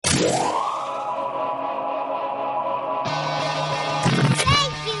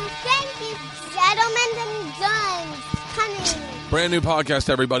Brand new podcast,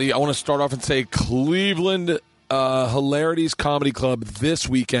 everybody. I want to start off and say Cleveland Hilarities Comedy Club this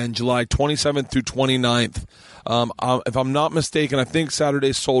weekend, July 27th through 29th. If I'm not mistaken, I think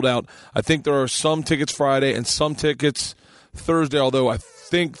Saturday's sold out. I think there are some tickets Friday and some tickets Thursday, although I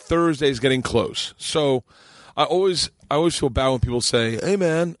think Thursday's getting close. So I always feel bad when people say, hey,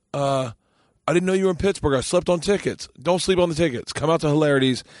 man, I didn't know you were in Pittsburgh. I slept on tickets. Don't sleep on the tickets. Come out to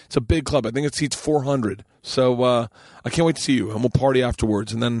Hilarities. It's a big club. I think it seats 400. So I can't wait to see you, and we'll party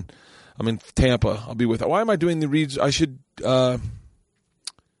afterwards. And then I'm in Tampa. I'll be with. Why am I doing the reads? I should tell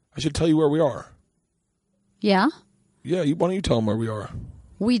you where we are. Yeah? Yeah, why don't you tell them where we are?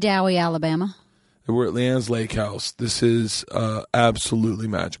 Wedowee, Alabama. We're at Leanne's Lake House. This is absolutely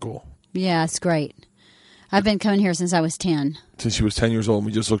magical. Yeah, it's great. I've been coming here since I was 10. Since she was 10 years old, and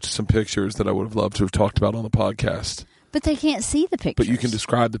we just looked at some pictures that I would have loved to have talked about on the podcast. But they can't see the pictures. But you can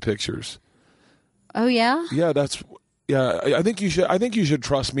describe the pictures. Oh, yeah? Yeah, I think you should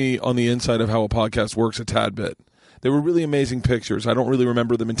trust me on the inside of how a podcast works a tad bit. They were really amazing pictures. I don't really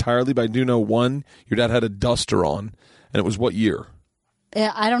remember them entirely, but I do know one, your dad had a duster on, and it was what year?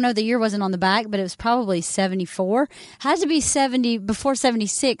 I don't know. The year wasn't on the back, but it was probably 74. Had to be 70 before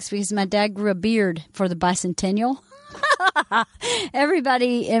 76 because my dad grew a beard for the bicentennial.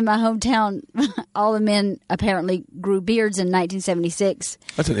 Everybody in my hometown, all the men apparently grew beards in 1976.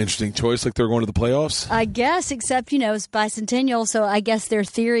 That's an interesting choice, like they're going to the playoffs? I guess, except, it's bicentennial, so I guess their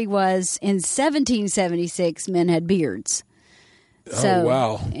theory was in 1776 men had beards. Oh,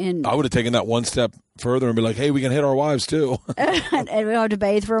 wow. I would have taken that one step further and be like, hey, we can hit our wives, too. And we don't have to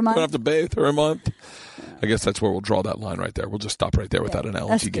bathe for a month? We don't have to bathe for a month. I guess that's where we'll draw that line right there. We'll just stop right there with that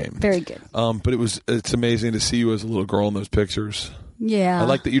analogy game. Very good. But it's amazing to see you as a little girl in those pictures. Yeah. I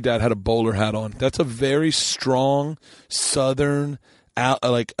like that your dad had a bowler hat on. That's a very strong Southern,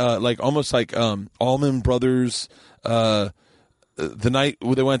 almost like Allman Brothers, the night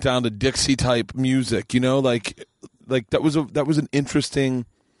where they went down to Dixie type music, like that was an interesting.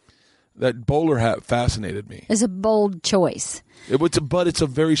 That bowler hat fascinated me. It's a bold choice. But it's a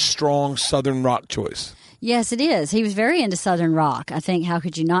very strong Southern rock choice. Yes, it is. He was very into Southern rock. I think how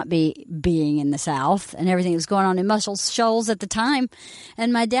could you not be being in the South and everything that was going on in Muscle Shoals at the time.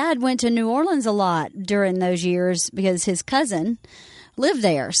 And my dad went to New Orleans a lot during those years because his cousin lived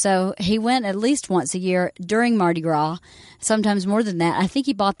there. So he went at least once a year during Mardi Gras, sometimes more than that. I think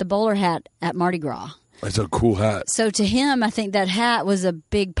he bought the bowler hat at Mardi Gras. It's a cool hat. So to him, I think that hat was a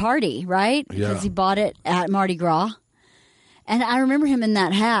big party, right? Yeah. Because he bought it at Mardi Gras. And I remember him in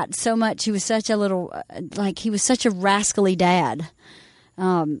that hat so much. He was such he was such a rascally dad.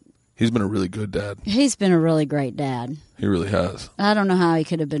 He's been a really good dad. He's been a really great dad. He really has. I don't know how he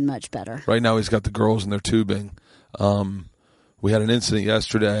could have been much better. Right now he's got the girls in their tubing. We had an incident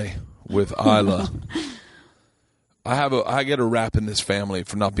yesterday with Isla. I get a rap in this family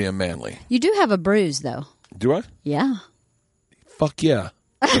for not being manly. You do have a bruise, though. Do I? Yeah. Fuck yeah.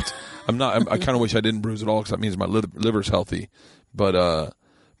 I'm not. I kind of wish I didn't bruise at all because that means my liver's healthy. But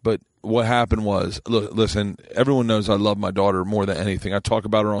what happened was, listen. Everyone knows I love my daughter more than anything. I talk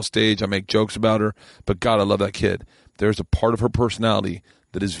about her on stage. I make jokes about her. But God, I love that kid. There's a part of her personality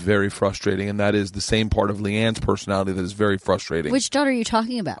that is very frustrating, and that is the same part of Leanne's personality that is very frustrating. Which daughter are you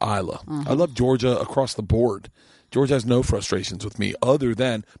talking about? Isla. I love Georgia across the board. Georgia has no frustrations with me other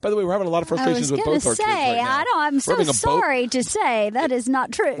than, by the way, we're having a lot of frustrations with both our kids right now. I'm so sorry to say that is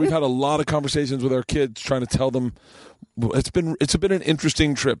not true. We've had a lot of conversations with our kids trying to tell them it's been an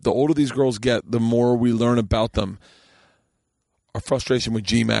interesting trip. The older these girls get, the more we learn about them. Our frustration with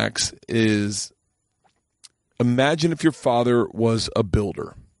G-Max is, imagine if your father was a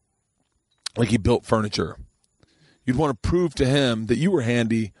builder, like he built furniture. You'd want to prove to him that you were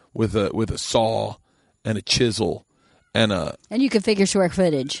handy with a saw and a chisel and you can figure square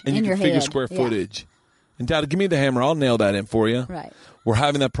footage in your head. And you can figure square footage. And Dad, give me the hammer. I'll nail that in for you. Right. We're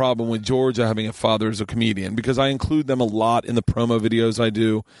having that problem with Georgia having a father as a comedian because I include them a lot in the promo videos I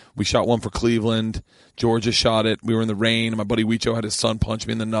do. We shot one for Cleveland. Georgia shot it. We were in the rain. And my buddy Weicho had his son punch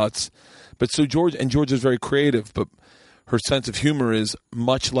me in the nuts. But so Georgia's very creative, but her sense of humor is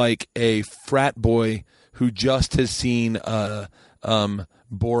much like a frat boy who just has seen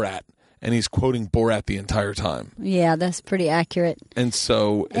Borat. And he's quoting Borat the entire time. Yeah, that's pretty accurate. And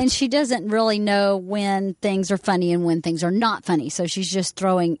so... And she doesn't really know when things are funny and when things are not funny. So she's just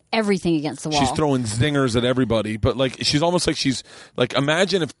throwing everything against the wall. She's throwing zingers at everybody. But like she's almost like she's... Like,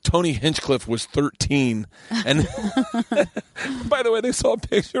 imagine if Tony Hinchcliffe was 13. And by the way, they saw a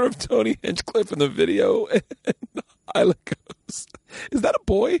picture of Tony Hinchcliffe in the video. And Isla goes, is that a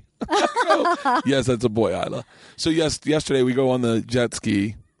boy? I go, yes, that's a boy, Isla. So yes, yesterday we go on the jet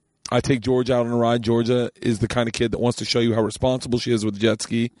ski. I take Georgia out on a ride. Georgia is the kind of kid that wants to show you how responsible she is with the jet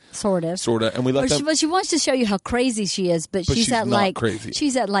ski. Sort of. And we let them. She wants to show you how crazy she is, but she's at not crazy.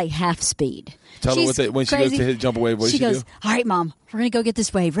 She's at like half speed. Tell her when she goes to jump a wave, what does she goes, do? All right, Mom, we're going to go get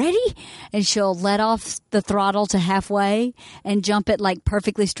this wave. Ready? And she'll let off the throttle to halfway and jump it like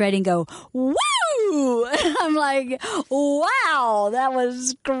perfectly straight and go, woo! I'm like, wow, that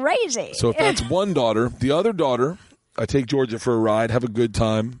was crazy. So if that's one daughter, the other daughter, I take Georgia for a ride, have a good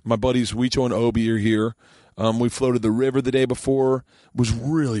time. My buddies Huicho and Obi are here. We floated the river the day before. It was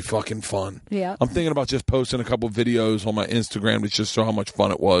really fucking fun. Yeah. I'm thinking about just posting a couple videos on my Instagram to just show how much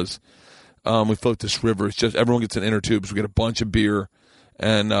fun it was. We float this river. It's just everyone gets in inner tubes. We get a bunch of beer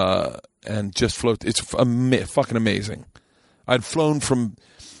and just float. It's fucking amazing. I'd flown from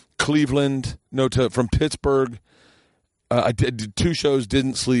Cleveland, from Pittsburgh. I did 2 shows,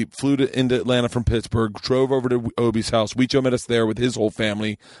 didn't sleep, flew into Atlanta from Pittsburgh, drove over to Obi's house. Huicho met us there with his whole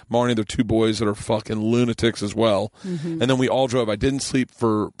family. Marnie, their 2 boys that are fucking lunatics as well. Mm-hmm. And then we all drove. I didn't sleep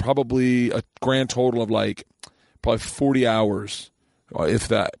for probably a grand total of probably 40 hours, if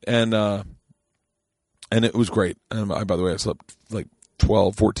that. And it was great. And by the way, I slept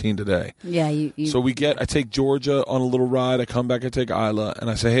 12, 14 today. Yeah. So I take Georgia on a little ride. I come back, I take Isla, and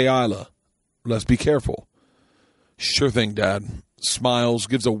I say, hey, Isla, let's be careful. Sure thing, Dad. Smiles,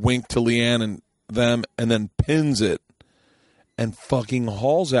 gives a wink to Leanne and them, and then pins it and fucking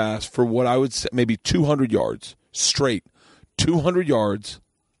hauls ass for what I would say maybe 200 yards straight. 200 yards.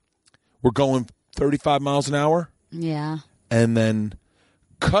 We're going 35 miles an hour. Yeah. And then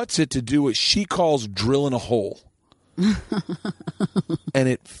cuts it to do what she calls drilling a hole. And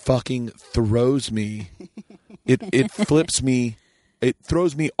it fucking throws me. It flips me. It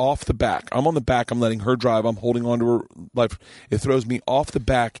throws me off the back. I'm on the back. I'm letting her drive. I'm holding on to her life. It throws me off the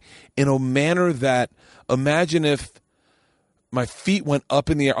back in a manner that, imagine if my feet went up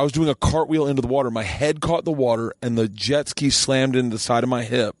in the air. I was doing a cartwheel into the water. My head caught the water, and the jet ski slammed into the side of my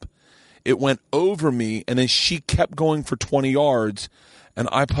hip. It went over me, and then she kept going for 20 yards, and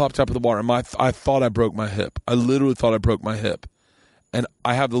I popped up in the water. And I thought I broke my hip. I literally thought I broke my hip. And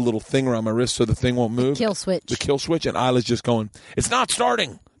I have the little thing around my wrist so the thing won't move. The kill switch. And Isla's just going, it's not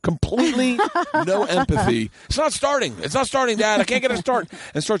starting. Completely no empathy. It's not starting. It's not starting, Dad. I can't get it to start.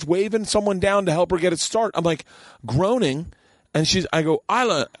 And starts waving someone down to help her get it start. I'm like groaning. And I go,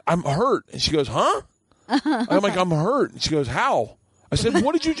 Isla, I'm hurt. And she goes, huh? I'm like, I'm hurt. And she goes, how? I said,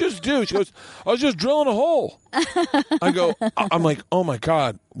 what did you just do? She goes, I was just drilling a hole. I'm like, oh my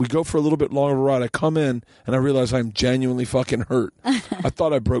God. We go for a little bit longer of a ride. I come in and I realize I'm genuinely fucking hurt. I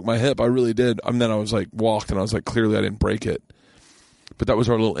thought I broke my hip. I really did. And then I was walked and I was like, clearly I didn't break it. But that was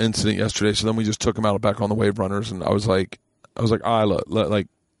our little incident yesterday. So then we just took him out back on the Wave Runners. And I was like, Isla,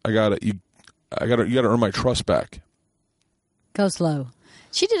 you gotta earn my trust back. Go slow.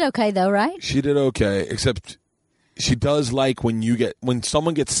 She did okay though, right? She did okay, except she does when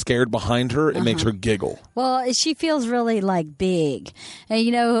someone gets scared behind her, it makes her giggle. Well, she feels really big.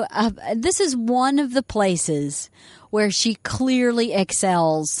 And this is one of the places where she clearly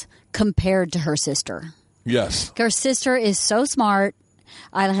excels compared to her sister. Yes. Her sister is so smart.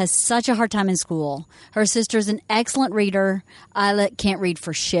 Isla has such a hard time in school. Her sister's an excellent reader. Isla can't read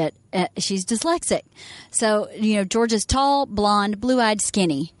for shit. She's dyslexic. So, Georgia's tall, blonde, blue-eyed,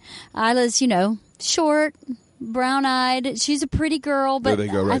 skinny. Isla's, short, brown-eyed. She's a pretty girl, but there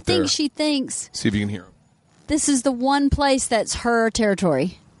they go, right I think there. she thinks See if you can hear them. This is the one place that's her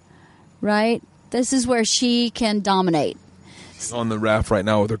territory, right? This is where she can dominate. She's on the raft right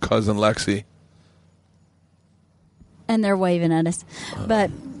now with her cousin Lexi. And they're waving at us.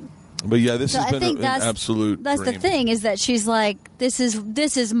 But yeah, this has been an absolute That's dream. the thing, is that she's like, this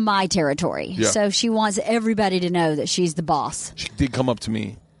is my territory. Yeah. So she wants everybody to know that she's the boss. She did come up to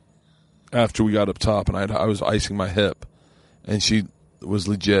me after we got up top, and I was icing my hip, and she was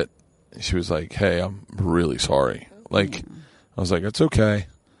legit. She was like, hey, I'm really sorry. I was like, it's okay.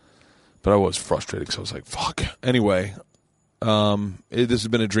 But I was frustrated because I was like, fuck. Anyway, this has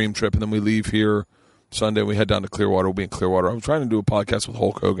been a dream trip, and then we leave here Sunday. We head down to Clearwater. We'll be in Clearwater. I'm trying to do a podcast with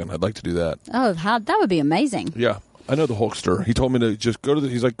Hulk Hogan. I'd like to do that. Oh, that would be amazing. Yeah. I know the Hulkster. He told me to just go to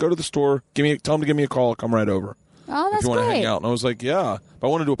the store, tell him to give me a call, I'll come right over. Oh, that's if you want to hang out. And I was like, yeah. But I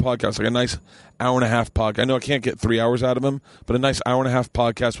want to do a podcast, a nice hour-and-a-half podcast. I know I can't get 3 hours out of him, but a nice hour-and-a-half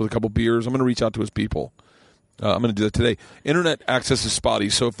podcast with a couple beers. I'm going to reach out to his people. I'm going to do that today. Internet access is spotty,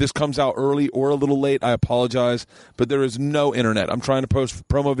 so if this comes out early or a little late, I apologize. But there is no internet. I'm trying to post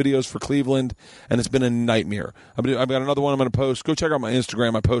promo videos for Cleveland, and it's been a nightmare. I've got another one I'm going to post. Go check out my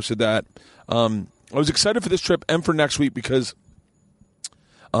Instagram. I posted that. I was excited for this trip and for next week because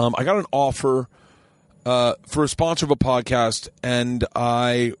I got an offer for a sponsor of a podcast, and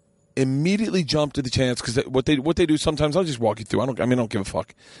I immediately jump to the chance, because what they do sometimes, I'll just walk you through. I don't give a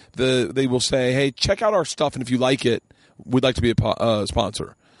fuck. They will say, hey, check out our stuff, and if you like it, we'd like to be a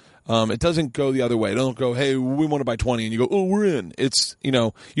sponsor. It doesn't go the other way. They don't go, hey, we want to buy 20, and you go, oh, we're in. It's, you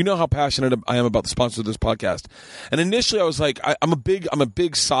know how passionate I am about the sponsor of this podcast. And initially I was like, I'm a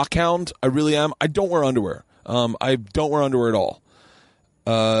big sock hound. I really am. I don't wear underwear. I don't wear underwear at all.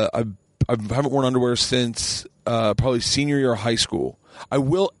 I haven't worn underwear since probably senior year of high school. I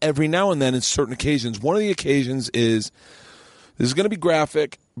will every now and then in certain occasions. One of the occasions is, this is going to be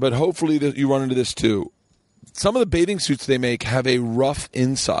graphic, but hopefully you run into this too. Some of the bathing suits they make have a rough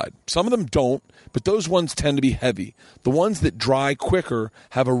inside. Some of them don't, but those ones tend to be heavy. The ones that dry quicker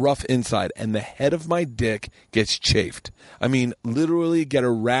have a rough inside, and the head of my dick gets chafed. I mean, literally get a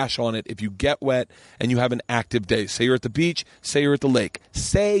rash on it if you get wet and you have an active day. Say you're at the beach, say you're at the lake,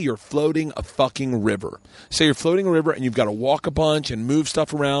 say you're floating a fucking river. Say you're floating a river and you've got to walk a bunch and move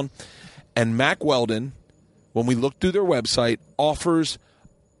stuff around. And Mack Weldon, when we looked through their website, offers,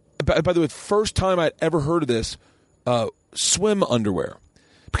 by the way, first time I'd ever heard of this, swim underwear.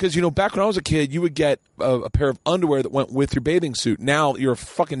 Because, back when I was a kid, you would get a pair of underwear that went with your bathing suit. Now, you're a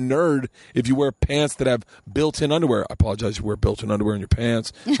fucking nerd if you wear pants that have built-in underwear. I apologize if you wear built-in underwear in your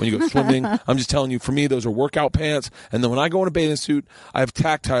pants when you go swimming. I'm just telling you, for me, those are workout pants. And then when I go in a bathing suit, I have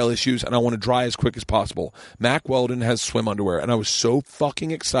tactile issues, and I want to dry as quick as possible. Mack Weldon has swim underwear, and I was so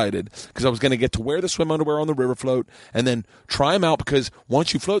fucking excited because I was going to get to wear the swim underwear on the river float and then try them out, because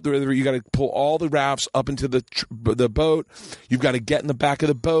once you float the river, you got to pull all the rafts up into the boat. You've got to get in the back of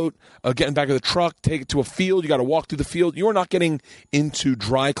the boat, get in the back of the truck, take it to a field. You got to walk through the field. You're not getting into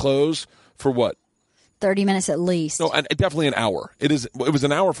dry clothes for what? 30 minutes at least. No, and definitely an hour. It was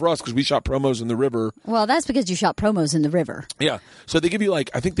an hour for us because we shot promos in the river. Well, that's because you shot promos in the river. Yeah. So they give you I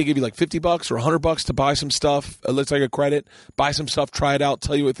think they give you $50 or $100 to buy some stuff. It looks like a credit. Buy some stuff, try it out,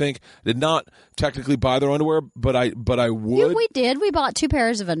 tell you what you think. Did not technically buy their underwear, but I would. Yeah, we did. We bought 2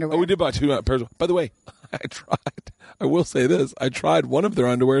 pairs of underwear. Oh, we did buy 2 pairs. By the way, I will say this. I tried one of their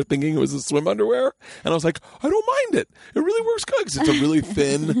underwear thinking it was a swim underwear, and I was like, I don't mind it. It really works good because it's a really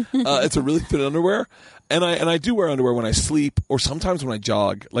thin, underwear. And I do wear underwear when I sleep or sometimes when I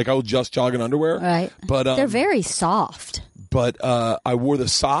jog. Like I will just jog in underwear. Right. But they're very soft. But I wore the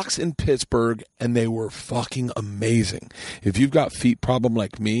socks in Pittsburgh, and they were fucking amazing. If you've got feet problem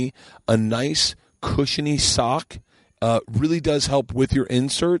like me, a nice cushiony sock really does help with your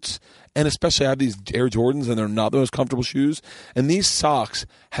inserts. And especially I have these Air Jordans, and they're not the most comfortable shoes. And these socks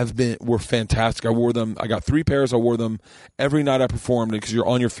were fantastic. I wore them. I got 3 pairs. I wore them every night I performed because you're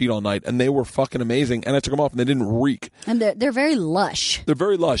on your feet all night. And they were fucking amazing. And I took them off, and they didn't reek. And they're very lush. They're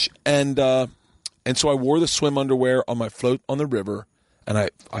very lush. And so I wore the swim underwear on my float on the river. And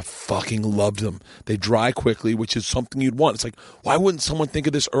I fucking loved them. They dry quickly, which is something you'd want. It's like, why wouldn't someone think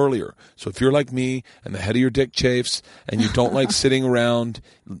of this earlier? So if you're like me and the head of your dick chafes and you don't like sitting around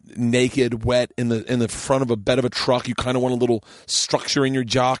naked, wet in the front of a bed of a truck, you kind of want a little structure in your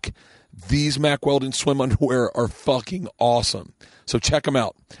jock, these Mack Weldon swim underwear are fucking awesome. So check them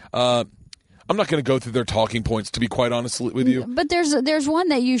out. I'm not going to go through their talking points, to be quite honest with you. But there's one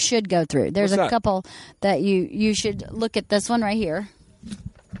that you should go through. There's What's a that? couple that you should look at. This one right here.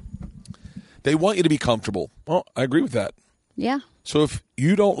 They want you to be comfortable. Well, I agree with that. Yeah. So if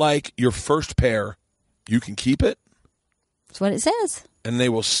you don't like your first pair, you can keep it. That's what it says. And they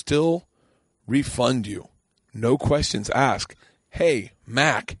will still refund you. No questions asked. Hey,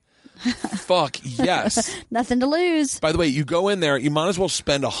 Mac, fuck yes. Nothing to lose. By the way, you go in there, you might as well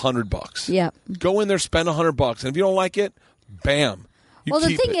spend $100. Yep. Go in there, spend $100. And if you don't like it, bam. You Well, the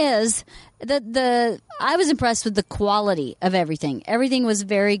keep thing it. is, I was impressed with the quality of everything. Everything was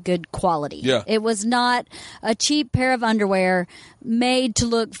very good quality. Yeah. It was not a cheap pair of underwear made to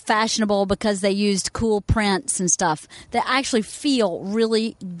look fashionable because they used cool prints and stuff that actually feel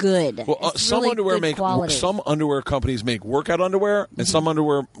really good. Well, It's some really underwear good make quality. some underwear companies make workout underwear, and some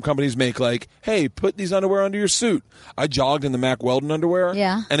underwear companies make hey, put these underwear under your suit. I jogged in the Mack Weldon underwear,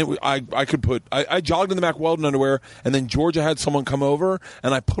 Yeah. and I jogged in the Mack Weldon underwear, and then Georgia had someone come over,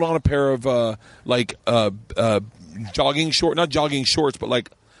 and I put on a pair of jogging shorts, not jogging shorts, but like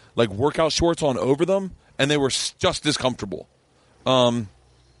workout shorts on over them, and they were just as comfortable.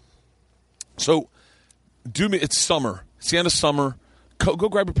 So it's summer. It's the end of summer. Go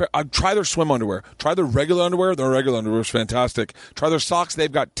grab a pair. Try their swim underwear. Try their regular underwear. Their regular underwear is fantastic. Try their socks.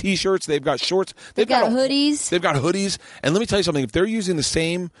 They've got T-shirts. They've got shorts. They've got hoodies. They've got hoodies. And let me tell you something. If they're using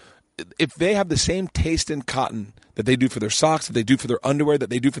if they have the same taste in cotton that they do for their socks, that they do for their underwear,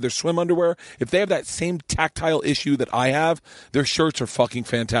 that they do for their swim underwear, if they have that same tactile issue that I have, their shirts are fucking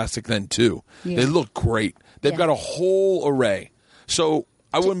fantastic then too. Yeah. They look great. They've got a whole array. So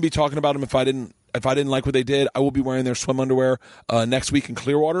I wouldn't be talking about them if I didn't like what they did. I will be wearing their swim underwear next week in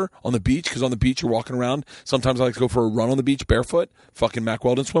Clearwater on the beach, because on the beach you're walking around. Sometimes I like to go for a run on the beach barefoot. Fucking Mack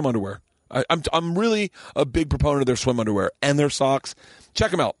Weldon swim underwear. I'm really a big proponent of their swim underwear and their socks.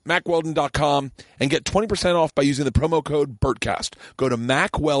 Check them out, MackWeldon.com, and get 20% off by using the promo code BERTCAST. Go to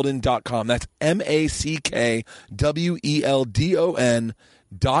MackWeldon.com. That's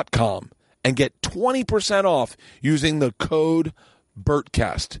MackWeldon.com, and get 20% off using the code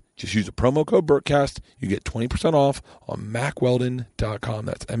BERTCAST. Just use the promo code BERTCAST. You get 20% off on MackWeldon.com.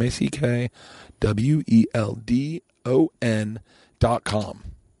 That's MackWeldon.com.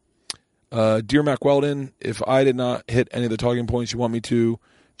 Dear Mack Weldon, if I did not hit any of the talking points you want me to,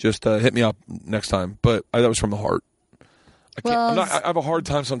 just hit me up next time. But that was from the heart. I have a hard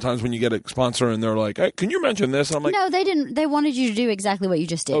time sometimes when you get a sponsor and they're like, "Hey, can you mention this?" And I'm like, "No, they didn't. They wanted you to do exactly what you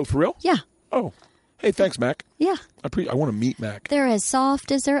just did." Oh, for real? Yeah. Oh, hey, thanks, Mac. Yeah. I want to meet Mac. They're as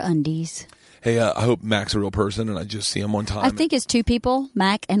soft as their undies. Hey, I hope Mac's a real person, and I just see him one time. I think it's two people,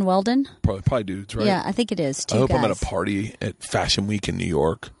 Mac and Weldon. Probably dudes, right? Yeah, I think it is. Two I hope guys. I'm at a party at Fashion Week in New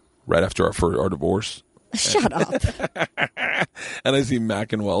York right after our divorce. Shut up. And I see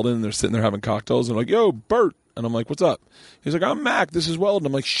Mac and Weldon, and they're sitting there having cocktails, and they're like, "Yo, Bert." And I'm like, "What's up?" He's like, "I'm Mac. This is Weldon."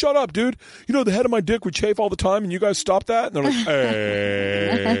 I'm like, "Shut up, dude. You know the head of my dick would chafe all the time, and you guys stop that?" And they're like,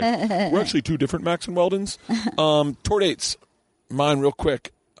 "Hey." We're actually two different Macs and Weldons. Tour dates. Mine real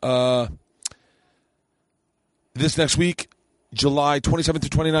quick. This next week, July 27th to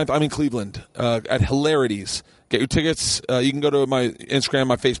 29th, I'm in Cleveland at Hilarities. Get your tickets. You can go to my Instagram,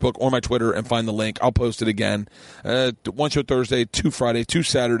 my Facebook, or my Twitter and find the link. I'll post it again. One show Thursday, 2 Friday, 2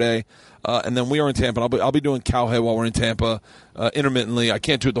 Saturday, and then we are in Tampa. I'll be doing Cowhead while we're in Tampa intermittently. I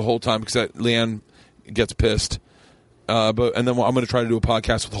can't do it the whole time because Leanne gets pissed. And then I'm going to try to do a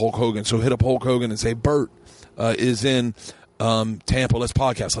podcast with Hulk Hogan. So hit up Hulk Hogan and say, "Bert is in Tampa. Let's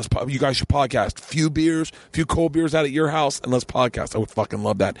podcast. You guys should podcast. Few cold beers out at your house, and let's podcast." I would fucking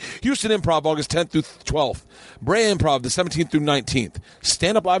love that. Houston Improv, August 10th through 12th. Bray Improv, the 17th through 19th.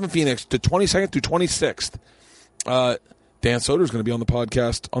 Stand Up Live in Phoenix, the 22nd through 26th. Dan Soder is going to be on the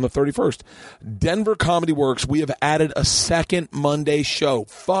podcast on the 31st. Denver Comedy Works, we have added a second Monday show.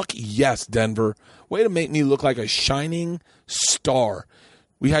 Fuck yes, Denver. Way to make me look like a shining star.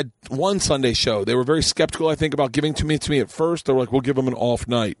 We had one Sunday show. They were very skeptical, I think, about giving to me at first. They were like, "We'll give them an off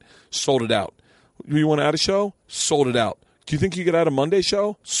night." Sold it out. You want to add a show? Sold it out. Do you think you could add a Monday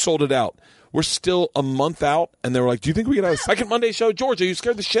show? Sold it out. We're still a month out, and they were like, "Do you think we could add a second Monday show?" Georgia, you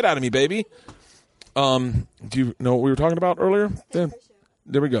scared the shit out of me, baby. Do you know what we were talking about earlier? There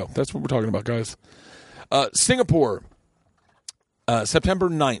we go. That's what we're talking about, guys. Singapore, September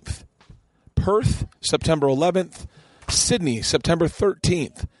 9th. Perth, September 11th. Sydney, September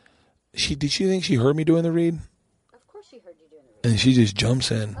 13th. Did she think she heard me doing the read? Of course she heard you doing the read. And she just jumps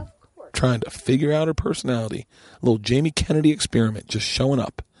in, trying to figure out her personality. A little Jamie Kennedy experiment, just showing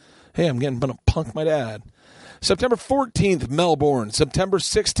up. Hey, I'm gonna punk my dad. September 14th, Melbourne. September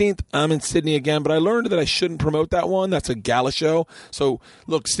 16th, I'm in Sydney again, but I learned that I shouldn't promote that one. That's a gala show. So,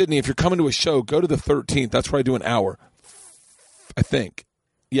 look, Sydney, if you're coming to a show, go to the 13th. That's where I do an hour, I think.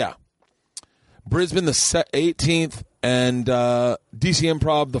 Yeah. Brisbane, the 18th. And DC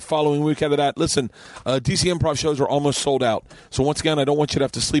Improv the following week after that. Listen, DC Improv shows are almost sold out. So once again, I don't want you to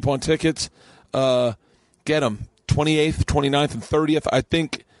have to sleep on tickets. Get them. 28th, 29th, and 30th. I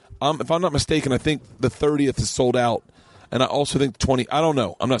think, if I'm not mistaken, I think the 30th is sold out. And I also think I don't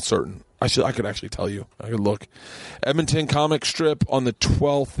know. I'm not certain. I could actually tell you. I could look. Edmonton Comic Strip on the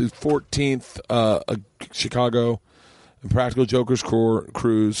 12th through 14th. Chicago. And Practical Jokers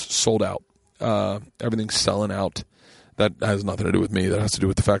Cruise sold out. Everything's selling out. That has nothing to do with me. That has to do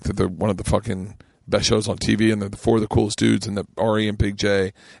with the fact that they're one of the fucking best shows on TV, and they're four of the coolest dudes, and the Ari and Big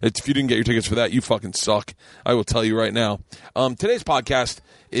J. If you didn't get your tickets for that, you fucking suck. I will tell you right now. Today's podcast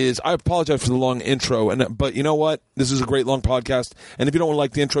is, I apologize for the long intro, but you know what? This is a great long podcast, and if you don't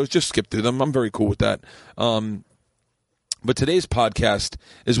like the intros, just skip through them. I'm very cool with that. But today's podcast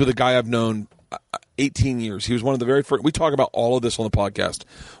is with a guy I've known 18 years. He was one of the very first. We talk about all of this on the podcast.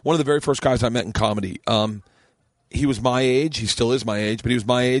 One of the very first guys I met in comedy. He was my age. He still is my age, but he was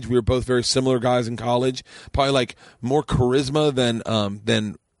my age. We were both very similar guys in college. Probably like more charisma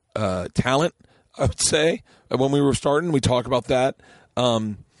than talent, I would say. When we were starting, we talk about that.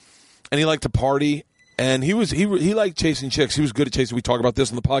 And he liked to party. And he liked chasing chicks. He was good at chasing. We talk about this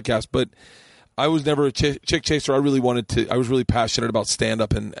on the podcast, but I was never a chick chaser. I was really passionate about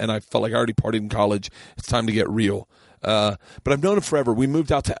stand-up, and I felt like I already partied in college. It's time to get real. But I've known him forever. We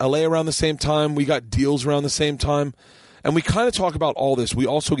moved out to L.A. around the same time. We got deals around the same time. And we kind of talk about all this. We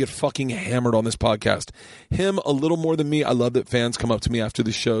also get fucking hammered on this podcast. Him a little more than me. I love that fans come up to me after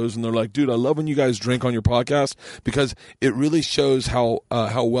the shows and they're like, dude, I love when you guys drink on your podcast because it really shows how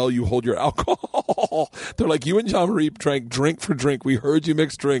well you hold your alcohol. They're like, you and John Reep drank drink for drink. We heard you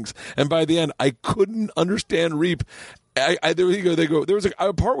mix drinks. And by the end, I couldn't understand Reep. There you go. They go. There was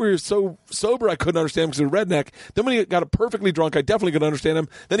a part where he was so sober I couldn't understand him because he was a redneck. Then when he got perfectly drunk, I definitely could understand him.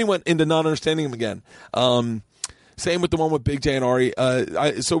 Then he went into not understanding him again. Same with the one with Big J and Ari.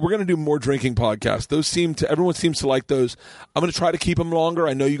 So we're going to do more drinking podcasts. Everyone seems to like those. I'm going to try to keep them longer.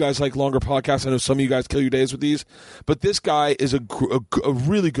 I know you guys like longer podcasts. I know some of you guys kill your days with these. But this guy is a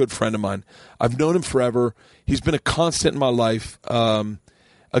really good friend of mine. I've known him forever. He's been a constant in my life.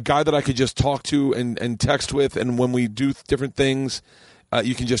 A guy that I could just talk to and text with. And when we do different things,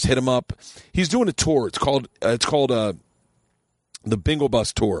 you can just hit him up. He's doing a tour. It's called the Bingo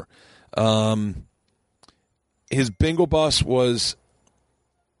Bus Tour. His bingo bus was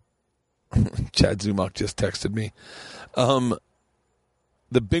Chad Zumach just texted me.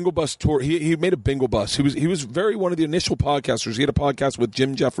 The bingo bus tour. He made a bingo bus. He was very one of the initial podcasters. He had a podcast with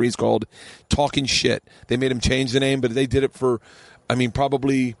Jim Jeffries called Talking Shit. They made him change the name, but they did it for,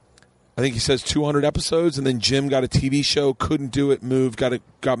 probably, I think he says 200 episodes. And then Jim got a TV show, couldn't do it, moved,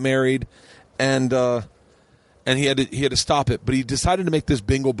 got married, and he had to stop it. But he decided to make this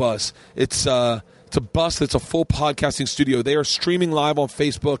bingo bus. It's a bus that's a full podcasting studio. They are streaming live on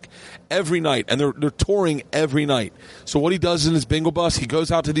Facebook every night, and they're touring every night. So what he does in his bingo bus, he goes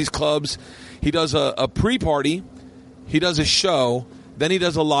out to these clubs. He does a pre-party. He does a show. Then he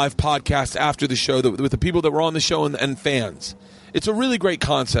does a live podcast after the show with the people that were on the show and fans. It's a really great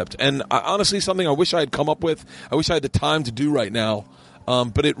concept, and honestly, something I wish I had come up with. I wish I had the time to do right now.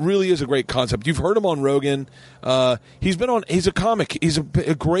 But it really is a great concept. You've heard him on Rogan. He's a comic. He's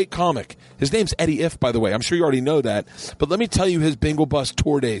a great comic. His name's Eddie Ifft, by the way. I'm sure you already know that. But let me tell you his Bingo Bus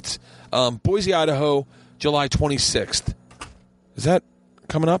tour dates. Boise, Idaho, July 26th. Is that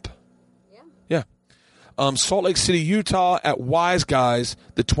coming up? Yeah. Salt Lake City, Utah at Wise Guys,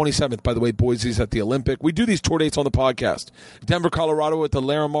 the 27th. By the way, Boise's at the Olympic. We do these tour dates on the podcast. Denver, Colorado at the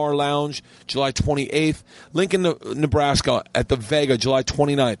Larimar Lounge, July 28th. Lincoln, Nebraska at the Vega, July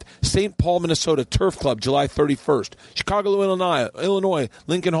 29th. St. Paul, Minnesota Turf Club, July 31st. Chicago, Illinois,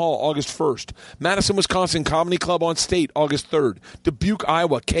 Lincoln Hall, August 1st. Madison, Wisconsin Comedy Club on State, August 3rd. Dubuque,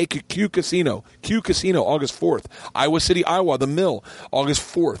 Iowa, Q Casino, August 4th. Iowa City, Iowa, The Mill, August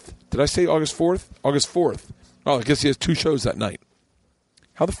 4th. Did I say August 4th? August 4th. Oh, I guess he has 2 shows that night.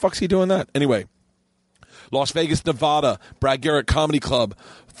 How the fuck's he doing that? Anyway, Las Vegas, Nevada, Brad Garrett Comedy Club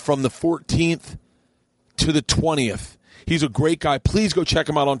from the 14th to the 20th. He's a great guy. Please go check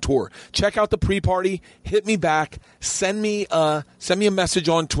him out on tour. Check out the pre-party. Hit me back. Send me a message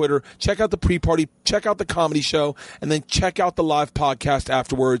on Twitter. Check out the pre-party. Check out the comedy show. And then check out the live podcast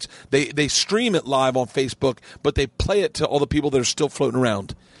afterwards. They stream it live on Facebook, but they play it to all the people that are still floating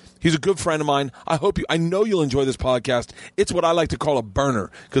around. He's a good friend of mine. I know you'll enjoy this podcast. It's what I like to call a burner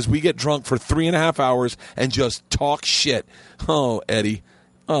because we get drunk for 3.5 hours and just talk shit. Oh, Eddie.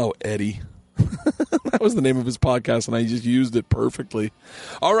 That was the name of his podcast, and I just used it perfectly.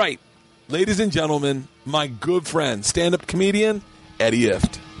 All right, ladies and gentlemen, my good friend, stand-up comedian, Eddie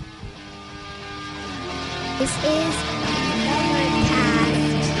Ifft. This is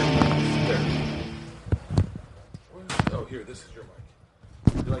Oh, here, this is your mic.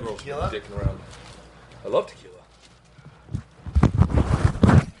 You like tequila? Dicking around. I love tequila.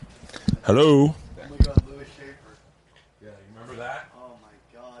 Hello. Oh my God, Louis Schaefer. Yeah, you remember that? Oh my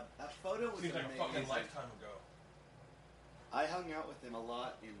God, that photo was Seems like amazing. a fucking lifetime ago. I hung out with him a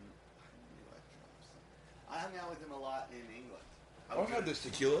lot in. I hung out with him a lot in England. I've had this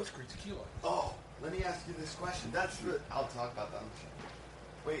tequila. It's great tequila. Oh, let me ask you this question. I'll talk about that on the show.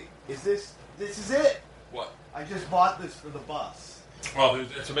 Wait, is this is it? What? I just bought this for the bus. Oh,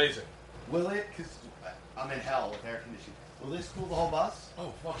 it's amazing. Will it? Because I'm in hell with air conditioning. Will this cool the whole bus?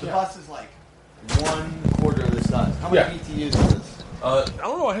 Oh, fuck The yeah. bus is like 1/4 of the size. How many Yeah. BTUs is this? I don't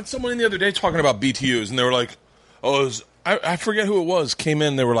know. I had someone in the other day talking about BTUs, and they were like, I forget who it was, came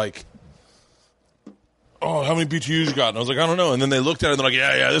in, they were like, oh, how many BTUs you got? And I was like, I don't know. And then they looked at it, and they're like,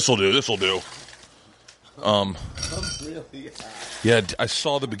 yeah, this'll do. Really? Yeah, I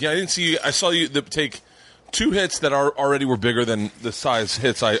saw the beginning. I saw you take 2 hits that already were bigger than the size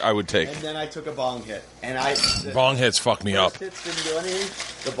hits I would take. And then I took a bong hit. And Bong hits fucked me up. Hits didn't do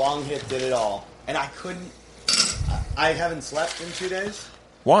anything. The bong hit did it all. And I couldn't. I haven't slept in 2 days.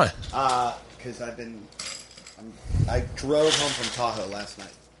 Why? Because I drove home from Tahoe last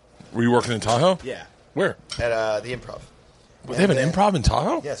night. Were you working in Tahoe? Yeah. Where? At the Improv. They have an improv in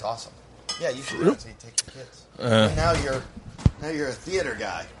Tahoe? Yeah, it's awesome. Yeah, you should go take your kids. And now you're a theater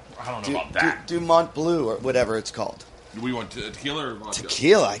guy. I don't know about that. Do Mont Bleu or whatever it's called. Do we want tequila or vodka?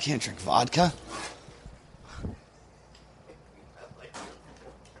 Tequila? I can't drink vodka.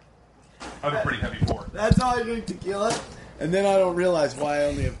 I have a pretty heavy pour. That's how I drink tequila, and then I don't realize why I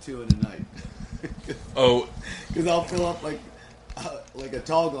only have 2 in a night. Because I'll fill up like a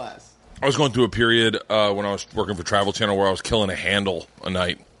tall glass. I was going through a period when I was working for Travel Channel where I was killing a handle a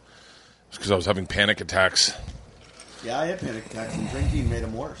night because I was having panic attacks. Yeah, I had panic attacks, and drinking made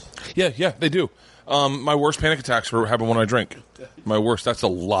them worse. Yeah, they do. My worst panic attacks happen when I drink. My worst. That's a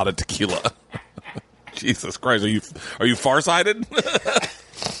lot of tequila. Jesus Christ, are you farsighted?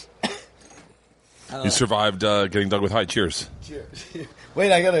 You survived getting dug with high. Cheers. Cheers.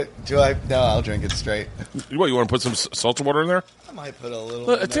 Wait, I gotta. No, I'll drink it straight. What, you want to put some seltzer water in there? I might put a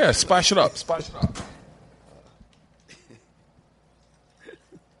little. Yeah, splash it up.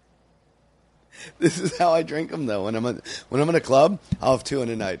 This is how I drink them, though. When I'm in a club, I'll have 2 in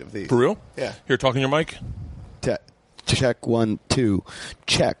a night of these. For real? Yeah. Here, talking your mic. Check 1, 2.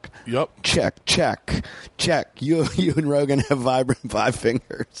 Check. Yep. Check. You and Rogan have vibrant 5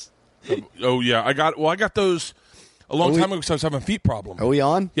 fingers. Oh yeah, I got those a long time ago because I was having a feet problem. Are we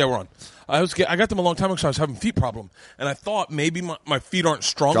on? Yeah, we're on. I got them a long time ago because I was having a feet problem, and I thought maybe my feet aren't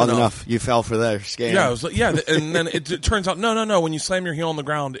strong enough. You fell for their scam. Yeah, I was like, and then it turns out no. When you slam your heel on the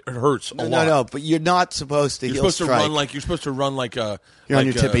ground, it hurts a lot. No. But you're not supposed to. You're heel supposed strike. to run like a. You're on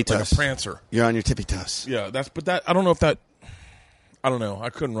your tippy toes. Like a prancer. You're on your tippy toes. Yeah, I don't know if that. I don't know.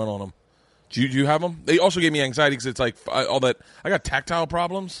 I couldn't run on them. Do you have them? They also gave me anxiety because it's like all that. I got tactile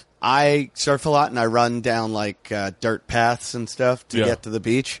problems. I surf a lot and I run down like dirt paths and stuff to get to the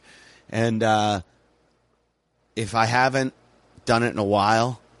beach. And if I haven't done it in a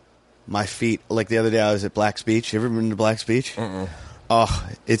while, my feet, like the other day I was at Black's Beach. You ever been to Black's Beach? Oh,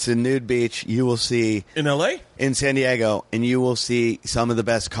 it's a nude beach. You will see... In L.A.? In San Diego. And you will see some of the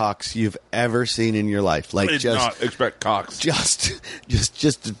best cocks you've ever seen in your life. Like, I did not expect cocks. Just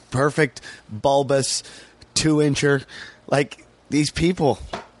a perfect, bulbous, 2-incher. Like, these people...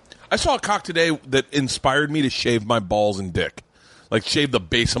 I saw a cock today that inspired me to shave my balls and dick. Like, shave the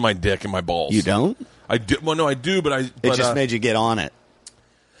base of my dick and my balls. You don't? I do. Well, no, I do, but it just made you get on it.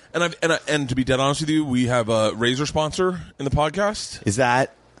 And to be dead honest with you, we have a razor sponsor in the podcast. Is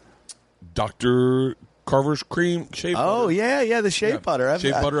that Dr. Carver's Cream Shave Butter? Oh yeah, the shave butter.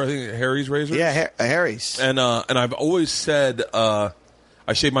 Shave butter. I think Harry's razors. Yeah, Harry's. And I've always said I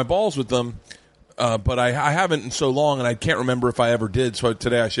shave my balls with them. But I haven't in so long, and I can't remember if I ever did. So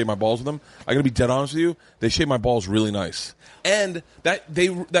today I shave my balls with them. I'm gonna be dead honest with you. They shave my balls really nice, and they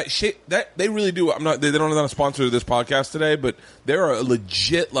really do. They don't have a sponsor of this podcast today, but they're a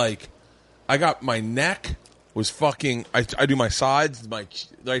legit like. I got my neck was fucking. I do my sides, my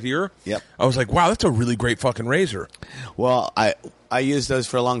right here. Yep. I was like, wow, that's a really great fucking razor. Well, I used those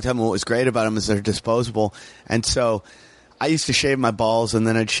for a long time. And what was great about them is they're disposable, and so I used to shave my balls, and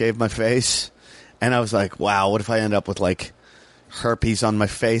then I'd shave my face. And I was like, wow, what if I end up with, like, herpes on my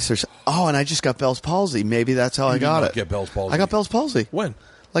face? And I just got Bell's palsy. Maybe that's how I got it. Get Bell's palsy. I got Bell's palsy. When?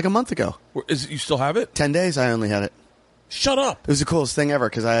 Like a month ago. You still have it? 10 days I only had it. Shut up. It was the coolest thing ever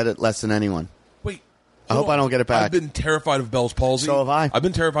because I had it less than anyone. Wait. I hope I don't get it back. I've been terrified of Bell's palsy. So have I. I've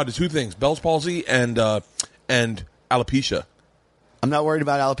been terrified of 2 things, Bell's palsy and alopecia. I'm not worried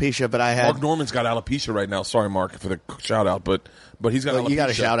about alopecia, but I had... Mark Norman's got alopecia right now. Sorry, Mark, for the shout-out, but he's got alopecia. You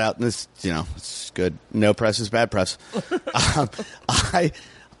got a shout-out, and this, it's good. No press is bad press.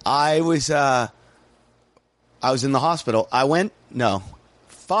 I was in the hospital. I'm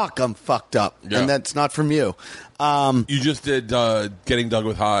fucked up. Yeah. And that's not from you. You just did Getting Dug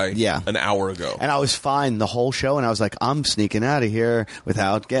with High an hour ago. And I was fine the whole show, and I was like, I'm sneaking out of here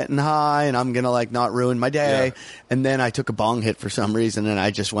without getting high, and I'm going to, like, not ruin my day. Yeah. And then I took a bong hit for some reason, and I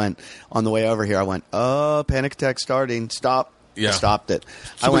just went, on the way over here, I went, panic attack starting. Stop. Yeah. I stopped it.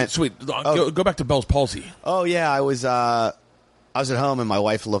 Go back to Bell's palsy. Oh, yeah, I was at home, and my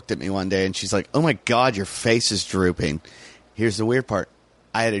wife looked at me one day, and she's like, oh, my God, your face is drooping. Here's the weird part.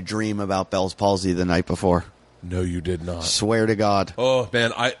 I had a dream about Bell's palsy the night before. No, you did not. Swear to God. Oh,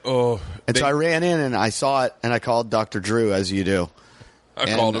 man. So I ran in and I saw it, and I called Dr. Drew, as you do. I've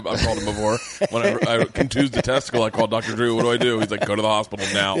called him before. When I contused the testicle, I called Dr. Drew. What do? He's like, go to the hospital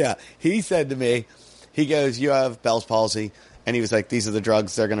now. Yeah. He said to me, he goes, you have Bell's palsy. And he was like, these are the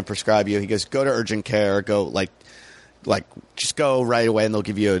drugs they're going to prescribe you. He goes, go to urgent care. Go, just go right away, and they'll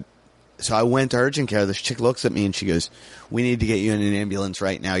give you So I went to urgent care. This chick looks at me, and she goes, we need to get you in an ambulance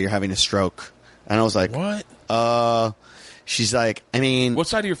right now. You're having a stroke. And I was like, what? She's like, I mean... What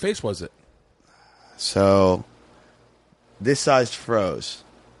side of your face was it? So, this side froze.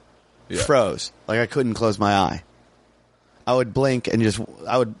 froze. Like I couldn't close my eye. I would blink and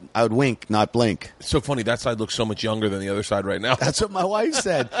I would wink, not blink. It's so funny. That side looks so much younger than the other side right now. That's what my wife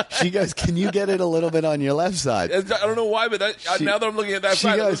said. She goes, "Can you get it a little bit on your left side?" I don't know why, but now that I'm looking at that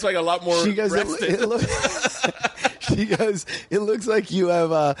side, it looks like a lot more. She goes, she goes, "It looks like you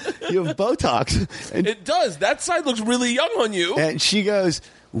have Botox." And it does. That side looks really young on you. And she goes,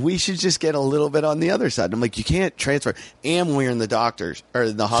 "We should just get a little bit on the other side." I'm like, "You can't transfer." And we're in the doctors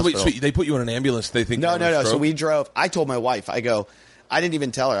or the hospital. So they put you in an ambulance. They think no. So we drove. I told my wife. I didn't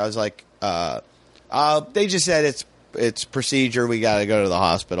even tell her. I was like, they just said it's procedure. We got to go to the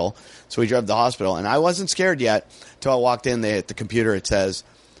hospital. So we drove to the hospital, and I wasn't scared yet till I walked in. At the computer, it says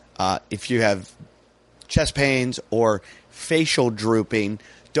if you have chest pains or facial drooping,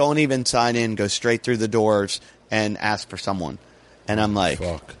 don't even sign in. Go straight through the doors and ask for someone. And I'm like,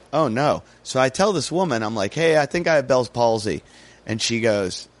 fuck. Oh, no. So I tell this woman, I'm like, hey, I think I have Bell's palsy. And she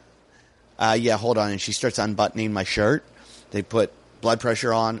goes, yeah, hold on. And she starts unbuttoning my shirt. They put blood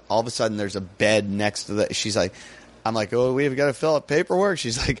pressure on. All of a sudden, there's a bed next to the... She's like... I'm like, oh, we've got to fill out paperwork?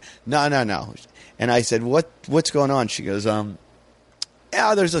 She's like, no. And I said, what's going on? She goes,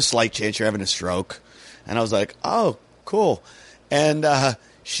 yeah, there's a slight chance you're having a stroke. And I was like, oh, cool. And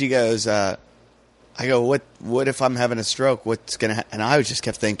she goes... I go, what if I'm having a stroke? What's going to happen? And I just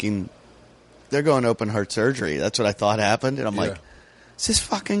kept thinking, they're going open heart surgery. That's what I thought happened. And I'm like, is this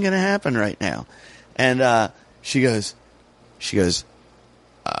fucking going to happen right now? And she goes,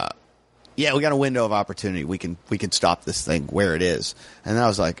 yeah, we got a window of opportunity. We can stop this thing where it is. And then I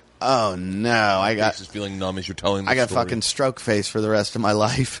was like, oh, no. I got just feeling numb as you're telling the I got story. fucking stroke face for the rest of my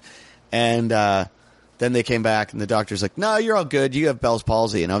life. And then they came back, and the doctor's like, no, you're all good. You have Bell's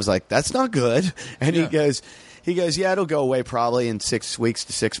palsy. And I was like, that's not good. And he goes, yeah, it'll go away probably in 6 weeks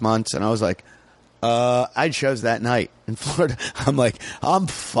to 6 months. And I was like, I chose that night in Florida. I'm like, I'm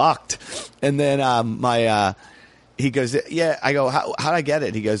fucked. And then he goes, yeah. I go, how'd I get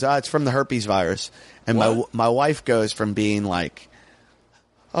it? He goes, it's from the herpes virus. And my wife goes from being like,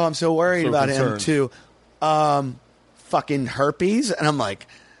 oh, I'm so worried about concerned. him to fucking herpes. And I'm like,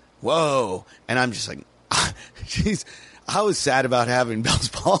 whoa. And I'm just like, jeez, I was sad about having Bell's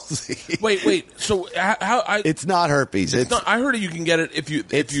palsy. Wait. So how? It's not herpes. It's not. I heard you can get it if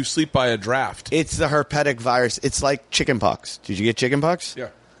you sleep by a draft. It's the herpetic virus. It's like chickenpox. Did you get chickenpox? Yeah.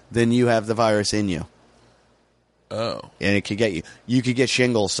 Then you have the virus in you. Oh. And it could get you. You could get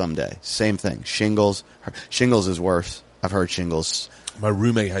shingles someday. Same thing. Shingles is worse. I've heard shingles. My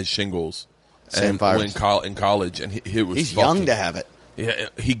roommate has shingles. Same virus. In college, and he was. He's young to have it. Yeah,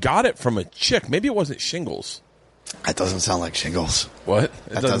 he got it from a chick. Maybe it wasn't shingles. That doesn't sound like shingles. What?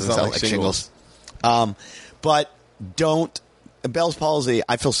 That doesn't sound like shingles. But don't... Bell's palsy,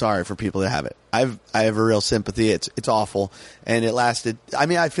 I feel sorry for people that have it. I have a real sympathy. It's awful. And it lasted... I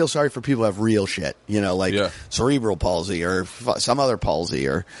mean, I feel sorry for people who have real shit. You know, like cerebral palsy or some other palsy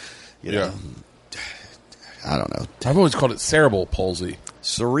or... You know, I don't know. I've always called it cerebral palsy.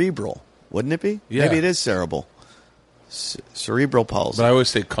 Cerebral. Wouldn't it be? Yeah. Maybe it is cerebral. Cerebral palsy. But I always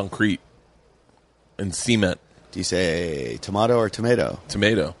say concrete and cement. Do you say tomato or tomato?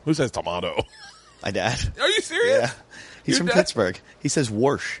 Tomato. Who says tomato? My dad. Are you serious? Yeah. He's from Pittsburgh. He says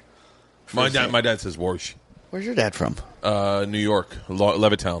Warsh. My dad says Warsh. Where's your dad from? New York,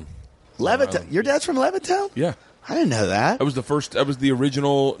 Levittown. Levittown. Your dad's from Levittown? Yeah. I didn't know that. That was the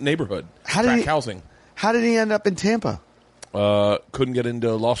original neighborhood. Housing. How did he end up in Tampa? Couldn't get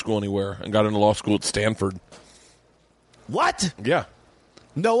into law school anywhere and got into law school at Stanford. What? Yeah.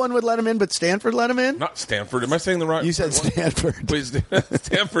 No one would let him in, but Stanford let him in? Not Stanford. Am I saying the right? You said Stanford. Please,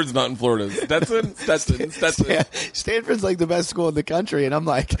 Stanford's not in Florida. Stetson. Stanford's like the best school in the country, and I'm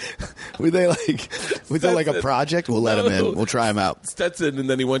like, was there like a project? We'll let him in. We'll try him out. Stetson, and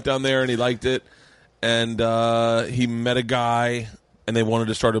then he went down there and he liked it, and he met a guy, and they wanted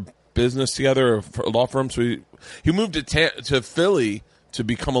to start a business together, a law firm. So he moved to Philly to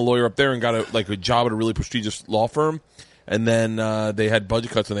become a lawyer up there and got a job at a really prestigious law firm. And then they had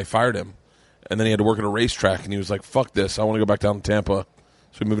budget cuts and they fired him. And then he had to work at a racetrack. And he was like, fuck this. I want to go back down to Tampa.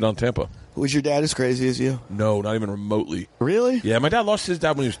 So he moved down to Tampa. Was your dad as crazy as you? No, not even remotely. Really? Yeah, my dad lost his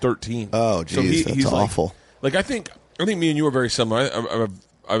dad when he was 13. Oh, geez, that's awful. Like, I think me and you are very similar.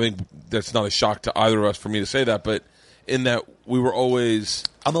 I think that's not a shock to either of us for me to say that. But in that we were always...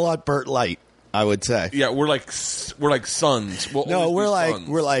 I'm a lot Bert Light, I would say. Yeah, we're like sons.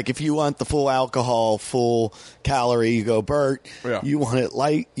 We're like if you want the full alcohol, full calorie, you go Bert. Yeah. You want it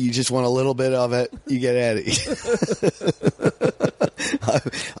light, you just want a little bit of it, you get Eddie.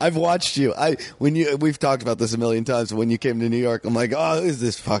 I've watched you. We've talked about this a million times. When you came to New York, I'm like, oh, who's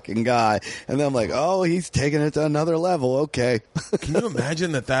this fucking guy? And then I'm like, oh, he's taking it to another level. Okay. Can you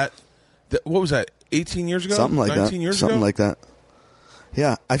imagine that What was that? 18 years ago? Something like 19 that. years Something ago? like that.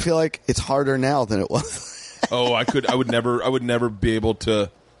 Yeah, I feel like it's harder now than it was. Oh, I would never be able to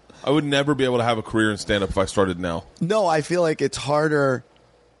have a career in stand up if I started now. No, I feel like it's harder.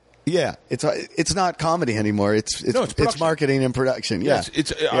 Yeah, it's not comedy anymore. It's marketing and production. Yeah,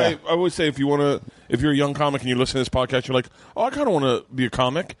 I always say if you're a young comic and you're listening to this podcast, you're like, oh, I kind of want to be a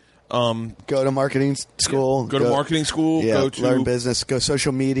comic. Go to marketing school. Go to marketing school. Yeah, Go to learn business. Go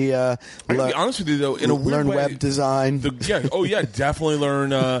social media. I can be honest with you though, in a weird learn way, web design. Definitely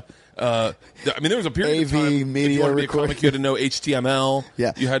learn. I mean, there was a period AV, of time. media if you wanted to be a recording. comic, you had to know HTML.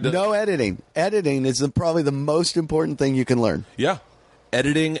 Yeah, you had to no editing. Editing is probably the most important thing you can learn. Yeah.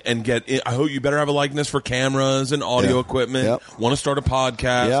 Editing and I hope you better have a likeness for cameras and audio equipment. Yep. Want to start a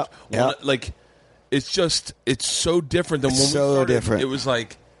podcast. Yep. Like, it's so different than when we so started. Different. It was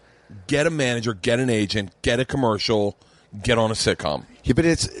like, get a manager, get an agent, get a commercial, get on a sitcom.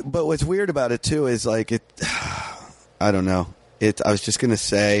 Yeah, but what's weird about it too is like I don't know. I was just going to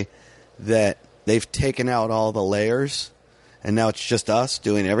say that they've taken out all the layers and now it's just us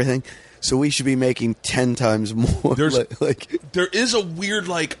doing everything. So we should be making 10 times more. There is a weird,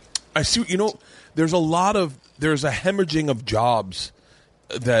 I see, there's a hemorrhaging of jobs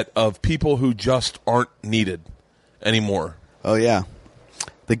of people who just aren't needed anymore. Oh, yeah.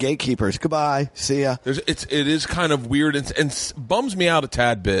 The gatekeepers. Goodbye. See ya. It is kind of weird and bums me out a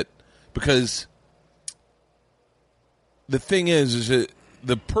tad bit because the thing is that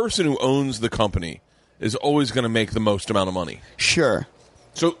the person who owns the company is always going to make the most amount of money. Sure.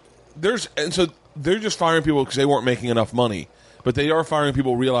 So they're just firing people because they weren't making enough money, but they are firing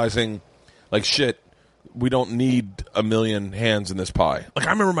people realizing, like, shit, we don't need a million hands in this pie. Like,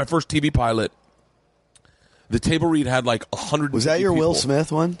 I remember my first TV pilot. The table read had like 100. Was that your people. Will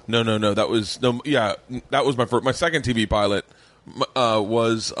Smith one? No. That was that was my first. My second TV pilot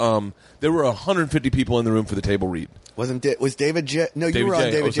was there were 150 people in the room for the table read. Was David J? No, you were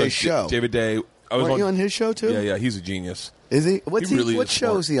on David J's show. David Day. Weren't you on his show too? Yeah. He's a genius. Is he? What really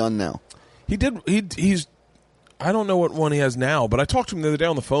show is he on now? He's. I don't know what one he has now, but I talked to him the other day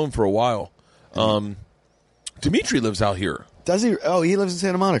on the phone for a while. Dimitri lives out here. Does he? Oh, he lives in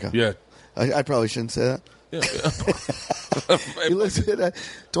Santa Monica. Yeah. I probably shouldn't say that. Yeah. He lives at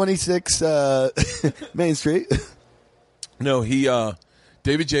 26 Main Street. No,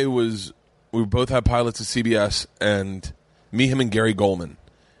 David J. we both had pilots at CBS, and him and Gary Goldman.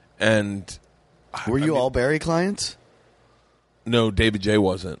 And were you all Barry clients? No, David J.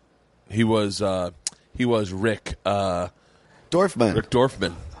 wasn't. He was Rick Dorfman. Rick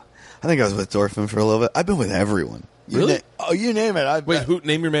Dorfman. I think I was with Dorfman for a little bit. I've been with everyone. Really? You name it. Wait,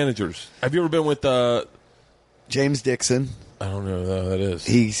 name your managers. Have you ever been with James Dixon? I don't know who that is.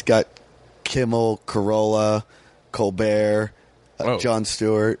 He's got Kimmel, Carolla, Colbert, Jon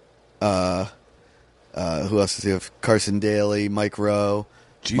Stewart. Who else does he have? Carson Daly, Mike Rowe,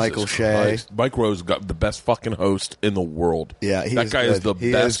 Jesus Michael Shea. Christ. Mike Rowe's got the best fucking host in the world. Yeah, that guy is the best.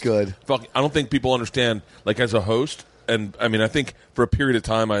 He is good. I don't think people understand, like, as a host. And I mean, I think for a period of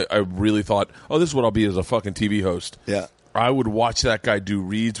time, I really thought, oh, this is what I'll be as a fucking TV host. Yeah. I would watch that guy do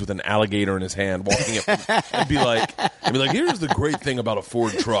reads with an alligator in his hand, walking up, and be like, here's the great thing about a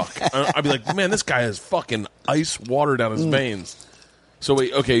Ford truck. I'd be like, man, this guy has fucking ice water down his veins. So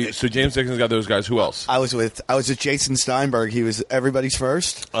wait, okay, so James Dixon's got those guys. Who else? I was with Jason Steinberg. He was everybody's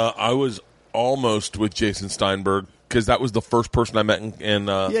first. I was almost with Jason Steinberg because that was the first person I met in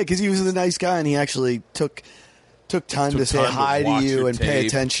yeah, because he was a nice guy and he actually took time to say hi to you and pay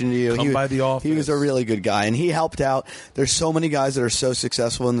attention to you. Come by the office. He was a really good guy, and he helped out. There's so many guys that are so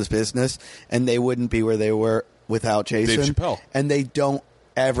successful in this business, and they wouldn't be where they were without Jason. Dave Chappelle. And they don't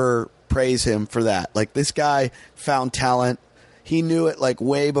ever praise him for that. Like, this guy found talent. He knew it, like,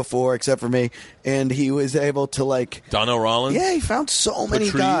 way before, except for me, and he was able to, like... Donnell Rollins? Yeah, he found so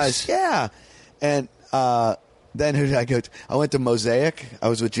many guys. Yeah. And then who did I go to? I went to Mosaic. I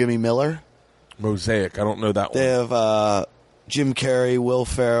was with Jimmy Miller. Mosaic. I don't know that They one. They have Jim Carrey, Will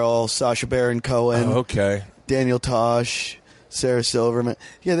Ferrell, Sacha Baron Cohen. Oh, okay. Daniel Tosh, Sarah Silverman.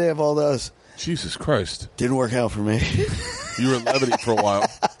 Yeah, they have all those. Jesus Christ. Didn't work out for me. You were in Levity for a while.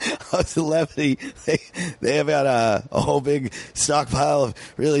 I was in Levity. They have got a whole big stockpile of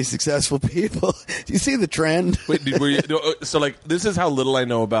really successful people. Do you see the trend? Wait, so, like, this is how little I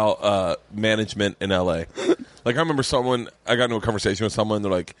know about management in L.A. Like, I remember I got into a conversation with someone,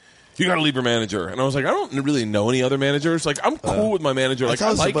 they're like, you got to leave your manager. And I was like, I don't really know any other managers. Like, I'm cool with my manager. Like,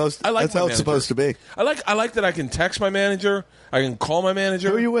 that's how it's supposed to be. I like that I can text my manager. I can call my manager.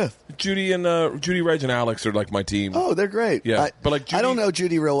 Who are you with? Judy, Reg, and Alex are like my team. Oh, they're great. Yeah, but like Judy, I don't know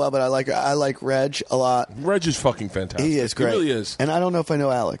Judy real well, but I like Reg a lot. Reg is fucking fantastic. He is great. He really is. And I don't know if I know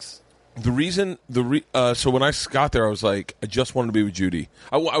Alex. So when I got there, I was like, I just wanted to be with Judy.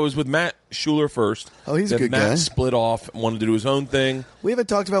 I was with Matt Schuler first. Oh, he's a then good Matt guy. split off, wanted to do his own thing. We haven't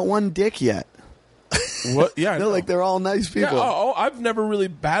talked about one dick yet. What? Yeah, I No, know. like they're all nice Yeah, people. I've never really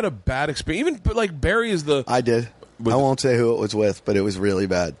had a bad experience. Even like Barry is the I did. I won't say who it was with, but it was really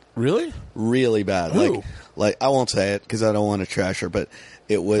bad. really. Really bad. Who? Like I won't say it because I don't want to trash her, but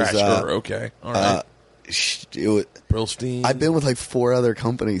it was. Sure, okay, all right. It was, Brillstein. I've been with like 4 other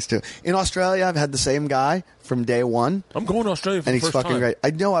companies too. In Australia, I've had the same guy from day one, I'm going to Australia for and the he's first fucking time. great.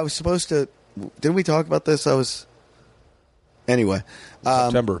 I know. I was supposed to. Didn't we talk about this? Anyway.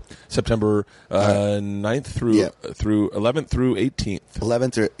 September 9th through 11th through 18th.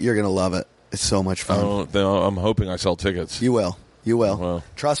 11th, you're gonna love it. It's so much fun. I'm hoping I sell tickets. You will. You will. Wow.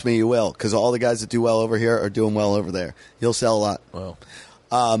 Trust me, you will. Because all the guys that do well over here are doing well over there. You'll sell a lot. Wow.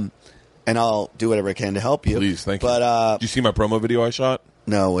 And I'll do whatever I can to help you. Please, thank you. But did you see my promo video I shot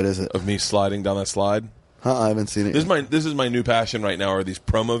no, what is it? of me sliding down that slide? I haven't seen it. This is my new passion right now. Are these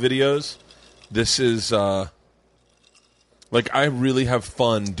promo videos? This is like I really have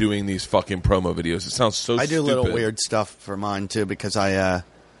fun doing these fucking promo videos. It sounds so. I do stupid. little weird stuff for mine too because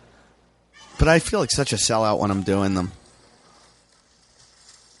but I feel like such a sellout when I'm doing them.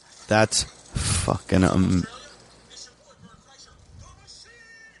 That's fucking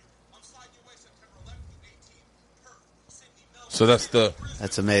So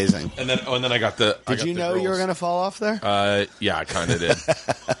that's amazing. and then I got the. Did you know you were gonna fall off there? Yeah, I kind of did.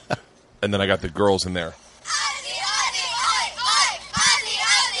 And then I got the girls in there.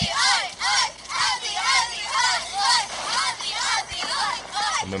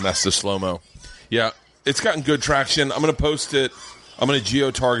 And then that's the slow-mo. Yeah, it's gotten good traction. I'm going to post it. I'm going to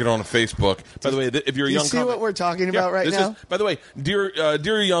geo-target on Facebook. By the way, if you're a Do you young see what we're talking about right now? By the way,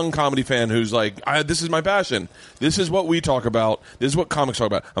 dear young comedy fan who's like, this is my passion. This is what we talk about. This is what comics talk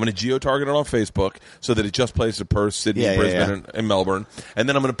about. I'm going to geo-target it on Facebook so that it just plays to Perth, Sydney, Brisbane, and Melbourne. And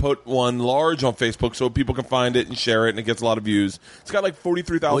then I'm going to put one large on Facebook so people can find it and share it, and it gets a lot of views. It's got like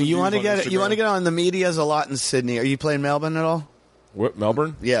 43,000 Well, views you on want to get Instagram. you want to get on the medias a lot in Sydney. Are you playing Melbourne at all? What,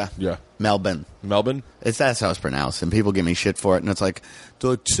 Melbourne? Yeah. Yeah. Melbourne. Melbourne? That's how it's pronounced, and people give me shit for it, and it's like,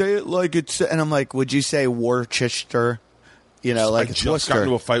 say it like it's, and I'm like, would you say Worcester? You know, like I it's just got Worcester.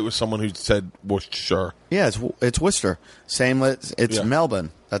 into a fight with someone who said Worcestershire. Yeah, it's Worcester. Same with it's Yeah.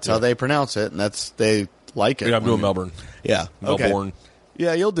 Melbourne. That's how they pronounce it, and they like it. Yeah, I'm doing Melbourne. Yeah, okay. Melbourne.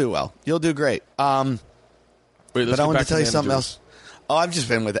 Yeah, you'll do well. You'll do great. Wait, let's But I get wanted back to tell you something managers. else. Oh, I've just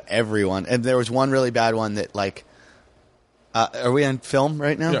been with everyone, and there was one really bad one that like. Are we on film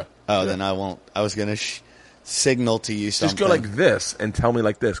right now? Yeah. Oh, Yeah. then I won't. I was gonna signal to you something. Just go like this and tell me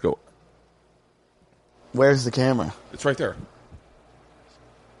like this. Go. Where's the camera? It's right there.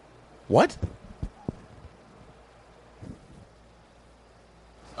 What?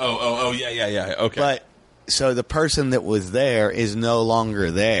 Oh, yeah. Okay. But so the person that was there is no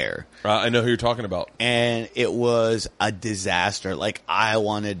longer there. I know who you're talking about. And it was a disaster. Like I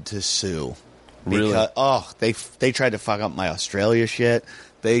wanted to sue. Really? Because, they tried to fuck up my Australia shit.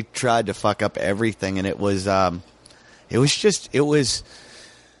 They tried to fuck up everything, and it was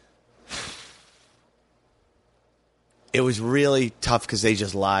really tough because they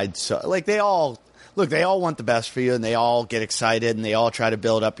just lied. So like they all want the best for you, and they all get excited, and they all try to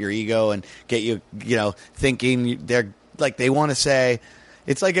build up your ego and get you, thinking they're like they want to say.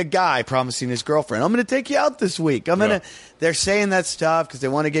 It's like a guy promising his girlfriend, I'm going to take you out this week. They're saying that stuff because they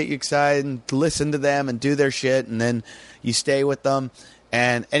want to get you excited and listen to them and do their shit. And then you stay with them.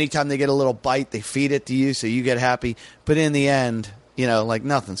 And anytime they get a little bite, they feed it to you so you get happy. But in the end, like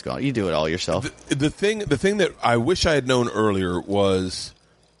nothing's going on. You do it all yourself. The thing that I wish I had known earlier was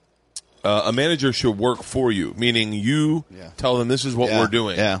a manager should work for you, meaning you tell them this is what we're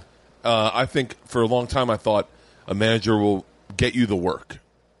doing. Yeah. I think for a long time I thought a manager will get you the work.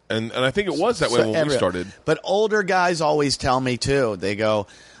 And I think it was that way when we started. But older guys always tell me, too. They go,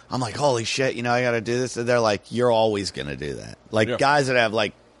 I'm like, holy shit, I got to do this. And they're like, you're always going to do that. Like, guys that have,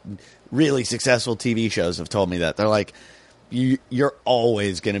 like, really successful TV shows have told me that. They're like, you're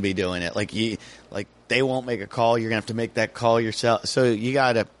always going to be doing it. Like, they won't make a call. You're going to have to make that call yourself. So you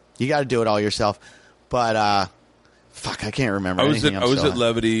got to do it all yourself. But, fuck, I can't remember anything. I was at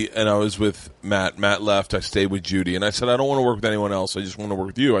Levity, and I was with Matt. Matt left. I stayed with Judy. And I said, I don't want to work with anyone else. I just want to work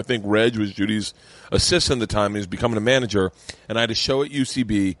with you. I think Reg was Judy's assistant at the time. He was becoming a manager. And I had a show at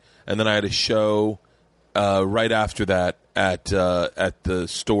UCB, and then I had a show right after that at the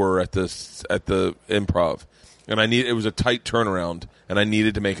store, at the Improv. And it was a tight turnaround, and I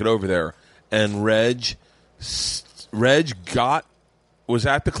needed to make it over there. And Reg was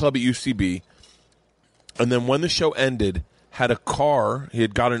at the club at UCB. And then when the show ended, had a car. He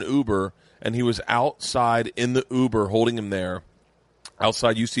had got an Uber, and he was outside in the Uber holding him there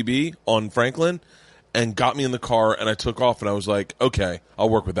outside UCB on Franklin, and got me in the car, and I took off, and I was like, okay, I'll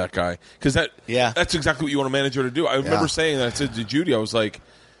work with that guy. Because that's exactly what you want a manager to do. I remember saying that. I said to Judy, I was like,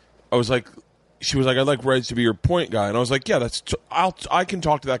 she was like, I'd like Reg to be your point guy. And I was like, yeah, I can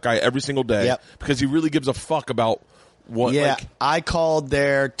talk to that guy every single day because he really gives a fuck about what. Yeah, like, I called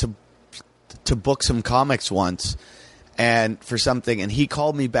there to book some comics once, and for something, and he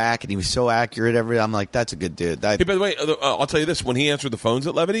called me back, and he was so accurate. I'm like, that's a good dude. Hey, by the way, I'll tell you this: when he answered the phones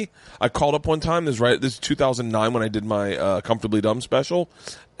at Levity, I called up one time. This is 2009 when I did my Comfortably Dumb special,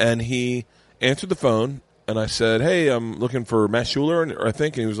 and he answered the phone, and I said, "Hey, I'm looking for Matt Schuler," I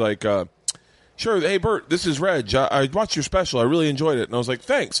think, and he was like, "Sure, hey Bert, this is Reg. I watched your special. I really enjoyed it." And I was like,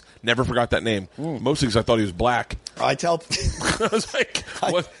 "Thanks." Never forgot that name. Mostly because I thought he was black. I tell. I was like,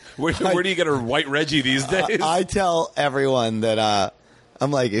 "What? Where do you get a white Reggie these days?" I tell everyone that I'm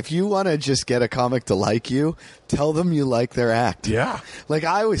like, if you want to just get a comic to like you, tell them you like their act. Yeah. Like,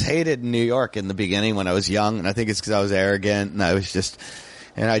 I was hated in New York in the beginning when I was young, and I think it's because I was arrogant, and I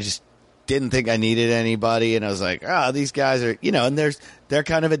just didn't think I needed anybody, and I was like, these guys are, and they're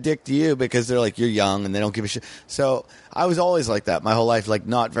kind of a dick to you because they're like, you're young and they don't give a shit. So I was always like that my whole life, like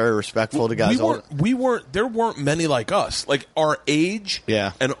not very respectful to guys. There weren't many like us, like our age,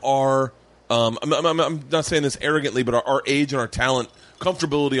 and our I'm not saying this arrogantly, but our age and our talent,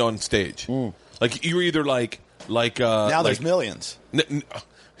 comfortability on stage. Like you're either like now there's millions,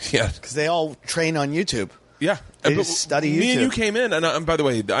 yeah, because they all train on YouTube. Yeah, they just study YouTube. Me and you came in, and by the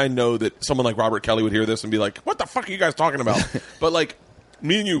way, I know that someone like Robert Kelly would hear this and be like, "What the fuck are you guys talking about?" But like,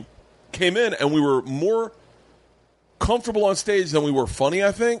 me and you came in, and we were more comfortable on stage than we were funny.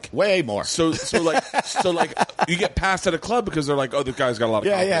 I think way more. So like, you get passed at a club because they're like, "Oh, this guy's got a lot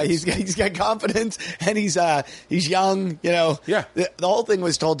of confidence." Yeah, he's got confidence, and he's young. Yeah. The whole thing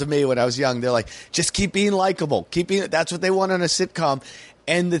was told to me when I was young. They're like, just keep being likable. That's what they want on a sitcom.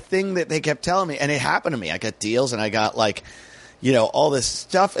 And the thing that they kept telling me, and it happened to me, I got deals and I got all this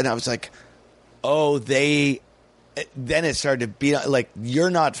stuff, and I was like, then it started to be like, you're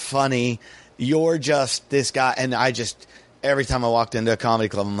not funny, you're just this guy. And every time I walked into a comedy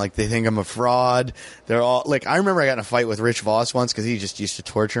club, I'm like, they think I'm a fraud. They're all like, I remember I got in a fight with Rich Voss once because he just used to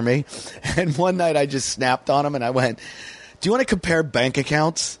torture me. And one night I just snapped on him and I went, do you want to compare bank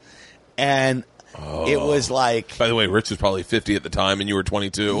accounts? And it was like... By the way, Rich was probably 50 at the time, and you were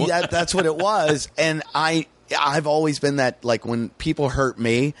 22. Yeah, that's what it was. And I've always been that, like, when people hurt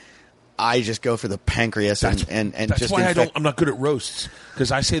me, I just go for the pancreas and that's just... That's why I'm not good at roasts,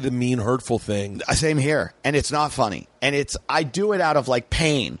 because I say the mean, hurtful thing. Same here. And it's not funny. And I do it out of, like,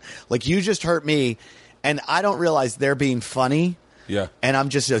 pain. Like, you just hurt me, and I don't realize they're being funny. Yeah. And I'm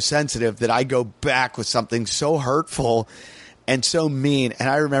just so sensitive that I go back with something so hurtful and so mean. And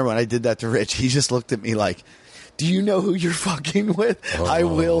I remember when I did that to Rich, he just looked at me like, do you know who you're fucking with? I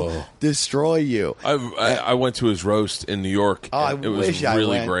will destroy you. I went to his roast in New York. It was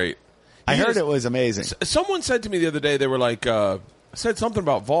really great. I heard it was amazing. Someone said to me the other day, they were like, said something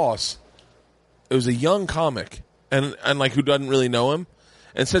about Voss. It was a young comic, and like who doesn't really know him,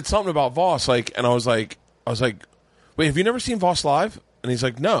 and said something about Voss, like, and I was like, wait, have you never seen Voss live? And he's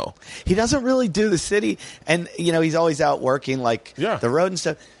like, no. He doesn't really do the city, and he's always out working like the road and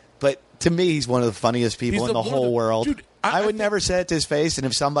stuff. But to me, he's one of the funniest people in the whole world. Dude, I would never say it to his face, and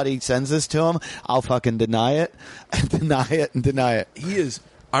if somebody sends this to him, I'll fucking deny it, and deny it, and deny it. He is.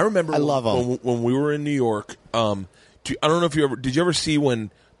 I remember. I love him. When we were in New York. I don't know if did you ever see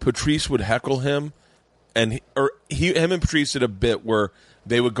when Patrice would heckle him, and him and Patrice did a bit where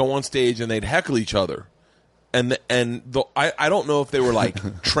they would go on stage and they'd heckle each other. I don't know if they were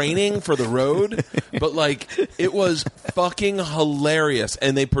like training for the road, but like it was fucking hilarious.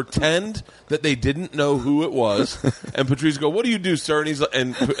 And they pretend that they didn't know who it was. And Patrice would go, "What do you do, sir?" And he's like,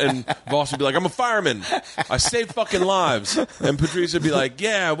 and Voss would be like, "I'm a fireman. I save fucking lives." And Patrice would be like,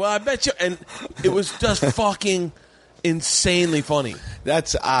 "Yeah, well, I bet you." And it was just fucking insanely funny.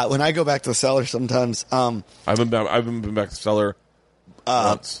 That's when I go back to the cellar sometimes. I haven't been back to the cellar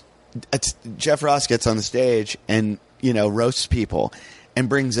once. Jeff Ross gets on the stage and roasts people and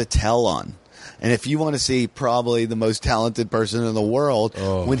brings a tell on. And if you want to see probably the most talented person in the world,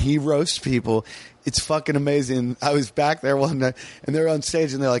 when he roasts people, it's fucking amazing. I was back there one night and they're on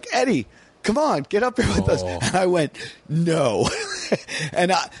stage and they're like, "Eddie, come on, get up here with us." And I went, no.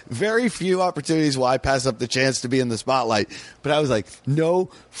 And very few opportunities will I pass up the chance to be in the spotlight. But I was like, no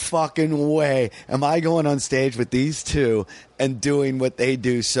fucking way am I going on stage with these two and doing what they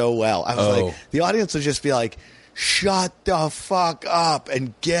do so well. I was like, the audience will just be like, shut the fuck up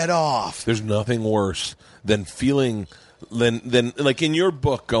and get off. There's nothing worse than feeling then like in your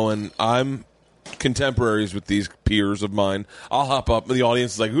book, going, I'm contemporaries with these peers of mine. I'll hop up, and the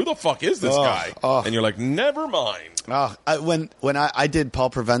audience is like, "Who the fuck is this guy?" And you're like, "Never mind." When I did Paul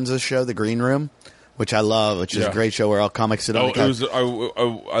Provenza's show, The Green Room, which I love, which is a great show where all comics sit on the couch.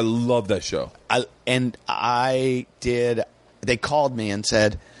 I love that show. They called me and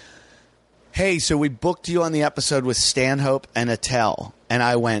said, "Hey, so we booked you on the episode with Stanhope and Attell," and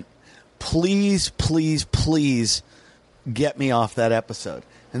I went, "Please, please, please, get me off that episode."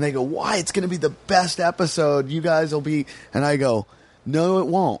 And they go, "Why? It's going to be the best episode. You guys will be..." And I go, "No, it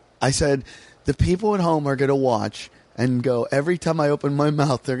won't." I said, "The people at home are going to watch and go, every time I open my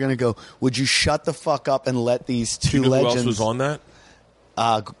mouth, they're going to go, would you shut the fuck up and let these two legends..." Who else was on that?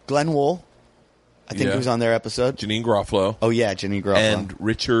 Glenn Wool. I think he was on their episode. Janine Garofalo. Oh, yeah, Janine Garofalo. And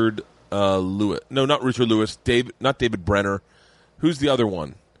Richard Lewis. No, not Richard Lewis. Not David Brenner. Who's the other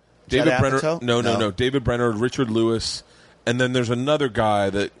one? David Brenner. Apatow? No. David Brenner, Richard Lewis. And then there's another guy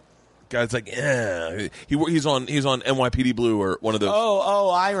guy's like, yeah, he's on NYPD Blue or one of those. Oh,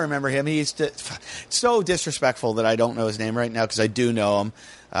 I remember him. He used to so disrespectful that I don't know his name right now because I do know him.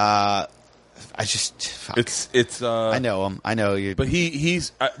 I know him. I know you. But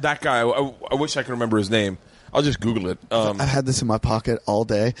he's that guy. I wish I could remember his name. I'll just Google it. I've had this in my pocket all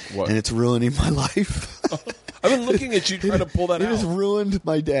day, and it's ruining my life. I've been looking at you trying to pull that out. It has ruined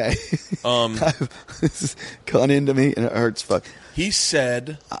my day. This has gone into me, and it hurts. Fuck. He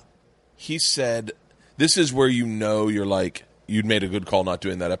said, this is where you're like, you'd made a good call not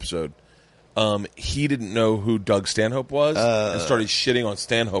doing that episode. He didn't know who Doug Stanhope was and started shitting on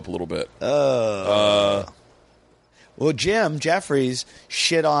Stanhope a little bit. Well, Jim Jeffries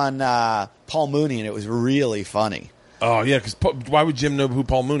shit on Paul Mooney, and it was really funny. Oh, yeah, because why would Jim know who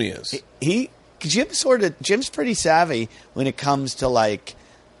Paul Mooney is? Jim's pretty savvy when it comes to, like,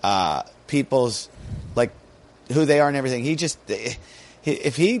 people's, like, who they are and everything.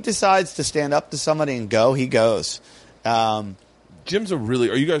 If he decides to stand up to somebody and go, he goes. Jim's are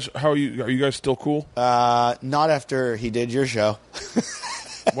you guys still cool? Not after he did your show.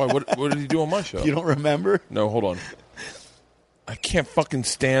 Why? What did he do on my show? You don't remember? No, hold on. I can't fucking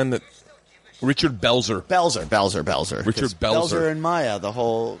stand that. Richard Belzer. Belzer. Richard Belzer. Belzer and Maya, the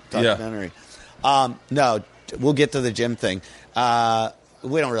whole documentary. Yeah. No, we'll get to the Jim thing.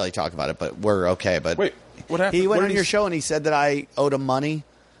 We don't really talk about it, but we're okay. But wait, what happened? He went on your show and he said that I owed him money.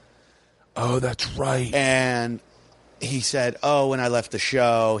 Oh, that's right. And he said, when I left the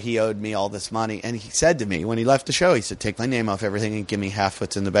show, he owed me all this money. And he said to me, when he left the show, he said, take my name off everything and give me half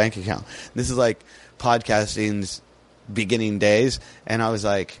what's in the bank account. And this is like podcasting's beginning days. And I was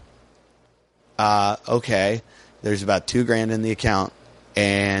like, okay, there's about $2,000 in the account.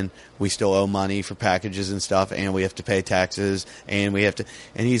 And we still owe money for packages and stuff. And we have to pay taxes. And and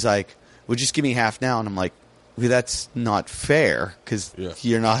he's like, well, just give me half now. And I'm like, well, that's not fair because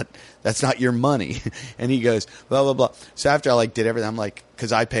that's not your money. And he goes, blah, blah, blah. So after I did everything, I'm like,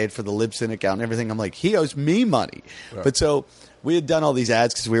 because I paid for the Libsyn account and everything, I'm like, he owes me money. Right. But so we had done all these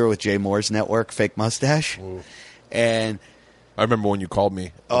ads because we were with Jay Moore's network, Fake Mustache. Ooh. And I remember when you called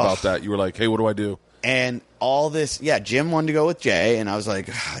me about that. You were like, hey, what do I do? And all this, Jim wanted to go with Jay. And I was like,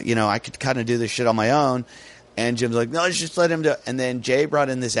 I could kind of do this shit on my own. And Jim's like, no, let's just let him do it. And then Jay brought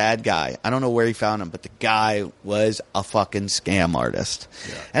in this ad guy. I don't know where he found him, but the guy was a fucking scam artist.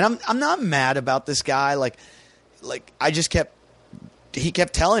 Yeah. And I'm not mad about this guy. Like I just he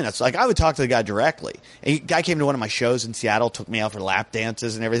kept telling us. Like, I would talk to the guy directly. And the guy came to one of my shows in Seattle, took me out for lap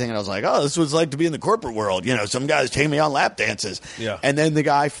dances and everything. And I was like, oh, this was like to be in the corporate world. Some guys take me on lap dances. Yeah. And then the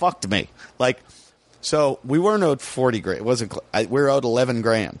guy fucked me. So we weren't owed $40,000. It wasn't. We were owed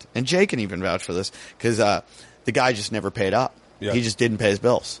 $11,000, and Jay can even vouch for this because the guy just never paid up. Yeah. He just didn't pay his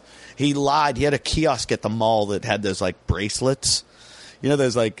bills. He lied. He had a kiosk at the mall that had those bracelets.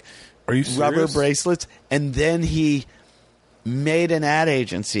 Those Are you serious? Rubber bracelets. And then he made an ad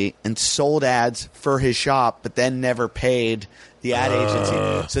agency and sold ads for his shop, but then never paid the ad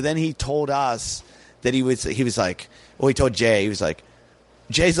agency. So then he told us that he was like, well, he told Jay. He was like,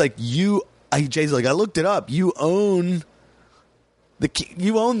 Jay's like, Jay's like, I looked it up. You own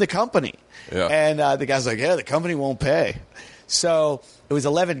the company. Yeah. And the guy's like, yeah, the company won't pay. So it was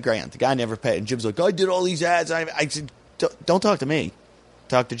 $11,000. The guy never paid. And Jim's like, I did all these ads. I said, don't talk to me.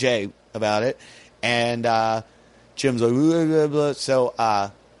 Talk to Jay about it. And Jim's like, blah, blah, blah. So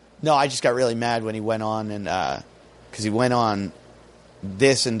no, I just got really mad when he went on and because he went on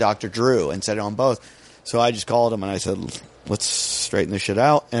this and Dr. Drew and said it on both. So I just called him and I said, let's straighten this shit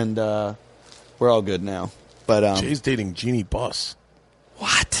out. And we're all good now. But Jay's dating Jeannie Buss.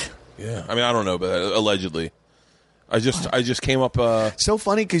 What? Yeah. I mean, I don't know, but allegedly. I just came up. So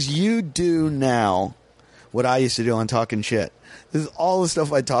funny because you do now what I used to do on Talking Shit. This is all the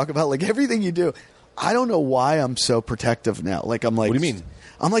stuff I talk about. Like, everything you do. I don't know why I'm so protective now. Like, I'm like... What do you mean?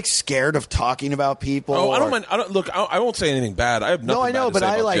 I'm like scared of talking about people. Oh, I don't mind. I won't say anything bad. I have nothing. No, I know, bad to but say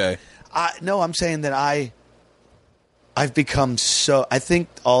I about like. Jay. I'm saying that I've become so. I think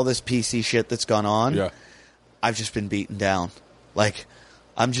all this PC shit that's gone on. Yeah. I've just been beaten down. Like,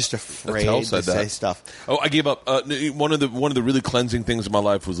 I'm just afraid to say stuff. Oh, I gave up. One of the really cleansing things in my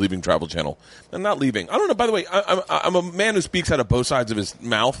life was leaving Travel Channel. And not leaving. I don't know. By the way, I'm a man who speaks out of both sides of his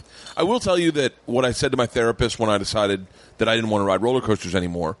mouth. I will tell you that what I said to my therapist when I decided that I didn't want to ride roller coasters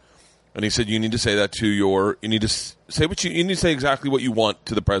anymore, and he said, you need to say that to you need to say you need to say exactly what you want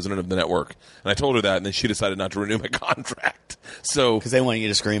to the president of the network. And I told her that, and then she decided not to renew my contract. So because they want you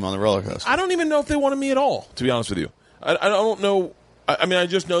to scream on the roller coaster. I don't even know if they wanted me at all, to be honest with you. I don't know. I mean, I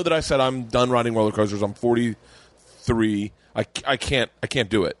just know that I said I'm done riding roller coasters. I'm 43. I can't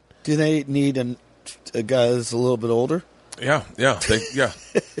do it. Do they need a guy that's a little bit older? Yeah.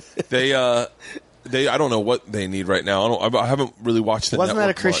 They I don't know what they need right now. I haven't really watched the Wasn't that a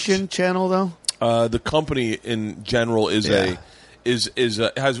network Christian much. channel though? The company in general has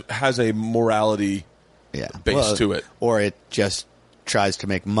a morality base to it, or it just tries to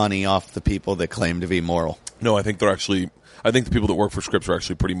make money off the people that claim to be moral. No, I think the people that work for Scripps are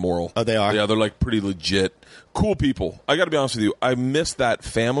actually pretty moral. Oh, they are? Yeah, they're like pretty legit, cool people. I got to be honest with you. I miss that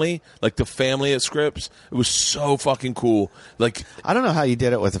family, like the family at Scripps. It was so fucking cool. Like, I don't know how you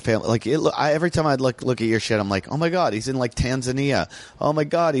did it with the family. Like, every time I'd look at your shit, I'm like, oh my God, he's in like Tanzania. Oh my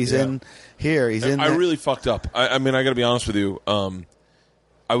God, he's in here. He's in. I really fucked up. I mean, I got to be honest with you.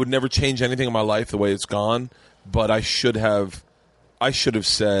 I would never change anything in my life the way it's gone, but I should have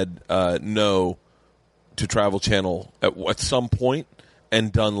said no to Travel Channel at some point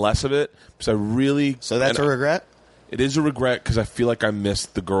and done less of it because I really. So that's a regret? It is a regret because I feel like I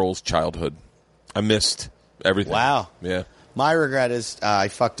missed the girls' childhood. I missed everything. Wow. Yeah. My regret is I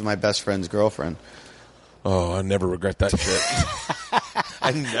fucked my best friend's girlfriend. Oh, I never regret that shit.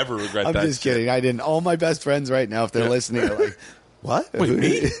 I never regret that. I'm just kidding. I didn't. All my best friends right now, if they're listening, are like, what? Wait,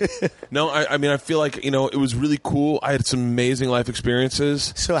 me? No, I mean, I feel like, it was really cool. I had some amazing life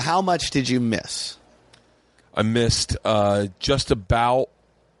experiences. So how much did you miss? I missed just about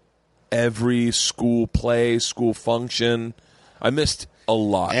every school play, school function. I missed a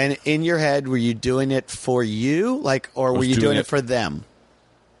lot. And in your head, were you doing it for you, or were you doing it for them?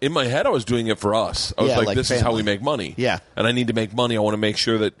 In my head, I was doing it for us. I was like, this family. is how we make money. Yeah. And I need to make money. I want to make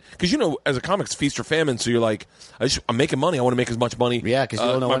sure that... Because, as a comic, it's feast or famine. So you're like, I'm making money. I want to make as much money. Yeah, because you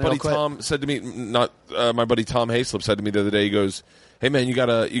don't know my when buddy it'll quit. Tom said to me... my buddy Tom Hayslip said to me the other day, he goes... Hey man, you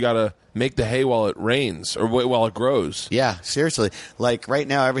gotta make the hay while it rains or while it grows. Yeah, seriously. Like right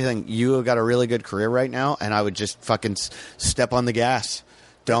now, everything you have got a really good career right now, and I would just fucking step on the gas.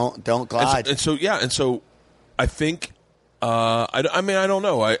 Don't glide. And so I think. I mean, I don't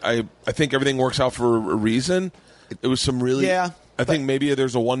know. I think everything works out for a reason. It was some really. Yeah. I think maybe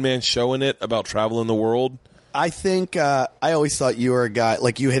there's a one-man show in it about traveling the world. I think I always thought you were a guy,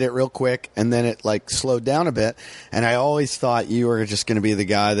 like you hit it real quick and then it like slowed down a bit. And I always thought you were just going to be the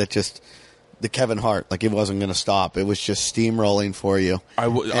guy that just, the Kevin Hart, like it wasn't going to stop. It was just steamrolling for you.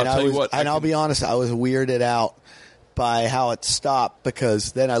 I'll tell you what. And I'll be honest, I was weirded out by how it stopped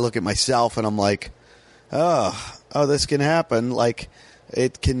because then I look at myself and I'm like, oh, this can happen. Like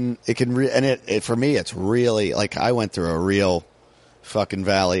it can, and it for me, it's really like I went through a real fucking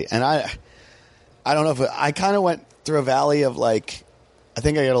valley and I don't know if I kind of went through a valley of like, I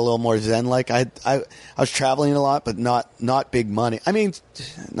think I got a little more zen. Like I was traveling a lot, but not big money. I mean,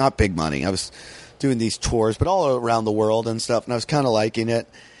 not big money. I was doing these tours, but all around the world and stuff. And I was kind of liking it.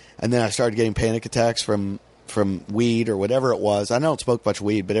 And then I started getting panic attacks from weed or whatever it was. I don't smoke much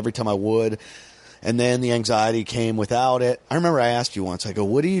weed, but every time I would, and then the anxiety came without it. I remember I asked you once, I go,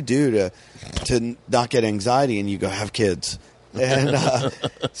 what do you do to not get anxiety? And you go, have kids. And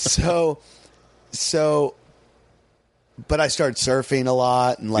So, but I started surfing a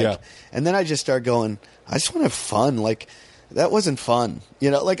lot and and then I just started going, I just want to have fun. Like that wasn't fun,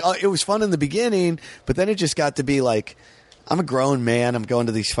 like it was fun in the beginning, but then it just got to be like, I'm a grown man. I'm going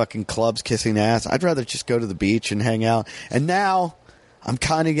to these fucking clubs kissing ass. I'd rather just go to the beach and hang out. And now I'm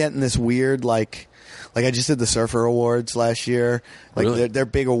kind of getting this weird, like I just did the Surfer Awards last year, like really? their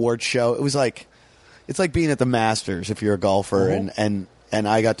big award show. It was like, it's like being at the Masters if you're a golfer and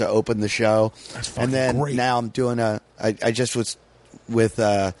I got to open the show. And then great. Now I'm doing I just was with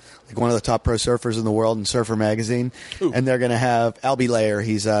like one of the top pro surfers in the world in Surfer Magazine. Ooh. And they're going to have Albie Layer.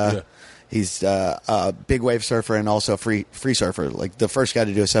 He's a big wave surfer and also a free surfer. Like the first guy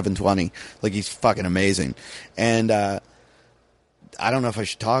to do a 720. Like he's fucking amazing. And I don't know if I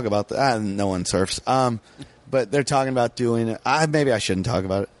should talk about that. No one surfs. But they're talking about doing it. Maybe I shouldn't talk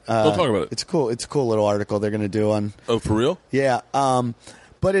about it. Don't talk about it. It's cool. It's a cool little article they're going to do on. Oh, for real? Yeah.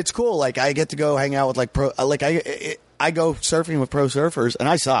 But it's cool. Like I get to go hang out with like pro. Like I go surfing with pro surfers, and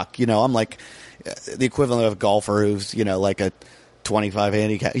I suck. You know, I'm like the equivalent of a golfer who's like a 25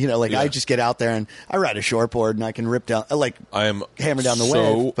 handicap. You know, like I just get out there and I ride a shortboard and I can rip down I am hammer down the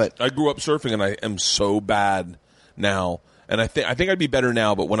wave. But I grew up surfing and I am so bad now. And I think I'd be better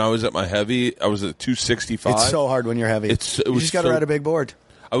now, but when I was at my heavy, I was at 265. It's so hard when you're heavy. You just got to ride a big board.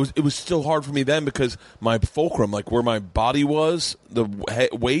 It was still hard for me then because my fulcrum, like where my body was, the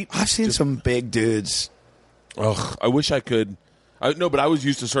weight. I've seen some big dudes. Ugh, I wish I could. No, but I was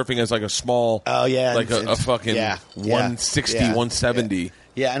used to surfing as like a small. Oh yeah, like a fucking 160, 170.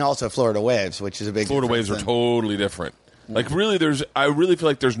 Yeah, and also Florida waves, which is a big. Florida waves are totally different. Like really, I really feel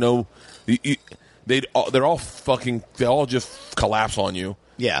like there's no. They all just collapse on you.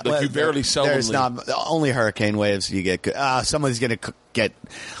 Yeah, like you very seldomly. There's not only hurricane waves you get. Someone's going to get.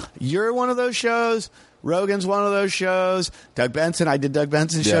 You're one of those shows. Rogan's one of those shows. Doug Benson. I did Doug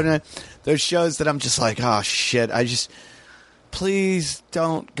Benson's show tonight. Those shows that I'm just like, oh shit. Please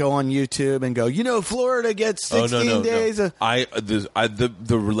don't go on YouTube and go. Florida gets 16 days. No.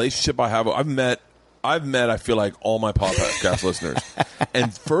 The relationship I have. I've met, I feel like, all my podcast listeners.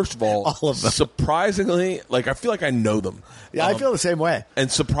 And first of all of them. Surprisingly, like, I feel like I know them. Yeah, I feel the same way.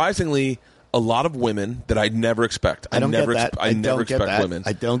 And surprisingly, a lot of women that I'd never expect. I don't get that. I never expect women.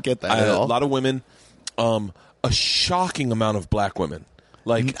 I don't get that at all. A lot of women, a shocking amount of black women.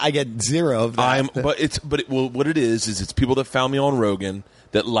 Like I get zero of that. What it is it's people that found me on Rogan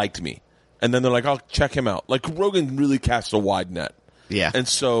that liked me. And then they're like, I'll check him out. Like, Rogan really casts a wide net. Yeah.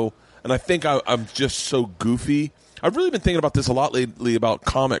 And I think I'm just so goofy. I've really been thinking about this a lot lately about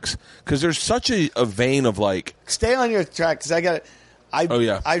comics because there's such a vein of like. Stay on your track because I got it.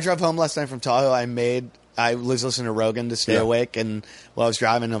 I drove home last night from Tahoe. I was listening to Rogan to stay awake, and while I was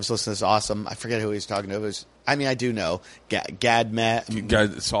driving, I was listening to this awesome. I forget who he was talking to. I do know Gad Matt.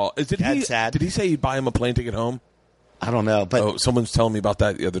 Did he say he'd buy him a plane ticket home? I don't know, but someone's telling me about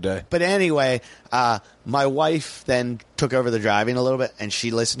that the other day. But anyway, my wife then took over the driving a little bit, and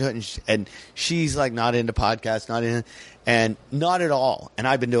she listened to it, and she's like not into podcasts, not at all. And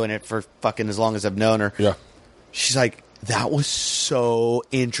I've been doing it for fucking as long as I've known her. Yeah, she's like, that was so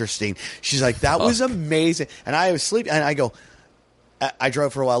interesting. She's like, that was amazing. And I was sleeping, and I go, I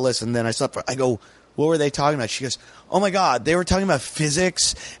drove for a while, listened, then I slept. I go, what were they talking about? She goes, oh my God, they were talking about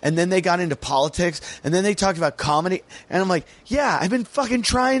physics, and then they got into politics, and then they talked about comedy. And I'm like, yeah, I've been fucking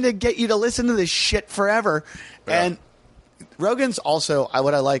trying to get you to listen to this shit forever. Yeah. And Rogan's also,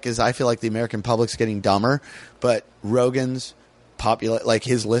 what I like is I feel like the American public's getting dumber, but Rogan's like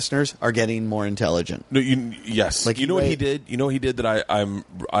his listeners are getting more intelligent. No, yes. Like what he did? You know what he did that I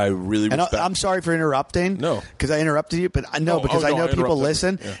really respect? And I'm sorry for interrupting. No. Because I interrupted you, but I know people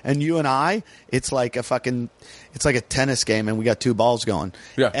listen, and you and I, it's like a tennis game, and we got two balls going.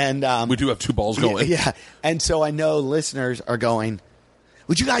 Yeah. And we do have two balls going. Yeah. And so I know listeners are going,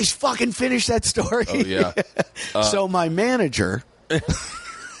 would you guys fucking finish that story? Oh, yeah. So my manager...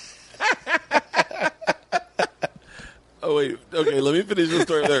 Oh, wait. Okay, let me finish the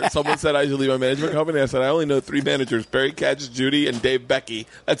story there. Someone said I should leave my management company. I said, I only know 3 managers, Barry Katz, Judy, and Dave Becky.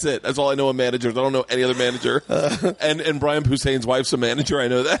 That's it. That's all I know of managers. I don't know any other manager. And Brian Hussein's wife's a manager. I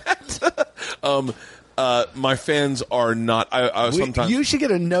know that. My fans are not. Sometimes you should get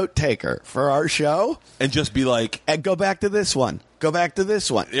a note taker for our show. And just be like. And go back to this one. Go back to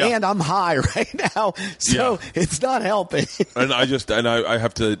this one. Yeah. And I'm high right now, so it's not helping. And I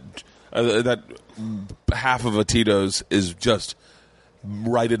have to... that half of a Tito's is just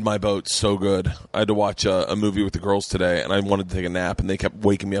righted my boat so good. I had to watch a movie with the girls today, and I wanted to take a nap, and they kept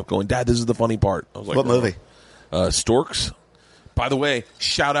waking me up going, Dad, this is the funny part. I was like, what movie? Storks. By the way,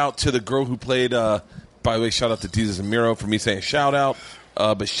 shout out to the girl who played, shout out to Jesus and Miro for me saying shout out,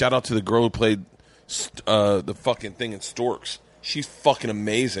 but shout out to the girl who played the fucking thing in Storks. She's fucking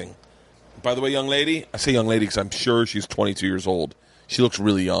amazing. By the way, young lady, I say young lady because I'm sure she's 22 years old. She looks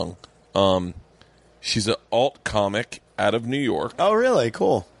really young. She's an alt comic out of New York. Oh, really?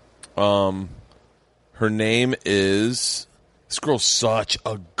 Cool. Her name is... This girl's such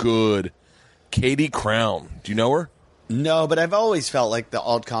a good... Katie Crown. Do you know her? No, but I've always felt like the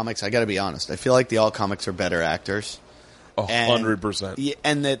alt comics, I got to be honest, I feel like the alt comics are better actors. 100%.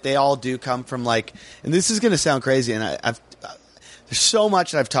 And that they all do come from like... And this is going to sound crazy, and there's so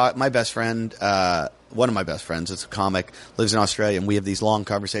much that I've taught. My best friend... one of my best friends, it's a comic, lives in Australia, and we have these long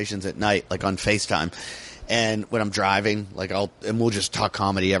conversations at night, like on FaceTime. And when I'm driving, and we'll just talk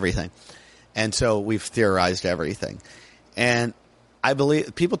comedy, everything. And so we've theorized everything. And I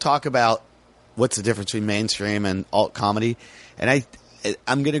believe people talk about what's the difference between mainstream and alt comedy, and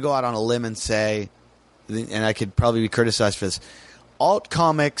I'm going to go out on a limb and say, and I could probably be criticized for this, alt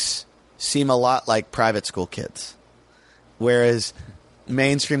comics seem a lot like private school kids, whereas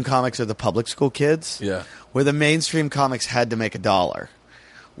mainstream comics are the public school kids. Yeah. Where the mainstream comics had to make $1,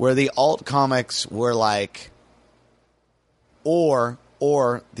 where the alt comics were like, or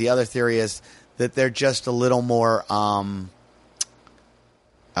the other theory is that they're just a little more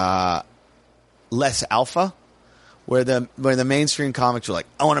less alpha, where the mainstream comics are like,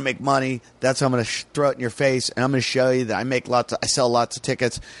 I want to make money, that's how I'm going to throw it in your face, and I'm going to show you that I sell lots of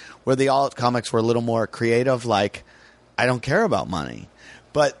tickets. Where the alt comics were a little more creative, like, I don't care about money.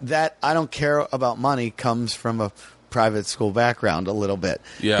 But that I don't care about money comes from a private school background a little bit.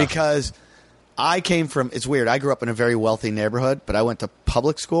 Yeah. Because I came from, it's weird, I grew up in a very wealthy neighborhood, but I went to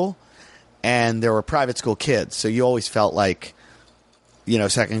public school, and there were private school kids. So you always felt like,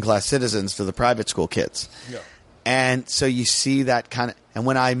 second-class citizens to the private school kids. Yeah. And so you see that kind of, and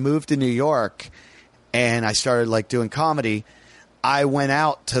when I moved to New York and I started like doing comedy, I went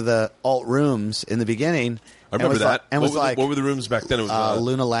out to the alt rooms in the beginning. I remember that. What were the rooms back then? It was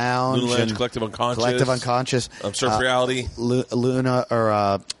Luna Lounge, Collective Unconscious, Surf Reality, Luna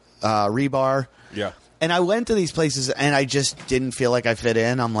or Rebar. Yeah. And I went to these places and I just didn't feel like I fit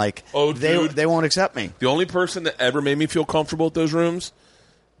in. I'm like, they won't accept me. The only person that ever made me feel comfortable at those rooms,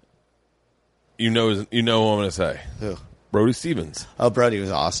 who I'm going to say. Who? Brody Stevens. Oh, Brody was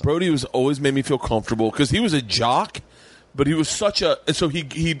awesome. Brody was always made me feel comfortable because he was a jock, but he was such a, and so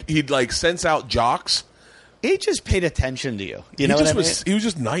he'd like sense out jocks. He just paid attention to you. You know what I mean? He was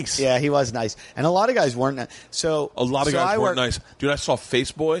just nice. Yeah, he was nice. And a lot of guys weren't. So a lot of guys weren't nice. Dude, I saw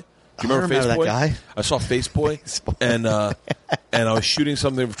Faceboy. Do you remember Faceboy? That guy? I saw Faceboy, and I was shooting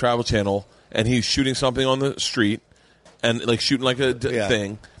something for Travel Channel, and he was shooting something on the street, and like shooting like a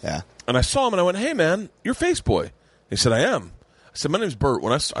thing. Yeah. And I saw him, and I went, "Hey, man, you're Faceboy." He said, "I am." I said, "My name's Bert."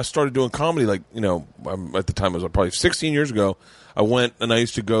 When I started doing comedy, like at the time it was probably 16 years ago. I went and I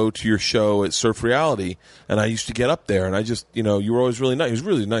used to go to your show at Surf Reality, and I used to get up there, and I just, you were always really nice. He was a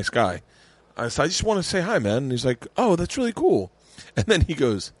really nice guy. I said, "I just want to say hi, man." And he's like, "Oh, that's really cool." And then he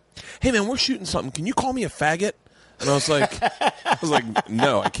goes, "Hey, man, we're shooting something. Can you call me a faggot?" And I was like,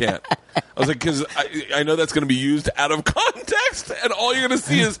 "No, I can't." I was like, because I know that's going to be used out of context, and all you're going to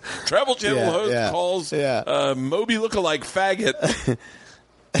see is Travel Channel host calls Moby lookalike faggot.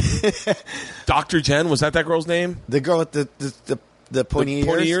 Dr. Jen, was that girl's name? The girl with the pointy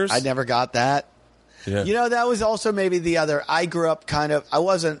ears? I never got that. Yeah. That was also maybe the other. I grew up kind of. I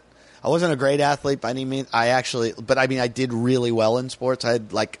wasn't a great athlete by any means. I did really well in sports. I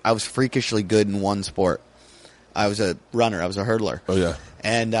was freakishly good in one sport. I was a runner. I was a hurdler. Oh yeah.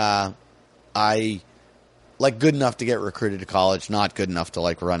 And I good enough to get recruited to college, not good enough to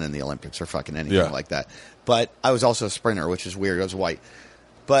run in the Olympics or fucking anything like that. But I was also a sprinter, which is weird. I was white.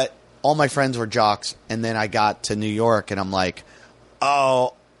 But all my friends were jocks, and then I got to New York, and I'm like,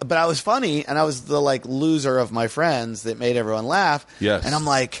 oh, but I was funny, and I was the loser of my friends that made everyone laugh. Yes. And I'm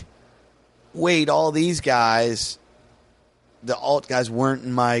like, wait, all these guys, the alt guys weren't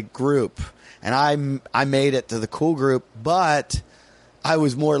in my group, and I made it to the cool group, but I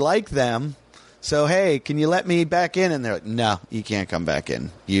was more like them. So hey, can you let me back in? And they're like, no, you can't come back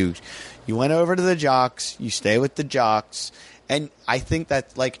in. You went over to the jocks. You stay with the jocks. And I think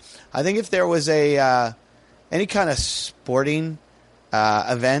that, I think if there was a any kind of sporting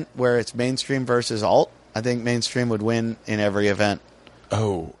event where it's mainstream versus alt, I think mainstream would win in every event.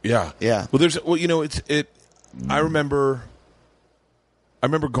 Oh, yeah. Yeah. Well, I remember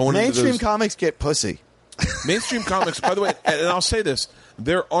going mainstream into those, comics get pussy. Mainstream comics, by the way, and I'll say this,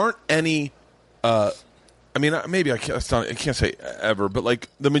 there aren't any maybe I can't say ever, but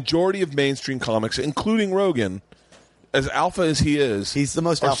the majority of mainstream comics, including Rogan, as alpha as he is, he's the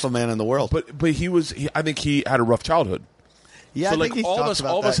most alpha man in the world. But I think he had a rough childhood. Yeah, so I think he's all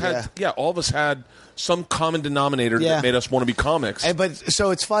of us had some common denominator that made us want to be comics. But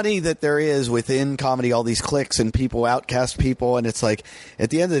so it's funny that there is within comedy all these cliques and people outcast people, and it's like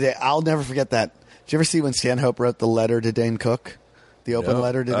at the end of the day, I'll never forget that. Did you ever see when Stanhope wrote the letter to Dane Cook? The open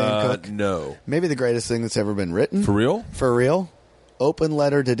letter to Dane Cook? No. Maybe the greatest thing that's ever been written. For real? For real. Open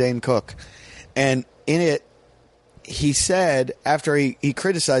letter to Dane Cook. And in it, he said, after he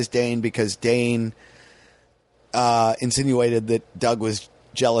criticized Dane because Dane insinuated that Doug was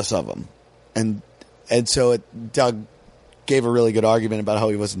jealous of him. And so Doug gave a really good argument about how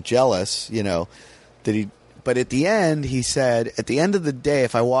he wasn't jealous, but at the end, he said, at the end of the day,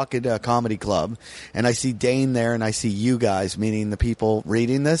 if I walk into a comedy club and I see Dane there and I see you guys, meaning the people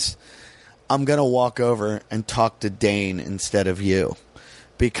reading this, I'm going to walk over and talk to Dane instead of you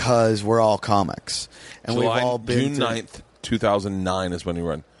because we're all comics. And we've all been June 9th, 2009 is when you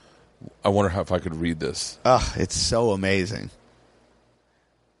run. I wonder if I could read this. Oh, it's so amazing.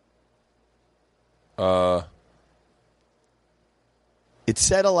 It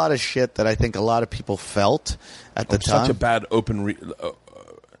said a lot of shit that I think a lot of people felt at the time. Such a bad open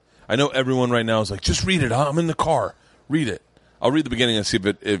I know everyone right now is like, just read it. I'm in the car. Read it. I'll read the beginning and see if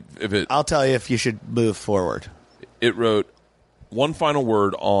it. I'll tell you if you should move forward. It wrote, one final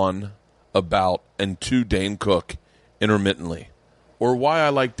word on, about, and to Dane Cook intermittently. Or why I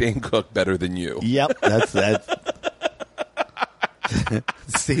like Dane Cook better than you. Yep, that's that.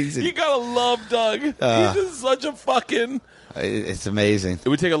 You gotta love Doug. He's just such a fucking... It's amazing. It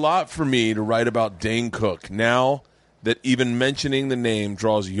would take a lot for me to write about Dane Cook now that even mentioning the name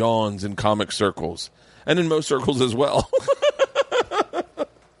draws yawns in comic circles. And in most circles as well.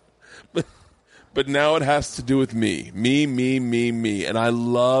 But now it has to do with me. Me. And I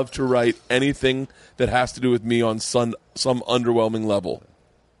love to write anything that has to do with me on some underwhelming level.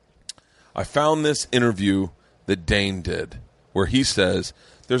 I found this interview that Dane did where he says,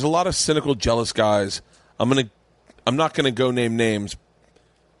 there's a lot of cynical, jealous guys. I'm not going to go name names,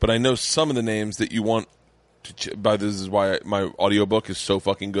 but I know some of the names that you want to this is why my audiobook is so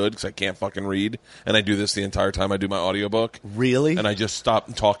fucking good, because I can't fucking read, and I do this the entire time I do my audiobook. Really? And I just stop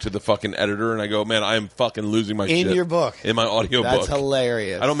and talk to the fucking editor, and I go, man, I am fucking losing my shit. In your book? In my audiobook. That's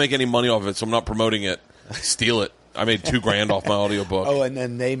hilarious. I don't make any money off of it, so I'm not promoting it. Steal it. I made $2,000 off my audiobook. Oh, and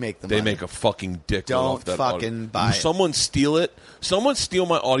then they make the money. They make a fucking dick off that. Don't fucking buy it. Someone steal it. Someone steal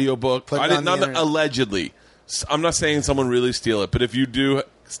my audiobook. I did not allegedly. I'm not saying someone really steal it, but if you do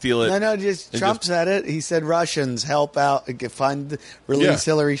steal it... No, Trump said it. He said Russians help out, release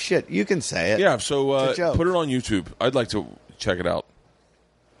Hillary shit. You can say it. Yeah, so put it on YouTube. I'd like to check it out.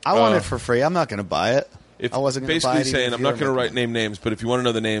 I want it for free. I'm not going to buy it. I wasn't going to buy it. Basically saying, I'm not going to name names, but if you want to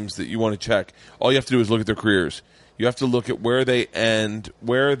know the names that you want to check, all you have to do is look at their careers. You have to look at where they end,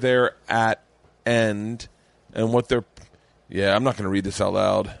 where they're at end, and what they're... Yeah, I'm not going to read this out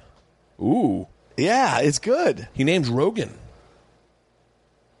loud. Ooh. Yeah, it's good. He names Rogan.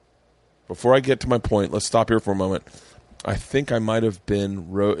 Before I get to my point, let's stop here for a moment. I think it might have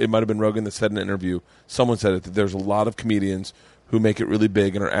been Rogan that said in an interview, someone said it, that there's a lot of comedians who make it really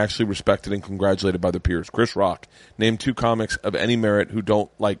big and are actually respected and congratulated by their peers. Chris Rock. Name 2 comics of any merit who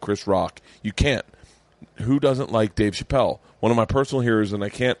don't like Chris Rock. You can't. Who doesn't like Dave Chappelle? One of my personal heroes, and I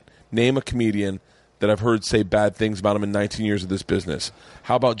can't name a comedian that I've heard say bad things about him in 19 years of this business.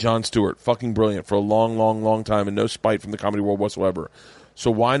 How about Jon Stewart? Fucking brilliant for a long time and no spite from the comedy world whatsoever. So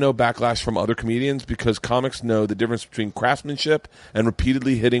why no backlash from other comedians? Because comics know the difference between craftsmanship and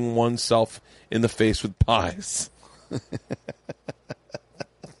repeatedly hitting oneself in the face with pies.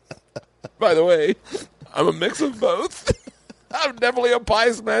 By the way, I'm a mix of both. I'm definitely a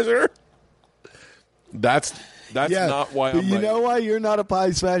pie smasher. That's not why I'm You know why you're not a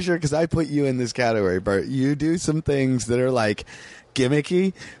pie smasher? Because I put you in this category, Bert. You do some things that are like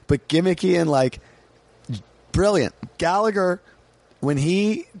gimmicky, but gimmicky and like brilliant. Gallagher, when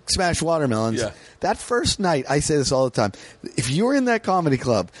he smashed watermelons, that first night, I say this all the time, if you were in that comedy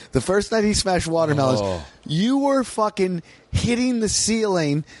club, the first night he smashed watermelons, you were fucking hitting the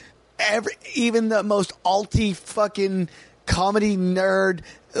ceiling. Even the most alty fucking comedy nerd,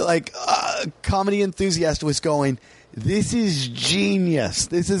 like comedy enthusiast was going, this is genius.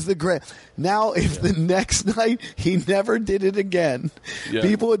 This is the great. Now, if the next night he never did it again,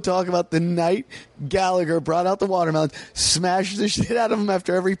 people would talk about the night Gallagher brought out the watermelon, smashed the shit out of him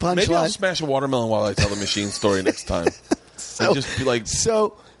after every punchline. Maybe I'll smash a watermelon while I tell the machine story next time. So, just be like,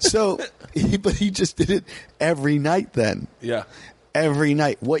 but he just did it every night then. Yeah. Every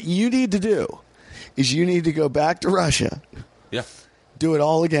night. What you need to do is you need to go back to Russia. Yeah. Do it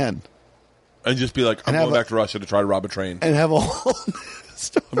all again. And just be like, I'm going back to Russia to try to rob a train. And have a whole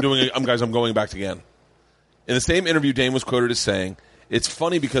story. I'm going back again. In the same interview, Dane was quoted as saying, it's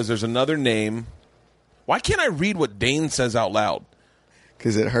funny because there's another name. Why can't I read what Dane says out loud?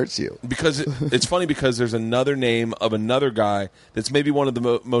 Because it hurts you. Because it's funny because there's another name of another guy that's maybe one of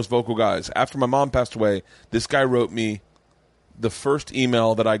the most vocal guys. After my mom passed away, this guy wrote me the first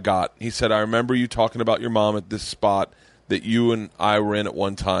email that I got. He said, I remember you talking about your mom at this spot that you and I were in at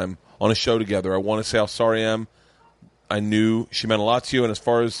one time on a show together. I want to say how sorry I am. I knew she meant a lot to you, and as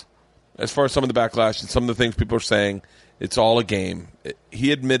far as some of the backlash and some of the things people are saying, it's all a game.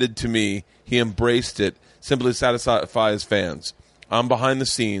 He admitted to me he embraced it simply to satisfy his fans. I'm behind the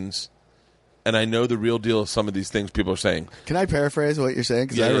scenes, and I know the real deal of some of these things people are saying. Can I paraphrase what you're saying?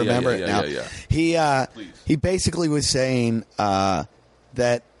 Because I remember it now. Yeah. He basically was saying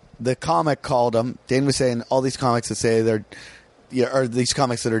that the comic called him. Dane was saying all these comics that say they're, or these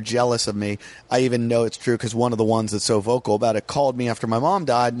comics that are jealous of me. I even know it's true because one of the ones that's so vocal about it called me after my mom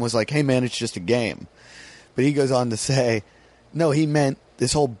died and was like, "Hey man, it's just a game." But he goes on to say, no, he meant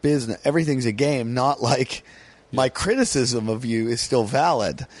this whole business. Everything's a game, not like my criticism of you is still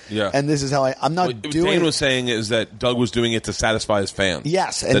valid. Yeah. And this is how I'm not what doing. Dane was saying is that Doug was doing it to satisfy his fans.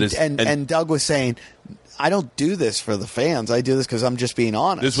 Yes, and Doug was saying, I don't do this for the fans. I do this because I'm just being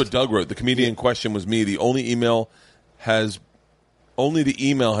honest. This is what Doug wrote. The comedian in question was me. The only email has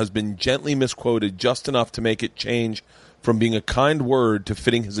been gently misquoted just enough to make it change from being a kind word to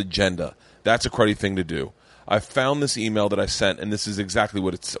fitting his agenda. That's a cruddy thing to do. I found this email that I sent, and this is exactly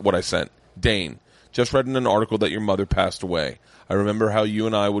what I sent. Dane, just read in an article that your mother passed away. I remember how you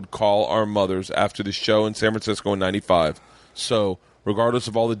and I would call our mothers after the show in San Francisco in 95. So, regardless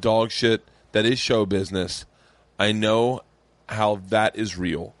of all the dog shit that is show business, I know how that is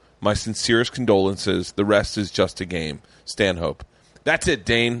real. My sincerest condolences. The rest is just a game. Stanhope. That's it,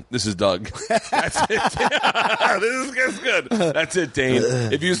 Dane. This is Doug. That's it. This is good. That's it, Dane.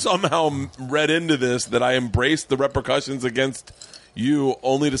 If you somehow read into this that I embraced the repercussions against you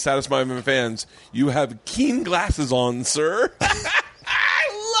only to satisfy my fans, you have keen glasses on, sir.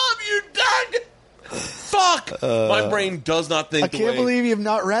 I love you, Doug. Fuck. My brain does not think. I can't believe you've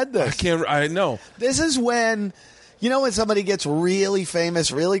not read this. I know. This is when, when somebody gets really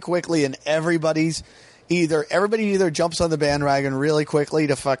famous really quickly and everybody either jumps on the bandwagon really quickly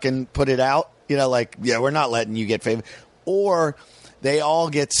to fucking put it out, we're not letting you get famous, or they all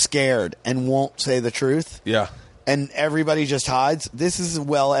get scared and won't say the truth. Yeah. And everybody just hides. This is,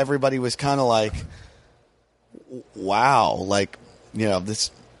 everybody was kind of like, wow,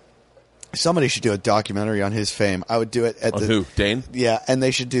 this. Somebody should do a documentary on his fame. I would do it at who? Dane? Yeah, and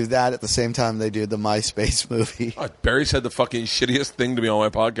they should do that at the same time they do the MySpace movie. Oh, Barry said the fucking shittiest thing to me on my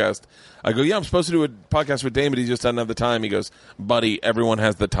podcast. I go, yeah, I'm supposed to do a podcast with Dane, but he just doesn't have the time. He goes, buddy, everyone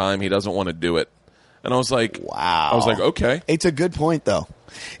has the time. He doesn't want to do it. And I was like, wow. I was like, okay. It's a good point, though.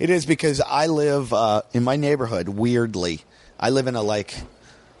 It is, because I live in my neighborhood, weirdly. I live in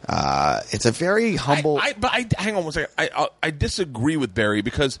it's a very humble. Hang on one second. I disagree with Barry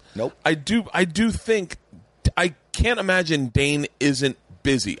because nope. I do think I can't imagine Dane isn't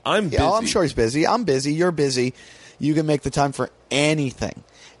busy. I'm busy. I'm sure he's busy. I'm busy. You're busy. You can make the time for anything,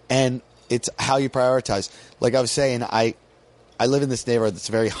 and it's how you prioritize. Like I was saying, I live in this neighborhood that's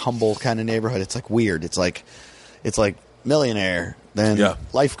a very humble kind of neighborhood. It's like weird. It's like millionaire, then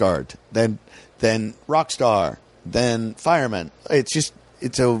lifeguard, then rock star, then fireman. It's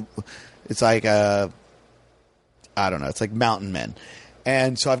like I don't know. It's like mountain men.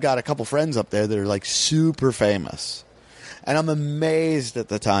 And so I've got a couple friends up there that are like super famous. And I'm amazed at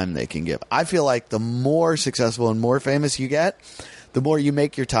the time they can give. I feel like the more successful and more famous you get, the more you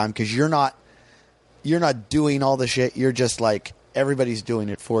make your time, because you're not doing all the shit. You're just like, everybody's doing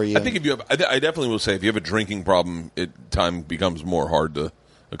it for you. I think I definitely will say if you have a drinking problem, time becomes more hard to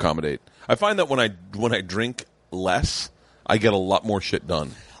accommodate. I find that when I drink less, I get a lot more shit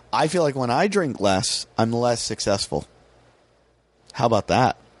done. I feel like when I drink less, I'm less successful. How about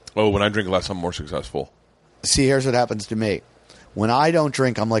that? Oh, when I drink less, I'm more successful. See, here's what happens to me. When I don't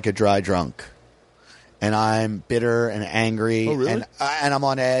drink, I'm like a dry drunk. And I'm bitter and angry. Oh, really? And I'm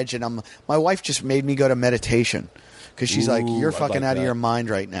on edge. And my wife just made me go to meditation. Because she's like, you're fucking out of your mind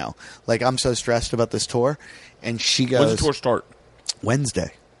right now. Like, I'm so stressed about this tour. And she goes... When's the tour start?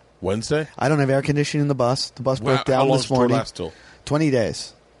 Wednesday. Wednesday? I don't have air conditioning in the bus. The bus broke down this morning. How long does the tour last till? 20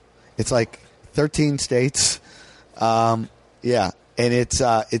 days. It's like 13 states. Yeah. And it's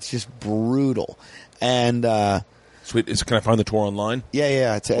just brutal. And sweet. Can I find the tour online?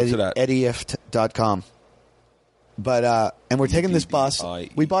 Yeah. It's Ifft.com. But and we're taking this bus.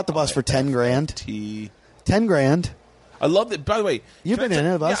 We bought the bus for $10,000. 10 grand. I love it. By the way, you've been in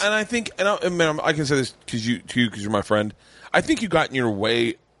a bus. Yeah, and I think, I can say this because you're my friend. I think you got in your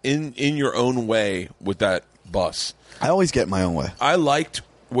way in your own way with that bus. I always get my own way. I liked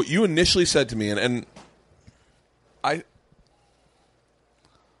what you initially said to me, and I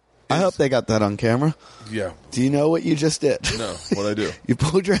hope they got that on camera. Yeah. Do you know what you just did? No. What'd I do? You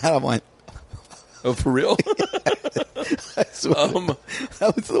pulled your hat on my... Oh, for real? I swear.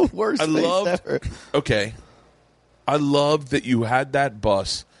 That was the worst face ever. Okay. I loved that you had that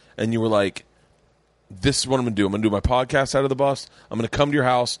bus, and you were like, this is what I'm going to do. I'm going to do my podcast out of the bus. I'm going to come to your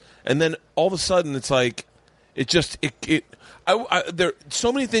house. And then all of a sudden, it's like, there are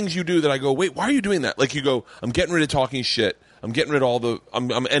so many things you do that I go, wait, why are you doing that? Like you go, I'm getting rid of talking shit. I'm getting rid of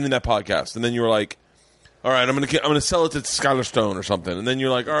I'm ending that podcast. And then you were like, all right, I'm going to sell it to Skylar Stone or something. And then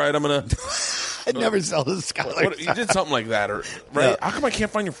you're like, all right, I'm going to I'd never sell the Skylar. You did something like that, right? No. How come I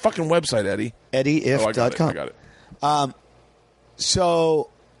can't find your fucking website, Eddie? EddieIfft.com. I got it. So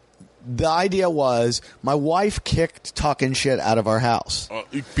the idea was my wife kicked talking shit out of our house.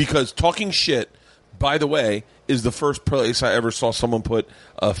 Because talking shit, by the way, is the first place I ever saw someone put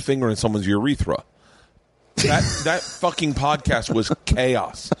a finger in someone's urethra. That fucking podcast was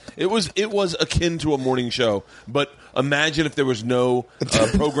chaos. It was akin to a morning show, but imagine if there was no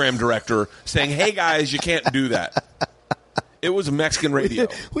program director saying, "Hey guys, you can't do that." It was Mexican radio.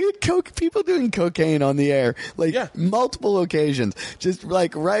 We had people doing cocaine on the air, multiple occasions. Just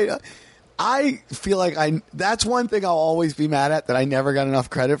I feel like that's one thing I'll always be mad at, that I never got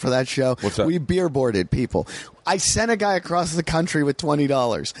enough credit for that show. What's that? We beer boarded people. I sent a guy across the country with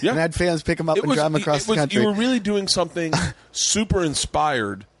 $20 and had fans pick him up and drive him across the country. You were really doing something super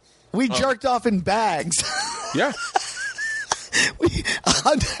inspired. We jerked off in bags. Yeah.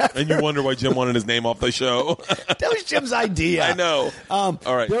 And you wonder why Jim wanted his name off the show. That was Jim's idea. I know. All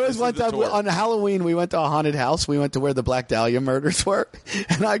right. There was one time on Halloween we went to a haunted house. We went to where the Black Dahlia murders were,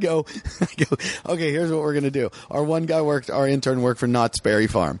 and I go, okay, here's what we're gonna do. Our intern worked for Knott's Berry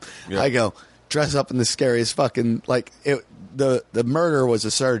Farm. Yeah. I go, dress up in the scariest fucking the murderer was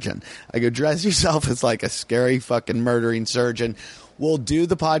a surgeon. I go, dress yourself as like a scary fucking murdering surgeon. We'll do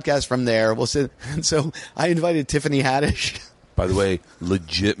the podcast from there. We'll sit. And so I invited Tiffany Haddish. By the way,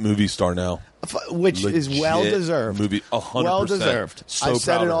 legit movie star now. Which is well deserved. 100%. Well deserved. So I've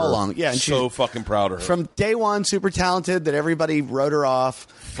said it all along. Yeah, and so fucking proud of her. From day one, super talented, that everybody wrote her off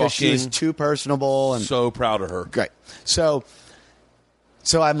because she was too personable. And so proud of her. Great. So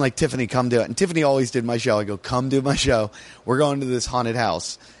I'm like, Tiffany, come do it. And Tiffany always did my show. I go, come do my show. We're going to this haunted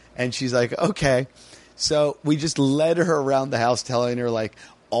house. And she's like, okay. So we just led her around the house telling her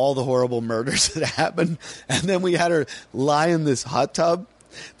all the horrible murders that happened. And then we had her lie in this hot tub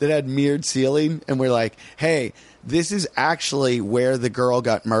that had mirrored ceiling. And we're like, hey, this is actually where the girl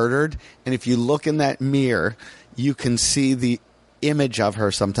got murdered. And if you look in that mirror, you can see the image of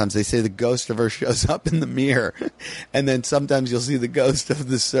her. Sometimes they say the ghost of her shows up in the mirror. And then sometimes you'll see the ghost of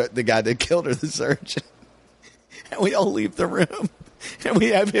the guy that killed her, the surgeon. And we all leave the room. And we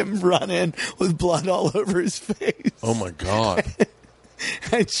have him run in with blood all over his face. Oh, my God.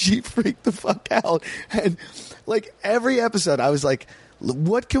 And she freaked the fuck out. And every episode, I was like,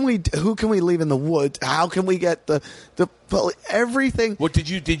 what can we do? Who can we leave in the woods? How can we get the everything? What did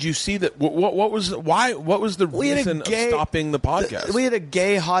you see that? What was the reason of stopping the podcast? We had a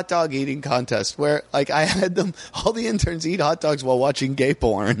gay hot dog eating contest where I had all the interns eat hot dogs while watching gay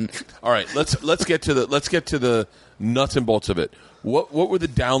porn. All right, let's get to the nuts and bolts of it. What were the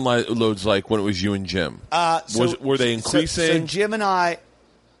downloads like when it was you and Jim? Were they increasing? So Jim and I,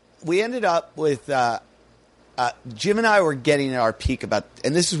 we ended up with Jim and I were getting our peak and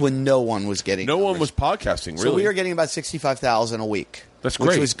this is when no one was getting. No one was podcasting. Really, so we were getting about 65,000 a week. That's great.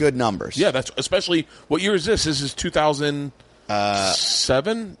 Which was good numbers. Yeah, that's especially. What year is this? This is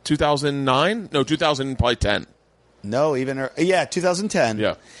 2007, 2009, no, 2010. No, 2010.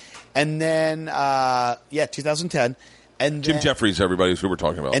 Yeah, and then 2010. And Jim Jeffries, everybody, is who we're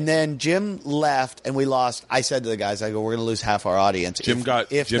talking about. And then Jim left, and we lost. I said to the guys, I go, we're going to lose half our audience. Jim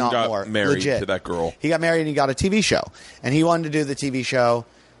got married to that girl. He got married, and he got a TV show. And he wanted to do the TV show,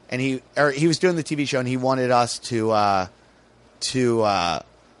 and he was doing the TV show, and he wanted us to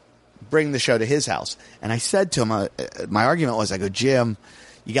bring the show to his house. And I said to him, my argument was, I go, Jim,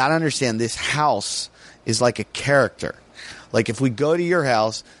 you got to understand, this house is like a character. If we go to your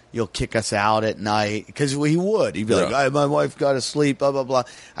house, you'll kick us out at night. Because he would. He'd be like, my wife got to sleep, blah, blah, blah.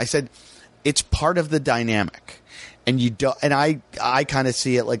 I said, it's part of the dynamic. And you don't. And I kind of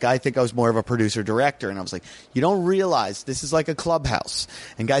see it I think I was more of a producer-director. And I was like, you don't realize this is like a clubhouse.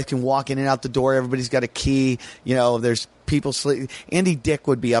 And guys can walk in and out the door. Everybody's got a key. There's people sleep. Andy Dick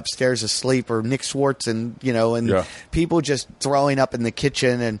would be upstairs asleep, or Nick Swartz, and people just throwing up in the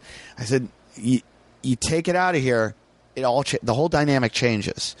kitchen. And I said, you take it out of here, the whole dynamic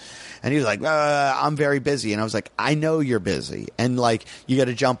changes. And he was like, I'm very busy. And I was like, I know you're busy. And you got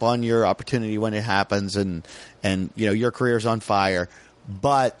to jump on your opportunity when it happens. And your career's on fire.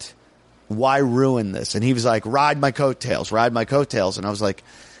 But why ruin this? And he was like, ride my coattails. And I was like,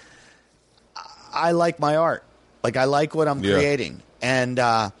 I like my art. I like what I'm creating. And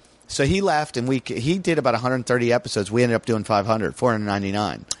so he left, and he did about 130 episodes. We ended up doing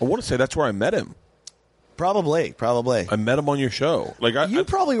 499. I want to say that's where I met him. Probably. I met him on your show. You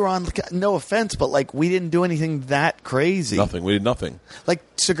probably were on. No offense, but we didn't do anything that crazy. Nothing. We did nothing.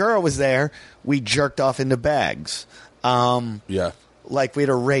 Segura was there. We jerked off into bags. Yeah. We had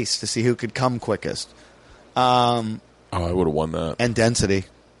a race to see who could come quickest. I would have won that. And density.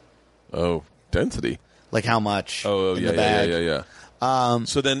 Oh, Density. Like how much? Oh, in yeah, the bag. yeah.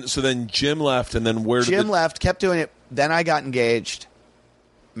 So then Jim left, and then where did Jim left, kept doing it. Then I got engaged.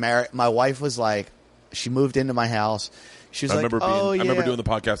 My wife was like, she moved into my house. She was I like, remember doing the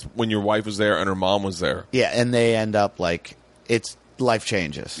podcast when your wife was there and her mom was there. Yeah, and they end up like, it's life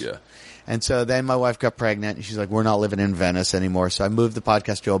changes. Yeah. And so then my wife got pregnant, and she's like, we're not living in Venice anymore. So I moved the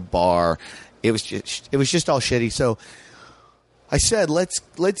podcast to a bar. It was just all shitty. So I said, let's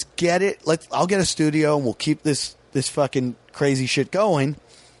get it. I'll get a studio, and we'll keep this fucking crazy shit going.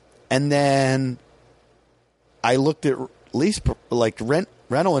 And then I looked at lease, like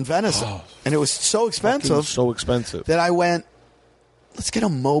rental in Venice, and it was so expensive. That I went, let's get a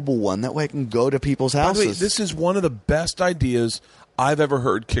mobile one. That way I can go to people's houses. By the way, this is one of the best ideas I've ever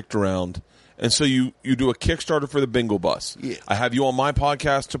heard kicked around. And so you do a Kickstarter for the Bingo Bus. Yeah. I have you on my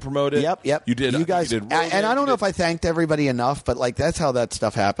podcast to promote it. Yep. You did. You guys, Rogan, and I don't know if I thanked everybody enough, but like that's how that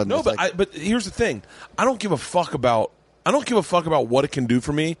stuff happened. No, but like, but here's the thing. I don't give a fuck about what it can do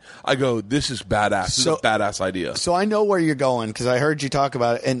for me. I go, this is badass. This is a badass idea. So I know where you're going because I heard you talk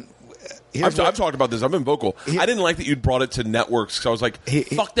about it, and I've talked about this. I've been vocal. I didn't like that you'd brought it to networks because I was like,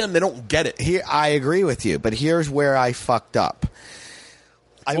 fuck them. They don't get it. Here, I agree with you, but here's where I fucked up.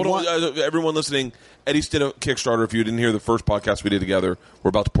 Everyone listening, Eddie's did a Kickstarter. If you didn't hear the first podcast we did together, we're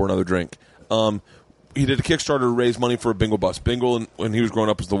about to pour another drink. He did a Kickstarter to raise money for a bingo bus. Bingo, when he was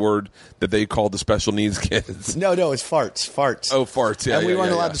growing up, was the word that they called the special needs kids. No, it's farts. Oh, farts, yeah. And we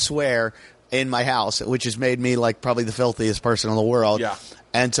weren't allowed to swear in my house, which has made me like probably the filthiest person in the world. Yeah.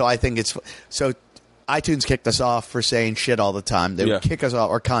 And so I think so iTunes kicked us off for saying shit all the time. They would kick us off,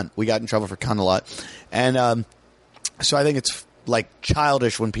 or cunt. We got in trouble for cunt a lot. And so I think it's like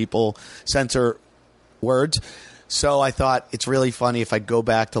childish when people censor words. So I thought it's really funny if I go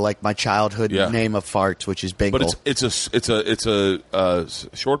back to like my childhood name of farts, which is Bingle. But it's a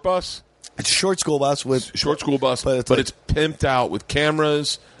short bus. It's a short school bus but it's pimped out with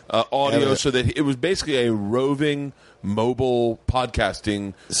cameras, audio, so that it was basically a roving mobile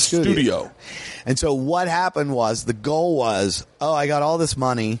podcasting studio. And so what happened was the goal was, I got all this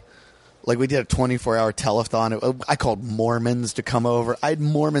money. Like we did a 24-hour telethon. I called Mormons to come over. I had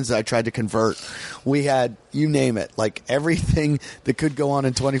Mormons that I tried to convert. We had, you name it, like everything that could go on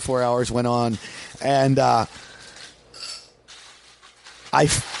in 24 hours went on. And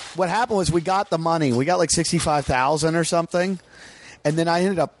what happened was we got the money. We got like $65,000 or something. And then I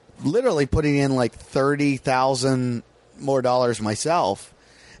ended up literally putting in like $30,000 more dollars myself.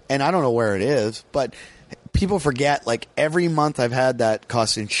 And I don't know where it is, but people forget, like every month I've had that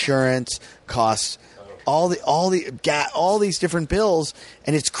costs insurance, costs all these different bills,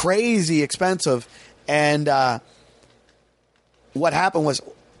 and it's crazy expensive. And what happened was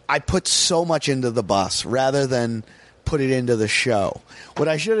I put so much into the bus rather than put it into the show. What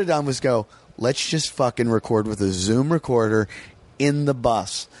I should have done was go, let's just fucking record with a Zoom recorder in the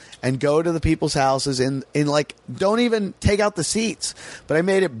bus and go to the people's houses in like, don't even take out the seats. But I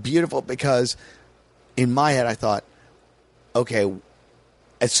made it beautiful because in my head, I thought, okay,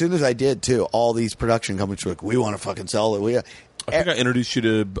 as soon as I did, too, all these production companies were like, we want to fucking sell it. I think I introduced you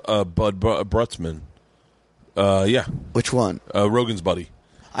to Bud Brutzman. Yeah. Which one? Rogan's buddy.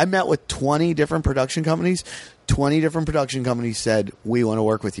 I met with 20 different production companies. 20 different production companies said, we want to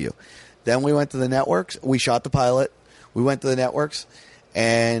work with you. Then we went to the networks. We shot the pilot. We went to the networks.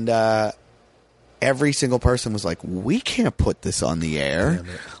 And every single person was like, we can't put this on the air.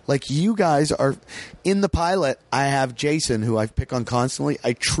 Like, you guys are in the pilot. I have Jason, who I pick on constantly.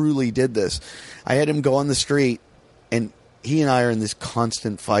 I truly did this. I had him go on the street, and he and I are in this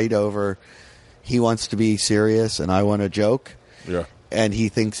constant fight over he wants to be serious and I want to joke. Yeah. And he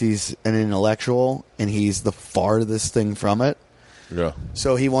thinks he's an intellectual, and he's the farthest thing from it. Yeah.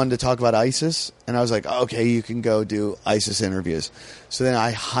 So he wanted to talk about ISIS, and I was like, okay, you can go do ISIS interviews. So then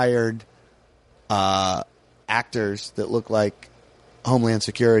I hired actors that look like Homeland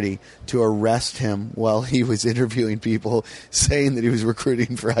Security to arrest him while he was interviewing people saying that he was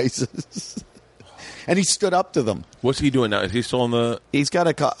recruiting for ISIS. And he stood up to them. What's he doing now? Is he still on the... He's got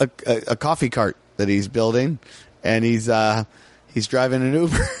a coffee cart that he's building, and he's driving an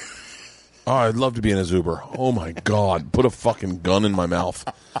Uber. Oh, I'd love to be in his Uber. Oh my God! Put a fucking gun in my mouth.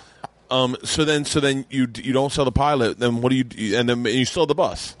 So then you don't sell the pilot. Then what do you? And then you sell the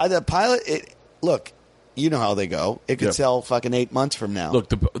bus. The pilot. Look, you know how they go. It could sell fucking 8 months from now. Look,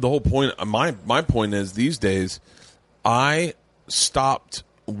 the whole point. My point is these days, I stopped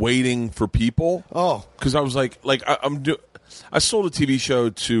waiting for people. Oh, because I was like I sold a TV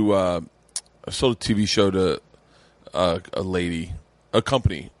show to. A lady, a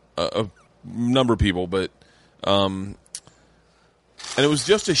company, a number of people, but and it was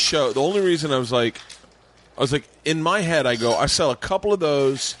just a show. The only reason I was like, in my head, I go, I sell a couple of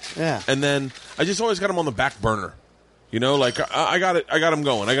those, and then I just always got them on the back burner. You know, like I got it. I got them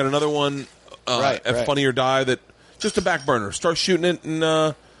going. I got another one at Funny or Die that just a back burner. Start shooting it,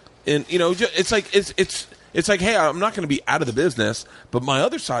 and you know, it's like, hey, I'm not going to be out of the business. But my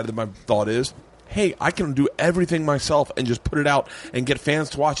other side of my thought is, hey, I can do everything myself and just put it out and get fans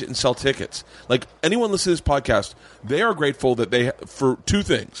to watch it and sell tickets. Like anyone listening to this podcast, they are grateful that for two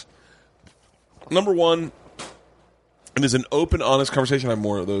things. Number one, it is an open, honest conversation. I have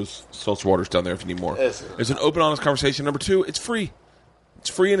more of those seltzer waters down there if you need more. It's an open, honest conversation. Number two, it's free. It's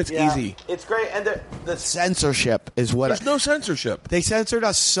free and it's easy. It's great. And the censorship is what... There's no censorship. They censored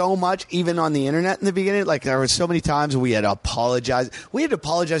us so much, even on the internet in the beginning. Like, there were so many times we had to apologize. We had to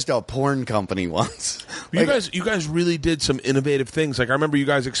apologize to a porn company once. You guys really did some innovative things. Like, I remember you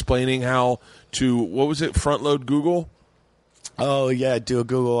guys explaining how to, what was it, front load Google? Oh, yeah, do a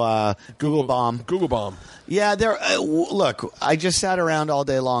Google bomb. Google bomb. Yeah, look, I just sat around all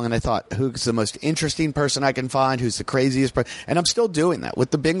day long and I thought, who's the most interesting person I can find? Who's the craziest person? And I'm still doing that. With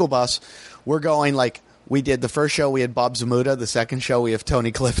the Bingle Bus, we're going like, we did the first show, we had Bob Zamuda. The second show, we have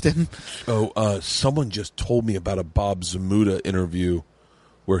Tony Clifton. Oh, someone just told me about a Bob Zamuda interview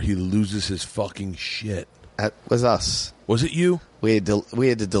where he loses his fucking shit. That was us. Was it you? We had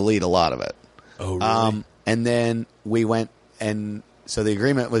to delete a lot of it. Oh, really? And then we went, and so the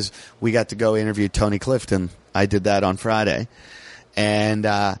agreement was we got to go interview Tony Clifton. I did that on Friday. And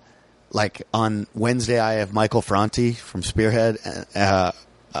like on Wednesday, I have Michael Franti from Spearhead. Who's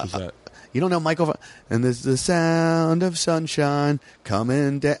that? You don't know Michael? And there's the sound of sunshine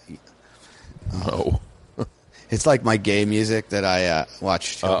coming down. No. It's like my gay music that I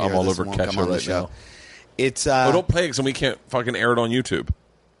watch. I'm all over Kesha right now. It's don't play it because we can't fucking air it on YouTube.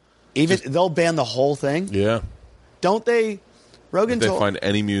 They'll ban the whole thing. Yeah. Don't they? Rogan if they find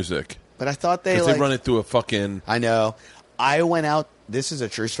any music. But I thought they run it through a fucking... I know. I went out... This is a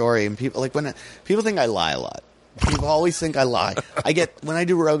true story. And people people think I lie a lot. People always think I lie. When I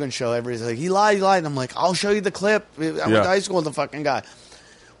do Rogan show, everybody's like, he lied. And I'm like, I'll show you the clip. I went to high school with the fucking guy.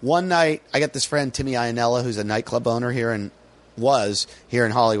 One night, I got this friend, Timmy Iannella, who's a nightclub owner here in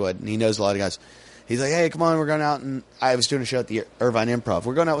Hollywood. And he knows a lot of guys. He's like, hey, come on, we're going out. And I was doing a show at the Irvine Improv.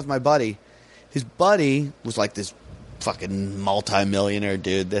 We're going out with my buddy. His buddy was like this fucking multi-millionaire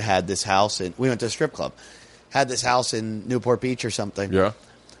dude that had this house we went to a strip club, had this house in Newport Beach or something. Yeah.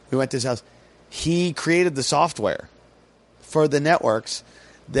 We went to his house. He created the software for the networks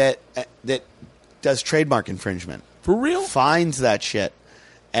that does trademark infringement. For real? Finds that shit.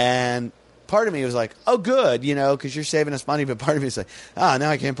 And part of me was like, oh, good, because you're saving us money. But part of me is like, now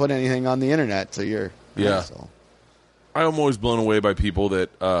I can't put anything on the internet, so you're an asshole. I'm always blown away by people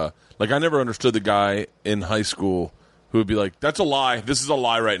that, I never understood the guy in high school who would be like, that's a lie. This is a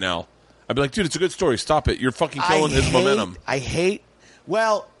lie right now. I'd be like, dude, it's a good story. Stop it. You're fucking killing his momentum. I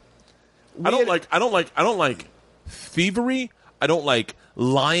don't like thievery. I don't like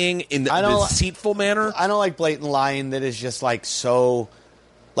lying in a deceitful manner. I don't like blatant lying that is just like so,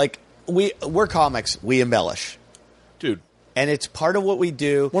 like we're comics. We embellish. Dude. And it's part of what we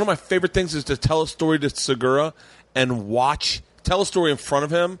do. One of my favorite things is to tell a story to Segura and tell a story in front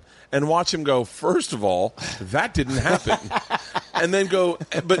of him and watch him go, first of all, that didn't happen. And then go,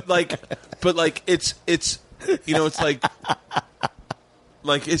 but it's it's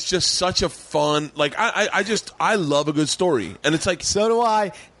just such a fun, I love a good story. And it's like, so do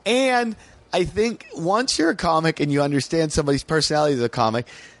I. And I think once you're a comic and you understand somebody's personality as a comic,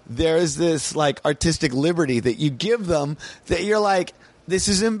 there's this artistic liberty that you give them that you're like, this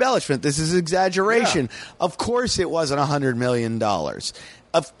is embellishment. This is exaggeration. Yeah. Of course it wasn't $100 million.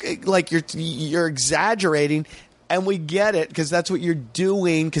 You're exaggerating, and we get it because that's what you're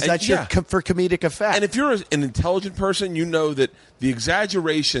doing because that's for comedic effect. And if you're an intelligent person, you know that the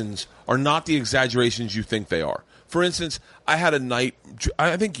exaggerations are not the exaggerations you think they are. For instance, I had a night.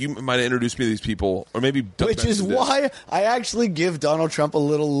 I think you might have introduced me to these people, or maybe which is why I actually give Donald Trump a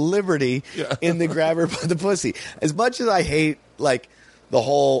little liberty in the grab her by the pussy. As much as I hate the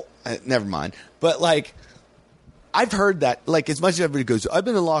whole, never mind. But I've heard that, as much as everybody goes, I've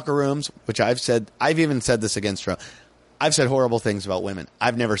been in locker rooms, which I've even said this against Trump. I've said horrible things about women.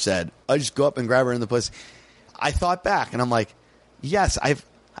 I've never said, I just go up and grab her in the pussy. I thought back and I'm like, yes, I've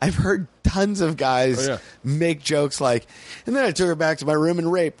heard tons of guys make jokes and then I took her back to my room and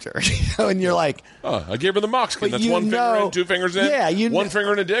raped her. And you're like, I gave her the moxkin. That's one finger in, two fingers in. Yeah, one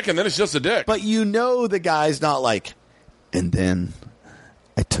finger in a dick, and then it's just a dick. But the guy's not and then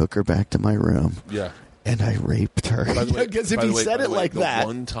I took her back to my room. Yeah. And I raped her. Because if he said it like that.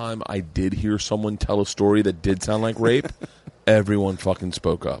 One time I did hear someone tell a story that did sound like rape, everyone fucking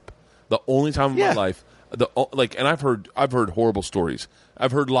spoke up. The only time in my life, and I've heard horrible stories.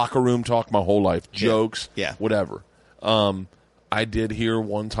 I've heard locker room talk my whole life, jokes, whatever. I did hear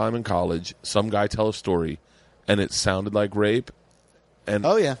one time in college some guy tell a story, and it sounded like rape. And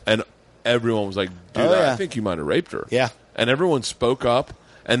and everyone was like, "Dude, I think you might have raped her." Yeah, and everyone spoke up,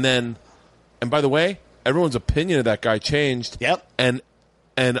 and by the way, everyone's opinion of that guy changed. Yep, and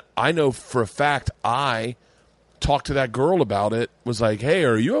I know for a fact I talked to that girl about it. Was like, "Hey,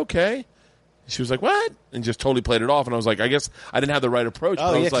 are you okay?" She was like, "What?" And just totally played it off. And I was like, I guess I didn't have the right approach. Oh,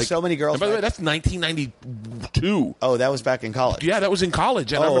 but I yeah, was like, so many girls. And by the way, that's 1992. Oh, that was back in college. Yeah, that was in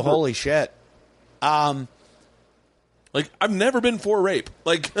college. And I remember, holy shit. Like, I've never been for rape.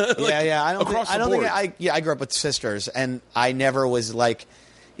 Like, I don't board. think I grew up with sisters, and I never was like,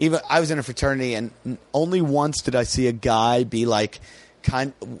 even I was in a fraternity, and only once did I see a guy be like,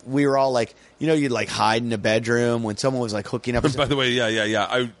 we were all like, you'd like hide in a bedroom when someone was like hooking up. By the way,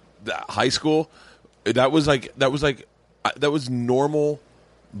 high school, that was normal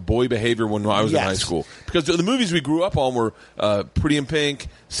boy behavior when I was in high school, because the movies we grew up on were Pretty in Pink,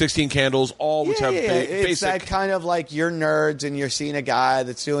 16 Candles, all which have it's basic. that kind of like you're nerds and you're seeing a guy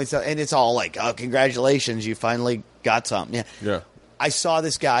that's doing something, and it's all like, oh, congratulations, you finally got something. Yeah. I saw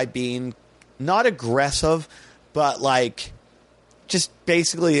this guy being not aggressive, but like just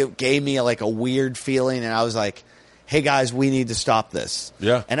basically it gave me like a weird feeling, and I was like, hey guys, we need to stop this.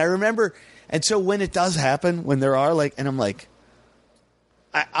 Yeah. And I remember, and so when it does happen, when there are like, and I'm like,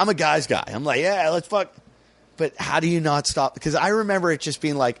 I'm a guy's guy. I'm like, yeah, let's fuck. But how do you not stop? Because I remember it just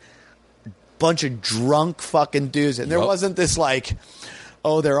being like a bunch of drunk fucking dudes. And there wasn't this like,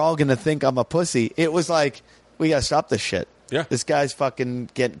 oh, they're all going to think I'm a pussy. It was like, we got to stop this shit. Yeah. This guy's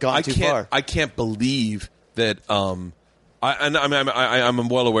fucking gone too far. I can't believe that. I'm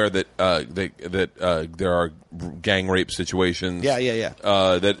well aware that there are gang rape situations. Yeah.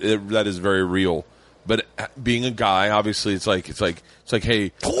 That is very real. But being a guy, obviously, it's like,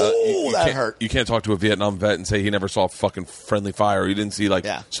 hey, that hurt. You can't talk to a Vietnam vet and say he never saw fucking friendly fire. He didn't see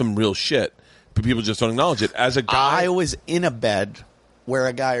some real shit. But people just don't acknowledge it. As a guy, I was in a bed where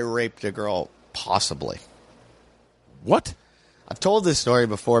a guy raped a girl, possibly. What? I've told this story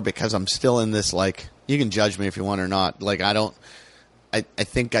before because I'm still in this, like, you can judge me if you want or not. Like, I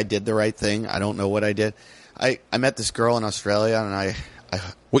think I did the right thing. I don't know what I did. I met this girl in Australia, and I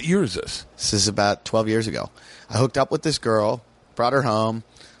what year is this? This is about 12 years ago. I hooked up with this girl, brought her home.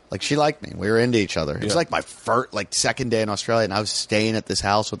 Like, she liked me. We were into each other. It was like my second day in Australia, and I was staying at this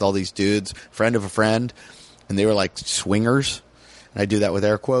house with all these dudes, friend of a friend, and they were like swingers. And I do that with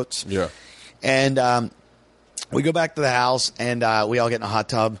air quotes. Yeah. And we go back to the house, and we all get in a hot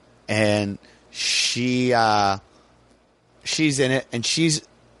tub, and she's in it, and she's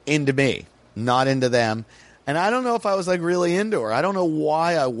into me, not into them. And I don't know if I was like really into her. I don't know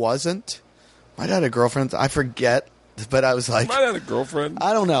why I wasn't. Might have had a girlfriend. I forget. But I was like, might have had a girlfriend.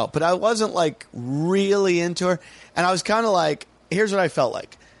 I don't know. But I wasn't like really into her. And I was kind of like, here's what I felt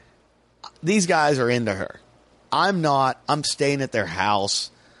like. These guys are into her. I'm not. I'm staying at their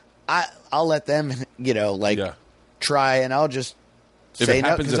house. I'll let them, try, and I'll just if say it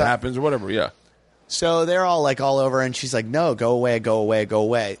happens, it happens, or whatever. Yeah. So they're all like all over, and she's like, no, go away, go away, go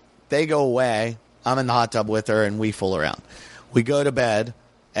away. They go away. I'm in the hot tub with her, and we fool around. We go to bed,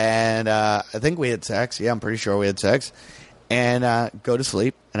 and I think we had sex. Yeah, I'm pretty sure we had sex. And go to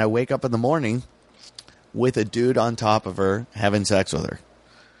sleep, and I wake up in the morning with a dude on top of her having sex with her.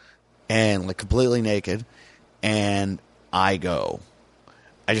 And, like, completely naked. And I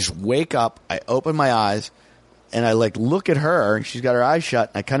just wake up, I open my eyes, and I, like, look at her, and she's got her eyes shut,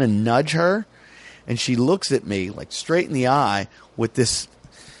 and I kind of nudge her, and she looks at me, like, straight in the eye with this...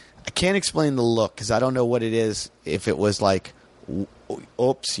 I can't explain the look because I don't know what it is. If it was like,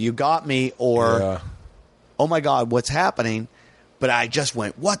 oops, you got me, or, oh my God, what's happening? But I just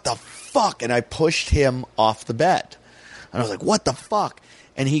went, what the fuck? And I pushed him off the bed. And I was like, what the fuck?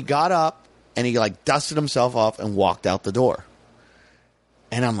 And he got up and he like dusted himself off and walked out the door.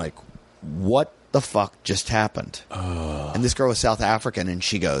 And I'm like, what the fuck just happened? And this girl was South African, and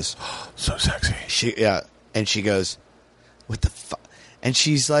she goes, so sexy. And she goes, what the fuck? And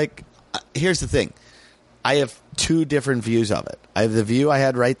she's like, here's the thing. I have two different views of it. I have the view I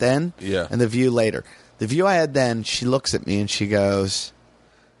had right then and the view later. The view I had then, she looks at me and she goes,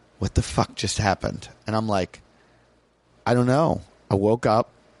 what the fuck just happened? And I'm like, I don't know. I woke up.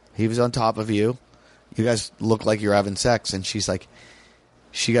 He was on top of you. You guys look like you're having sex. And she's like,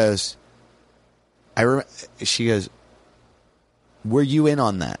 she goes, were you in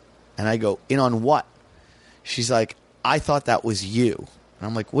on that? And I go, in on what? She's like, I thought that was you. And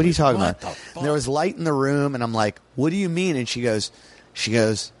I'm like, what are you talking What about? the fuck? And there was light in the room, and I'm like, what do you mean? And she goes,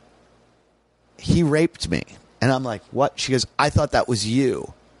 he raped me. And I'm like, what? She goes, I thought that was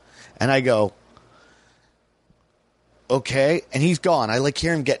you. And I go, okay. And he's gone. I like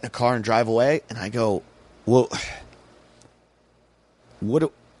hear him get in a car and drive away. And I go, well,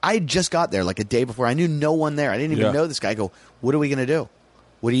 I just got there like a day before. I knew no one there. I didn't even know this guy. I go, what are we going to do?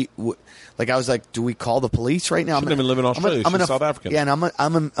 I was like, do we call the police right now? Shouldn't even live in Australia. She's South African. Yeah, and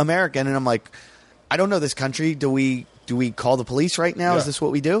I'm an American, and I'm like, I don't know this country. Do we call the police right now? Yeah. Is this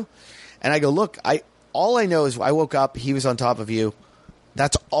what we do? And I go, look, all I know is I woke up, he was on top of you.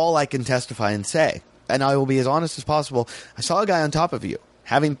 That's all I can testify and say. And I will be as honest as possible. I saw a guy on top of you,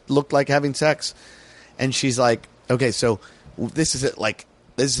 looked like having sex. And she's like, okay, so this is it. Like,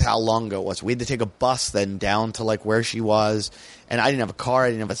 this is how long ago it was. We had to take a bus then down to like where she was. And I didn't have a car. I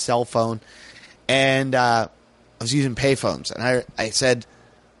didn't have a cell phone. And I was using payphones. And I said,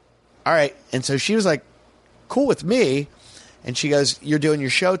 all right. And so she was like, cool with me. And she goes, you're doing your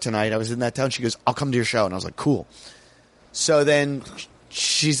show tonight. I was in that town. She goes, I'll come to your show. And I was like, cool. So then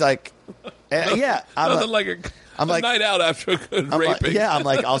she's like, yeah. Nothing like a night out after a good raping. I'm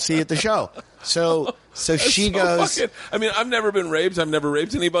like, I'll see you at the show. So she goes. I mean, I've never been raped. I've never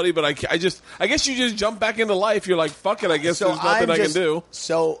raped anybody, but I guess you just jump back into life. You're like, fuck it. I guess there's nothing I can do.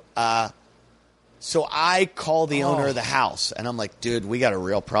 So I call the owner of the house, and I'm like, dude, we got a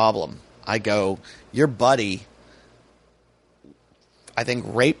real problem. I go, your buddy, I think,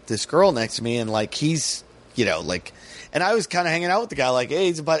 raped this girl next to me, and like he's, and I was kind of hanging out with the guy, like, hey,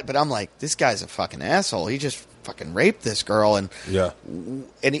 he's a buddy, but I'm like, this guy's a fucking asshole. He just fucking raped this girl, and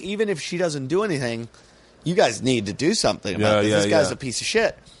even if she doesn't do anything, you guys need to do something about this. This guy's a piece of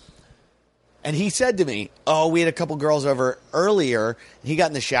shit. And he said to me, oh, we had a couple girls over earlier, and he got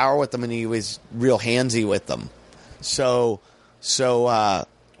in the shower with them, and he was real handsy with them.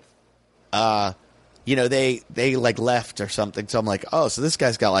 They like left or something. So I'm like, oh, so this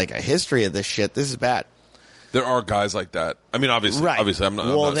guy's got like a history of this shit. This is bad. There are guys like that. I mean, obviously, I'm not.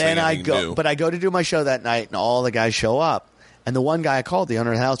 Well, I'm not then I go, new. but I go to do my show that night, and all the guys show up. And the one guy I called, the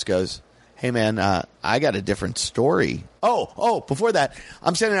owner of the house, goes, hey, man, I got a different story. Oh, before that,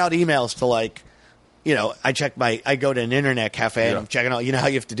 I'm sending out emails to like, I go to an internet cafe and I'm checking out, how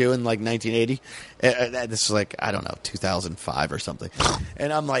you have to do in like 1980. This is like, I don't know, 2005 or something.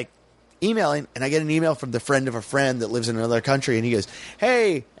 And I'm like emailing, and I get an email from the friend of a friend that lives in another country, and he goes,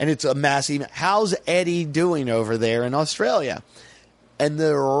 hey, and it's a mass email. How's Eddie doing over there in Australia? And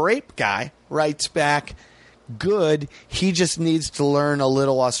the rape guy writes back, good, he just needs to learn a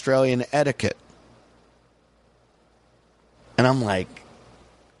little Australian etiquette. And I'm like,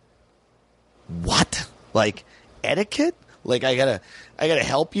 what? Like, etiquette? Like, I gotta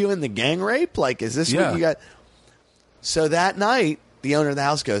help you in the gang rape? Like, is this what you got? So that night, the owner of the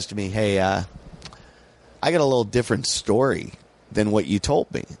house goes to me, hey, I got a little different story than what you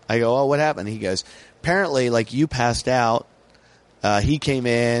told me. I go, oh, what happened? He goes, apparently, like, you passed out. He came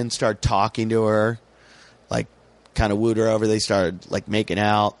in, started talking to her, like, kind of wooed her over. They started, like, making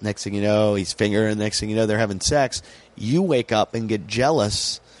out. Next thing you know, he's fingering. Next thing you know, they're having sex. You wake up and get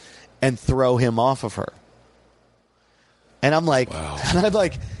jealous and throw him off of her. And I'm like, well,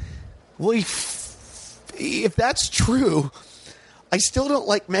 if that's true, I still don't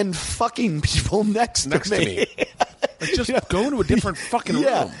like men fucking people next to me. Like, just go to a different fucking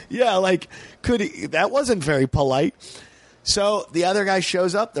room. Yeah, like, that wasn't very polite. So the other guy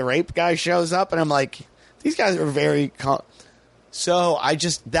shows up, the rape guy shows up, and I'm like, these guys are very so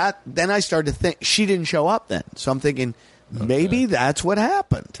then I started to think, she didn't show up then. So I'm thinking, maybe that's what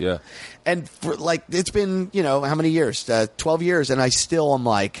happened. Yeah. And for like, it's been, how many years? 12 years, and I still am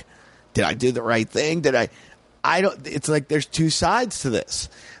like, did I do the right thing? It's like there's two sides to this.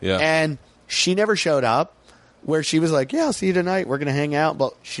 Yeah. And she never showed up, where she was like, yeah, I'll see you tonight. We're going to hang out.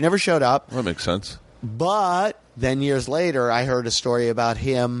 But she never showed up. That makes sense. But then years later, I heard a story about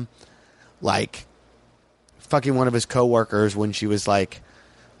him, like, fucking one of his coworkers when she was like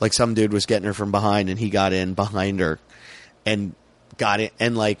some dude was getting her from behind, and he got in behind her and got it.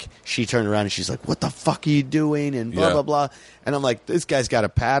 And like, she turned around and she's like, what the fuck are you doing? And blah, blah, blah. And I'm like, this guy's got a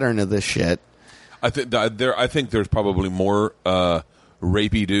pattern of this shit. I think there's probably more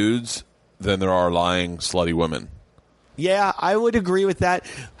rapey dudes than there are lying slutty women. Yeah, I would agree with that.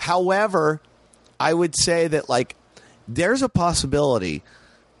 However, I would say that like there's a possibility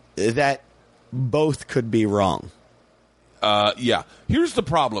that both could be wrong. Yeah. Here's the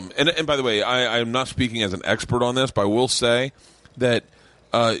problem. And by the way, I'm not speaking as an expert on this, but I will say that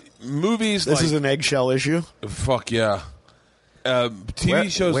movies This is an eggshell issue? Fuck yeah.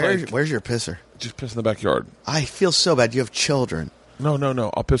 TV shows where's your pisser? Just piss in the backyard. I feel so bad. You have children.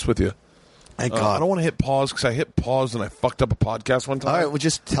 No. I'll piss with you. Thank God. I don't want to hit pause because I hit pause and I fucked up a podcast one time. All right, well,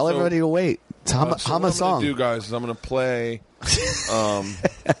 just tell everybody to wait. Hum so a what I'm song. going to do, guys, is I'm going to play. I'm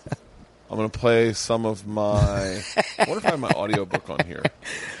going to play some of my. I wonder if I have my audiobook on here.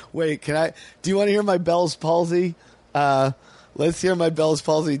 Wait, can I? Do you want to hear my Bell's palsy? Let's hear my Bell's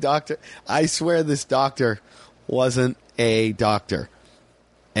palsy doctor. I swear this doctor wasn't a doctor,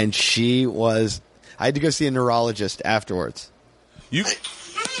 and she was. I had to go see a neurologist afterwards. You.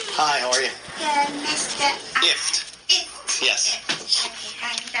 Hi, how are you? Good, Mr. Ifft. Ifft. Yes. Okay,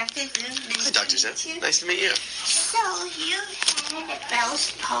 hi, Dr. Zoom. Hi, Dr. Zim. Nice to meet you. So, you had a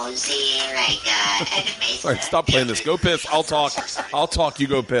Bell's palsy, like, animation. All right, stop playing this. Go piss. I'll talk. You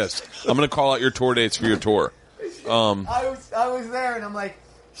go piss. I'm going to call out your tour dates for your tour. I was there, and I'm like,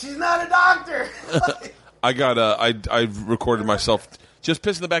 she's not a doctor. I recorded myself just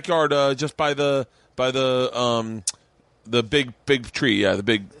piss in the backyard, just by the big tree. Yeah, the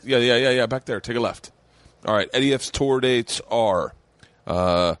big. Yeah. Back there. Take a left. All right. Eddie F's tour dates are.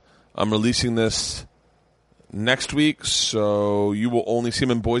 I'm releasing this next week, so you will only see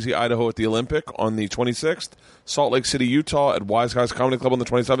him in Boise, Idaho at the Olympic on the 26th. Salt Lake City, Utah at Wise Guys Comedy Club on the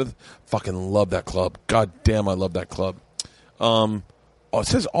 27th. Fucking love that club. God damn, I love that club. It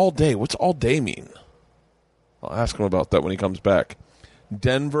says all day. What's all day mean? I'll ask him about that when he comes back.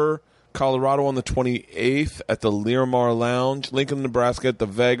 Denver, Colorado on the 28th at the Learmar Lounge. Lincoln, Nebraska at the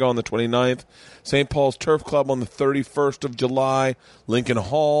Vega on the 29th. St. Paul's Turf Club on the 31st of July. Lincoln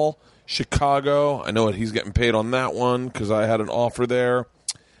Hall, Chicago. I know what he's getting paid on that one because I had an offer there.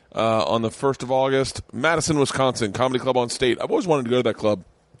 On the 1st of August, Madison, Wisconsin, Comedy Club on State. I've always wanted to go to that club,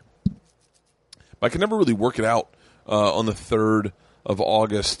 but I could never really work it out. On the 3rd of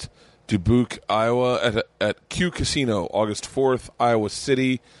August, Dubuque, Iowa at Q Casino. August 4th, Iowa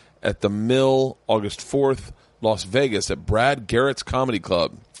City at the Mill. August 4th, Las Vegas at Brad Garrett's Comedy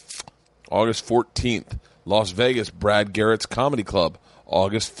Club. August 14th, Las Vegas, Brad Garrett's Comedy Club.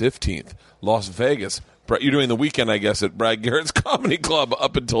 August 15th, Las Vegas. You're doing the weekend, I guess, at Brad Garrett's Comedy Club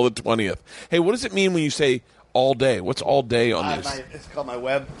up until the 20th. Hey, what does it mean when you say all day? What's all day on these? It's called my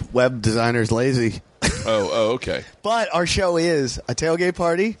web designer's lazy. Oh, okay. But our show is a tailgate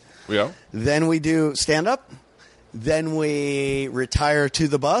party. Yeah. Then we do stand-up. Then we retire to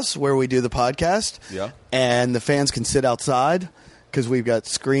the bus where we do the podcast. Yeah. And the fans can sit outside because we've got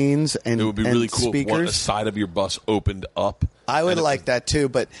screens and it would be really cool speakers. if one side of your bus opened up. I would like that too,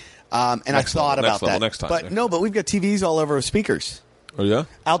 but and I thought about that. Next time, but yeah. no, but we've got TVs all over with speakers. Oh yeah,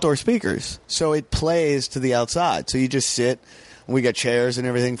 outdoor speakers, so it plays to the outside. So you just sit. We got chairs and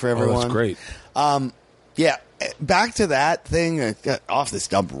everything for everyone. Oh, that's great. Yeah, back to that thing. Off this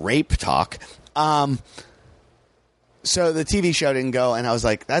dumb rape talk. So the TV show didn't go, and I was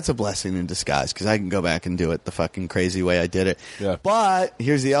like, that's a blessing in disguise because I can go back and do it the fucking crazy way I did it. Yeah. But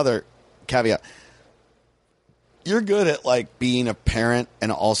here's the other caveat. You're good at, like, being a parent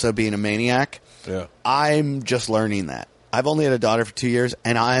and also being a maniac. Yeah. I'm just learning that. I've only had a daughter for 2 years,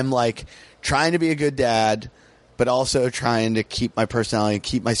 and I'm, like, trying to be a good dad, but also trying to keep my personality,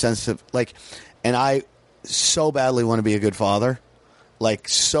 keep my sense of, like, and I so badly want to be a good father. Like,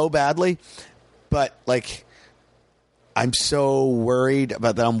 so badly. But, like, I'm so worried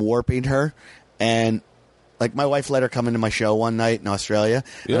about that I'm warping her. And, like, my wife let her come into my show one night in Australia,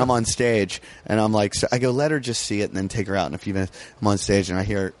 and I'm on stage. And I'm like, so I go, let her just see it and then take her out in a few minutes. I'm on stage, and I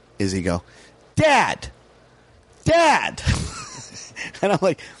hear Izzy go, Dad! Dad! And I'm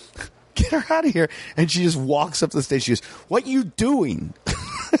like, get her out of here. And she just walks up the stage. She goes, what you doing?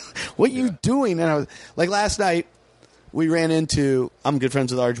 What you doing? And I was like, last night, we ran into, I'm good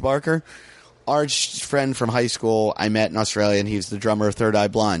friends with Arj Barker. Arj's friend from high school I met in Australia, and he's the drummer of Third Eye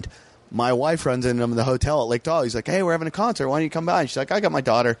Blind. My wife runs into him in the hotel at Lake Tahoe. He's like, hey, we're having a concert. Why don't you come by? And she's like, I got my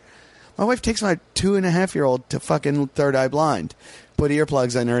daughter. My wife takes my 2.5-year-old to fucking Third Eye Blind. Put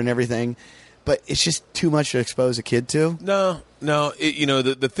earplugs in her and everything. But it's just too much to expose a kid to. No.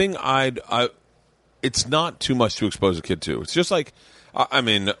 The thing it's not too much to expose a kid to. It's just like,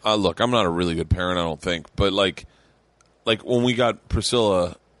 look, I'm not a really good parent, I don't think. But like when we got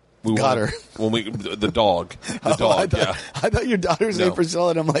Priscilla... We got her. When the dog. The dog, I thought your daughter's named Priscilla,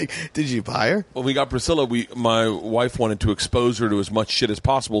 and I'm like, did you buy her? When we got Priscilla, my wife wanted to expose her to as much shit as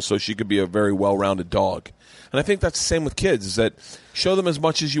possible so she could be a very well-rounded dog. And I think that's the same with kids, is that show them as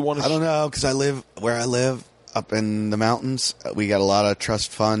much as you want to. I don't know, because where I live, up in the mountains, we got a lot of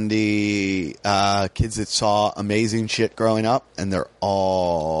trust fundy kids that saw amazing shit growing up, and they're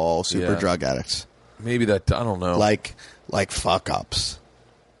all super drug addicts. Maybe that, I don't know. Like fuck-ups.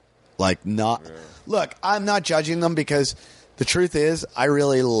 Like not look, I'm not judging them because the truth is I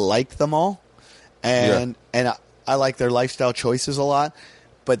really like them all, and I like their lifestyle choices a lot.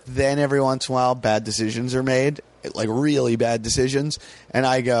 But then every once in a while, bad decisions are made, like really bad decisions. And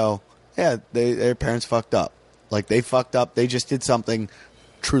I go, yeah, their parents fucked up. Like, they fucked up. They just did something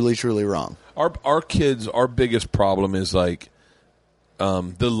truly, truly wrong. Our kids, our biggest problem is, like,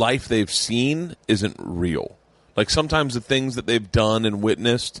 the life they've seen isn't real. Like, sometimes the things that they've done and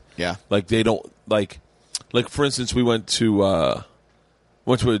witnessed, like, they don't, like for instance, we went to a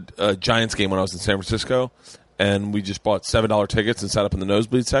Giants game when I was in San Francisco, and we just bought $7 tickets and sat up in the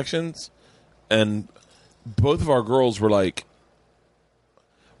nosebleed sections, and both of our girls were like,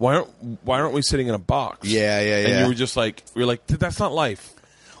 why aren't we sitting in a box? Yeah. And you were just like, that's not life.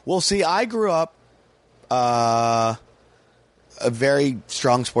 Well, see, I grew up a very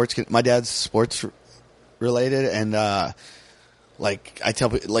strong sports kid. My dad's sports related, and like I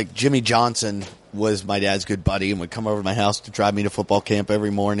tell people, like Jimmy Johnson was my dad's good buddy and would come over to my house to drive me to football camp every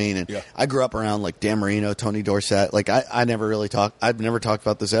morning. And I grew up around like Dan Marino, Tony Dorsett. Like I never really I've never talked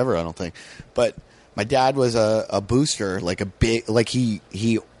about this ever, I don't think. But my dad was a booster, like a big, like he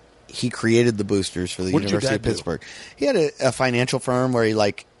created the boosters for the University of Pittsburgh. He had a financial firm where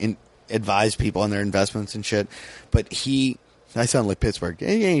he advised people on their investments and shit. But I sound like Pittsburgh.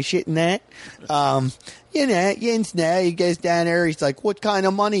 He ain't shitting that. Jens now, he goes down there. He's like, what kind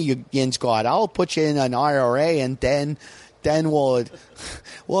of money you Jens got? I'll put you in an IRA, and then we'll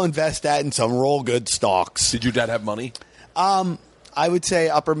invest that in some real good stocks. Did your dad have money? I would say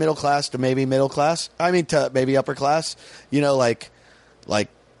upper middle class to maybe middle class. I mean, to maybe upper class. You know, like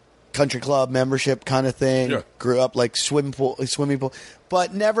country club membership kind of thing. Yeah. Grew up like swimming pool,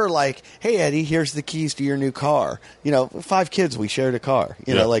 but never like, hey Eddie, here's the keys to your new car. You know, 5 kids, we shared a car.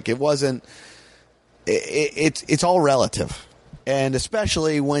 You know, like it wasn't. It's all relative, and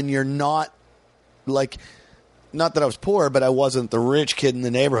especially when you're not like. Not that I was poor, but I wasn't the rich kid in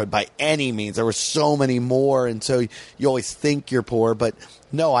the neighborhood by any means. There were so many more, and so you always think you're poor. But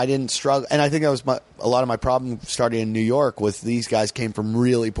no, I didn't struggle. And I think that was a lot of my problem starting in New York was these guys came from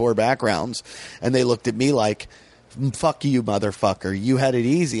really poor backgrounds, and they looked at me like, fuck you, motherfucker. You had it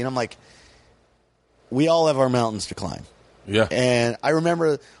easy. And I'm like, we all have our mountains to climb. Yeah. And I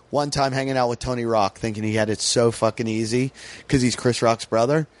remember one time hanging out with Tony Rock thinking he had it so fucking easy because he's Chris Rock's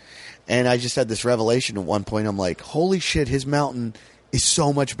brother. And I just had this revelation at one point. I'm like, holy shit, his mountain is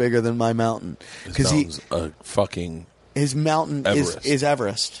so much bigger than my mountain. Because his mountain Everest. is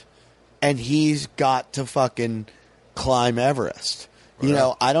Everest. And he's got to fucking climb Everest. Right. You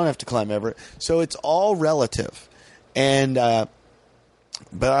know, I don't have to climb Everest. So it's all relative. And, but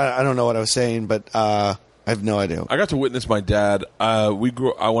I don't know what I was saying, but I have no idea. I got to witness my dad. We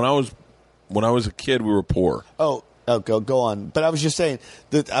grew when I was a kid, we were poor. Oh, go on. But I was just saying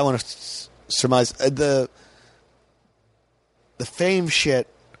that I want to surmise the fame shit.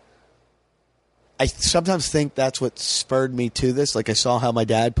 I sometimes think that's what spurred me to this. Like I saw how my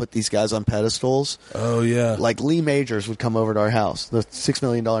dad put these guys on pedestals. Oh yeah. Like Lee Majors would come over to our house, the $6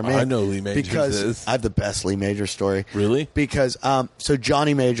 million man. I know Lee Majors because I have the best Lee Majors story. Really? Because so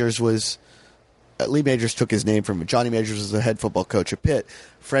Johnny Majors was. Lee Majors took his name from it. Johnny Majors was the head football coach at Pitt,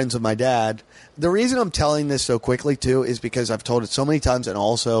 friends of my dad. The reason I'm telling this so quickly, too, is because I've told it so many times and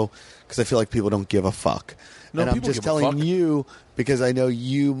also because I feel like people don't give a fuck. No, and I'm just telling you because I know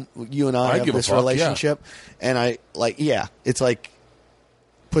you and I have this relationship. Yeah. And I, like, yeah, it's like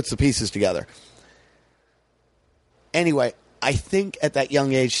puts the pieces together. Anyway, I think at that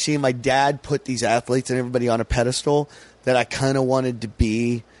young age, seeing my dad put these athletes and everybody on a pedestal, that I kind of wanted to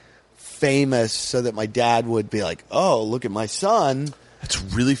be famous so that my dad would be like, oh, look at my son. That's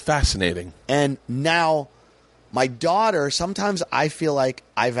really fascinating. And now my daughter, sometimes I feel like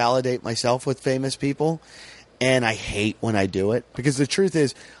I validate myself with famous people, and I hate when I do it. Because the truth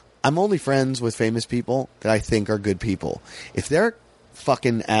is, I'm only friends with famous people that I think are good people. If they're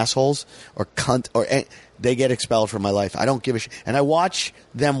fucking assholes or cunt, or they get expelled from my life. I don't give a shit. And I watch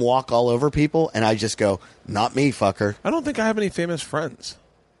them walk all over people, and I just go, not me, fucker. I don't think I have any famous friends.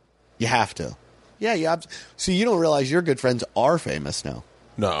 You have to. Yeah, you have to. So you don't realize your good friends are famous now.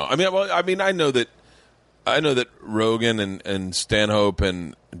 No. I mean, I know that Rogan and Stanhope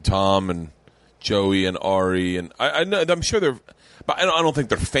and Tom and Joey and Ari and I know, I'm sure they're, but I don't think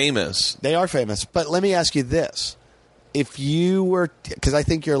they're famous. They are famous. But let me ask you this. If you were, because I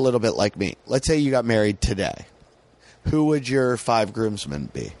think you're a little bit like me. Let's say you got married today. Who would your 5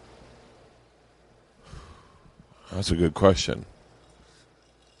 groomsmen be? That's a good question.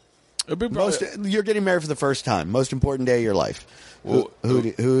 You're getting married for the first time. Most important day of your life. Well, who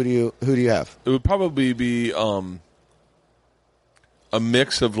do you have? It would probably be a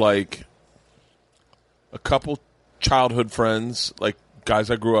mix of like a couple childhood friends, like guys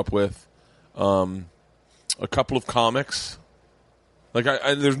I grew up with, a couple of comics. Like,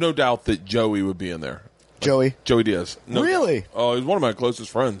 there's no doubt that Joey would be in there. Joey Diaz. No really? Doubt. Oh, he's one of my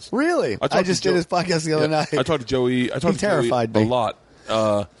closest friends. Really? I just did his podcast the other night. I talked to Joey. He terrified me a lot.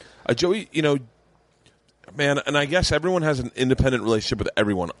 Joey, man, and I guess everyone has an independent relationship with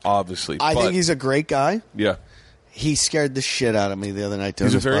everyone, obviously. I think he's a great guy. Yeah. He scared the shit out of me the other night.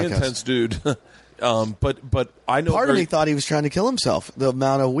 He's a very intense dude. But I know part of me thought he was trying to kill himself. The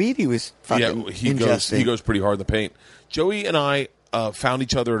amount of weed he was fucking ingesting. He goes pretty hard in the paint. Joey and I found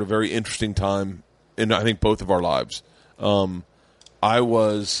each other at a very interesting time in, I think, both of our lives. I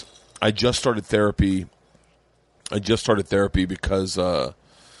just started therapy. Because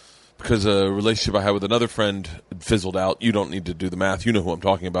a relationship I had with another friend fizzled out. You don't need to do the math. You know who I'm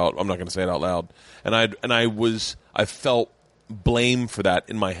talking about. I'm not going to say it out loud. And I felt blame for that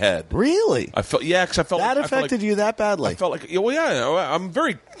in my head. Really? Because I felt that affected you that badly. I felt like, I'm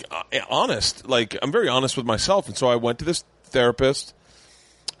very honest. Like, I'm very honest with myself, and so I went to this therapist,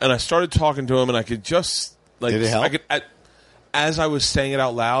 and I started talking to him, and I could just like, did it help? As I was saying it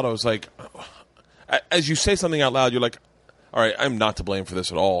out loud, I was like, as you say something out loud, you're like, all right, I'm not to blame for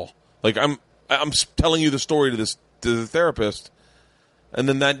this at all. Like, I'm telling you the story to the therapist, and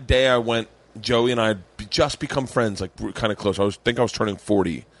then that day I went. Joey and I had just become friends, like kind of close. I was turning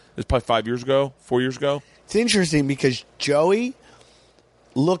 40. It was probably 4 years ago. It's interesting because Joey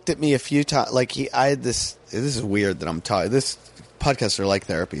looked at me a few times. Like I had this. This is weird that I'm talking. This podcasts are like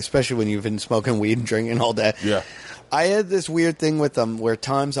therapy, especially when you've been smoking weed and drinking all day. Yeah. I had this weird thing with them where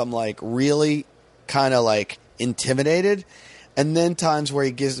times I'm like really kind of like intimidated, and then times where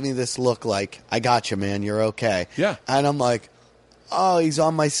he gives me this look like, "I got you, man. You're okay." Yeah. And I'm like, oh, he's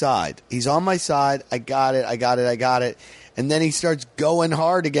on my side. He's on my side. I got it. And then he starts going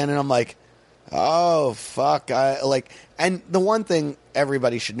hard again, and I'm like, oh, fuck. And the one thing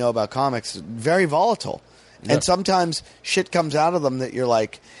everybody should know about comics is very volatile. Yeah. And sometimes shit comes out of them that you're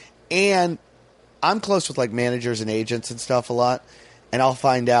like, and I'm close with like managers and agents and stuff a lot, and I'll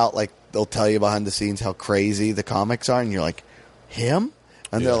find out, like, they'll tell you behind the scenes how crazy the comics are, and you're like, him?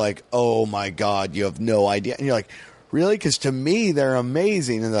 And they're like, oh my God, you have no idea. And you're like, really? Because to me, they're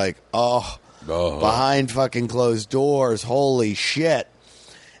amazing. And they're like, behind fucking closed doors, holy shit.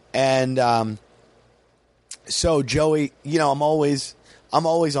 And so Joey, I'm always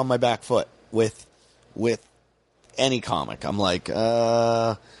on my back foot with any comic. I'm like,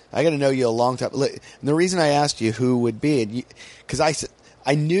 I got to know you a long time. And the reason I asked you who would be, because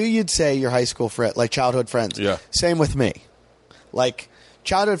I knew you'd say your high school friend, like childhood friends. Yeah. Same with me. Like,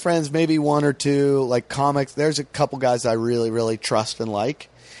 childhood friends, maybe one or two, like comics. There's a couple guys I really, really trust and like.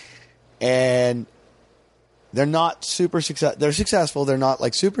 And they're not super successful. They're successful. They're not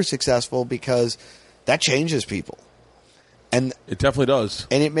like super successful because that changes people. And it definitely does.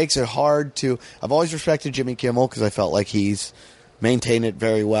 And it makes it hard to... I've always respected Jimmy Kimmel because I felt like he's maintained it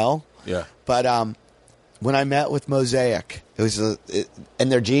very well. Yeah. But when I met with Mosaic, and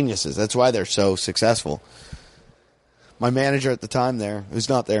they're geniuses. That's why they're so successful. My manager at the time there, who's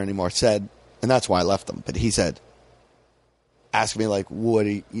not there anymore, said, and that's why I left them, but he said, ask me, like, what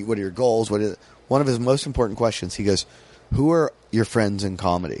are your goals? One of his most important questions, he goes, who are your friends in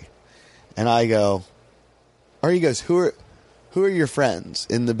comedy? And I go, or he goes, who are your friends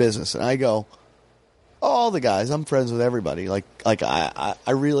in the business? And I go, all the guys. I'm friends with everybody. Like I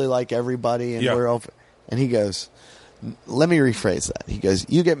really like everybody, and we're all. And he goes, let me rephrase that. He goes,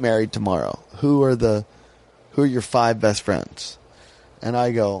 you get married tomorrow. Who are your 5 best friends? And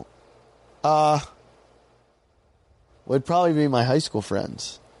I go, would probably be my high school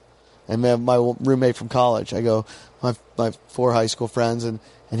friends. And my roommate from college. I go, my 4 high school friends. And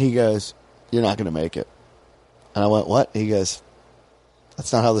he goes, you're not going to make it. And I went, what? He goes,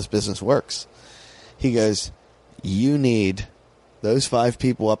 that's not how this business works. He goes, you need those 5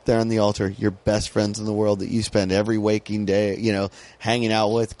 people up there on the altar, your best friends in the world that you spend every waking day, hanging out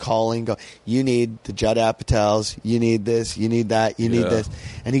with, calling. You need the Judd Apatows. You need this. You need that. You need this.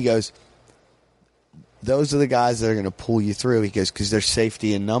 And he goes, those are the guys that are going to pull you through. He goes, because there's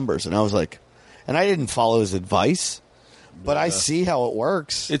safety in numbers. And I was like, and I didn't follow his advice, but I see how it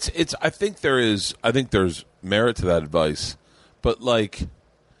works. I think there's merit to that advice, but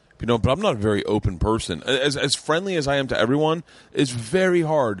but I'm not a very open person. As friendly as I am to everyone, it's very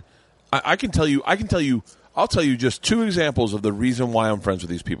hard. I'll tell you just 2 examples of the reason why I'm friends with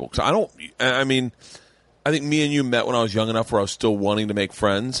these people. Because I think me and you met when I was young enough where I was still wanting to make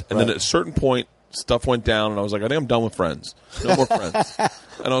friends. And then at a certain point, stuff went down and I was like, I think I'm done with friends. No more friends.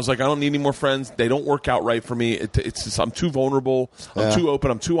 And I was like, I don't need any more friends. They don't work out right for me. It's just, I'm too vulnerable. I'm too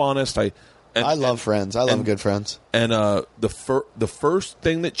open. I'm too honest. I love friends. I love good friends. And the first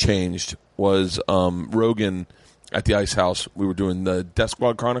thing that changed was Rogan at the Ice House. We were doing the Death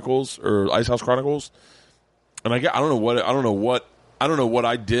Squad Chronicles or Ice House Chronicles, and I don't know what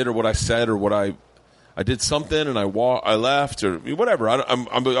I did or what I said or what I did something and I left or whatever.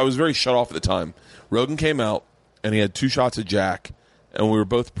 I was very shut off at the time. Rogan came out and he had 2 shots of Jack, and we were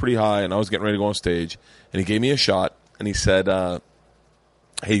both pretty high, and I was getting ready to go on stage, and he gave me a shot and he said,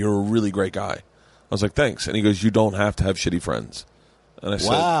 "Hey, you're a really great guy." I was like, "Thanks." And he goes, "You don't have to have shitty friends." And I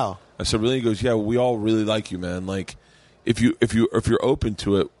said, "Wow." I said, "Really?" He goes, "Yeah, we all really like you, man. Like, if you're open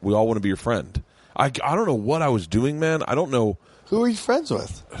to it, we all want to be your friend." I don't know what I was doing, man. I don't know. Who are you friends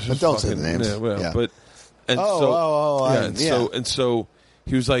with? But don't say the names. Yeah, well, Yeah. But so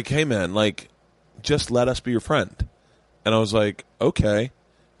he was like, "Hey, man, like, just let us be your friend." And I was like, "Okay."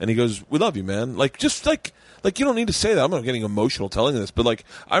 And he goes, "We love you, man. Like, just like you don't need to say that." I'm not getting emotional telling you this, but like,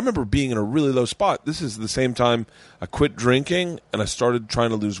 I remember being in a really low spot. This is the same time I quit drinking and I started trying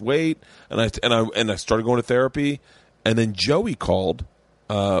to lose weight, and I started going to therapy. And then Joey called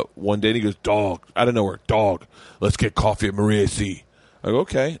one day and he goes, "Dog," out of nowhere, "Dog, let's get coffee at Maria C." I go,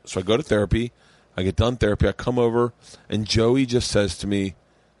 "Okay." So I go to therapy. I get done therapy. I come over, and Joey just says to me,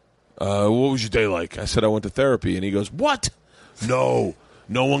 "What was your day like?" I said, "I went to therapy." And he goes, "What? No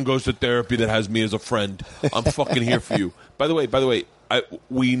one goes to therapy that has me as a friend. I'm fucking here for you." By the way,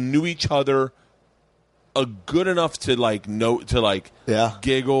 we knew each other good enough to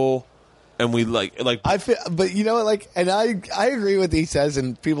giggle, and we like. I feel, but you know what? Like, and I agree with what he says,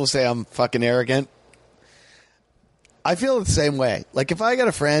 and people say I'm fucking arrogant. I feel the same way. Like, if I got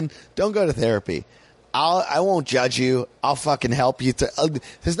a friend, don't go to therapy. I won't judge you. I'll fucking help you.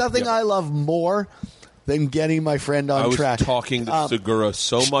 There's nothing I love more than getting my friend on track. I was talking to Segura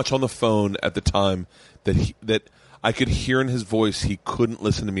so much on the phone at the time that I could hear in his voice he couldn't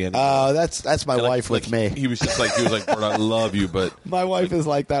listen to me anymore. Oh, that's my wife with me. He was just like, "Bert, I love you," but my wife is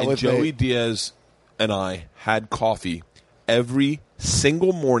like that with Joey me. Diaz and I had coffee every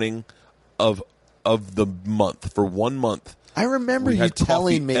single morning of the month for 1 month. I remember you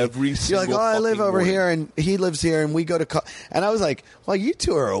telling me every single you're like, "Oh, I live over morning here and he lives here and we go to and I was like, "Well, you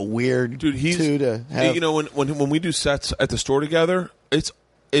two are a weird dude." He's two to have. You know, when we do sets at the store together, it's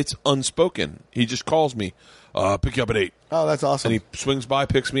unspoken. He just calls me, "Pick you up at 8." Oh, that's awesome. And he swings by,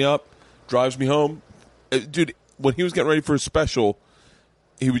 picks me up, drives me home. Dude, when he was getting ready for his special,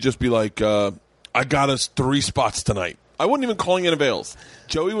 he would just be like, "I got us 3 spots tonight." I wasn't even calling in avails.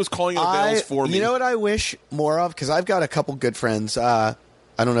 Joey was calling in avails for me. You know what I wish more of? Because I've got a couple good friends. I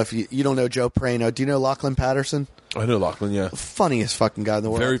don't know if you don't know Joe Prano. Do you know Lachlan Patterson? I know Lachlan, yeah. Funniest fucking guy in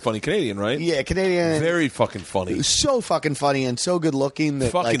the world. Very funny. Canadian, right? Yeah, Canadian. Very fucking funny. So fucking funny and so good looking.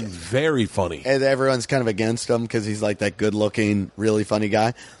 That fucking very funny. And everyone's kind of against him because he's like that good looking, really funny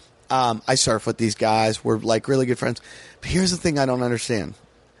guy. I surf with these guys. We're like really good friends. But here's the thing I don't understand.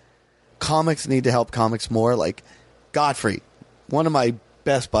 Comics need to help comics more. Like Godfrey, one of my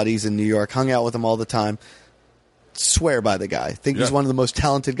best buddies in New York, hung out with him all the time. Swear by the guy. Think he's one of the most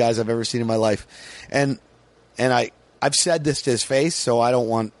talented guys I've ever seen in my life. And I've said this to his face, so I don't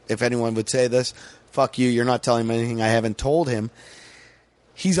want, if anyone would say this, fuck you, you're not telling him anything I haven't told him.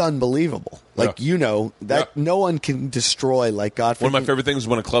 He's unbelievable. Like, that no one can destroy like Godfrey. One of my favorite things is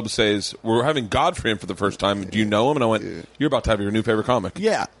when a club says, "We're having Godfrey in for the first time. Do you know him?" And I went, "You're about to have your new favorite comic."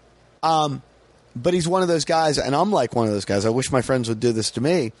 Yeah. But he's one of those guys, and I'm like one of those guys. I wish my friends would do this to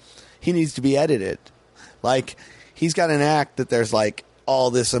me. He needs to be edited. Like, he's got an act that there's like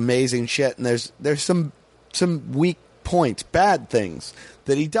all this amazing shit, and there's some weak points, bad things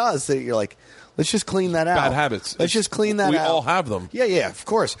that he does that you're like, let's just clean that out. Bad habits. Let's just clean that out. We all have them. Yeah, of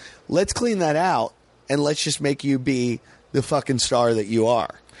course. Let's clean that out, and let's just make you be the fucking star that you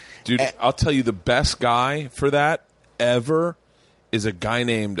are. Dude, I'll tell you the best guy for that ever is a guy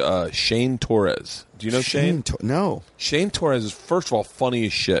named Shane Torres. Do you know Shane? No. Shane Torres is, first of all, funny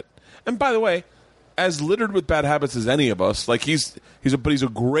as shit. And by the way, as littered with bad habits as any of us, like he's a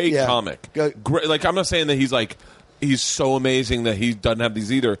great comic. Great, like, I'm not saying that he's so amazing that he doesn't have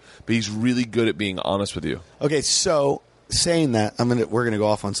these either, but he's really good at being honest with you. Okay, so saying that, we're gonna go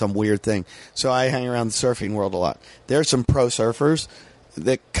off on some weird thing. So I hang around the surfing world a lot. There are some pro surfers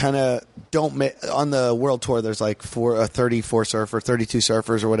that kind of don't on the world tour. There's like 32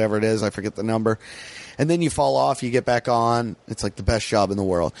 surfers or whatever it is. I forget the number. And then you fall off, you get back on. It's like the best job in the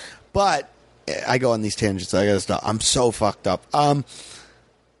world. But I go on these tangents. I gotta stop. I'm so fucked up. Some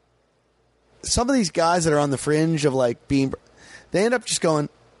of these guys that are on the fringe of like being, they end up just going,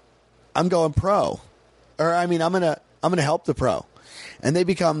 I'm going pro, or I'm gonna help the pro, and they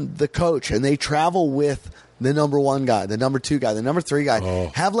become the coach, and they travel with the number 1 guy, the number 2 guy, the number 3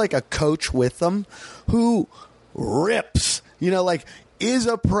 guy. Have like a coach with them who rips, like is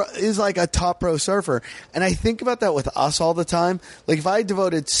like a top pro surfer. And I think about that with us all the time. Like if I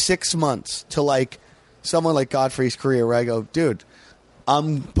devoted 6 months to like someone like Godfrey's career, where I go, dude,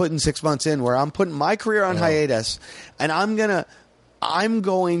 I'm putting 6 months in where I'm putting my career on hiatus, and I'm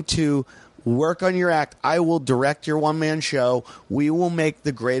going to work on your act. I will direct your one-man show. We will make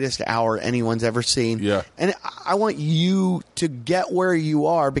the greatest hour anyone's ever seen. Yeah. And I want you to get where you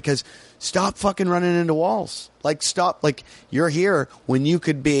are, because stop fucking running into walls. Like, stop. Like, you're here when you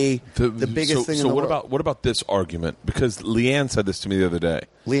could be the biggest thing in the world. So what about this argument? Because Leanne said this to me the other day.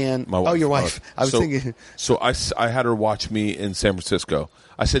 Leanne? My wife. Oh, your wife. I was thinking. So I had her watch me in San Francisco.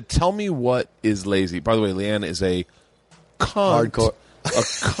 I said, tell me what is lazy. By the way, Leanne is a cunt. Hardcore. A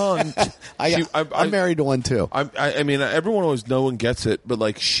cunt. I'm married to one, too. I mean, everyone always knows and gets it, but,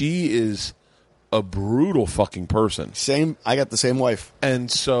 like, she is a brutal fucking person. Same. I got the same wife. And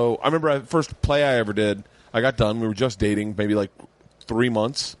so I remember the first play I ever did, I got done. We were just dating, maybe like 3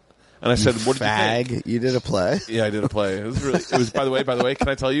 months. And I said, "What did you think?" You did a play? Yeah, I did a play. It was by the way, can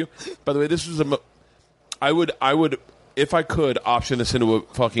I tell you? By the way, this was I would, if I could, option this into a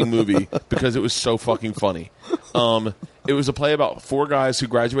fucking movie because it was so fucking funny. It was a play about 4 guys who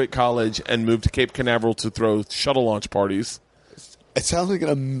graduate college and move to Cape Canaveral to throw shuttle launch parties. It sounds like an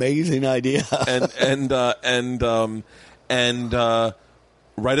amazing idea. and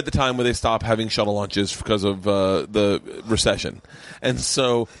right at the time where they stop having shuttle launches because of the recession, and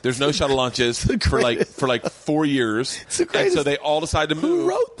so there's no shuttle launches for like 4 years. And so they all decide to move. Who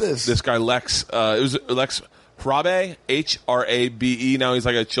wrote this? This guy Lex. It was Lex Hrabe, Hrabe. Now he's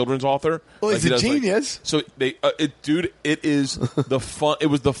like a children's author. Well, like he's a genius. So they, dude, it is the fun. It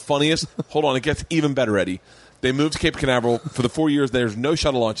was the funniest. Hold on, it gets even better, Eddie. They moved to Cape Canaveral for the 4 years. There's no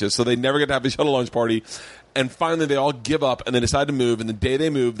shuttle launches, so they never get to have a shuttle launch party. And finally, they all give up, and they decide to move. And the day they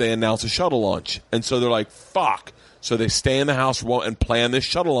move, they announce a shuttle launch. And so they're like, fuck. So they stay in the house and plan this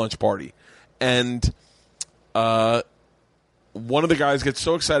shuttle launch party. And one of the guys gets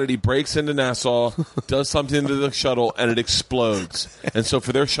so excited, he breaks into Nassau, does something to the shuttle, and it explodes. And so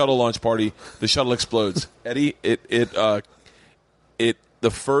for their shuttle launch party, the shuttle explodes. Eddie, the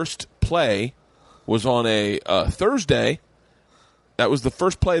first play was on a Thursday. That was the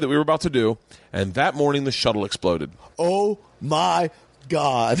first play that we were about to do, and that morning the shuttle exploded. Oh, my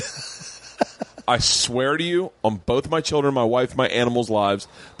God. I swear to you, on both my children, my wife, my animals' lives,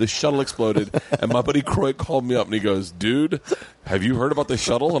 the shuttle exploded, and my buddy Croy called me up, and he goes, dude, have you heard about the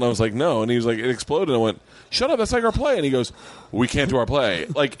shuttle? And I was like, no. And he was like, it exploded. And I went, shut up, that's like our play. And he goes, we can't do our play.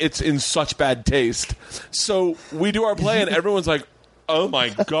 Like, it's in such bad taste. So we do our play, and everyone's like, oh, my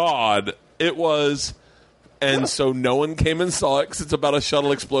God. It was... And so no one came and saw it because it's about a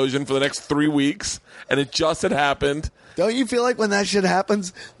shuttle explosion for the next 3 weeks, and it just had happened. Don't you feel like when that shit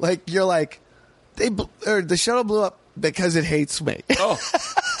happens, like you're like, the shuttle blew up because it hates me? Oh,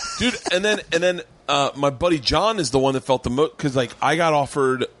 dude! And then my buddy John is the one that felt the most, because like I got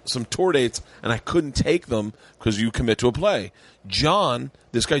offered some tour dates and I couldn't take them because you commit to a play. John,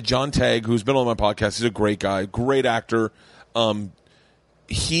 this guy John Tagg, who's been on my podcast, he's a great guy, great actor.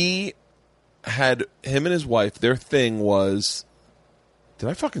 He had him and his wife, their thing was, did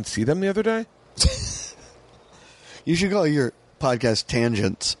I fucking see them the other day? You should call your podcast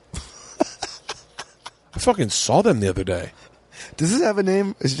Tangents. I fucking saw them the other day. Does this have a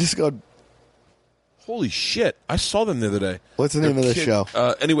name? Is it just called... Holy shit, I saw them the other day. What's the name of the show?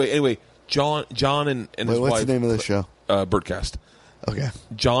 Anyway, John and his wife... What's the name of the show? Birdcast. Okay.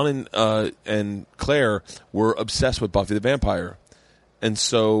 John and Claire were obsessed with Buffy the Vampire. And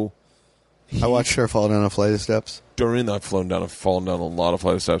so... I watched her fall down a flight of steps. I've fallen down a lot of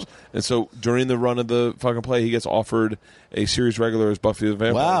flight of steps. And so during the run of the fucking play, he gets offered a series regular as Buffy the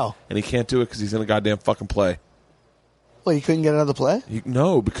Vampire. Wow. And he can't do it because he's in a goddamn fucking play. Well, you couldn't get out of the play?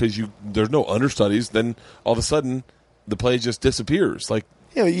 No, because there's no understudies. Then all of a sudden, the play just disappears. Like,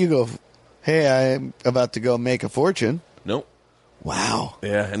 yeah, but you go, hey, I'm about to go make a fortune. Nope. Wow.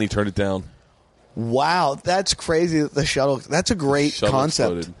 Yeah, and he turned it down. Wow, that's crazy. The shuttle. That's a great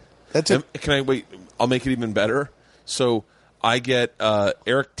concept. Exploded. Can I wait? I'll make it even better. So I get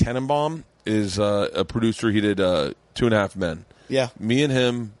Eric Tenenbaum is a producer. He did 2.5 Men. Yeah. Me and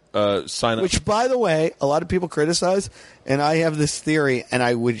him sign up. Which, by the way, a lot of people criticize, and I have this theory. And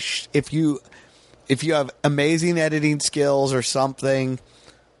I would, if you have amazing editing skills or something,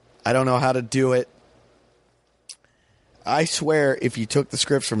 I don't know how to do it. I swear, if you took the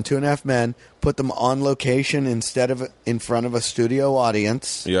scripts from 2.5 Men, put them on location instead of in front of a studio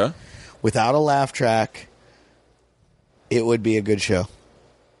audience, yeah, without a laugh track, it would be a good show.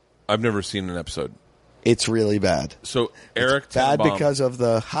 I've never seen an episode. It's really bad. So Eric It's bad Tenenbaum- because of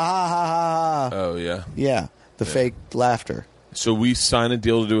the ha ha ha ha. Oh yeah. Yeah, the fake laughter. So we sign a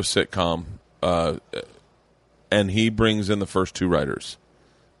deal to do a sitcom, and he brings in the first 2 writers.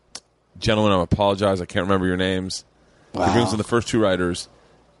 Gentlemen, I apologize. I can't remember your names. Wow. He brings in the first 2 writers,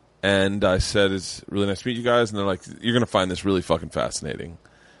 and I said, "It's really nice to meet you guys." And they're like, "You're going to find this really fucking fascinating."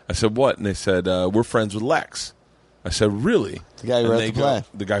 I said, "What?" And they said, "We're friends with Lex." I said, "Really?" The guy who And wrote they the play.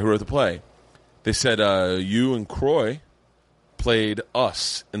 The guy who wrote the play. They said, "You and Croy played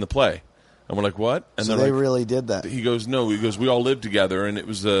us in the play." And we're like, "What?" And So they're they like, really did that. he goes, "No." He goes, "We all lived together, and it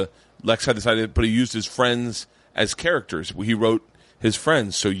was Lex had decided, but he used his friends as characters. He wrote his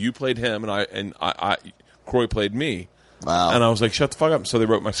friends. So you played him, and I Croy played me." Wow. And I was like, "Shut the fuck up!" So they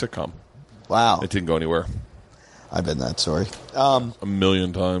wrote my sitcom. Wow. It didn't go anywhere. I've been that story. A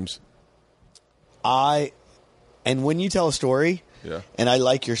million times. And when you tell a story, Yeah. and I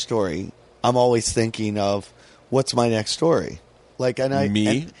like your story, I'm always thinking of what's my next story.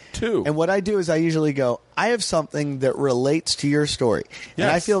 Me too. And what I do is I usually go, I have something that relates to your story. And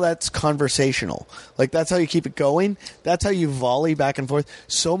I Yes. feel that's conversational. Like, that's how you keep it going. That's how you volley back and forth.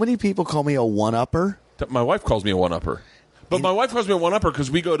 So many people call me a one-upper. My wife calls me a one-upper. But my wife calls me a one-upper because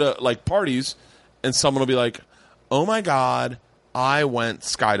we go to, like, parties, and someone will be like, "Oh, my God, I went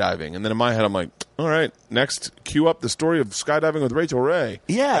skydiving." And then in my head, I'm like, all right, next, cue up the story of skydiving with Rachel Ray.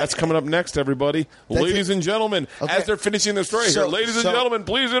 Yeah. That's coming up next, everybody. Ladies and gentlemen, Okay. as they're finishing their story So- here, ladies and so- gentlemen,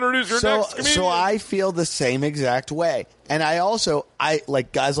 please introduce your next comedian. So I feel the same exact way. And I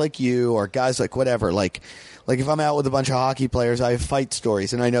like guys like you or guys like whatever, like if I'm out with a bunch of hockey players, I have fight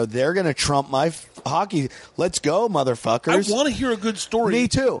stories, and I know they're going to trump my hockey. Let's go, I motherfuckers. want to hear a good story. Me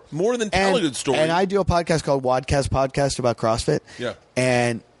too. More than tell And- a good story. And I do a podcast called Wadcast Podcast about CrossFit. Yeah.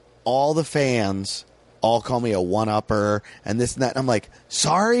 And all the fans all call me a one-upper and this and that. And I'm like,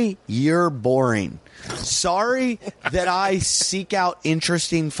 sorry, you're boring. Sorry that I seek out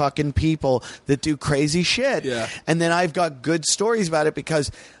interesting fucking people that do crazy shit. Yeah. And then I've got good stories about it because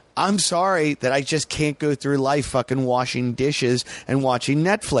I'm sorry that I just can't go through life fucking washing dishes and watching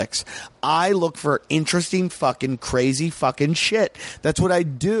Netflix. I look for interesting fucking crazy fucking shit. That's what I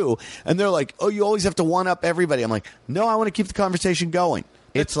do. And they're like, "Oh, you always have to one up everybody." I'm like, "No, I want to keep the conversation going."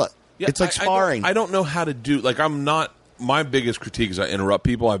 It's like Yeah, it's like sparring. I don't know how to do. Like, I'm not. My biggest critique is I interrupt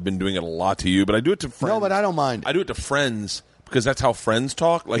people. I've been doing it a lot to you, but I do it to friends. No, but I don't mind. I do it to friends because that's how friends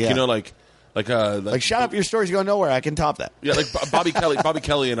talk. Like, Yeah. you know, like shut up, your stories go nowhere. I can top that. Yeah, like Bobby Kelly. Bobby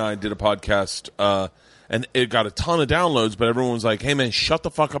Kelly and I did a podcast, and it got a ton of downloads. But everyone was like, "Hey, man, shut the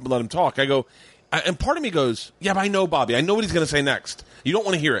fuck up and let him talk." I go, and part of me goes, "Yeah, but I know Bobby. I know what he's going to say next. You don't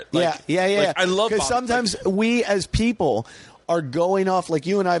want to hear it." Like, Yeah. Like, I love because Bobby. sometimes Like, we as people are going off, like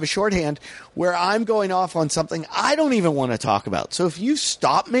you and I have a shorthand where I'm going off on something I don't even want to talk about. So if you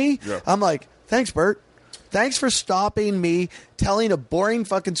stop me, Yeah. I'm like, "Thanks, Bert. Thanks for stopping me telling a boring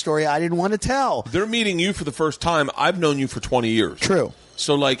fucking story I didn't want to tell." they're meeting you for the first time. I've known you for 20 years. True.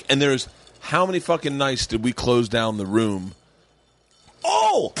 So, like, and there's how many fucking nights did we close down the room?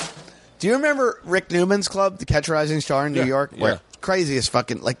 Oh! Do you remember Rick Newman's club, the Catch a Rising Star in New Yeah, York? yeah. Where craziest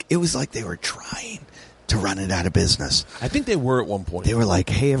fucking, like, it was like they were trying to run it out of business. I think they were at one point. They were like,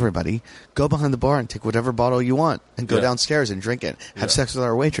 "Hey, everybody, go behind the bar and take whatever bottle you want and go Yeah. downstairs and drink it. Have sex with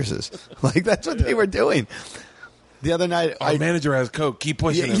our waitresses." Like, that's what they were doing. The other night, Our manager has Coke. Keep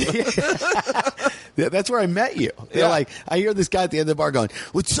pushing him. Yeah, that's where I met you. They're Yeah. like, I hear this guy at the end of the bar going,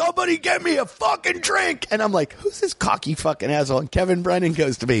 "Would somebody get me a fucking drink?" And I'm like, "Who's this cocky fucking asshole?" And Kevin Brennan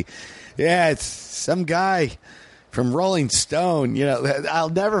goes to me, "Yeah, it's some guy from Rolling Stone." You know, I'll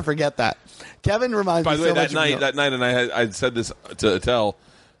never forget that. Kevin reminds By me the way, so that much of night, and I'd said this to Attell,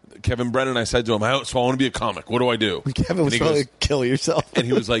 Kevin Brennan. I said to him, "So I want to be a comic. What do I do?" Kevin was and he probably goes, kill yourself. and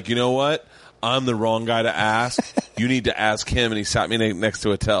he was like, "You know what? I'm the wrong guy to ask. You need to ask him." And he sat me next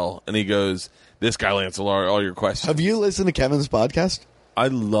to Attell, and he goes, "This guy will answer all your questions." Have you listened to Kevin's podcast? I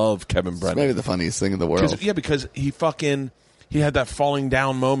love Kevin It's Brennan. maybe the funniest thing in the world. Because he had that falling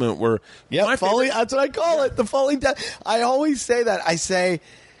down moment where Yeah, falling. That's what I call it. The falling down. I always say that. I say,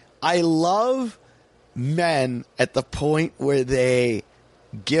 I love men at the point where they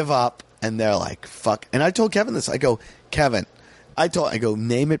give up and they're like, "Fuck." And I told Kevin this. I go, "Kevin," I go,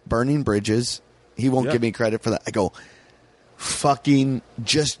 "Name it Burning Bridges." He won't Yeah. give me credit for that. I go, "Fucking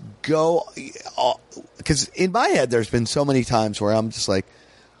just go." Because in my head, there's been so many times where I'm just like,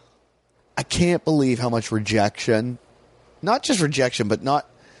 I can't believe how much rejection, not just rejection, but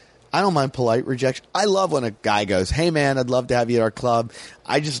I don't mind polite rejection. I love when a guy goes, "Hey man, I'd love to have you at our club.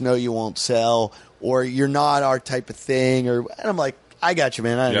 I just know you won't sell, or you're not our type of thing." And I'm like, "I got you,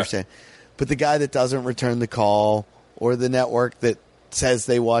 man. I understand." But the guy that doesn't return the call, or the network that says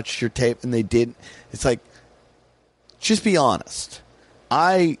they watched your tape and they didn't. It's like, just be honest.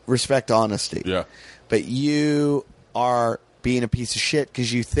 I respect honesty. Yeah. But you are being a piece of shit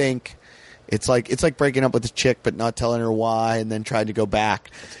because you think it's like breaking up with a chick but not telling her why and then trying to go back.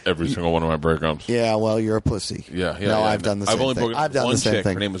 Every single one of my breakups. Yeah, well, you're a pussy. Yeah. No, I've done the same thing. I've done one the same chick.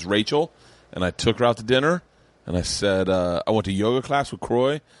 thing. Her name was Rachel, and I took her out to dinner, and I said, I went to yoga class with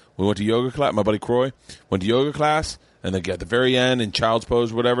Croy. We went to yoga class. My buddy Croy went to yoga class, and then at the very end, in child's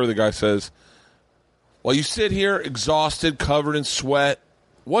pose, whatever, the guy says, while you sit here exhausted, covered in sweat,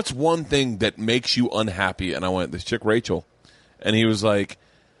 what's one thing that makes you unhappy? And I went, this chick Rachel. And he was like,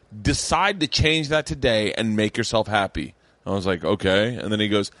 decide to change that today and make yourself happy. I was like, okay. And then he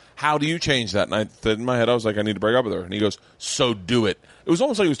goes, how do you change that? And I said in my head, I was like, I need to break up with her. And he goes, so do it. It was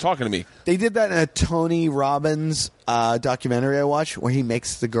almost like he was talking to me. They did that in a Tony Robbins documentary I watched where he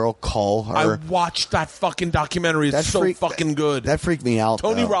makes the girl call her. I watched that fucking documentary. It's so fucking good. That freaked me out,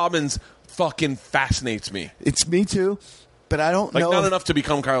 Tony though. Robbins fucking fascinates me. It's me too, but I don't know. Not enough to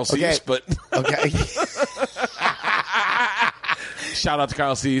become Kyle Cease, but... Okay. Shout out to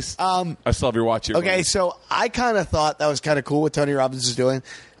Kyle Cease. I still have your watch here. Okay, so I kind of thought that was kind of cool what Tony Robbins is doing.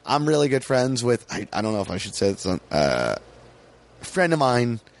 I'm really good friends with, I don't know if I should say this, a friend of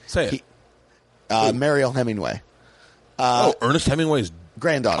mine. Say it. Mariel Hemingway. Ernest Hemingway's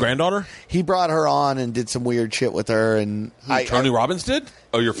granddaughter. He brought her on and did some weird shit with her. And Tony Robbins did?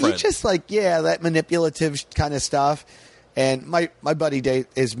 Oh, your friend. He's just like, that manipulative kind of stuff. And my buddy Dave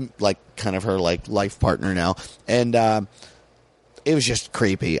is like kind of her like life partner now. And it was just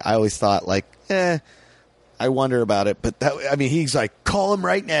creepy. I always thought like, I wonder about it. But he's like, call him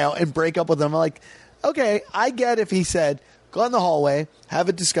right now and break up with him. I'm like, okay, I get if he said, go in the hallway, have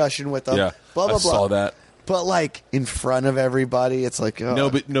a discussion with them. Yeah, blah, blah, I blah. saw that. But like in front of everybody, it's like, oh.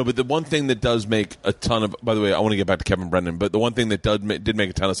 No, but the one thing that does make a ton of, by the way, I want to get back to Kevin Brennan, but the one thing that did make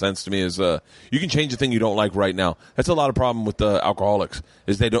a ton of sense to me is you can change the thing you don't like right now. That's a lot of problem with the alcoholics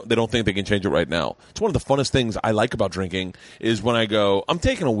is they don't think they can change it right now. It's one of the funnest things I like about drinking is when I go, I'm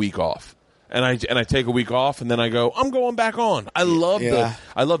taking a week off. And I take a week off and then I go, I'm going back on. I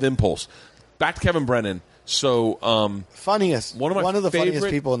love impulse. Back to Kevin Brennan. So funniest. One of the funniest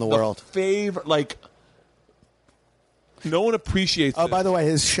people in the world. No one appreciates it. Oh, by the way,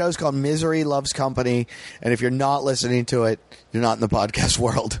 his show's called Misery Loves Company, and if you're not listening to it, you're not in the podcast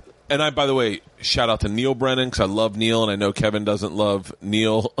world. And by the way, shout out to Neil Brennan, because I love Neil, and I know Kevin doesn't love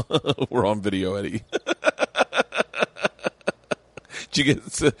Neil. We're on video, Eddie. Did you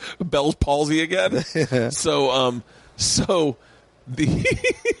get Bell's palsy again?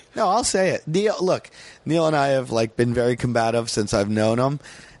 No, I'll say it. Neil and I have like been very combative since I've known him.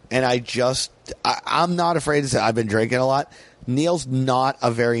 And I'm not afraid to say I've been drinking a lot. Neil's not a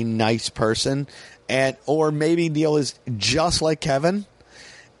very nice person. Or maybe Neil is just like Kevin.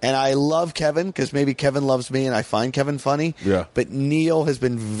 And I love Kevin because maybe Kevin loves me and I find Kevin funny. Yeah. But Neil has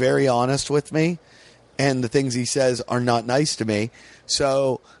been very honest with me. And the things he says are not nice to me.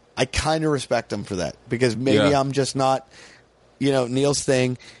 So I kind of respect him for that. Because maybe I'm just not, Neil's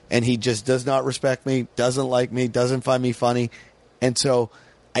thing. And he just does not respect me, doesn't like me, doesn't find me funny. And so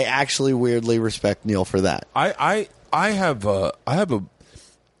I actually weirdly respect Neil for that. I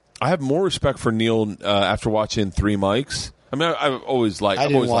have more respect for Neil after watching Three Mics. I mean, I've always liked. I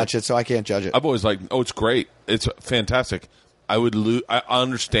didn't watch it, so I can't judge it. I've always liked. Oh, it's great. It's fantastic. I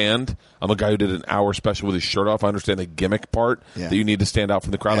understand. I'm a guy who did an hour special with his shirt off. I understand the gimmick part that you need to stand out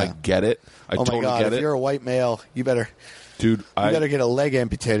from the crowd. Yeah. I get it. I totally get it. If you're a white male, you better, better get a leg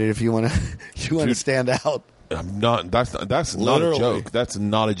amputated if you want to stand out. I'm not. That's not Literally. a joke. That's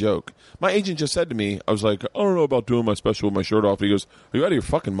not a joke. My agent just said to me, I was like, I don't know about doing my special with my shirt off. He goes, are you out of your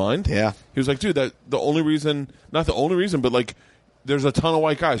fucking mind? Yeah. He was like, dude, not the only reason, but like, there's a ton of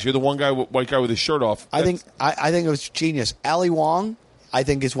white guys. You're the white guy with his shirt off. I think it was genius. Ali Wong, I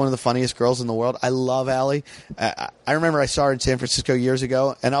think, is one of the funniest girls in the world. I love Ali. I remember I saw her in San Francisco years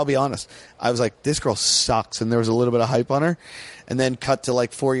ago, and I'll be honest, I was like, this girl sucks, and there was a little bit of hype on her. And then cut to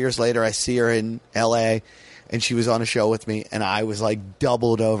like 4 years later, I see her in L.A., and she was on a show with me, and I was like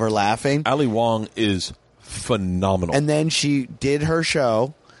doubled over laughing. Ali Wong is phenomenal. And then she did her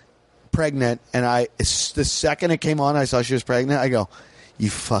show, pregnant, and the second it came on, I saw she was pregnant. I go, you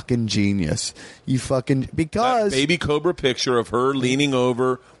fucking genius. Because that baby cobra picture of her leaning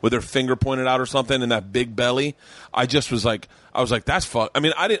over with her finger pointed out or something and that big belly, I was like, that's fuck. I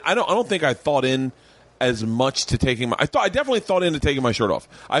mean, I don't think I thought in as much to taking I definitely thought into taking my shirt off.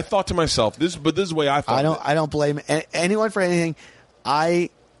 I thought to myself, this is the way I thought. I don't blame anyone for anything.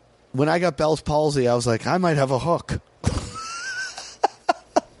 When I got Bell's palsy, I was like, I might have a hook.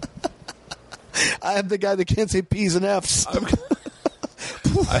 I am the guy that can't say P's and F's.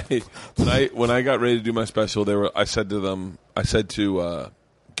 When I got ready to do my special, I said to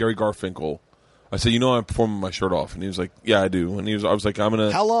Gary Garfinkel, I said, I'm performing my shirt off, and he was like, yeah, I do, and I was like, I'm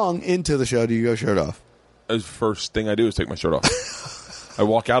gonna. How long into the show do you go shirt off? The first thing I do is take my shirt off. I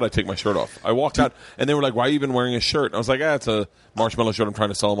walk out, I take my shirt off. I walked out, and they were like, "Why are you even wearing a shirt?" And I was like, "It's a marshmallow shirt. I'm trying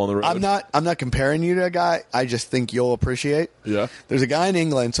to sell them on the road." I'm not comparing you to a guy. I just think you'll appreciate. Yeah. There's a guy in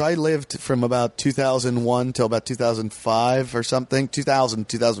England. So I lived from about 2001 till about 2005 or something.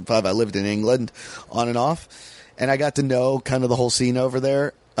 2005. I lived in England on and off, and I got to know kind of the whole scene over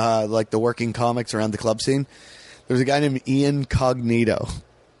there, like the working comics around the club scene. There's a guy named Ian Cognito.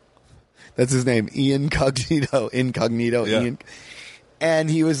 That's his name, Ian Cognito. Incognito. Yeah. Ian.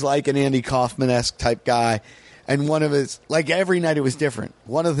 And he was like an Andy Kaufman-esque type guy. And one of his, like every night it was different.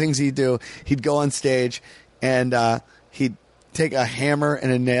 One of the things he'd do, he'd go on stage and he'd take a hammer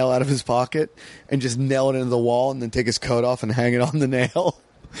and a nail out of his pocket and just nail it into the wall and then take his coat off and hang it on the nail.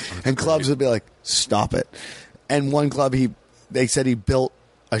 And clubs would be like, stop it. And one club, they said he built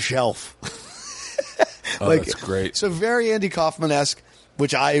a shelf. That's great. So very Andy Kaufman-esque,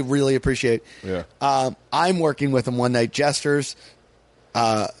 which I really appreciate. Yeah. I'm working with him one night, Jesters,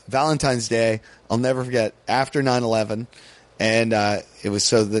 Valentine's Day. I'll never forget, after 9/11, and it was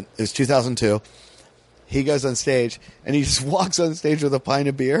 2002. He goes on stage, and he just walks on stage with a pint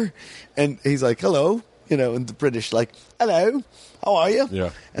of beer, and he's like, hello, in the British, like, hello, how are you? Yeah.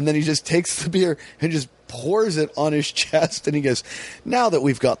 And then he just takes the beer and just pours it on his chest, and he goes, now that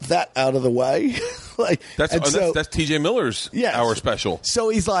we've got that out of the way, like that's TJ Miller's hour special. So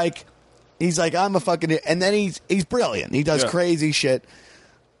he's like, I'm a fucking, and then he's brilliant. He does crazy shit.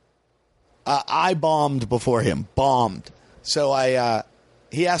 I bombed before him, So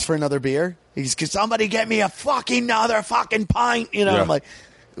he asked for another beer. He's, could somebody get me another fucking pint? I'm like,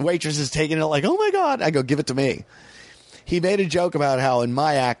 the waitress is taking it like, oh my God. I go, give it to me. He made a joke about how in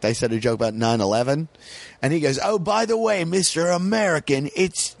my act I said a joke about 9/11, and he goes, "Oh, by the way, Mr. American,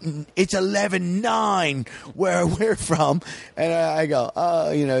 it's 11/9 where we're from," and I go,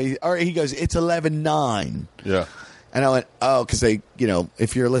 "Oh, or he goes, it's 11/9." Yeah, and I went, "Oh, because they,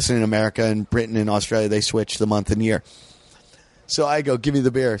 if you're listening in America and Britain and Australia, they switch the month and year." So I go, "Give me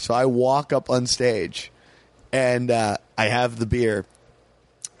the beer." So I walk up on stage, and I have the beer,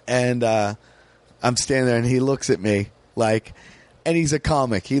 and I'm standing there, and he looks at me. Like, and he's a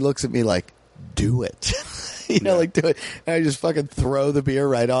comic. He looks at me like, do it. Like, do it. And I just fucking throw the beer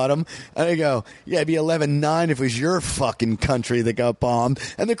right on him. And I go, yeah, it'd be 11/9 if it was your fucking country that got bombed.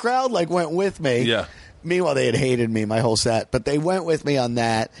 And the crowd, like, went with me. Yeah. Meanwhile, they had hated me my whole set. But they went with me on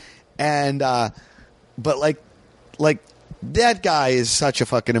that. And, but, like, that guy is such a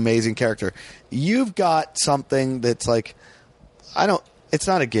fucking amazing character. You've got something that's, like, it's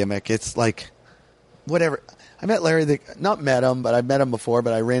not a gimmick. It's, like, whatever. I met Larry not met him, but I met him before,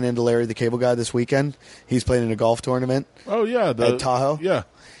 but I ran into Larry the Cable Guy this weekend. He's playing in a golf tournament. Oh, yeah. At Tahoe. Yeah.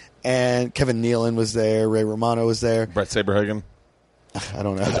 And Kevin Nealon was there. Ray Romano was there. Brett Saberhagen. I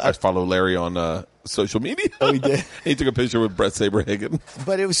don't know. I follow Larry on social media. Oh, he did? He took a picture with Brett Saberhagen.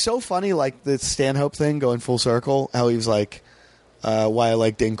 But it was so funny, like the Stanhope thing going full circle, how he was like, why I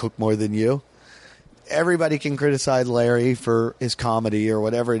like Dane Cook more than you. Everybody can criticize Larry for his comedy or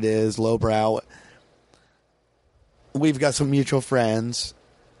whatever it is, lowbrow. We've got some mutual friends.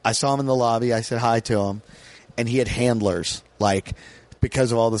 I saw him in the lobby. I said hi to him. And he had handlers, like,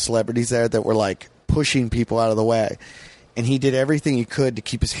 because of all the celebrities there that were, like, pushing people out of the way. And he did everything he could to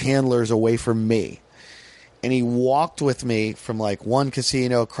keep his handlers away from me. And he walked with me from, like, one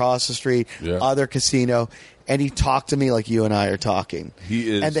casino across the street, other casino, and he talked to me like you and I are talking. He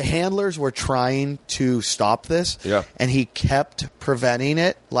is. And the handlers were trying to stop this. Yeah. And he kept preventing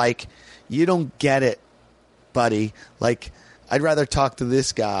it. Like, you don't get it, buddy. Like, I'd rather talk to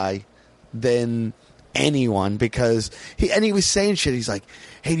this guy than anyone, because he was saying shit. He's like,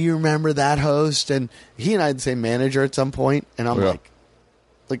 hey, do you remember that host? And he and I had the same manager at some point, and I'm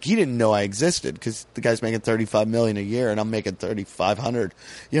like he didn't know I existed, because the guy's making $35 million a year and I'm making $3,500.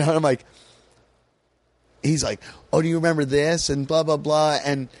 And I'm like, he's like, oh, do you remember this? And blah blah blah.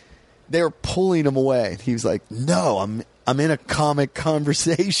 And they were pulling him away. He was like, no, I'm in a comic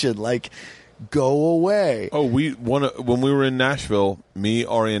conversation. Like, go away. Oh, when we were in Nashville, me,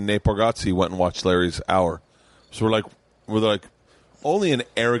 Ari, and Nate Bargatze went and watched Larry's hour. So we're like, only an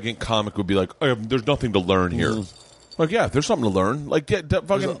arrogant comic would be like, oh, there's nothing to learn here. Like, yeah, there's something to learn. Like,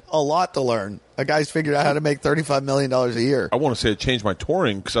 there's a lot to learn. A guy's figured out how to make $35 million a year. I want to say it changed my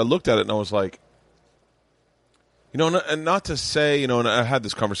touring, because I looked at it and I was like, and not to say, and I had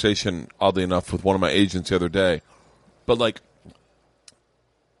this conversation, oddly enough, with one of my agents the other day, but like,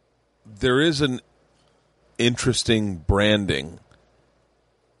 there is an interesting branding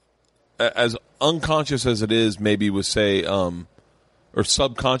as unconscious as it is, maybe with say, or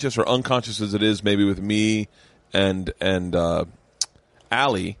subconscious or unconscious as it is, maybe with me and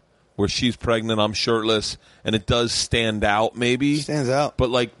Allie, where she's pregnant, I'm shirtless, and it does stand out. Maybe stands out,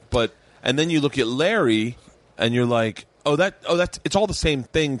 but and then you look at Larry, and you're like, that's it's all the same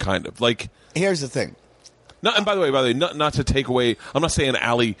thing, kind of. Like, here's the thing. No, and by the way, not to take away. I'm not saying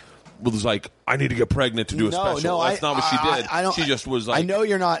Allie was like, I need to get pregnant to do a special. No, that's not what she did. She just was like, I know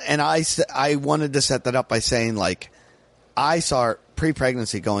you're not, and I wanted to set that up by saying, like, I saw her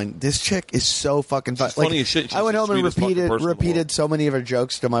pre-pregnancy going, this chick is so fucking fun. Funny as shit. She's I went home and repeated so many of her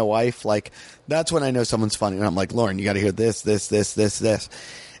jokes to my wife. Like, that's when I know someone's funny. And I'm like, Lauren, you got to hear this.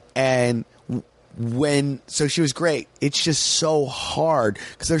 And so she was great. It's just so hard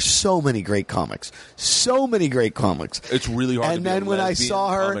because there's so many great comics. It's really hard. And then when I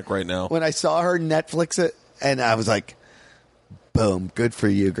saw her right now, Netflix it, and I was like, boom, good for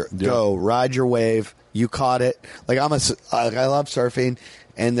you. Go ride your wave. You caught it. Like, I love surfing,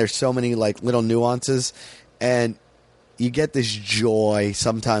 and there's so many like little nuances, and you get this joy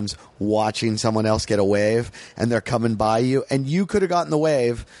sometimes watching someone else get a wave, and they're coming by you, and you could have gotten the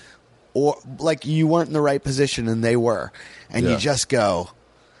wave, or like you weren't in the right position and they were, and you just go.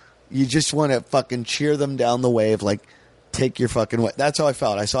 You just want to fucking cheer them down the wave, like take your fucking wave. That's how I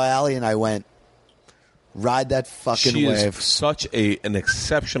felt. I saw Allie and I went, ride that fucking wave. She is such an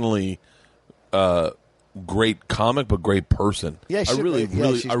exceptionally great comic, but great person. Yeah, I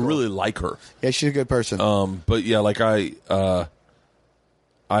really like her. Yeah, she's a good person. But yeah, like I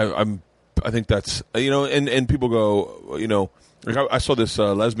think that's and people go, like I saw this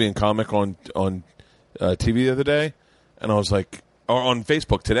lesbian comic on TV the other day, and I was like, or on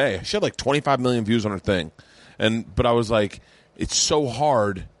Facebook today, she had like 25 million views on her thing, but I was like, it's so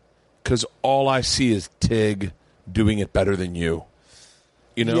hard because all I see is Tig doing it better than you.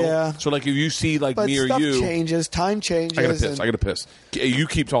 Yeah. So like if you see like but me or you, time changes. I gotta piss. You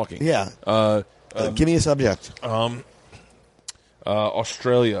keep talking. Yeah. Give me a subject.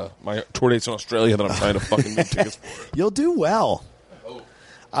 Australia. My tour date's in Australia that I'm trying to fucking get tickets for. You'll do well.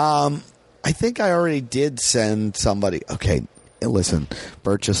 I think I already did send somebody. Okay, listen.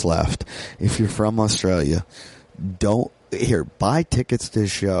 Bert just left. If you're from Australia, buy tickets to the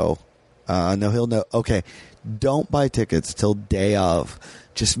show. No, he'll know. Okay, don't buy tickets till day of.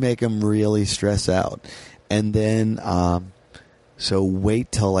 Just make them really stress out. And then, so wait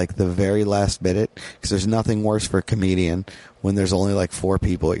till like the very last minute, because there's nothing worse for a comedian when there's only like 4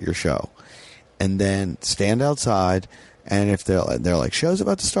 people at your show. And then stand outside, and if they're like, show's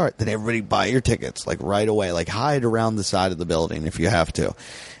about to start, then everybody buy your tickets like right away, like hide around the side of the building if you have to.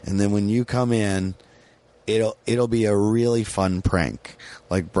 And then when you come in, it'll be a really fun prank.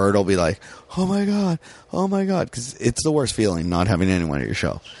 Like Bert will be like, oh my god, because it's the worst feeling not having anyone at your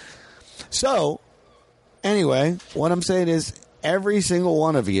show. So anyway, what I'm saying is every single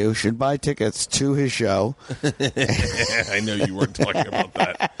one of you should buy tickets to his show. I know you weren't talking about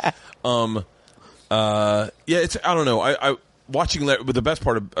that. It's, I don't know. I watching Larry, but the best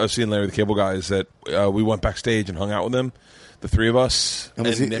part of seeing Larry the Cable Guy is that we went backstage and hung out with him, the 3 of us. And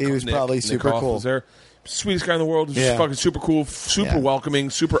he was probably super cool. Was there. Sweetest guy in the world. Just fucking super cool, super welcoming,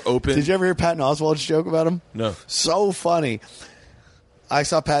 super open. Did you ever hear Patton Oswalt's joke about him? No. So funny. I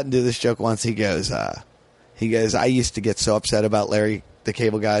saw Patton do this joke once. He goes, I used to get so upset about Larry the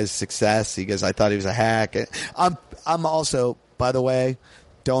Cable Guy's success. He goes, I thought he was a hack. I'm also, by the way,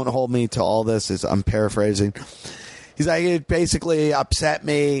 don't hold me to all this. I'm paraphrasing. He's like, it basically upset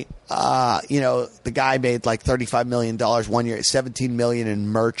me. The guy made like $35 million one year, $17 million in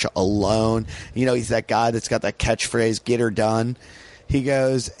merch alone. He's that guy that's got that catchphrase, "Get her done." He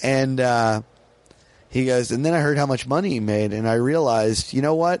goes, and then I heard how much money he made, and I realized, you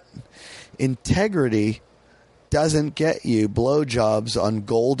know what? Integrity doesn't get you blowjobs on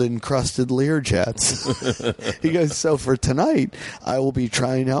gold-encrusted Learjets. He goes, so for tonight, I will be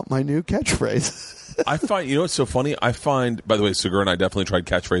trying out my new catchphrase. I find, what's so funny? I find, by the way, Segura and I definitely tried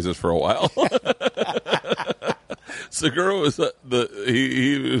catchphrases for a while. Segura was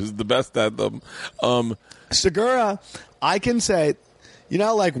he was the best at them. Segura, I can say,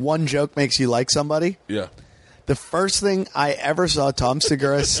 like one joke makes you like somebody? Yeah. The first thing I ever saw Tom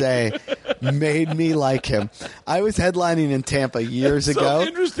Segura say made me like him. I was headlining in Tampa years ago. So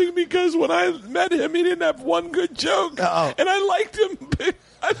interesting because when I met him, he didn't have one good joke. Uh-oh. And I liked him.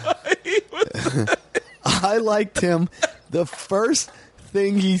 I liked him. The first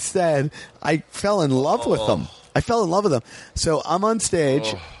thing he said, I fell in love with him. So I'm on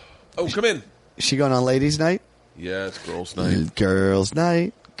stage. Oh, come in. Is she going on ladies' night? Yeah, it's girls' night. Girls'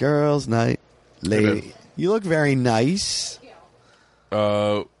 night. Lady. You look very nice.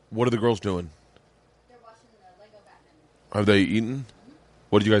 What What are the girls doing? They're watching the Lego Batman. Have they eaten?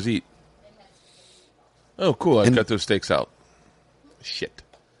 What did you guys eat? Oh, cool. I got those steaks out. Shit.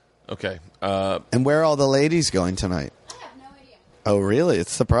 Okay. And where are all the ladies going tonight? I have no idea. Oh, really?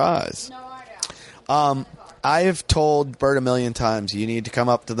 It's a surprise. No idea. I have told Bert a million times, you need to come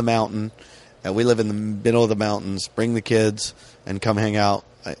up to the mountain. We live in the middle of the mountains. Bring the kids and come hang out.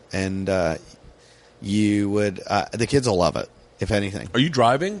 And you would... the kids will love it, if anything. Are you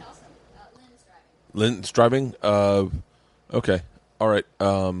driving? Lynn's driving. Lynn's driving? Okay. All right.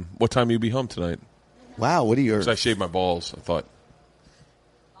 What time will you be home tonight? Wow, what are your... Because I shaved my balls, I thought.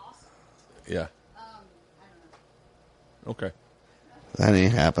 Awesome. Yeah. I don't know. Okay. That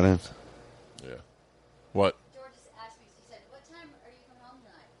ain't happening. Yeah. What? George just asked me, she said, what time are you coming home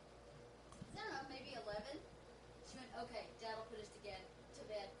tonight? I don't know, maybe 11? She went, okay, Dad will put us to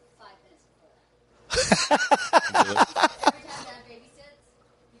bed 5 minutes before that. Every time Dad babysits,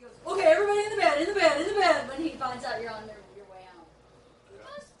 he goes, okay, everybody in the bed, when he finds out you're on your way home.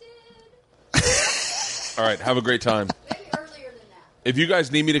 Busted. All right. Have a great time. Maybe earlier than that. If you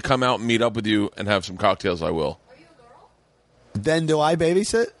guys need me to come out and meet up with you and have some cocktails, I will. Are you a girl? Then do I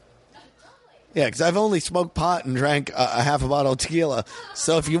babysit? No, totally. Yeah, because I've only smoked pot and drank a half a bottle of tequila.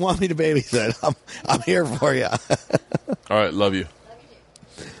 So if you want me to babysit, I'm here for you. All right. Love you. Love you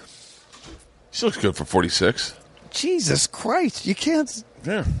too. She looks good for 46. Jesus Christ, you can't...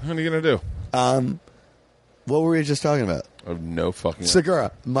 Yeah. What are you going to do? What were we just talking about? I have no fucking...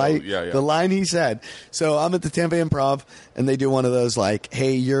 Segura, yeah. the line he said. So I'm at the Tampa Improv, and they do one of those like,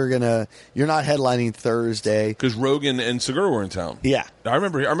 "Hey, you're not headlining Thursday." Because Rogan and Segura were in town. Yeah, I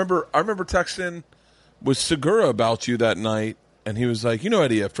remember texting with Segura about you that night, and he was like, "You know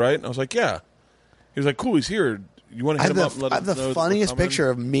Eddie Ifft, right?" And I was like, "Yeah." He was like, "Cool, he's here. You want to I hit have him up and let I him have know the that we're funniest coming?" picture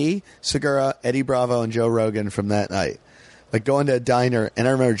of me, Segura, Eddie Bravo, and Joe Rogan from that night. Like going to a diner, and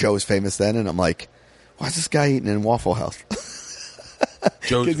I remember Joe was famous then, and I'm like, "Why is this guy eating in Waffle House?"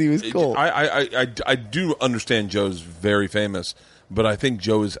 Because he was cool. I do understand Joe's very famous, but I think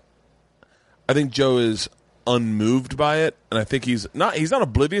Joe is unmoved by it, and I think he's not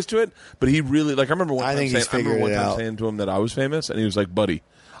oblivious to it, but he really, like, I remember one time saying to him that I was famous, and he was like, "Buddy,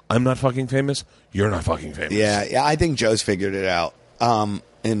 I'm not fucking famous. You're not fucking famous." Yeah, I think Joe's figured it out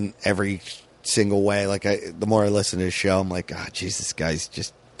in every single way. Like, the more I listen to his show, I'm like, "Oh, jeez, this guy's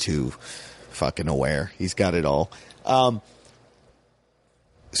just too fucking aware. He's got it all."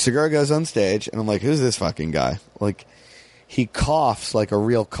 Segura goes on stage, and I'm like, "Who's this fucking guy?" Like, he coughs like a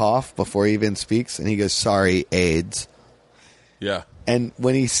real cough before he even speaks, and he goes, "Sorry, AIDS." Yeah. And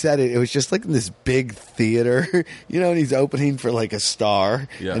when he said it, it was just like in this big theater, and he's opening for like a star,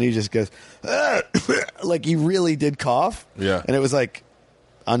 and he just goes, like he really did cough. Yeah. And it was like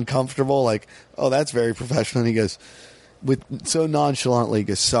uncomfortable, like, "Oh, that's very professional." And he goes, so nonchalantly, he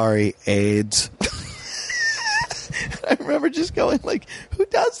goes, "Sorry, AIDS." I remember just going like, "Who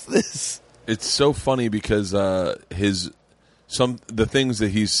does this?" It's so funny because the things that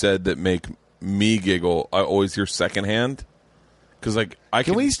he said that make me giggle, I always hear secondhand. Because like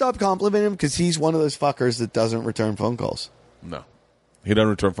Can we stop complimenting him? Because he's one of those fuckers that doesn't return phone calls. No, he doesn't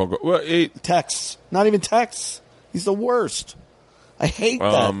return phone calls. Well, Texts, not even texts. He's the worst. I hate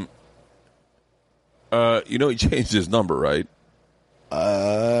that. He changed his number, right?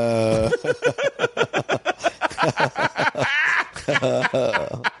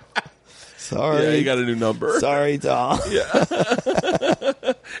 Sorry. Yeah, he got a new number. Sorry, Tom. Yeah.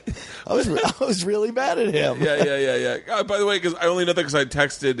 I was really mad at him. Yeah. By the way, because I only know that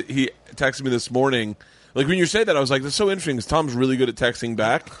because he texted me this morning. Like, when you say that, I was like, that's so interesting because Tom's really good at texting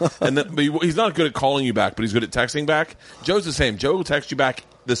back. But he's not good at calling you back, but he's good at texting back. Joe's the same. Joe will text you back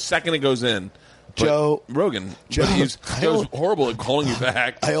the second it goes in. Joe's horrible at calling you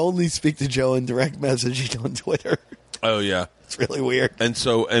back. I only speak to Joe in direct messaging on Twitter. Oh, yeah. It's really weird.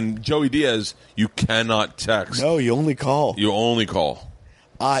 And Joey Diaz, you cannot text. No, you only call. You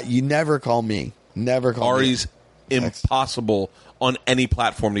never call me. Never call Ari's me. impossible on any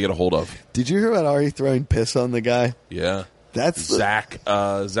platform to get a hold of. Did you hear about Ari throwing piss on the guy? Yeah. That's Zach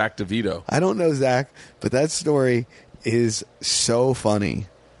DeVito. I don't know Zach, but that story is so funny.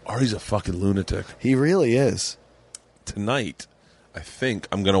 Ari's a fucking lunatic. He really is. Tonight, I think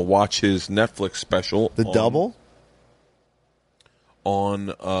I'm going to watch his Netflix special. The Double?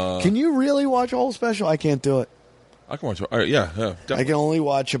 Can you really watch a whole special? I can't do it. I can watch it. Yeah. Definitely. I can only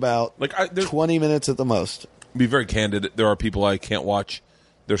watch about 20 minutes at the most. Be very candid. There are people I can't watch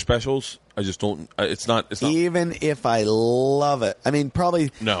their specials. I just don't. It's not. Even if I love it. I mean,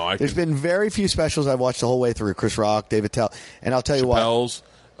 probably. No, there's been very few specials I've watched the whole way through. Chris Rock, David Tell, and I'll tell you Chappelle's,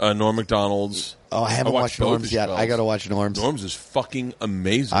 Norm Macdonald's. Oh, I haven't watched both Norm's his yet. spells. I got to watch Norm's. Norm's is fucking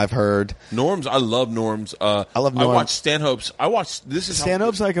amazing. I've heard. Norm's. I love Norm's. I love Norm. I watched Stanhope's. This is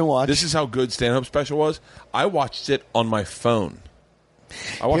Stanhope's I can watch. This is how good Stanhope's special was. I watched it on my phone.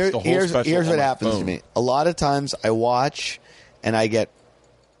 I watched the whole special. Here's on what my happens phone. to me. A lot of times I watch and I get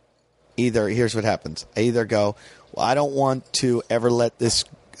here's what happens. I either go, well, I don't want to ever let this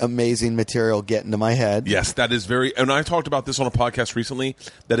amazing material get into my head. Yes, that is very. And I talked about this on a podcast recently.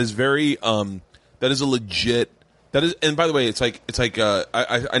 That is very. That is a legit. That is. And by the way, it's like.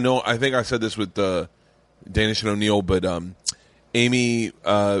 I know. I think I said this with Danish and O'Neill, but Amy,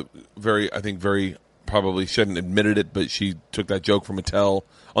 very probably shouldn't admitted it, but she took that joke from Mattel.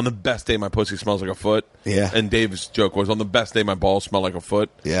 On the best day, my pussy smells like a foot. Yeah. And Dave's joke was, on the best day, my balls smell like a foot.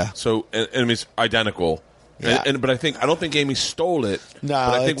 Yeah. So, and I mean, it's identical. Yeah. But I don't think Amy stole it. No,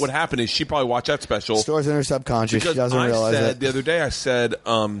 but I think what happened is she probably watched that special. Stores in her subconscious. She doesn't realize it. The other day, I said,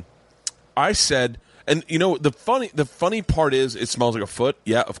 and you know the funny part is it smells like a foot.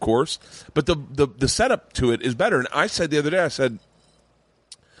 Yeah, of course. But the setup to it is better. And I said the other day, I was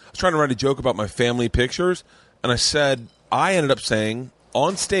trying to write a joke about my family pictures, and I said I ended up saying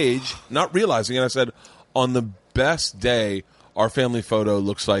on stage, not realizing it, I said, on the best day, our family photo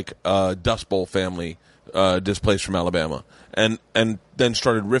looks like Dust Bowl family displaced from Alabama. And then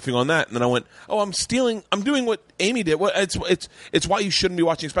started riffing on that, and then I went, "Oh, I'm doing what Amy did." Well, it's why you shouldn't be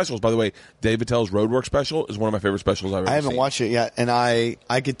watching specials. By the way, Dave Attell's Roadwork special is one of my favorite specials I've ever seen. I haven't watched it yet, and I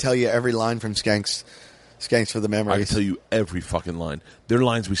could tell you every line from Skanks for the Memories. I can tell you every fucking line. They're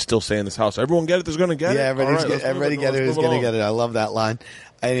lines we still say in this house. Everyone get it? There's going to get it? Yeah, everybody get it. Who's going to get get it? I love that line.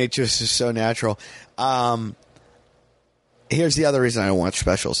 And it just is so natural. Here's the other reason I don't watch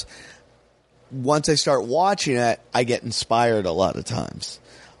specials. Once I start watching it, I get inspired a lot of times.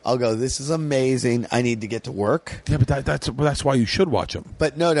 I'll go, this is amazing. I need to get to work. Yeah, but that's why you should watch them.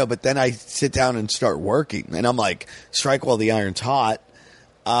 But no. But then I sit down and start working. And I'm like, strike while the iron's hot.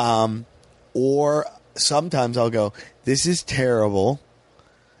 Or sometimes I'll go, this is terrible.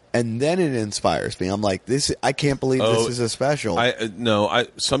 And then it inspires me. I'm like, I can't believe this is a special.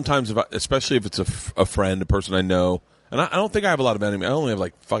 Sometimes, especially if it's a friend, a person I know, and I don't think I have a lot of enemies. I only have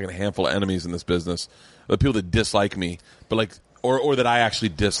like fucking a handful of enemies in this business. The people that dislike me, but like, or that I actually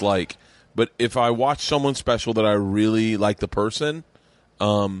dislike. But if I watch someone special that I really like the person,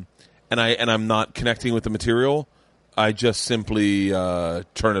 and I'm not connecting with the material, I just simply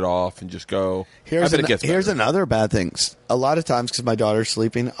turn it off and just go. Here's another bad thing. A lot of times, because my daughter's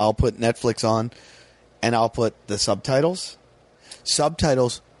sleeping, I'll put Netflix on, and I'll put the subtitles.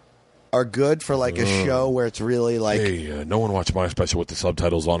 Subtitles are good for like a show where it's really like. Hey, no one watched my special with the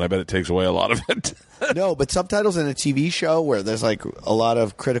subtitles on. I bet it takes away a lot of it. No, but subtitles in a TV show where there's like a lot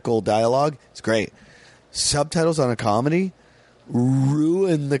of critical dialogue, it's great. Subtitles on a comedy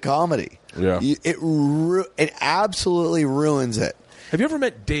ruin the comedy. Yeah, it absolutely ruins it. Have you ever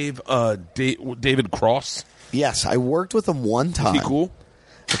met David Cross? Yes, I worked with him one time. Is he cool?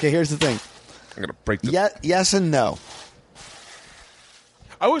 Okay, here's the thing. I'm gonna break this. Yes and no.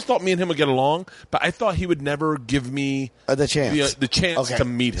 I always thought me and him would get along, but I thought he would never give me the chance. The chance to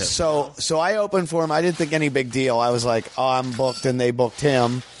meet him. So I opened for him. I didn't think any big deal. I was like, oh, I'm booked, and they booked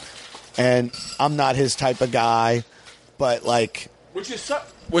him, and I'm not his type of guy. But like, which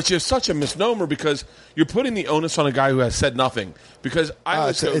is such a misnomer because you're putting the onus on a guy who has said nothing. Because I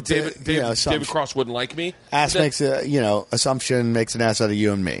always go, David Cross wouldn't like me. Assumption makes an ass out of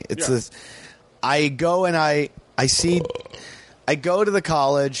you and me. It's this. I go and I see. I go to the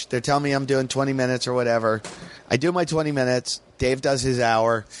college. They're telling me I'm doing 20 minutes or whatever. I do my 20 minutes. Dave does his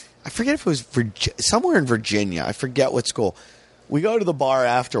hour. I forget if it was somewhere in Virginia. I forget what school. We go to the bar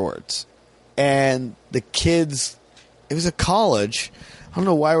afterwards, and the kids. It was a college. I don't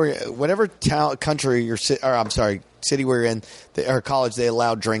know why whatever town, country city we're in, or college, they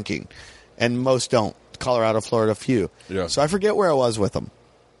allow drinking, and most don't. Colorado, Florida, few. Yeah. So I forget where I was with them.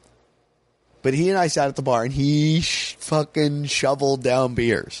 But he and I sat at the bar, and he fucking shoveled down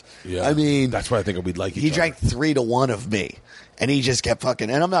beers. Yeah, I mean, that's why I think we'd like each other. He drank 3-1 of me, and he just kept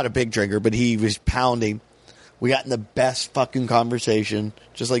fucking. And I'm not a big drinker, but he was pounding. We got in the best fucking conversation,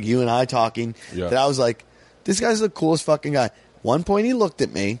 just like you and I talking. Yeah. That I was like, this guy's the coolest fucking guy. One point, he looked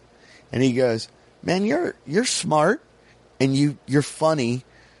at me, and he goes, "Man, you're smart, and you're funny.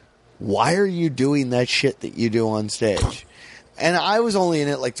 Why are you doing that shit that you do on stage?" And I was only in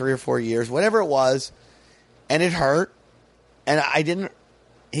it like 3 or 4 years, whatever it was, and it hurt. And I didn't.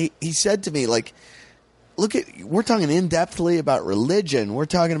 He said to me, like, "Look we're talking in-depthly about religion. We're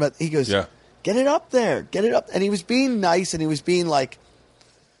talking about." He goes, "Yeah, get it up there, get it up." And he was being nice, and he was being like,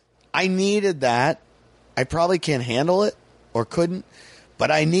 "I needed that. I probably can't handle it or couldn't,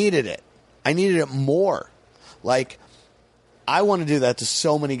 but I needed it. I needed it more. Like, I want to do that to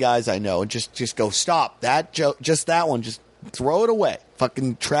so many guys I know and just go, stop that joke, just that one, just throw it away,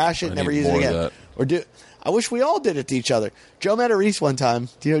 fucking trash it, never use it again. Or I wish we all did it to each other. Joe met a Reese one time.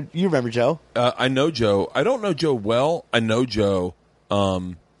 Do you remember Joe? I know Joe. I don't know Joe well. I know Joe.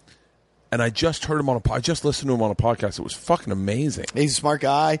 And I just heard him I just listened to him on a podcast. It was fucking amazing. He's a smart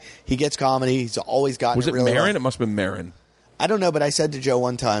guy. He gets comedy. He's always gotten Was it really Marin? well. It must have been Marin. I don't know, but I said to Joe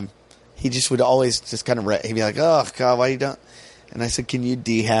one time, he just would always just kind of, he'd be like, oh, God, why you don't? And I said, can you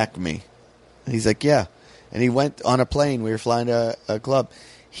de-hack me? And he's like, yeah. And he went on a plane. We were flying to a club.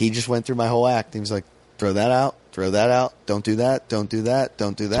 He just went through my whole act. He was like, throw that out, don't do that, don't do that,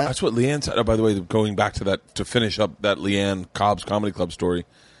 don't do that. That's what Leanne said. Oh, by the way, going back to that, to finish up that Leanne Cobb's Comedy Club story,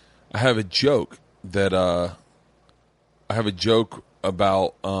 I have a joke that,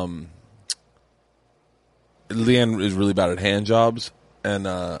 about, Leanne is really bad at hand jobs, and,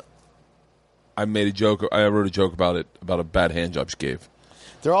 I wrote a joke about it, about a bad hand job she gave.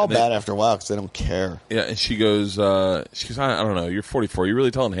 They're all bad after a while because they don't care. Yeah, and she goes, I don't know, you're 44, you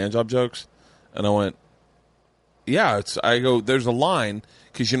really telling hand job jokes? And I went, yeah, there's a line,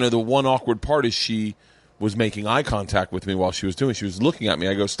 because, the one awkward part is she was making eye contact with me while she was doing it. She was looking at me.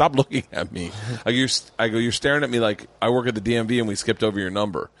 I go, stop looking at me. You're staring at me like I work at the DMV and we skipped over your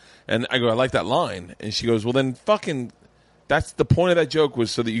number. And I go, I like that line. And she goes, well, then fucking, that's the point of that joke,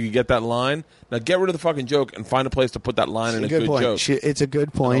 was so that you could get that line. Now get rid of the fucking joke and find a place to put that line in a good point. joke. It's a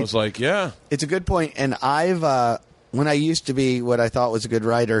good point. And I was like, yeah. It's a good point. And when I used to be what I thought was a good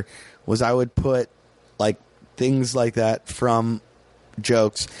writer, was I would put like things like that from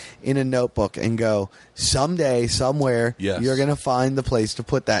jokes in a notebook and go, someday, somewhere, you're going to find the place to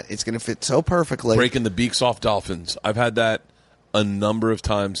put that. It's going to fit so perfectly. Breaking the beaks off dolphins. I've had that a number of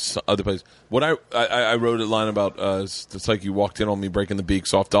times other places. What I wrote a line about, it's like you walked in on me breaking the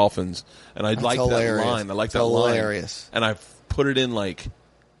beaks off dolphins, and I like that line. I like that line. Hilarious. And I've put it in, like,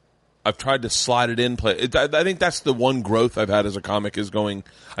 I've tried to slide it in. I think that's the one growth I've had as a comic, is going,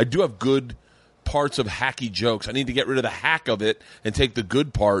 I do have good parts of hacky jokes. I need to get rid of the hack of it and take the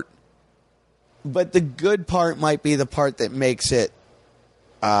good part. But the good part might be the part that makes it,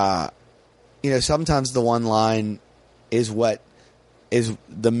 sometimes the one line is what is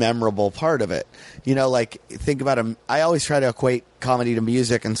the memorable part of it. Like, think about I always try to equate comedy to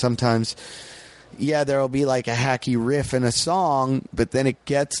music, and sometimes, there will be like a hacky riff in a song, but then it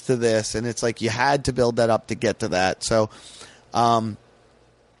gets to this, and it's like you had to build that up to get to that. So,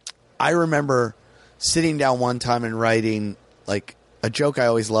 I remember sitting down one time and writing, like, a joke I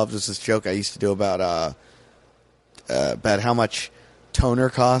always loved was this joke I used to do about how much toner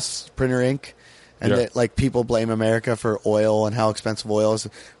costs, printer ink, and that, like, people blame America for oil and how expensive oil is.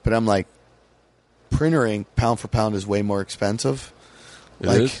 But I'm like, printer ink, pound for pound, is way more expensive. It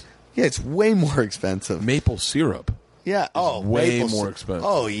is? Yeah, it's way more expensive. Maple syrup. Yeah. Way more expensive.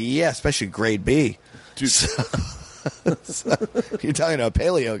 Oh, yeah, especially grade B. Dude. So, you're talking to a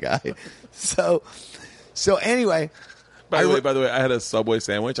paleo guy. So anyway. By the way, I had a Subway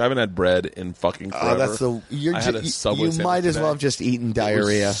sandwich. I haven't had bread in fucking forever. I had a Subway sandwich. You might as well have just eaten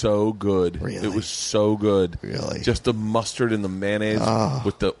diarrhea. It was so good. Really? It was so good. Really? Just the mustard and the mayonnaise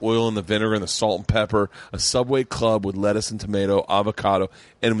with the oil and the vinegar and the salt and pepper. A Subway club with lettuce and tomato, avocado,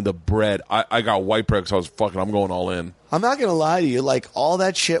 and with the bread. I got white bread because I'm going all in. I'm not going to lie to you. Like, all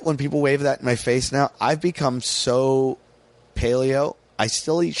that shit, when people wave that in my face now, I've become so paleo. I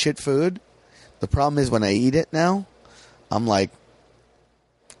still eat shit food. The problem is when I eat it now, I'm like,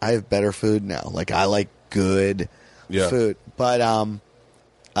 I have better food now. Like, I like good food. But,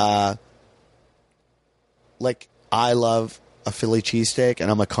 like, I love a Philly cheesesteak, and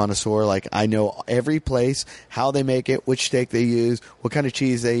I'm a connoisseur. Like, I know every place, how they make it, which steak they use, what kind of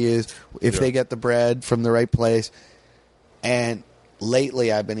cheese they use, if they get the bread from the right place. And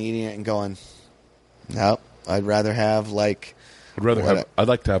lately I've been eating it and going, nope, I'd rather have, like...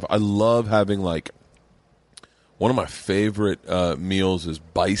 I love having, like... One of my favorite meals is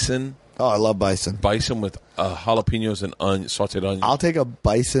bison. Oh, I love bison. Bison with jalapenos and sauteed onions. I'll take a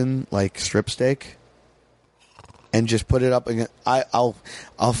bison, like, strip steak and just put it up against... I'll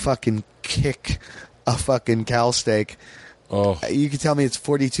fucking kick a fucking cow steak. Oh. You can tell me it's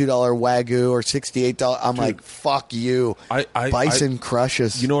 $42 Wagyu or $68. I'm like, fuck you. Bison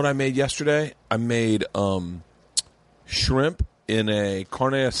crushes. You know what I made yesterday? I made shrimp in a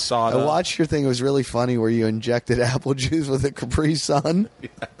carne asada. I watched your thing. It was really funny where you injected apple juice with a Capri Sun. Yeah.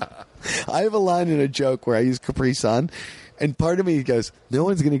 I have a line in a joke where I use Capri Sun, and part of me goes, no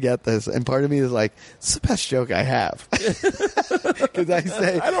one's going to get this. And part of me is like, it's the best joke I have. Because I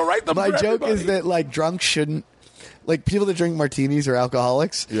say, I don't write them. My for joke everybody. is that, like, drunks shouldn't like people that drink martinis are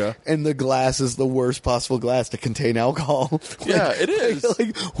alcoholics. Yeah. And the glass is the worst possible glass to contain alcohol. Yeah, it is.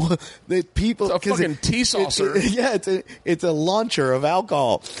 The people, It's a fucking tea saucer. It's a launcher of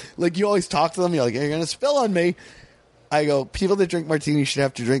alcohol. Like you always talk to them, you're like, you're gonna spill on me. I go, people that drink martinis should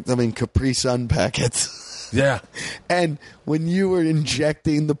have to drink them in Capri Sun packets. Yeah. And when you were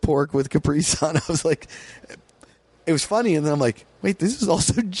injecting the pork with Capri Sun, I was like, it was funny. And then I'm like, wait, this is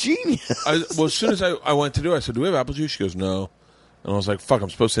also genius. Well, as soon as I went to do it, I said, do we have apple juice? She goes, no. And I was like, fuck, I'm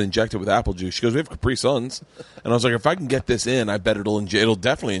supposed to inject it with apple juice. She goes, we have Capri Suns. And I was like, if I can get this in, I bet it'll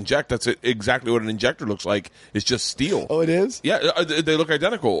definitely inject. That's exactly what an injector looks like. It's just steel. Oh, it is? Yeah, they look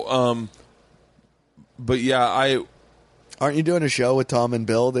identical. But yeah, Aren't you doing a show with Tom and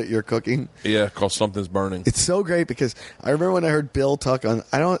Bill that you're cooking? Yeah, called Something's Burning. It's so great because I remember when I heard Bill talk on,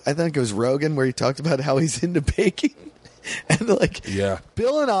 I think it was Rogan, where he talked about how he's into baking. And like, yeah.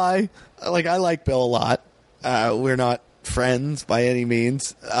 Bill and I like Bill a lot. We're not friends by any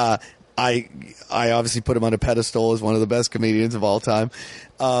means. I obviously put him on a pedestal as one of the best comedians of all time.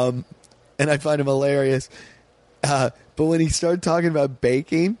 And I find him hilarious. But when he started talking about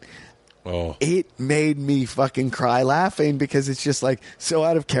baking, it made me fucking cry laughing because it's just like so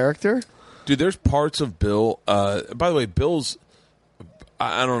out of character. Dude, there's parts of Bill. By the way, Bill's.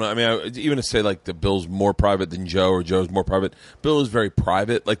 I don't know. I mean, even to say like that Bill's more private than Joe or Joe's more private. Bill is very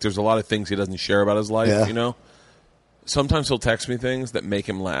private. Like there's a lot of things he doesn't share about his life. Yeah. You know. Sometimes he'll text me things that make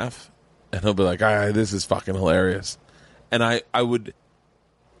him laugh, and he'll be like, "All right, this is fucking hilarious," and I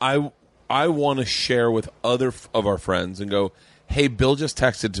want to share with other of our friends and go, hey, Bill just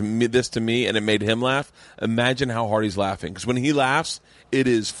texted this to me, and it made him laugh. Imagine how hard he's laughing. Because when he laughs, it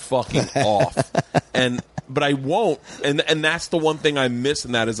is fucking off. But I won't. And that's the one thing I miss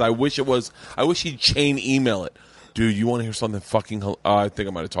in that is I wish he'd chain email it. Dude, you want to hear something fucking... I think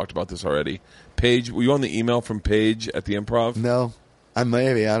I might have talked about this already. Paige, were you on the email from Paige at the Improv? No. I don't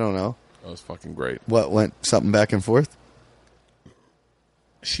know. That was fucking great. What, went something back and forth?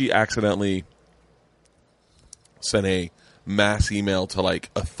 She accidentally sent a mass email to like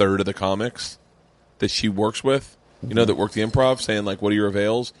a third of the comics that she works with, that work the Improv, saying like, what are your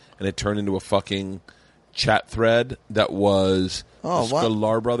avails? And it turned into a fucking chat thread that was the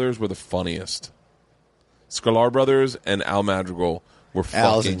Sklar brothers were the funniest. Sklar brothers and Al Madrigal were fucking...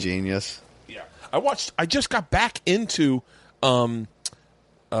 Al's a genius. Yeah. I just got back into I'm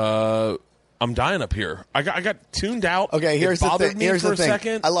Dying Up Here. I got tuned out. Okay, here's the thing. Here's the thing.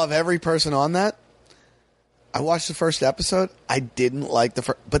 Second. I love every person on that. I watched the first episode. I didn't like the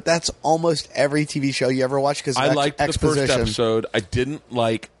first, but that's almost every TV show you ever watch because I liked the first episode. I didn't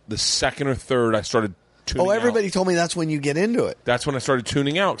like the second or third. I started tuning out. Everybody told me that's when you get into it. That's when I started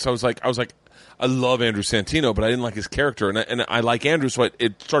tuning out because I was like, I love Andrew Santino, but I didn't like his character, and I like Andrew, so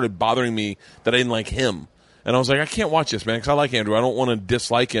it started bothering me that I didn't like him. And I was like, I can't watch this, man, because I like Andrew. I don't want to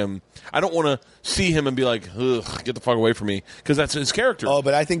dislike him. I don't want to see him and be like, ugh, get the fuck away from me, because that's his character. Oh,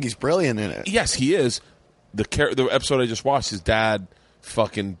 but I think he's brilliant in it. Yes, he is. The episode I just watched, his dad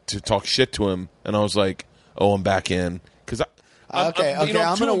fucking to talk shit to him, and I was like, oh, I'm back in. Because I'm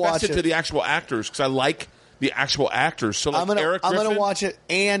going to watch it. to the actual actors, because I like the actual actors. So like Eric Griffin, I'm going to watch it,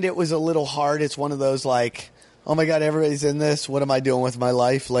 and it was a little hard. It's one of those like, oh my God, everybody's in this. What am I doing with my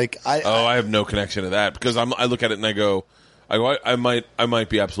life? Like, I have no connection to that because I look at it and I go, I might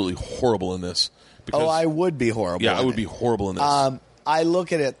be absolutely horrible in this. Because, I would be horrible. Yeah, I would be horrible in this. I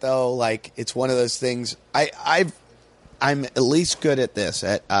look at it though like it's one of those things. I'm at least good at this.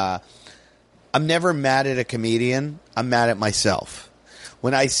 I'm never mad at a comedian. I'm mad at myself.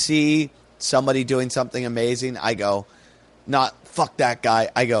 When I see somebody doing something amazing, I go, not fuck that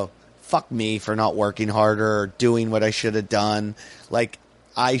guy. I go, fuck me for not working harder or doing what I should have done. Like,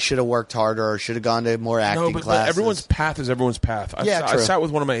 I should have worked harder or should have gone to more acting classes. But everyone's path is everyone's path. I sat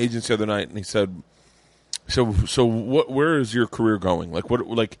with one of my agents the other night, and he said, "So where is your career going? Like, what?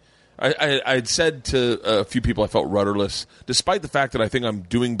 Like, I had said to a few people I felt rudderless, despite the fact that I think I'm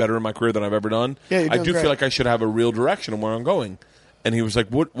doing better in my career than I've ever done. Yeah, you're doing I do great. feel like I should have a real direction on where I'm going." And he was like,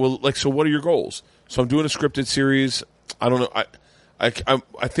 "What? Well, like, so what are your goals?" So I'm doing a scripted series. I don't know. I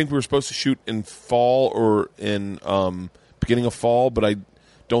think we were supposed to shoot in fall or in beginning of fall, but I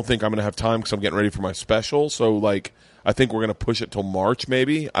don't think I'm going to have time because I'm getting ready for my special. So, like, I think we're going to push it till March,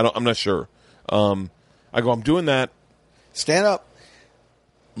 maybe. I'm not sure. I'm doing that. Stand up.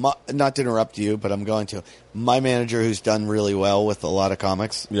 Not to interrupt you, but I'm going to. My manager, who's done really well with a lot of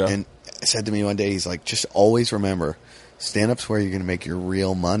comics, and said to me one day, he's like, just always remember, stand-up's where you're going to make your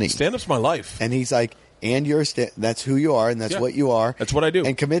real money. Stand-up's my life. And he's like, and that's who you are, and that's what you are. That's what I do.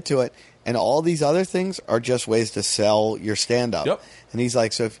 And commit to it. And all these other things are just ways to sell your stand-up. Yep. And he's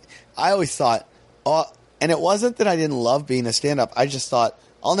like, so I always thought, And it wasn't that I didn't love being a stand-up. I just thought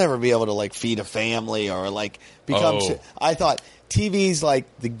I'll never be able to like feed a family or like become. I thought TV's like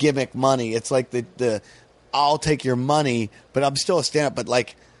the gimmick money. It's like the I'll take your money, but I'm still a stand-up. But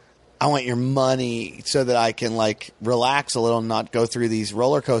like I want your money so that I can like relax a little and not go through these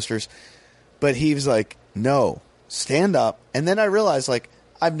roller coasters. But he was like, no, stand up. And then I realized like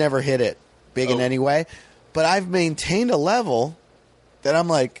I've never hit it big in any way, but I've maintained a level that I'm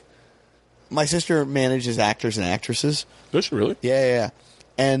like. My sister manages actors and actresses. Does she really? Yeah.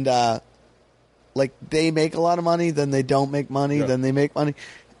 And, like, they make a lot of money, then they don't make money, then they make money.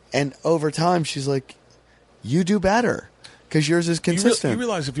 And over time, she's like, you do better because yours is consistent. You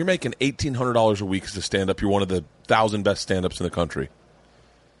realize if you're making $1,800 a week as a stand-up, you're one of the 1,000 best stand-ups in the country.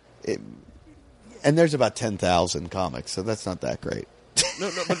 And there's about 10,000 comics, so that's not that great. No,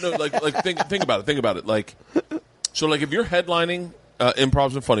 like think about it. Like, so like if you're headlining...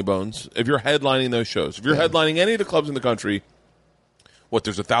 Improvs and Funny Bones. If you're headlining those shows, if you're headlining any of the clubs in the country,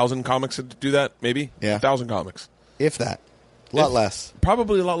 there's 1,000 comics that do that, maybe? Yeah. 1,000 comics. If that. A lot less.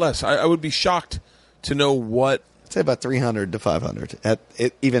 Probably a lot less. I would be shocked to know what... I'd say about 300 to 500,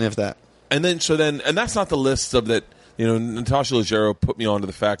 even if that. And that's not the lists of that, Natasha Leggero put me on to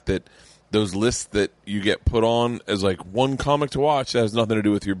the fact that those lists that you get put on as like one comic to watch that has nothing to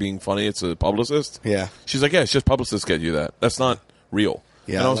do with your being funny. It's a publicist. Yeah. She's like, it's just publicists get you that. That's not... real.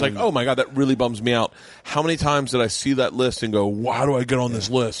 Yeah, and I was like, oh my God, that really bums me out. How many times did I see that list and go, well, how do I get on this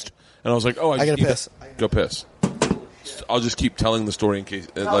list? And I was like, I gotta piss. Go piss. I'll just keep telling the story in case,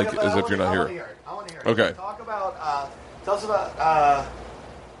 as if you're not here. I want to hear it. Okay. Tell us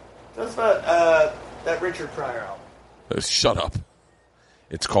about that Richard Pryor album. Shut up.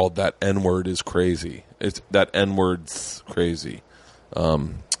 It's called That N-Word is Crazy. It's That N-Word's Crazy. I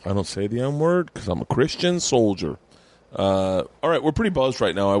don't say the N-word because I'm a Christian soldier. All right, we're pretty buzzed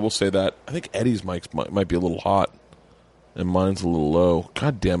right now. I will say that. I think Eddie's mic might be a little hot, and mine's a little low.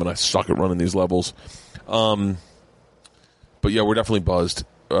 God damn it, I suck at running these levels. But yeah, we're definitely buzzed.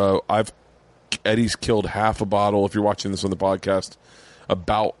 Eddie's killed half a bottle. If you're watching this on the podcast,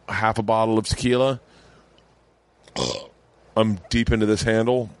 about half a bottle of tequila. I'm deep into this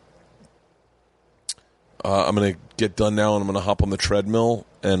handle. I'm gonna get done now, and I'm gonna hop on the treadmill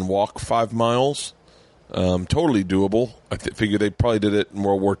and walk 5 miles. Totally doable. I figure they probably did it in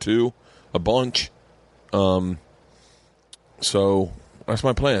World War II a bunch. So that's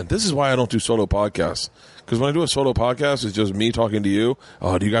my plan. This is why I don't do solo podcasts. Because when I do a solo podcast, it's just me talking to you.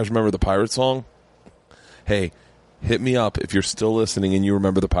 Oh, do you guys remember the Pirate song? Hey, hit me up if you're still listening and you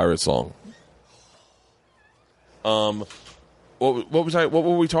remember the Pirate song. What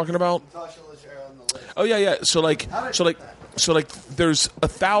were we talking about? Oh yeah. So there's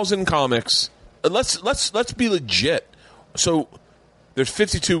 1,000 comics. Let's be legit. So there's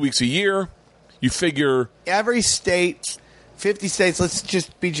 52 weeks a year. You figure every state, 50 states. Let's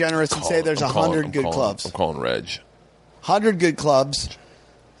just be generous and say there's 100 good clubs. I'm calling Reg. 100 good clubs.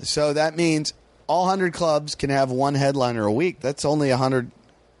 So that means all 100 clubs can have one headliner a week. That's only 100,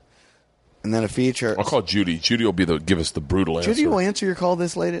 and then a feature. I'll call Judy. Judy will give us the brutal answer. Judy will answer your call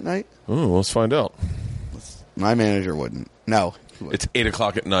this late at night. Oh, let's find out. My manager wouldn't. No, it's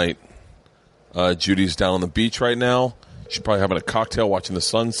 8:00 at night. Judy's down on the beach right now. She's probably having a cocktail, watching the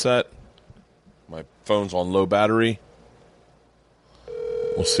sunset. My phone's on low battery.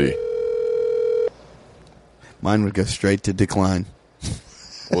 We'll see. Mine would go straight to decline.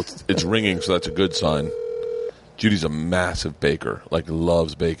 Well, it's ringing, so that's a good sign. Judy's a massive baker, like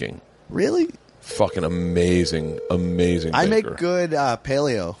loves baking. Really? Fucking amazing baker. I make good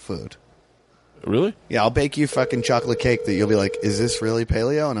paleo food. Really? Yeah, I'll bake you fucking chocolate cake that you'll be like, is this really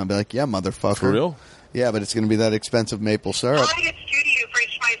paleo? And I'll be like, yeah, motherfucker. For real? Yeah, but it's going to be that expensive maple syrup. Hi, it's Judy. You've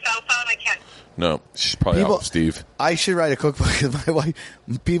reached my cell phone. I can't. No, she's probably out with Steve. I should write a cookbook with my wife.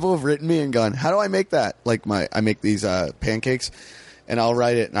 People have written me and gone, how do I make that? Like I make these pancakes, and I'll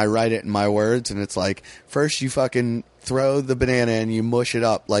write it, and I write it in my words, and it's like, first you fucking throw the banana and you mush it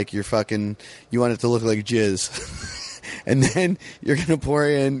up like you want it to look like jizz. And then you're going to pour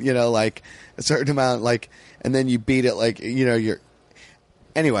in, like a certain amount, and then you beat it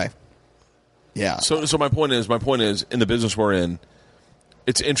anyway. Yeah. So my point is, in the business we're in,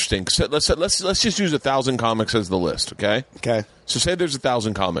 it's interesting. So let's just use 1,000 comics as the list, okay? Okay. So say there's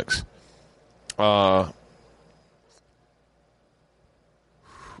 1,000 comics. What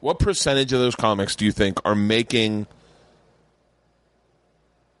percentage of those comics do you think are making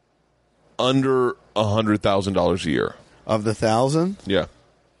under $100,000 a year? Of the 1,000? Yeah.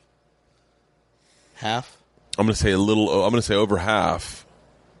 Half? I'm going to say I'm going to say over half.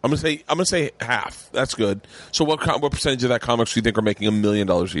 I'm going to say half. That's good. So what percentage of that comics do you think are making $1 million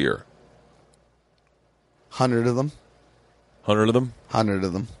a year? 100 of them. 100 of them? 100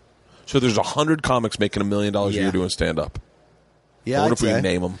 of them. So there's 100 comics making $1 million a Yeah. year doing stand-up. Yeah, I wonder I'd if we say. can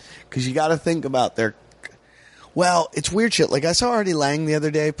name them. Because you got to think about their... Well, it's weird shit. Like, I saw Artie Lang the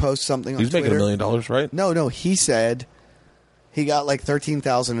other day post something on He's Twitter. making $1 million, right? No, he said he got like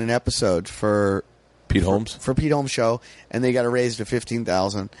 $13,000 an episode for Pete Holmes? for Pete Holmes' show, and they got a raise to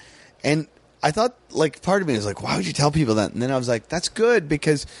 $15,000. And I thought, like, part of me was like, why would you tell people that? And then I was like, that's good,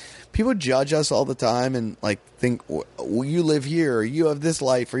 because people judge us all the time and like think, well, you live here, or you have this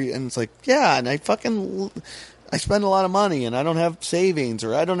life, and it's like, yeah, and I spend a lot of money, and I don't have savings,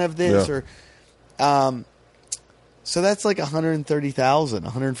 or I don't have this, Yeah. or so that's like 130,000,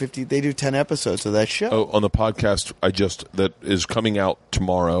 150. They do 10 episodes of that show. Oh, on the podcast that is coming out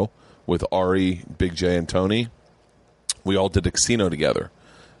tomorrow with Ari, Big J, and Tony, we all did a casino together.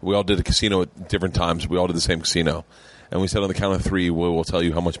 We all did a casino at different times. We all did the same casino. And we said on the count of 3, we will tell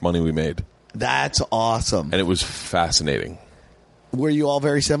you how much money we made. That's awesome. And it was fascinating. Were you all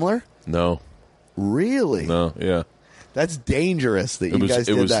very similar? No. Really? No, yeah. That's dangerous that you guys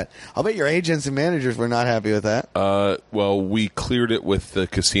did that. I'll bet your agents and managers were not happy with that. Well, we cleared it with the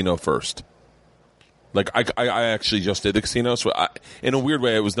casino first. Like, I actually just did the casino, so in a weird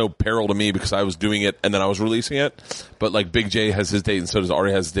way, it was no peril to me because I was doing it and then I was releasing it. But, like, Big J has his date and so does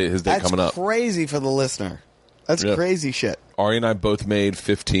Ari has his date coming up. That's crazy for the listener. That's crazy shit. Ari and I both made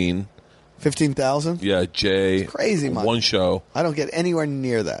 15. 15,000? Yeah, Jay. Crazy money. One show. I don't get anywhere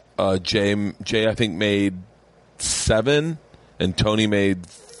near that. Jay, I think, made 7, and Tony made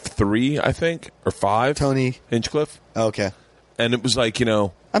 3, I think, or 5. Tony. Hinchcliffe. Okay. And it was like, you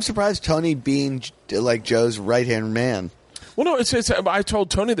know. I'm surprised Tony being like Joe's right-hand man. Well, no, it's I told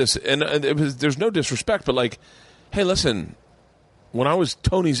Tony this, and there's no disrespect, but like, hey, listen, when I was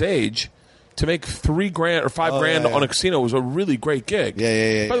Tony's age, to make $3,000 or $5,000 on a casino was a really great gig.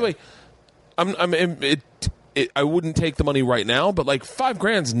 Yeah. By the way, I wouldn't take the money right now, but like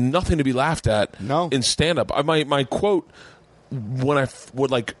 $5,000's nothing to be laughed at. No. In stand up, my quote when I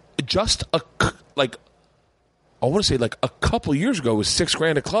would like just I want to say like a couple years ago was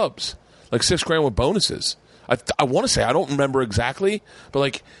 $6,000 at clubs, like $6,000 with bonuses. I want to say, I don't remember exactly, but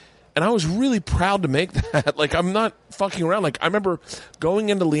like, and I was really proud to make that. Like, I'm not fucking around. Like, I remember going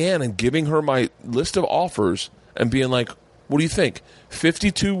into Leanne and giving her my list of offers and being like, what do you think?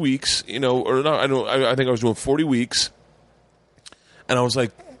 52 weeks, you know, or no, I think I was doing 40 weeks. And I was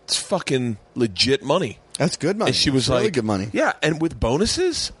like, it's fucking legit money. That's good money. And she was really like, good money. Yeah, and with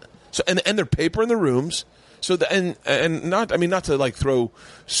bonuses. So and they're paper in the rooms. So and not to like throw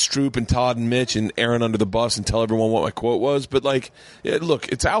Stroop and Todd and Mitch and Aaron under the bus and tell everyone what my quote was, but like, look,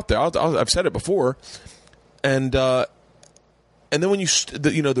 it's out there. I've said it before, and then when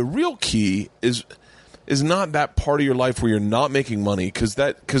the real key is not that part of your life where you're not making money because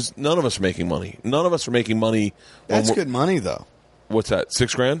none of us are making money. None of us are making money. That's good money though. What's that?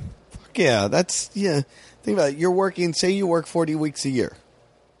 $6,000? Yeah, think about it. You're working. Say you work 40 weeks a year.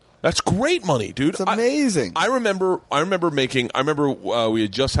 That's great money, dude. It's amazing. I remember we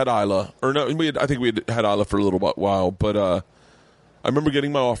had just had Isla, or no, I think we had Isla for a little while, but I remember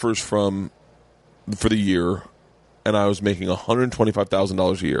getting my offers for the year, and I was making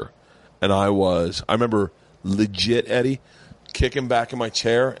 $125,000 a year, and I remember legit, Eddie, kicking back in my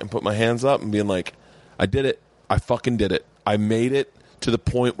chair and put my hands up and being like, I did it. I fucking did it. I made it to the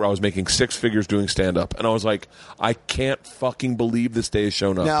point where I was making 6 figures doing stand-up. And I was like, I can't fucking believe this day has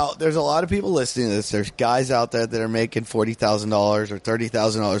shown up. Now, there's a lot of people listening to this. There's guys out there that are making $40,000 or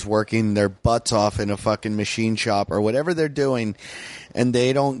 $30,000 working their butts off in a fucking machine shop or whatever they're doing, and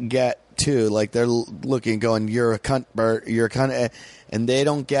they don't get to, like, they're looking going, you're a cunt, Bert, you're a cunt, and they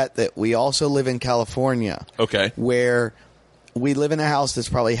don't get that we also live in California. Okay. Where we live in a house that's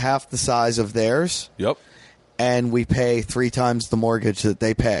probably half the size of theirs. Yep. And we pay 3 times the mortgage that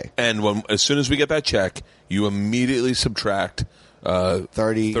they pay. And as soon as we get that check, you immediately subtract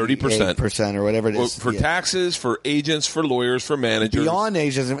 30% or whatever it is. For taxes, for agents, for lawyers, for managers. Beyond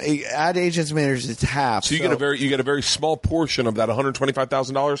agents, add agents and managers, it's half. So you get a very small portion of that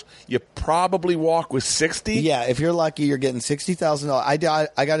 $125,000. You probably walk with 60. Yeah, if you're lucky, you're getting $60,000.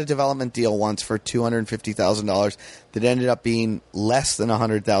 I got a development deal once for $250,000 that ended up being less than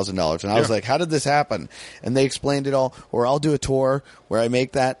 $100,000, and I was like, "How did this happen?" And they explained it all. Or I'll do a tour where I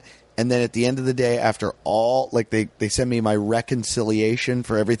make that. And then at the end of the day, after all, like they send me my reconciliation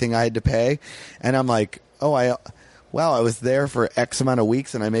for everything I had to pay. And I'm like, I was there for X amount of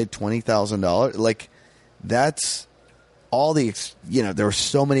weeks and I made $20,000. Like, that's all the, there were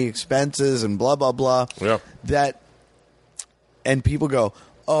so many expenses and blah, blah, blah. Yeah. And people go,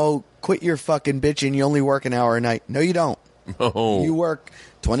 oh, quit your fucking bitching. You only work an hour a night. No, you don't. Oh. You work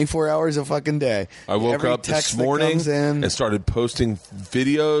 24 hours a fucking day. I woke Every up this text that morning comes in, and started posting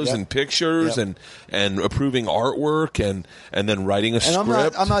videos Yep. and pictures Yep. and approving artwork and then writing a and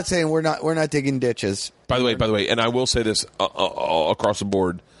script. I'm not saying we're not digging ditches. By the way, and I will say this across the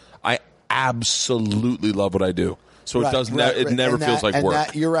board, I absolutely love what I do. So it it never feels like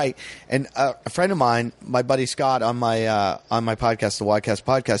work. You're right. And a friend of mine, my buddy Scott, on my podcast, the Wadcast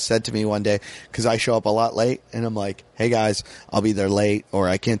podcast, said to me one day, because I show up a lot late, and I'm like, "Hey guys, I'll be there late, or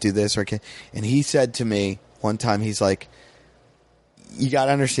I can't do this, or I can't." And he said to me one time, he's like, "You got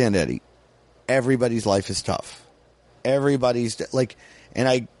to understand, Eddie. Everybody's life is tough. Everybody's like." And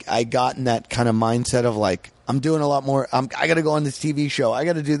I got in that kind of mindset of like, I'm doing a lot more. I got to go on this TV show. I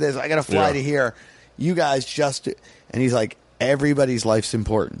got to do this. I got to fly to here. You guys just, and he's like, everybody's life's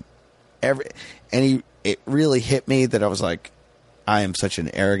important. It really hit me that I was like, I am such an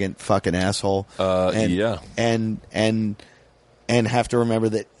arrogant fucking asshole. And have to remember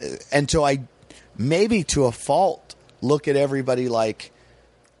that. And so I, maybe to a fault, look at everybody like,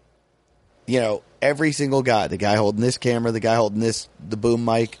 you know, every single guy, the guy holding this camera, the guy holding this, the boom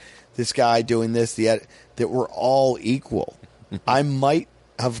mic, this guy doing this, that we're all equal. I might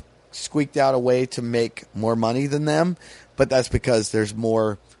have squeaked out a way to make more money than them, but that's because there's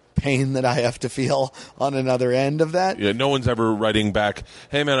more pain that I have to feel on another end of that. Yeah, no one's ever writing back,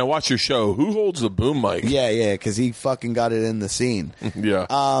 "Hey man, I watched your show. Who holds the boom mic?" Yeah, because he fucking got it in the scene. Yeah.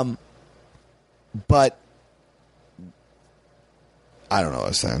 But I don't know what I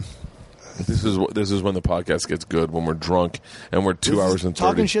was saying. This is when the podcast gets good, when we're drunk and we're 2 hours and 30.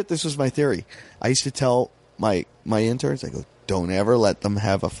 Talking shit, this was my theory. I used to tell my interns, I go, don't ever let them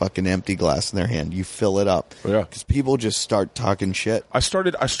have a fucking empty glass in their hand. You fill it up. Yeah. Because people just start talking shit. I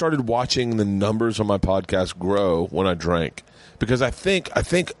started watching the numbers on my podcast grow when I drank, because I think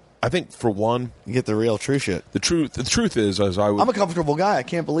for one, You get the real true shit. the truth is, I'm a comfortable guy. I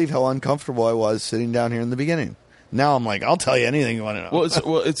can't believe how uncomfortable I was sitting down here in the beginning. Now I'm like, I'll tell you anything you want to know.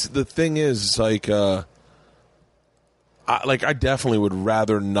 it's the thing is like I definitely would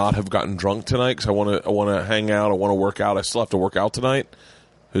rather not have gotten drunk tonight, because I want to hang out, I want to work out. I still have to work out tonight.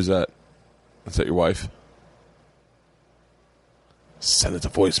 Who's that? Is that your wife? Send it to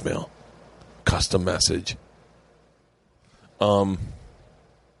voicemail. Custom message. I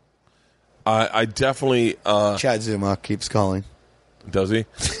definitely Chad Zuma keeps calling. does he?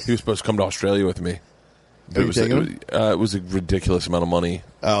 He was supposed to come to Australia with me. Are you taking him? It was a ridiculous amount of money.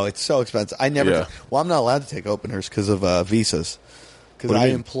 Oh, it's so expensive. I never. Yeah. Well, I'm not allowed to take openers because of visas. Because What do I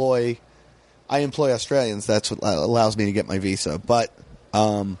you mean? employ Australians. That's what allows me to get my visa. But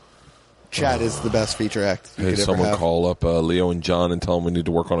Chad is the best feature act you Hey, could ever someone have. call up Leo and John and tell them we need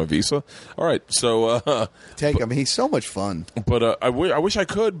to work on a visa. All right, so Take him. He's so much fun. but I wish I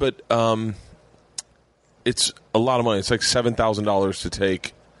could, but it's a lot of money. It's like $7,000 to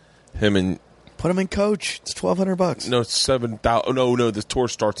take him and. Put him in coach. It's $1,200. No, it's 7,000. No. The tour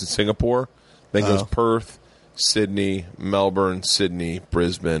starts in Singapore, then goes Oh. Perth, Sydney, Melbourne, Sydney,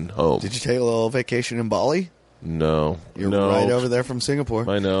 Brisbane, home. Did you take a little vacation in Bali? No, You're no. right over there from Singapore.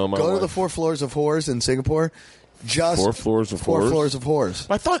 I know. My Go to wife. the 4 floors of whores in Singapore. Just 4 floors of 4 whores? floors of whores.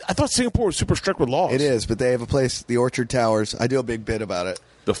 I thought Singapore was super strict with laws. It is, but they have a place, the Orchard Towers. I do a big bit about it.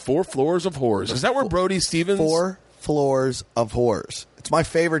 The 4 floors of whores. Is that where Brody Stevens? 4 floors of whores. It's my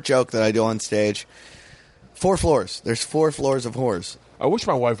favorite joke that I do on stage. 4 floors. There's 4 floors of whores. I wish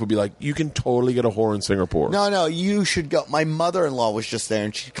my wife would be like, you can totally get a whore in Singapore. No, you should go. My mother-in-law was just there,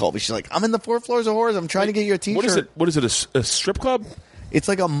 and she called me. She's like, I'm in the 4 floors of whores. I'm trying to get you a T-shirt. What is it, a strip club? It's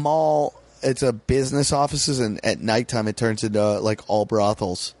like a mall. It's a business offices, and at nighttime it turns into like all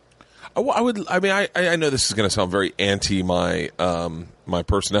brothels. I know this is going to sound very anti my my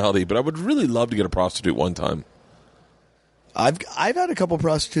personality, but I would really love to get a prostitute one time. I've had a couple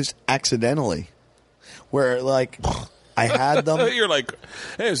prostitutes accidentally, where like I had them. You're like,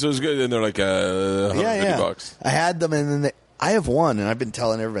 hey, so it's good, and they're like, $150. I had them, and then I have one, and I've been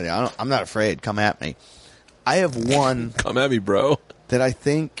telling everybody. I'm not afraid. Come at me. I have one Come at me, bro. that I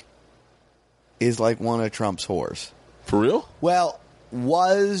think is like one of Trump's whores. For real? Well,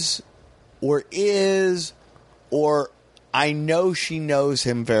 was or is, or I know she knows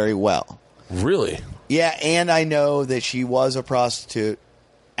him very well. Really? Yeah, and I know that she was a prostitute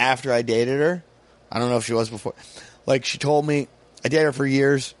after I dated her. I don't know if she was before. Like, she told me, I dated her for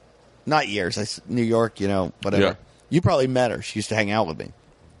years. Not years. New York, whatever. Yeah. You probably met her. She used to hang out with me.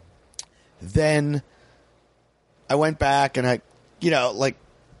 Then I went back and I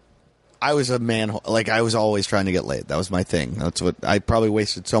was a man. Like, I was always trying to get laid. That was my thing. That's what I probably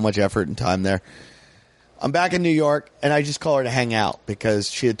wasted so much effort and time there. I'm back in New York, and I just call her to hang out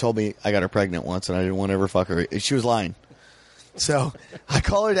because she had told me I got her pregnant once, and I didn't want to ever fuck her. She was lying. So I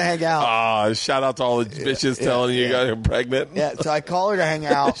call her to hang out. Shout out to all the bitches telling you guys are pregnant. Yeah, so I call her to hang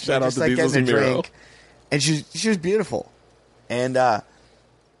out. Shout out just to like Diesel getting a Zamiro. drink. And she was beautiful. And I'm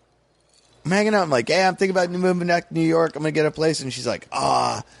hanging out. I'm like, hey, I'm thinking about moving back to New York. I'm going to get a place. And she's like,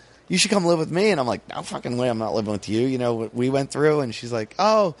 you should come live with me. And I'm like, no fucking way. I'm not living with you. You know what we went through. And she's like,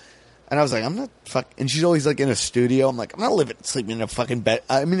 oh. And I was like, I'm not fucking. And she's always like in a studio. I'm like, I'm not sleeping in a fucking bed.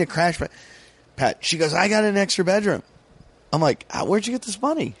 I'm in a crash bed. Pat, she goes, I got an extra bedroom. I'm like, where'd you get this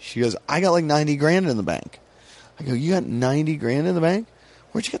money? She goes, I got like 90 grand in the bank. I go, you got 90 grand in the bank?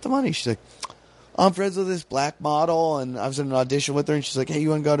 Where'd you get the money? She's like, I'm friends with this black model, and I was in an audition with her, and she's like, hey, you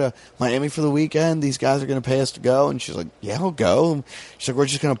want to go to Miami for the weekend? These guys are going to pay us to go. And she's like, yeah, I'll go. And she's like, we're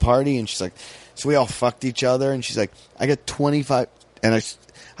just going to party. And she's like, so we all fucked each other. And she's like, I got 25. And I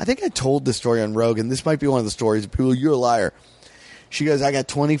think I told this story on Rogan. This might be one of the stories. People are like, you're a liar. She goes, I got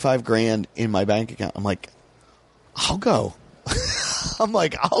 25 grand in my bank account. I'm like, I'll go. I'm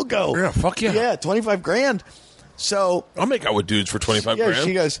like, I'll go. Yeah, fuck yeah. Yeah, 25 grand. So I'll make out with dudes for 25 grand.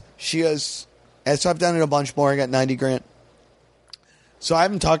 She goes, and so I've done it a bunch more. I got 90 grand. So I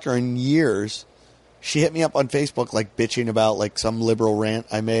haven't talked to her in years. She hit me up on Facebook, like bitching about like some liberal rant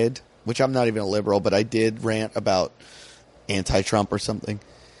I made, which I'm not even a liberal, but I did rant about anti-Trump or something.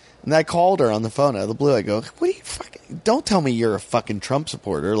 And I called her on the phone out of the blue. I go, what are you fucking, don't tell me you're a fucking Trump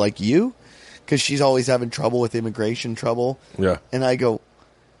supporter like you. Because she's always having trouble with immigration trouble. Yeah. And I go,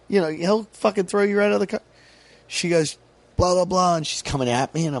 you know, he'll fucking throw you right out of the car. She goes, blah, blah, blah. And she's coming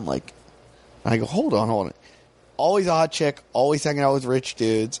at me. And I'm like, I go, hold on. Always a hot chick. Always hanging out with rich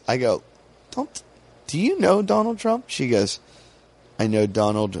dudes. I go, do you know Donald Trump? She goes, I know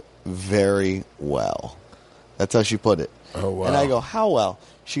Donald very well. That's how she put it. Oh, wow. And I go, how well?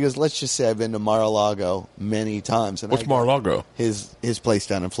 She goes, let's just say I've been to Mar-a-Lago many times. And What's Mar-a-Lago? His place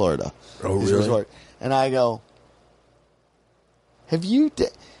down in Florida. Oh, his really? Resort. And I go, have you...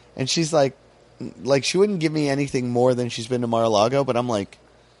 And she's like, she wouldn't give me anything more than she's been to Mar-a-Lago, but I'm like,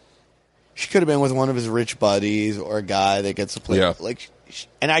 she could have been with one of his rich buddies or a guy that gets a place. Yeah.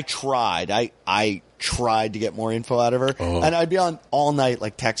 And I tried. I tried to get more info out of her. Oh. And I'd be on all night,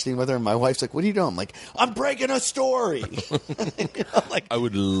 like, texting with her. And my wife's like, what are you doing? I'm like, I'm breaking a story. You know, like, I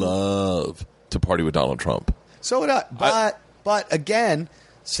would love to party with Donald Trump. So would I. But again,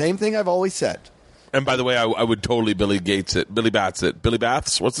 same thing I've always said. And by the way, I would totally Billy Bats it. Billy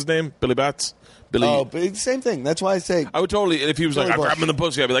Baths? What's his name? Billy Bats? Billy. Oh, but same thing. That's why I say. I would totally, and if he was Billy like, I Bush. grab him in the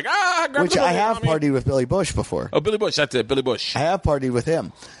pussy, I'd be like, grab Which him in I the have pussy. partied with Billy Bush before. Oh, Billy Bush. That's it. Billy Bush. I have partied with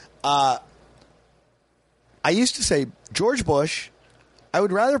him. I used to say George Bush. I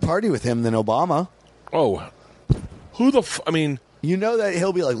would rather party with him than Obama. Oh, who the? I mean, you know that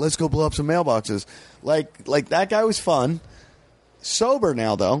he'll be like, let's go blow up some mailboxes. Like that guy was fun. Sober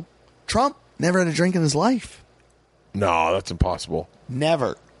now though. Trump never had a drink in his life. no, that's impossible.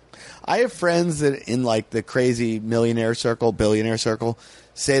 Never. I have friends that in like the crazy millionaire circle, billionaire circle,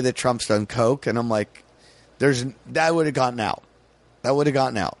 say that Trump's done coke, and I'm like, that would have gotten out. That would have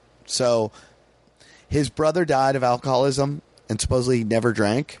gotten out. So his brother died of alcoholism, and supposedly he never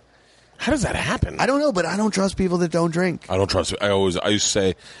drank. How does that happen? I don't know, but I don't trust people that don't drink. I don't trust it. I used to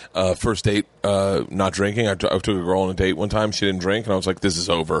say, first date, not drinking. I took a girl on a date one time. She didn't drink, and I was like, this is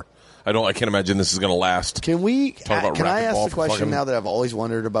over. I can't imagine this is going to last. Can we? Talk about Can I ask racquetball the for question fucking- now that I've always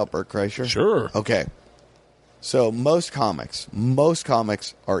wondered about Bert Kreischer? Sure. Okay. So most comics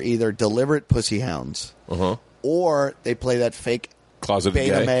are either deliberate pussy hounds, or they play that fake Closet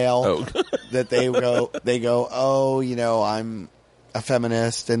beta gay? male Oh. that they go, oh, you know, I'm a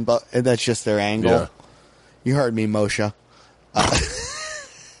feminist, and that's just their angle. Yeah. You heard me, Moshe.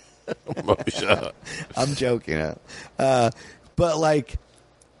 Moshe. I'm joking. But like,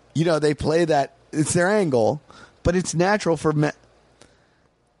 you know, they play that. It's their angle, but it's natural for men.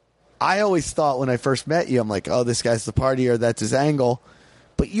 I always thought when I first met you, I'm like, oh, this guy's the partier. That's his angle.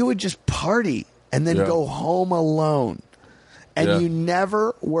 But you would just party and then Yeah. go home alone. And Yeah. you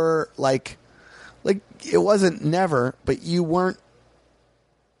never were like, it wasn't never, but you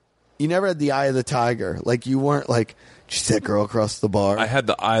never had the eye of the tiger. Like, you weren't like, just that girl across the bar. I had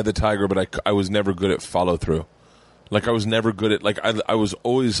the eye of the tiger, but I was never good at follow through. Like, I was never good at, like, I was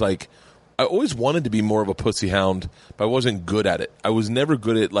always like, I always wanted to be more of a pussy hound, but I wasn't good at it. I was never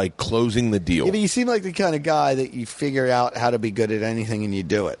good at, like, closing the deal. Yeah, but you seem like the kind of guy that you figure out how to be good at anything and you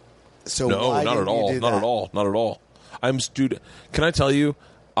do it. So No, why not didn't at you all. do Not that? at all. Not at all. Dude, can I tell you,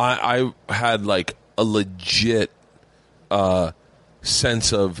 I had, like, a legit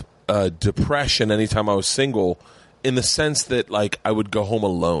sense of depression anytime I was single, in the sense that, like, I would go home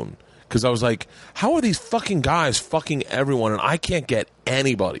alone. Because I was like, how are these fucking guys fucking everyone and I can't get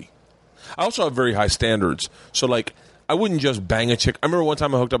anybody? I also have very high standards. So, like, I wouldn't just bang a chick. I remember one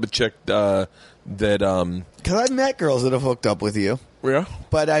time I hooked up a chick that Because I've met girls that have hooked up with you. Yeah.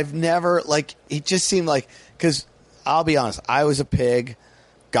 But I've never, like, it just seemed like, because I'll be honest, I was a pig.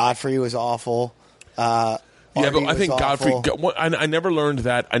 Godfrey was awful. Yeah, but I think Godfrey. I never learned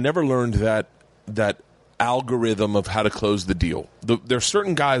that. I never learned that algorithm of how to close the deal. There are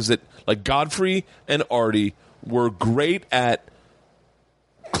certain guys that, like Godfrey and Artie, were great at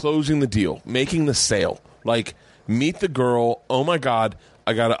closing the deal, making the sale. Like, meet the girl. Oh my God,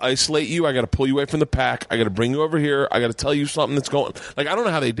 I got to isolate you. I got to pull you away from the pack. I got to bring you over here. I got to tell you something that's going. Like, I don't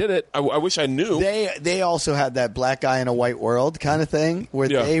know how they did it. I wish I knew. They also had that black guy in a white world kind of thing where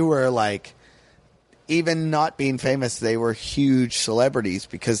they were like, even not being famous, they were huge celebrities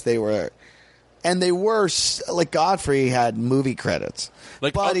because they were. And they were, like, Godfrey had movie credits.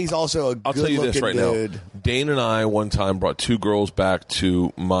 Like, but he's also a I'll tell you this right dude. now. Dane and I one time brought 2 girls back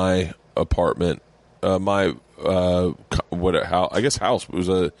to my apartment. I guess house. It was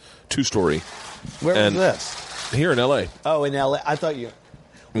a 2-story. Where was this? Here in L.A. Oh, in L.A. I thought you.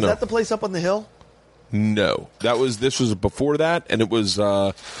 Was that the place up on the hill? No. This was before that, and it was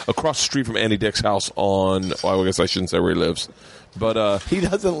across the street from Andy Dick's house on, well, I guess I shouldn't say where he lives. But he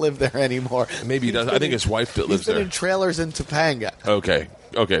doesn't live there anymore. Maybe he does. I think his wife that lives there. He's been in trailers in Topanga. Okay.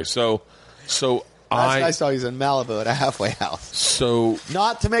 So I saw he's in Malibu at a halfway house. So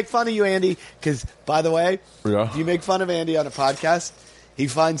not to make fun of you, Andy, because by the way, if you make fun of Andy on a podcast, he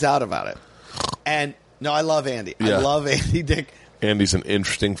finds out about it. And no, I love Andy. Yeah. I love Andy Dick. Andy's an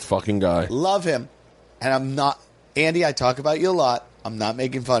interesting fucking guy. Love him, and I'm not Andy. I talk about you a lot. I'm not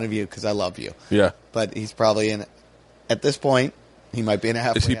making fun of you because I love you. Yeah, but he's probably in. At this point, he might be in a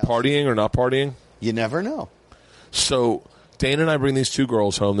halfway house. Is he partying or not partying? You never know. So Dane and I bring these 2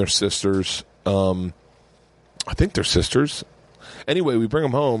 girls home. They're sisters. I think they're sisters. Anyway, we bring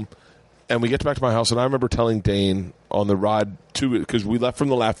them home, and we get back to my house, and I remember telling Dane on the ride to it, because we left from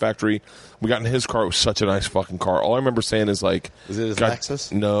the Laugh Factory. We got in his car. It was such a nice fucking car. All I remember saying is, like... Is it his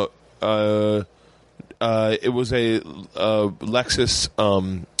Lexus? No. It was a Lexus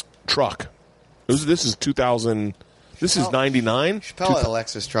truck. This is 2000... This is 99? Chappelle had a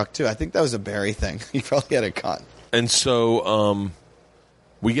Lexus truck, too. I think that was a Barry thing. He probably had a cut. And so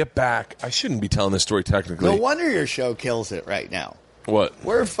we get back. I shouldn't be telling this story technically. No wonder your show kills it right now. What?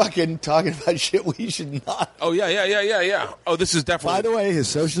 We're fucking talking about shit we should not. Oh, yeah. Oh, this is definitely... By the way, his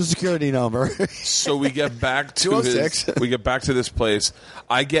social security number. So we get back to 206. We get back to this place.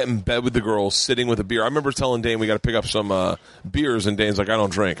 I get in bed with the girls, sitting with a beer. I remember telling Dane we got to pick up some beers, and Dane's like, I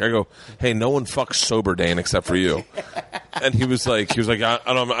don't drink. I go, hey, no one fucks sober, Dane, except for you. And he was like, I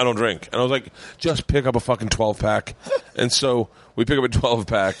don't drink. And I was like, just pick up a fucking 12-pack. And so we pick up a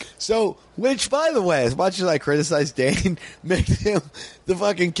 12-pack. So, which, by the way, as much as I criticize Dane, makes him the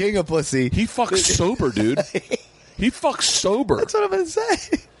fucking king of pussy. He fucks sober, dude. He fucks sober. That's what I'm going to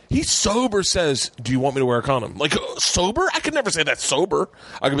say. He sober says, do you want me to wear a condom? Like, sober? I could never say that sober.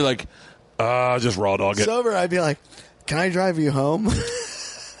 I could be like, just raw dog it. Sober, I'd be like, can I drive you home?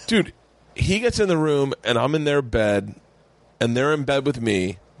 Dude, he gets in the room, and I'm in their bed, and they're in bed with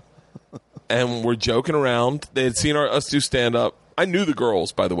me, and we're joking around. They had seen us do stand-up. I knew the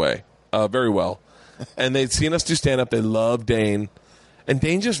girls, by the way, very well. And they'd seen us do stand-up. They loved Dane. And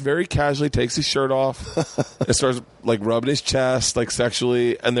Dane just very casually takes his shirt off and starts, like, rubbing his chest, like,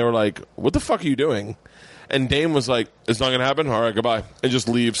 sexually. And they were like, what the fuck are you doing? And Dane was like, it's not going to happen? All right, goodbye. And just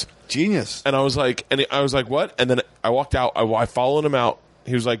leaves. Genius. And I was like, what? And then I walked out. I followed him out.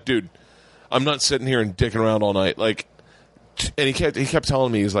 He was like, dude, I'm not sitting here and dicking around all night. Like, and he kept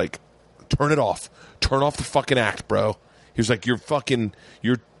telling me, he's like, turn it off. Turn off the fucking act, bro. He was like, you're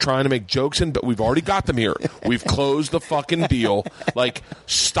trying to make jokes, but we've already got them here. We've closed the fucking deal. Like,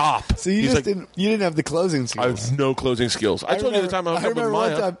 stop. So you didn't have the closing skills. I have no closing skills. I told you the time I hooked up with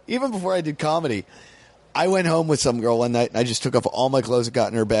Maya. One time, even before I did comedy, I went home with some girl one night, and I just took off all my clothes and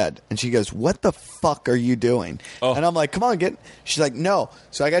got in her bed. And she goes, what the fuck are you doing? Oh. And I'm like, come on, She's like, no.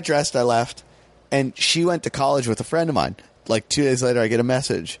 So I got dressed, I left, and she went to college with a friend of mine. Like 2 days later, I get a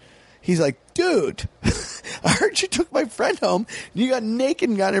message. He's like, dude, I heard you took my friend home. And you got naked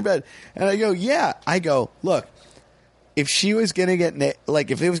and got in her bed. And I go, yeah. I go, look, if she was going to get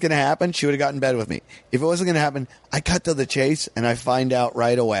if it was going to happen, she would have gotten in bed with me. If it wasn't going to happen, I cut to the chase and I find out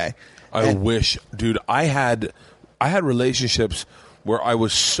right away. I wish, dude, I had relationships where I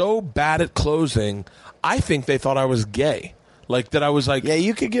was so bad at closing, I think they thought I was gay. Like, that I was like... Yeah,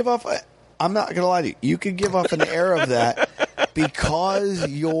 you could give off... I'm not going to lie to you. You could give off an air of that because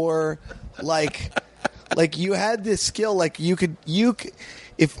you're like you had this skill. Like you could.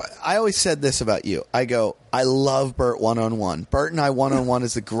 If I always said this about you, I go, I love Bert one-on-one. Bert and I one-on-one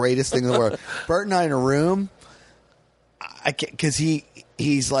is the greatest thing in the world. Bert and I in a room, I can't, because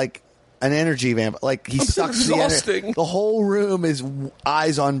he's like an energy vampire. Like he sucks the exhausting. The whole room is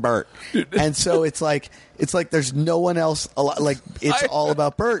eyes on Bert, and so it's like there's no one else. Like it's all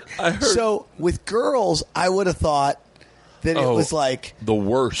about Bert. So with girls, I would have thought that it was like the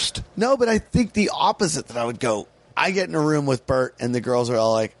worst. No, but I think the opposite. That I would go. I get in a room with Bert, and the girls are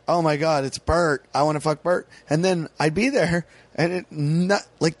all like, "Oh my god, it's Bert! I want to fuck Bert." And then I'd be there, and it not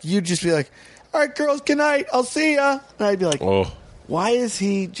like you'd just be like, "All right, girls, good night. I'll see ya." And I'd be like, "Oh, why is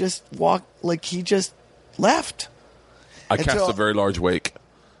he just like he just left?" I cast a very large wake.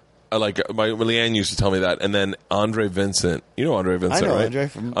 Leanne used to tell me that, and then Andre Vincent. You know Andre Vincent, I know right? Andre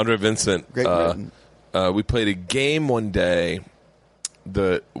from Andre Vincent. Great Britain. We played a game one day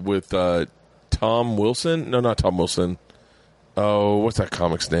with Tom Wilson. No, not Tom Wilson. Oh, what's that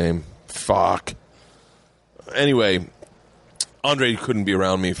comic's name? Fuck. Anyway, Andre couldn't be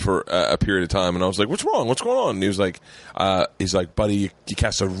around me for a period of time, and I was like, "What's wrong? What's going on?" And he was like, "Buddy, you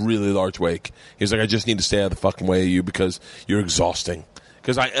cast a really large wake." He was like, "I just need to stay out of the fucking way of you because you're exhausting."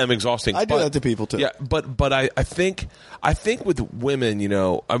 Because I am exhausting. I do that to people too. Yeah, but I think with women, you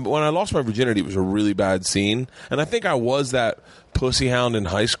know, when I lost my virginity, it was a really bad scene, and I think I was that pussy hound in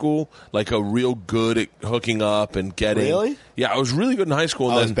high school, like a real good at hooking up and getting. Really? Yeah, I was really good in high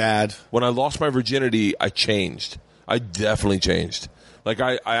school. And I was bad. When I lost my virginity, I changed. I definitely changed. Like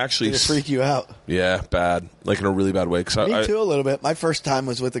I actually Did it freak you out? Yeah, bad. Like in a really bad way. Me too, a little bit. My first time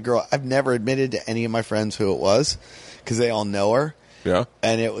was with a girl. I've never admitted to any of my friends who it was because they all know her. Yeah.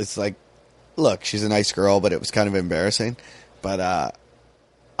 And it was like, look, she's a nice girl, but it was kind of embarrassing. But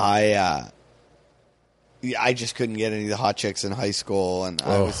I just couldn't get any of the hot chicks in high school, and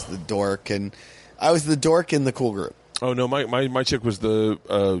I was the dork, and I was the dork in the cool group. Oh no, my chick was the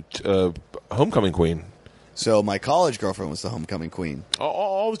homecoming queen. So my college girlfriend was the homecoming queen.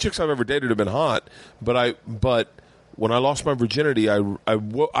 All the chicks I've ever dated have been hot, but when I lost my virginity, I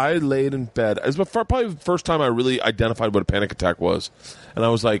laid in bed. It was probably the first time I really identified what a panic attack was. And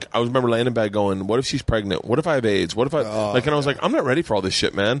I remember laying in bed going, what if she's pregnant? What if I have AIDS? What if I, and I was like, I'm not ready for all this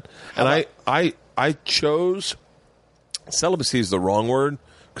shit, man. And I chose, celibacy is the wrong word,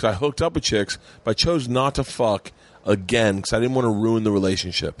 because I hooked up with chicks, but I chose not to fuck again, because I didn't want to ruin the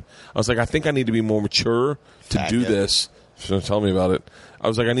relationship. I was like, I think I need to be more mature to do this. So tell me about it. I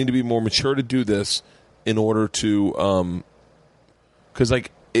was like, I need to be more mature to do this, in order to, because like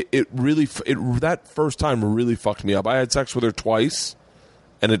it really that first time really fucked me up. I had sex with her twice,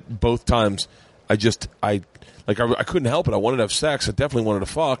 and both times I couldn't help it. I wanted to have sex. I definitely wanted to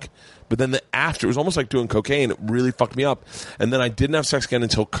fuck, but then after it was almost like doing cocaine. It really fucked me up, and then I didn't have sex again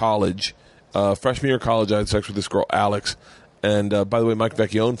until college. Freshman year of college, I had sex with this girl Alex. And by the way, Mike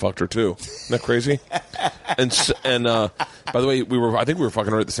Vecchione fucked her too. Isn't that crazy? and by the way, I think we were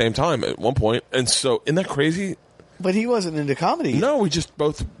fucking her at the same time at one point. And so, isn't that crazy? But he wasn't into comedy. No, we just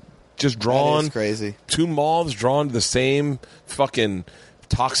both drawn. That is crazy. Two moths drawn to the same fucking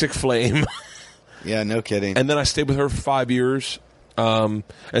toxic flame. Yeah, no kidding. And then I stayed with her for 5 years. And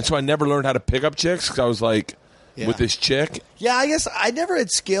so I never learned how to pick up chicks because I was like, with this chick. Yeah, I guess I never had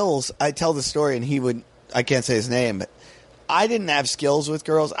skills. I tell the story, and I can't say his name, but I didn't have skills with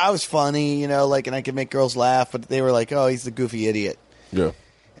girls. I was funny, and I could make girls laugh, but they were like, oh, he's the goofy idiot. Yeah.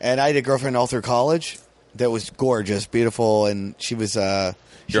 And I had a girlfriend all through college that was gorgeous, beautiful, and she was... Here,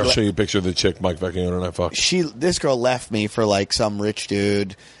 I'll show you a picture of the chick Mike Vecchione and I fucked. This girl left me for, some rich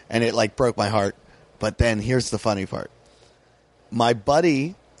dude, and it, broke my heart. But then, here's the funny part. My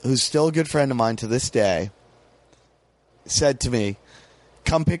buddy, who's still a good friend of mine to this day, said to me,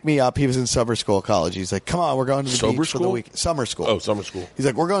 come pick me up. He was in summer school at college. He's like, come on, we're going to the beach for the weekend. Summer school. Oh, summer school. He's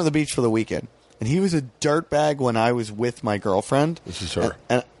like, we're going to the beach for the weekend. And he was a dirtbag when I was with my girlfriend. This is her.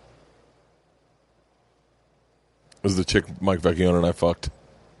 And this is the chick Mike Vecchione and I fucked.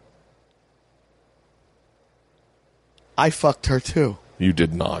 I fucked her too. You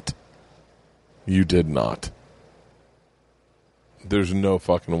did not. You did not. There's no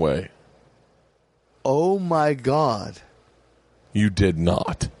fucking way. Oh my God. You did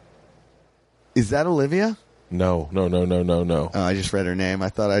not. Is that Olivia? No. Oh, I just read her name. I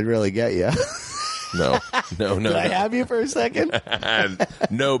thought I'd really get you. No. Did I have you for a second?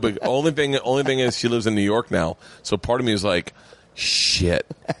 No, but only thing is she lives in New York now. So part of me is like, shit.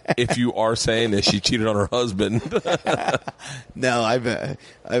 If you are saying this, she cheated on her husband. No, I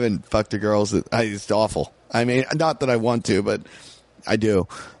haven't fucked the girls. It's awful. I mean, not that I want to, but I do.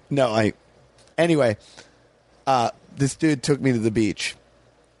 No, anyway. This dude took me to the beach,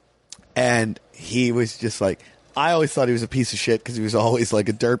 and he was just like, I always thought he was a piece of shit because he was always like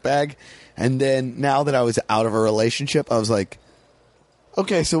a dirtbag. And then now that I was out of a relationship, I was like,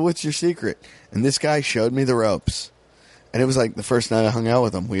 okay, so what's your secret? And this guy showed me the ropes. And it was like the first night I hung out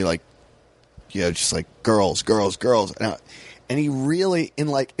with him, we like, just like girls. And he really, it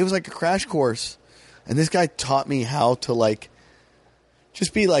was like a crash course. And this guy taught me how to like,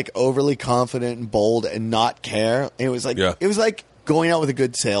 just be like overly confident and bold and not care. And it was like going out with a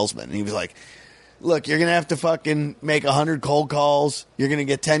good salesman. And he was like, look, you're going to have to fucking make 100 cold calls. You're going to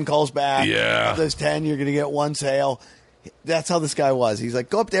get 10 calls back. Yeah. Of those 10, you're going to get one sale. That's how this guy was. He's like,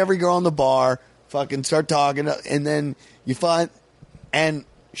 go up to every girl in the bar, fucking start talking, and then you find, and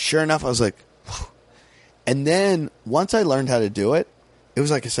sure enough, I was like, whew. And then once I learned how to do it, it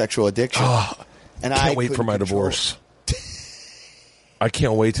was like a sexual addiction. And I can't wait for my divorce. I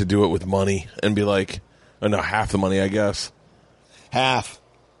can't wait to do it with money and be like, half the money, I guess. Half.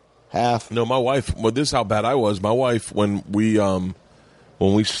 No, my wife. Well, this is how bad I was. My wife, I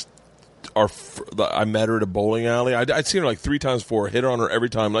met her at a bowling alley. I'd seen her like 3 times before. Hit on her every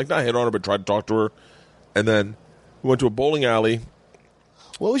time. Like, not hit on her, but tried to talk to her. And then we went to a bowling alley.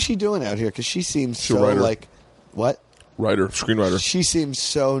 What was she doing out here? Because she seems She's a writer. like, what? Writer, screenwriter. She seems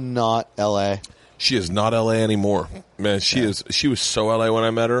so not L.A. She is not L.A. anymore. Man, she was so L.A. when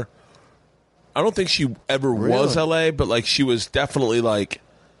I met her. I don't think she ever was L.A., but like she was definitely like,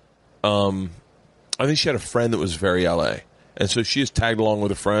 I think she had a friend that was very L.A., and so she just tagged along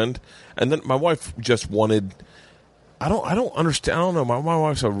with a friend. And then my wife just wanted. I don't understand. I don't know. My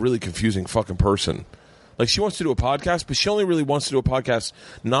wife's a really confusing fucking person. Like, she wants to do a podcast, but she only really wants to do a podcast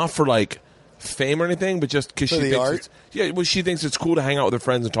not for like fame or anything, but just because she thinks she thinks it's cool to hang out with her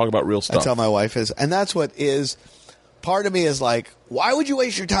friends and talk about real stuff. That's how my wife is, and that's what is. Part of me is like, why would you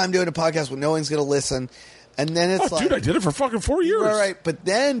waste your time doing a podcast when no one's going to listen? And then it's like, dude, I did it for fucking 4 years. Right. But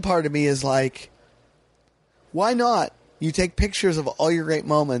then part of me is like, why not? You take pictures of all your great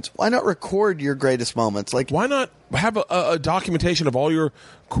moments. Why not record your greatest moments? Like, why not have a documentation of all your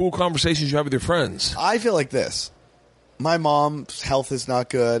cool conversations you have with your friends? I feel like this. My mom's health is not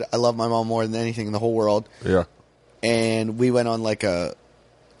good. I love my mom more than anything in the whole world. Yeah. And we went on like a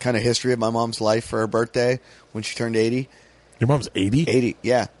kind of history of my mom's life for her birthday when she turned 80. Your mom's 80? 80,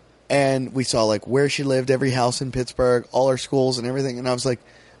 yeah. And we saw like where she lived, every house in Pittsburgh, all her schools and everything. And I was like,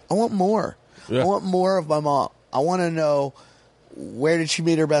 I want more. Yeah. I want more of my mom. I want to know, where did she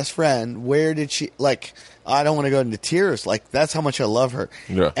meet her best friend? Where did she, like, I don't want to go into tears. Like, that's how much I love her.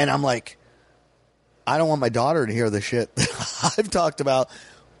 Yeah. And I'm like, I don't want my daughter to hear the shit that I've talked about,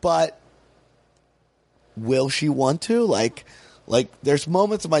 but will she want to? Like, there's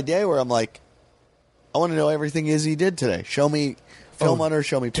moments of my day where I'm like, I want to know everything Izzy did today. Show me film on her,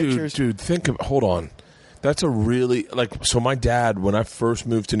 show me pictures. Dude, hold on. That's a really, like, so my dad, when I first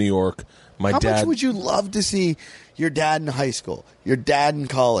moved to New York, How much would you love to see your dad in high school, your dad in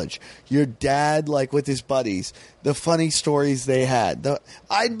college, your dad, like, with his buddies, the funny stories they had?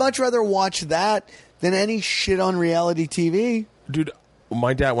 I'd much rather watch that than any shit on reality TV. Dude,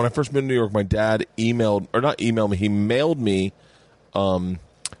 my dad, when I first moved to New York, my dad he mailed me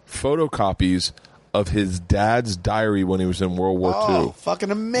photocopies of his dad's diary when he was in World War II. Oh,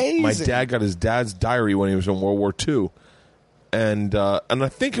 fucking amazing. My dad got his dad's diary when he was in World War II. And I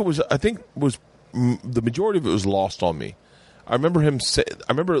think it was the majority of it was lost on me. I remember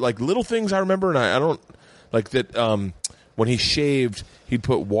like little things I remember, and I don't like that. When he shaved, he'd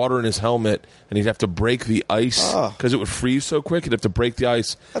put water in his helmet, and he'd have to break the ice because it would freeze so quick. He'd have to break the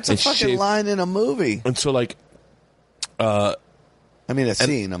ice. That's a fucking line in a movie. And so, like, I mean, a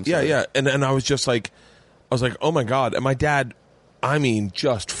scene. I'm sorry. Yeah. And I was just like, oh my God. And my dad, I mean,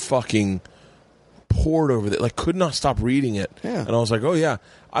 just fucking poured over that. Like, could not stop reading it. Yeah. And I was like, oh yeah.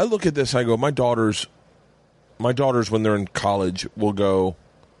 I look at this. I go, my daughters, when they're in college, will go.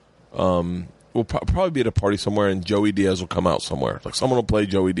 We'll probably be at a party somewhere, and Joey Diaz will come out somewhere. Like, someone will play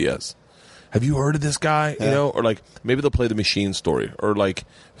Joey Diaz. Have you heard of this guy? Yeah. You know, or like maybe they'll play The Machine Story, or like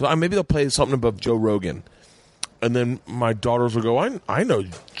maybe they'll play something about Joe Rogan. And then my daughters will go, I know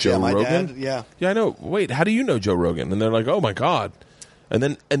Joe Rogan. Dad, yeah, I know. Wait, how do you know Joe Rogan? And they're like, oh my God. And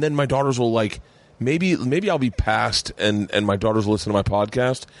then my daughters will like, maybe I'll be passed, and my daughters will listen to my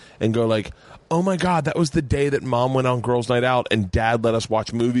podcast and go like, oh my God, that was the day that Mom went on Girls' Night Out and Dad let us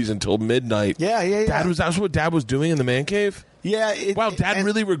watch movies until midnight. Yeah. That's what Dad was doing in the man cave? Yeah. Wow, Dad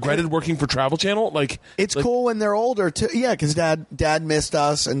really regretted working for Travel Channel? It's cool when they're older too. Yeah, because Dad missed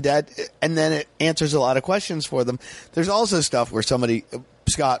us, and then it answers a lot of questions for them. There's also stuff where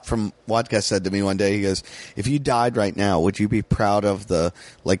Scott from Wadcast said to me one day, he goes, if you died right now, would you be proud of the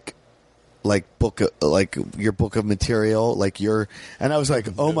book, like your book of material, and I was like,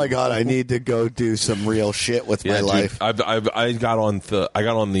 oh my God, I need to go do some real shit with my life. I got on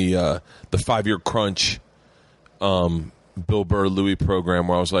the 5-year crunch, Bill Burr Louis program,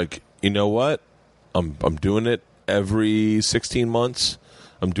 where I was like, you know what, I'm doing it, every 16 months.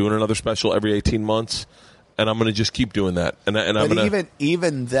 I'm doing another special every 18 months, and I'm going to just keep doing that. And I'm But going to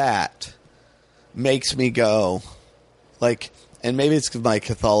even that makes me go, like, and maybe it's 'cause my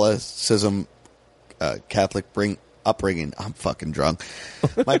Catholicism, Catholic upbringing. I'm fucking drunk.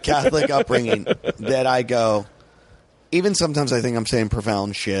 My Catholic upbringing that I go. Even sometimes I think I'm saying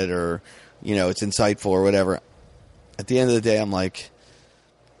profound shit or, it's insightful or whatever. At the end of the day, I'm like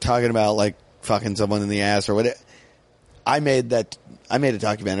talking about like fucking someone in the ass or whatever. I made a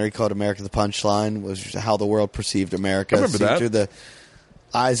documentary called America the Punchline, which is how the world perceived America. I remember seen that. through the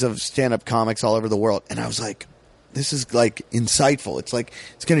eyes of stand-up comics all over the world. And I was like, this is like insightful. It's like,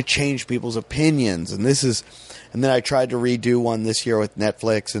 it's going to change people's opinions. And then I tried to redo one this year with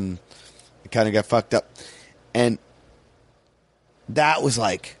Netflix and it kind of got fucked up. And that was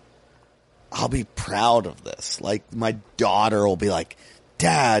like, I'll be proud of this. Like, my daughter will be like,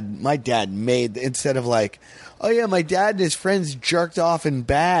 Dad, my dad made, instead of like, oh yeah, my dad and his friends jerked off in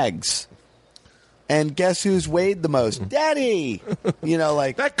bags. And guess who's weighed the most? Daddy!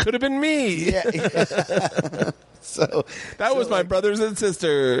 Like. that could have been me. Yeah. That was my brothers and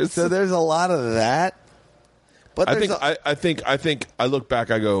sisters. So there's a lot of that. But I think I look back,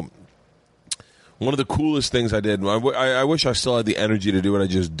 I go, one of the coolest things I did, I wish I still had the energy to do it, I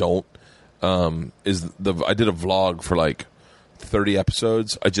just don't, I did a vlog for like 30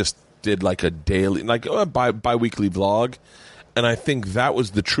 episodes. I just did like a daily, like a bi-weekly vlog. And I think that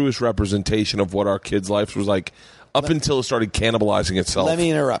was the truest representation of what our kids' life was like up until it started cannibalizing itself. Let me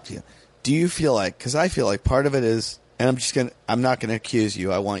interrupt you. Do you feel like, because I feel like part of it is, and I'm not going to accuse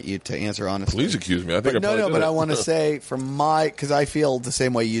you. I want you to answer honestly. Please accuse me. I think but I want to say because I feel the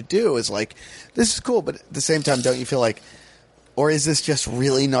same way you do, is like, this is cool, but at the same time, don't you feel like, or is this just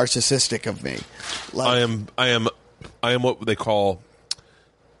really narcissistic of me? Like, I am what they call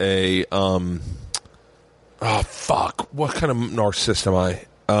a fuck. What kind of narcissist am I?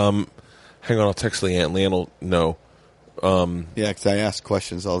 Hang on, I'll text Leanne. Leanne will know. Yeah, because I ask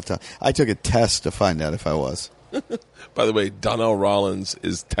questions all the time. I took a test to find out if I was. By the way, Donnell Rollins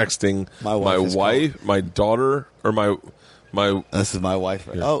is texting my wife, my daughter, or my. This is my wife.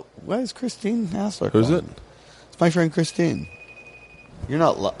 Yeah. Oh, where's Christine Hassler? Who's it? It's my friend Christine. You're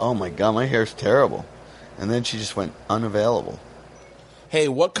not. Oh my god, my hair's terrible. And then she just went unavailable. Hey,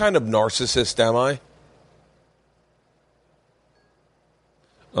 what kind of narcissist am I?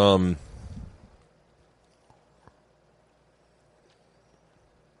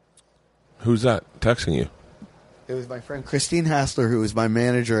 Who's that texting you? It was my friend Christine Hassler, who was my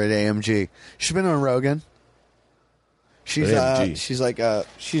manager at AMG. She's been on Rogan. She's a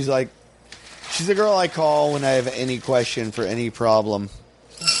girl I call when I have any question for any problem.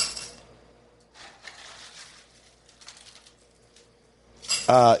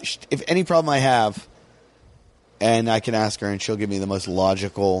 If any problem I have, and I can ask her, and she'll give me the most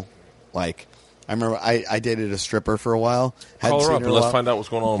logical, like. I remember I dated a stripper for a while. Call her up and let's find out what's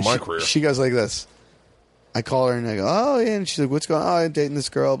going on in my career. She goes like this. I call her and I go, oh, yeah. And she's like, what's going on? Oh, I'm dating this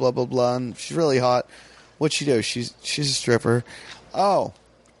girl, blah, blah, blah. And she's really hot. What'd she do? She's a stripper. Oh,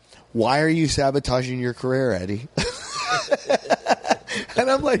 why are you sabotaging your career, Eddie? And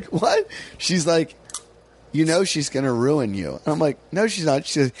I'm like, what? She's like, she's going to ruin you. And I'm like, no, she's not.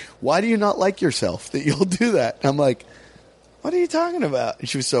 She says, why do you not like yourself that you'll do that? And I'm like, what are you talking about? And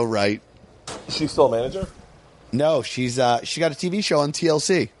she was so right. Is she still a manager? No, she got a TV show on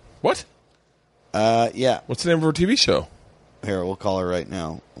TLC. What? Yeah. What's the name of her TV show? Here, we'll call her right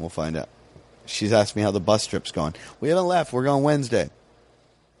now. We'll find out. She's asked me how the bus trip's going. We haven't left. We're going Wednesday.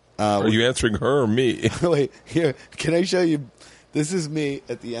 Are you answering her or me? Wait, here. Can I show you? This is me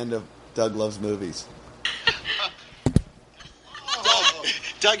at the end of Doug Loves Movies.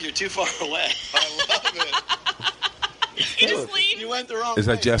 Doug, you're too far away. I love it. You just leave. You went the wrong way. Is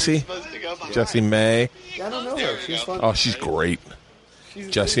that Jessie? Jessie May? I don't know her. She's fun. Oh, she's great.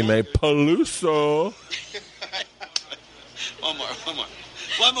 Jessie May Peluso.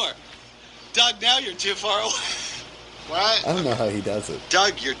 One more. Doug, now you're too far away. What? I don't know how he does it.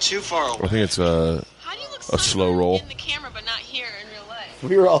 Doug, you're too far away. I think it's a slow roll. In the camera, but not here in real life.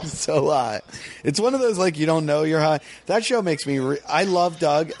 We were all so high. It's one of those, like, you don't know you're high. That show makes me... I love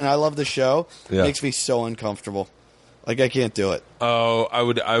Doug, and I love the show. Yeah. It makes me so uncomfortable. Like, I can't do it. Oh, I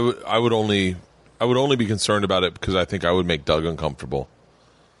would only be concerned about it because I think I would make Doug uncomfortable.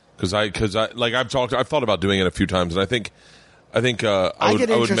 Because I've thought about doing it a few times, and I think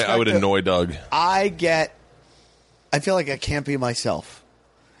I would annoy Doug. I feel like I can't be myself,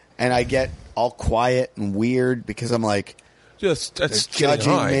 and I get all quiet and weird because I'm like, that's judging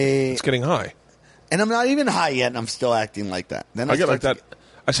getting high. me. It's getting high, and I'm not even high yet, and I'm still acting like that. Then I get like that.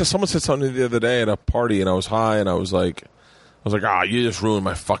 someone said something the other day at a party, and I was high, and I was like, you just ruined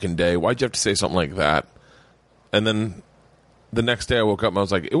my fucking day. Why'd you have to say something like that? And then the next day I woke up and I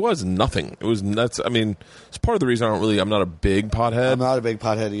was like, it was nothing. It was nuts. I mean, it's part of the reason I'm not a big pothead. I'm not a big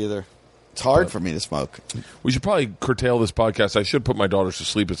pothead either. It's hard for me to smoke. We should probably curtail this podcast. I should put my daughters to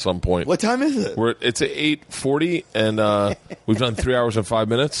sleep at some point. What time is it? It's at 8:40, and we've done 3 hours and 5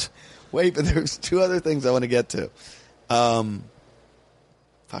 minutes. Wait, but there's two other things I want to get to.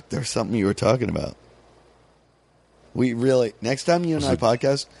 Fuck, there's something you were talking about. Next time you and I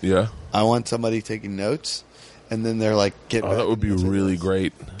podcast, yeah, I want somebody taking notes, and then they're like, get back. That would be really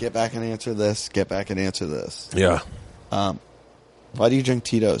great. Get back and answer this. Get back and answer this. Yeah. Why do you drink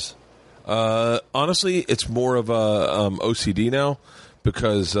Tito's? Honestly, it's more of a OCD now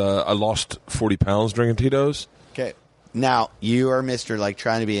because I lost 40 pounds drinking Tito's. Okay. Now, you are Mr. like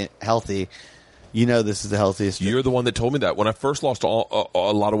trying to be healthy. You know this is the healthiest drink. You're the one that told me that. When I first lost a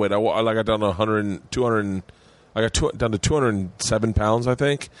lot of weight, I got down to 200, I got down to 207 pounds, I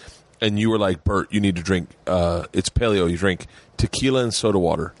think. And you were like, Bert, you need to drink, it's paleo, you drink tequila and soda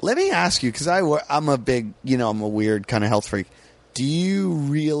water. Let me ask you, because I'm a big, I'm a weird kind of health freak. Do you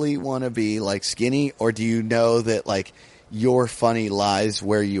really want to be like skinny, or do you know that like your funny lies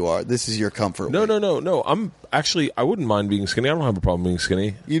where you are? This is your comfort. No. I'm actually, I wouldn't mind being skinny. I don't have a problem being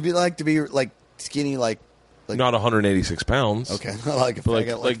skinny. You'd be like to be like skinny, like not 186 pounds. Okay, like a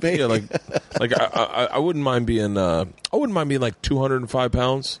faggot like me. Yeah, like I wouldn't mind being. I wouldn't mind being like 205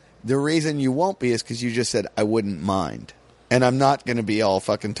 pounds. The reason you won't be is because you just said I wouldn't mind. And I'm not going to be all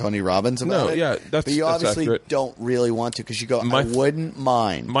fucking Tony Robbins about it. Yeah, but you obviously accurate. don't really want to because you go, I wouldn't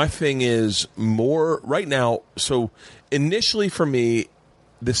mind. My thing is more right now. So initially for me,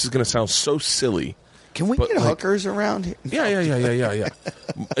 this is going to sound so silly. Can we get hookers around here? Yeah.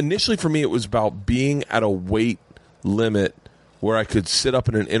 Initially for me, it was about being at a weight limit where I could sit up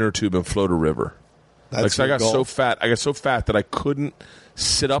in an inner tube and float a river. So I got so fat that I couldn't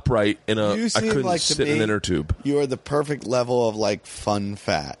sit upright in a. I couldn't sit in an inner tube. You are the perfect level of like fun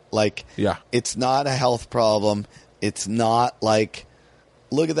fat. Like, yeah, it's not a health problem. It's not like,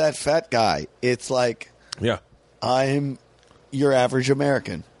 look at that fat guy. It's like, yeah, I'm your average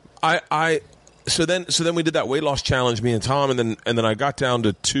American. So then we did that weight loss challenge, me and Tom, and then I got down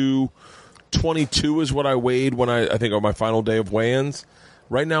to 222 is what I weighed when I think on my final day of weigh-ins.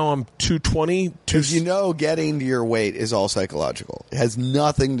 Right now I'm 220. Because getting to your weight is all psychological. It has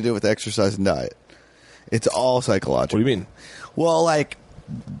nothing to do with exercise and diet. It's all psychological. What do you mean? Well, like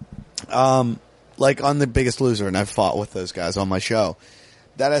on The Biggest Loser, and I've fought with those guys on my show.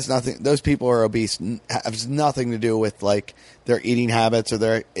 That has nothing. Those people are obese. Has nothing to do with like their eating habits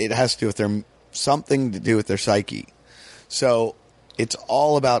or it has to do with something to do with their psyche. So it's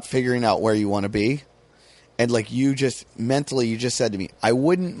all about figuring out where you want to be. And like you just said to me, I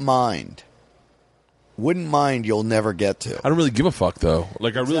wouldn't mind. Wouldn't mind you'll never get to. I don't really give a fuck though.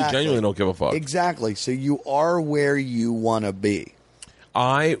 Like I really genuinely don't give a fuck. Exactly. So you are where you want to be.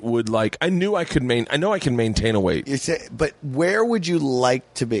 I would like. I know I can maintain a weight. But where would you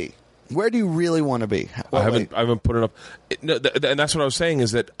like to be? Where do you really want to be? I haven't put enough. And that's what I was saying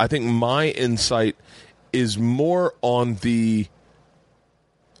is that I think my insight is more on the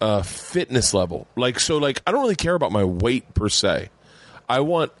fitness level. Like I don't really care about my weight per se.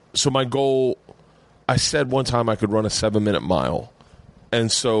 My goal. I said one time I could run a 7-minute mile, and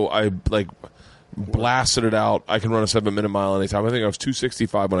so I blasted it out. I can run a 7-minute mile anytime. I think I was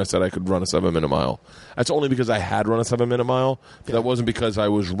 265 when I said I could run a 7-minute mile. That's only because I had run a 7-minute mile. But that wasn't because I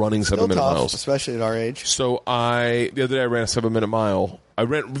was running 7-minute miles, especially at our age. So the other day I ran a 7-minute mile. A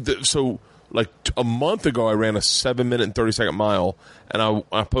month ago I ran a 7-minute and 30-second mile, and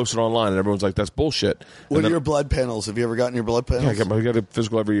I posted online, and everyone's like, "That's bullshit." What are your blood panels? Have you ever gotten your blood panels? Yeah, I got a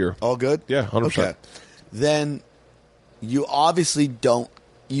physical every year. All good? Yeah, 100%. Okay. Then you obviously don't.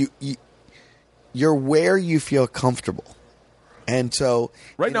 You're where you feel comfortable, and so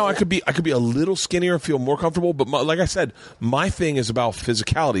right now I could be a little skinnier and feel more comfortable. But like I said, my thing is about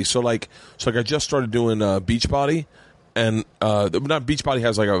physicality. So I just started doing Beachbody, and not Beachbody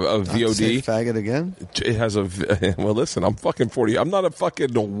has like a VOD. Say faggot again. It has well. Listen, I'm fucking 40. I'm not a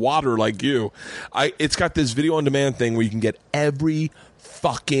fucking water like you. It's got this video on demand thing where you can get every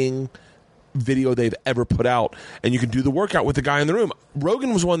fucking video they've ever put out, and you can do the workout with the guy in the room.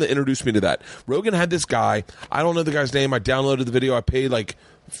 Rogan was one that introduced me to that. Rogan had this guy. I don't know the guy's name. I downloaded the video. I paid like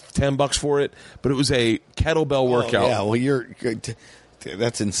 $10 for it, but it was a kettlebell workout. Yeah, well, Dude,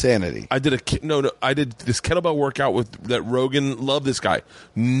 that's insanity. I did I did this kettlebell workout with that Rogan. Love this guy.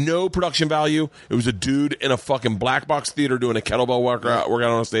 No production value. It was a dude in a fucking black box theater doing a kettlebell workout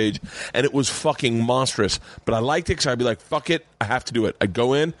on stage, and it was fucking monstrous. But I liked it because I'd be like, "Fuck it, I have to do it." I'd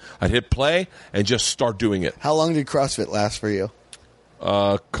go in, I'd hit play, and just start doing it. How long did CrossFit last for you?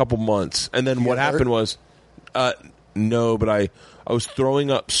 A couple months, and then what happened was, no, but I was throwing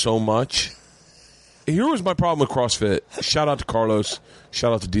up so much. Here was my problem with CrossFit. Shout out to Carlos.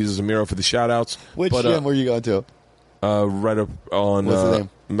 Shout out to Diza Zamiro for the shout outs. Which gym were you going to? Right up on What's the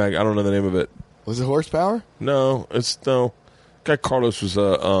name? I don't know the name of it. Was it Horsepower? No, guy Carlos was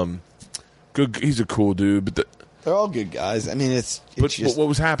good. He's a cool dude, but they're all good guys. I mean, it's but just... what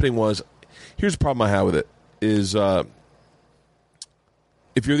was happening was, here's the problem I had with it is if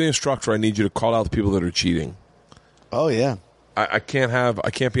you're the instructor, I need you to call out the people that are cheating. Oh yeah. I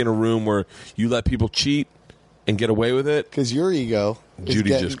can't be in a room where you let people cheat and get away with it. Because your ego... Judy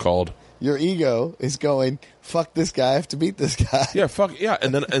just called. Your ego is going, fuck this guy, I have to beat this guy. Yeah, fuck, yeah.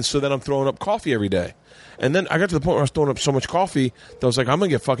 And so then I'm throwing up coffee every day. And then I got to the point where I was throwing up so much coffee that I was like, I'm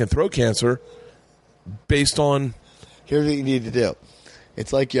going to get fucking throat cancer based on... Here's what you need to do.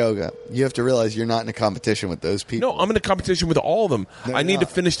 It's like yoga. You have to realize you're not in a competition with those people. No, I'm in a competition with all of them. I need to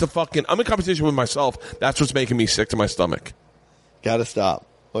finish the fucking... I'm in competition with myself. That's what's making me sick to my stomach. Gotta stop.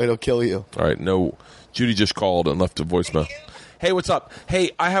 Or it'll kill you. All right, no. Judy just called and left a voicemail. Hey, what's up?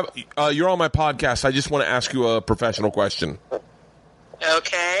 Hey, I have. You're on my podcast. I just want to ask you a professional question.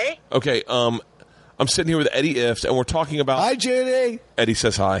 Okay. Okay. I'm sitting here with Eddie Ifft, and we're talking about. Hi, Judy. Eddie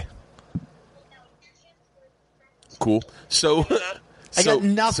says hi. Cool. So, I got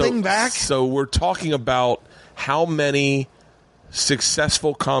nothing back. So we're talking about how many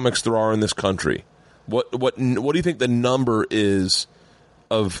successful comics there are in this country. What do you think the number is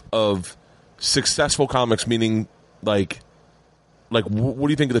of successful comics? Meaning, like what do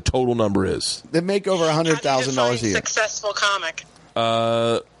you think the total number is? They make over $100,000 a year. Successful comic.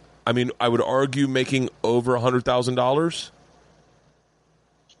 I mean, I would argue making over $100,000.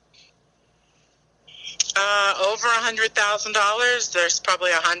 Over $100,000. There's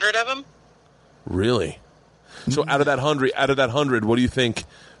probably 100 of them. Really? So out of that 100, what do you think?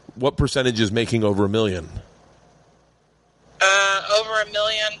 What percentage is making over $1 million? Over $1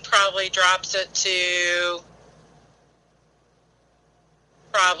 million probably drops it to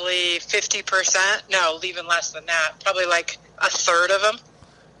probably 50%. No, even less than that. Probably like a third of them.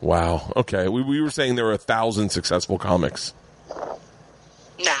 Wow. Okay. We were saying there were 1,000 successful comics.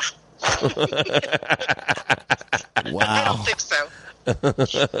 Nah. Wow. I don't think so.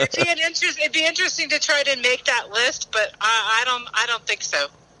 It'd be interesting to try to make that list, but I don't think so.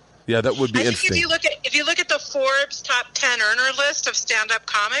 Yeah, that would be interesting. If you look at the Forbes top 10 earner list of stand-up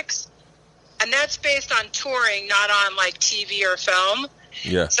comics, and that's based on touring, not on like TV or film.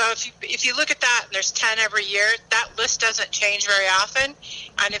 Yeah. So if you look at that, and there's 10 every year, that list doesn't change very often.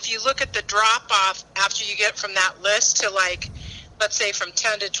 And if you look at the drop-off after you get from that list to, like, let's say from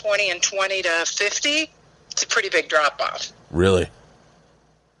 10 to 20 and 20 to 50, it's a pretty big drop-off. Really?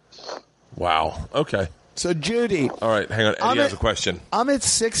 Wow. Okay. So, Judy. All right, hang on. Eddie has a question. I'm at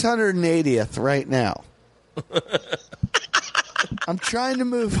 680th right now. I'm trying to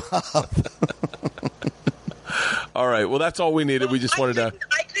move up. All right. Well, that's all we needed. Well, we just wanted to...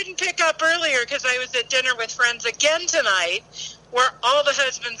 I couldn't pick up earlier because I was at dinner with friends again tonight, where all the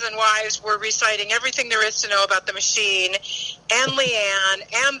husbands and wives were reciting everything there is to know about the machine, and Leanne,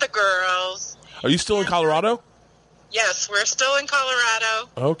 and the girls. Are you still in Colorado? Yes, we're still in Colorado.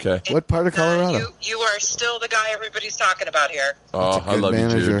 Okay. What part of Colorado? You are still the guy everybody's talking about here. Oh, I love you,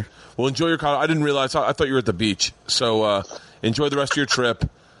 dude. Well, enjoy your Colorado. I didn't realize. I thought you were at the beach. So enjoy the rest of your trip.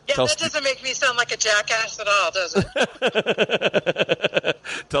 Yeah, that doesn't make me sound like a jackass at all, does it?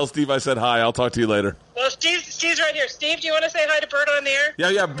 Tell Steve I said hi. I'll talk to you later. Well, Steve's right here. Steve, do you want to say hi to Bert on the air?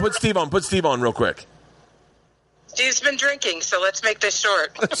 Yeah. Put Steve on. Put Steve on real quick. Steve's been drinking, so let's make this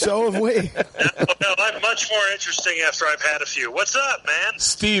short. So have we. No, I'm much more interesting after I've had a few. What's up, man?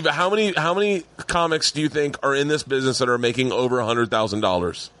 Steve, how many comics do you think are in this business that are making over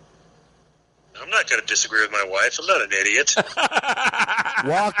 $100,000? I'm not going to disagree with my wife. I'm not an idiot.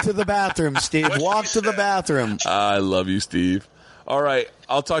 Walk to the bathroom, Steve. Walk to the bathroom. I love you, Steve. All right.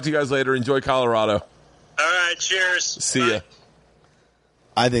 I'll talk to you guys later. Enjoy Colorado. All right. Cheers. See ya.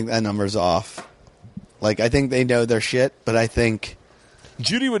 I think that number's off. Like, I think they know their shit, but I think...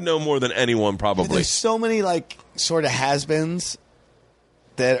 Judy would know more than anyone, probably. There's so many, like, sort of has-beens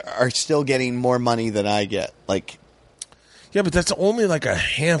that are still getting more money than I get. Like... Yeah, but that's only, like, a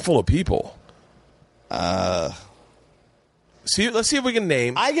handful of people. Let's see if we can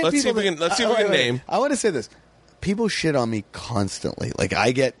name. I get let's people see if we can name. I want to say this. people shit on me constantly. Like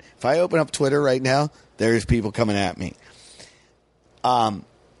if I open up Twitter right now, there's people coming at me. And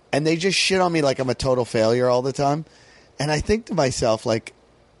they just shit on me like I'm a total failure all the time. And I think to myself, like,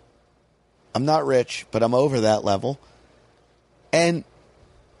 I'm not rich, but I'm over that level. And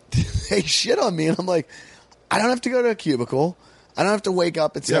they shit on me, and I'm like, I don't have to go to a cubicle. I don't have to wake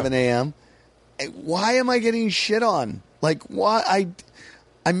up at 7 a.m. Why am I getting shit on? Like, why?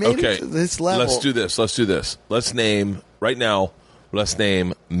 I made it to this level. Let's do this. Let's name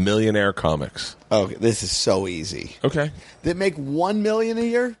millionaire comics. Okay, this is so easy. Okay. That make $1 million a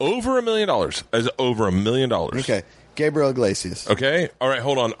year? Over $1 million. As over $1 million. Okay. Gabriel Iglesias. Okay. All right,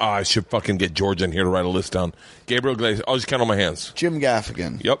 hold on. I should fucking get George in here to write a list down. Gabriel Iglesias. I'll just count on my hands. Jim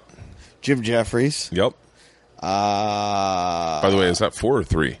Gaffigan. Yep. Jim Jeffries. Yep. By the way, is that 4 or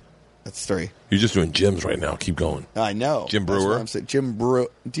 3? That's 3. You're just doing Jims right now. Keep going. I know. Jim Brewer. Jim Brewer.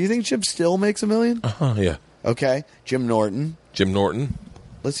 Do you think Jim still makes $1 million? Yeah. Okay. Jim Norton.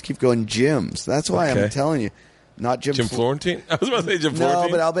 Let's keep going Jims. That's why I'm telling you. Not Jim Florentine? I was about to say Jim Florentine.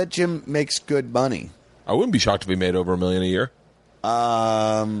 No, but I'll bet Jim makes good money. I wouldn't be shocked if he made over $1 million a year.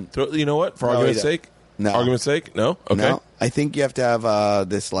 You know what? For argument's sake? No. Argument's sake? No? Okay. No. I think you have to have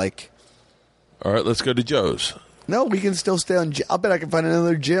this, like... All right, let's go to Joe's. No, we can still stay on... I'll bet I can find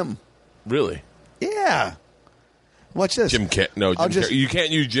another Jim. Really? Yeah. Watch this. You can't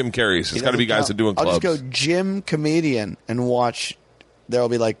use Jim Carrey's. It's got to be guys that do in clubs. I'll just go Jim comedian and watch. There'll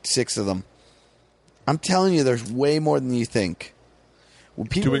be like 6 of them. I'm telling you, there's way more than you think.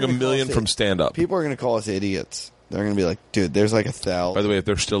 Doing $1 million from stand-up. People are going to call us idiots. They're going to be like, dude, there's like 1,000. By the way, if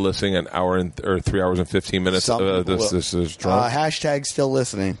they're still listening an hour or 3 hours and 15 minutes, this is drunk. Hashtag still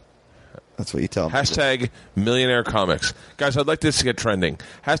listening. That's what you tell them. Hashtag millionaire comics. Guys, I'd like this to get trending.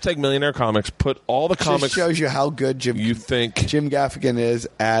 Hashtag millionaire comics. Put all the comics. Just shows you how good Jim Gaffigan is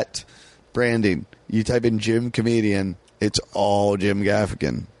at branding. You type in Jim comedian, it's all Jim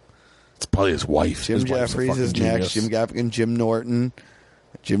Gaffigan. It's probably his wife. Jim Jeffries is next. Jim Gaffigan, Jim Norton,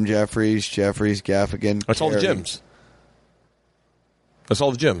 Jim Jeffries, Gaffigan. That's all the Jims. That's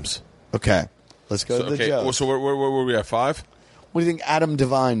all the Jims. Okay. Let's go to the Joes. So where were we at? 5? What do you think Adam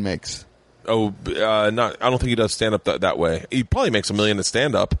Devine makes? Oh, I don't think he does stand up that way. He probably makes $1 million in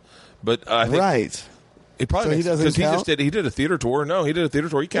stand up, but I think right. He probably he doesn't count? He did a theater tour. No, he did a theater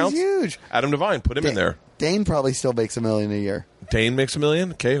tour. He counts. He's huge. Adam Devine, put him in there. Dane probably still makes $1 million a year. Dane makes $1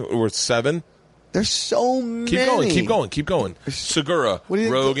 million. Okay, we're at 7. There's so many. Keep going. Segura,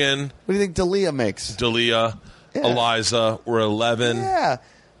 Rogan. What do you think D'Elia makes? D'Elia, yeah. Eliza. We're 11. Yeah.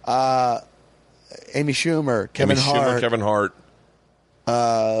 Amy Schumer, Kevin Hart.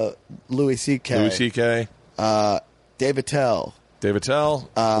 Louis C.K. Dave Attell.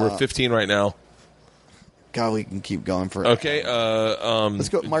 We're 15 right now. God, we can keep going for. Okay. Let's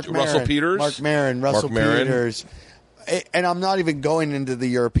go. Russell Peters. Mark Maron. Peters. And I'm not even going into the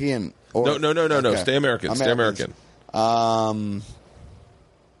European. No. Okay. Stay American. Stay American. Patton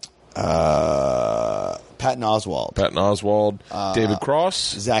Oswalt. David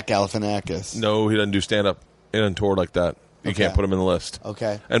Cross. Zach Galifianakis. No, he doesn't do stand-up. He doesn't tour like that. You can't put him in the list.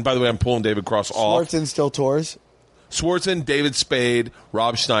 Okay. And by the way, I'm pulling David Cross off. Swartzen still tours? Swartzen, David Spade,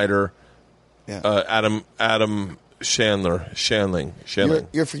 Rob Schneider, Adam Shanling.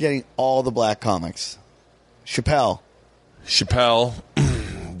 You're forgetting all the black comics. Chappelle.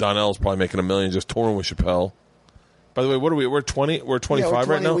 Donnell's probably making $1 million just touring with Chappelle. By the way, what are we? We're 20. We're 25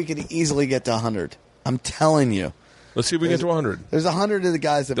 right now. We could easily get to 100. I'm telling you. Let's see if we can get to 100. There's 100 of the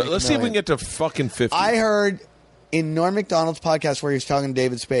guys that. Let's see if we can get to fucking 50. I heard in Norm Macdonald's podcast where he was talking to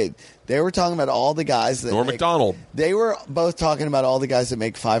David Spade, they were talking about all the guys that Macdonald. They were both talking about all the guys that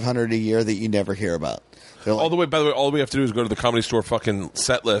make $500 a year that you never hear about. By the way, all we have to do is go to the Comedy Store fucking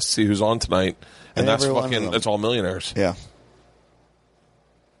set list, see who's on tonight, and that's all millionaires. Yeah.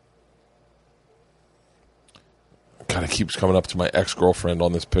 God, it keeps coming up to my ex-girlfriend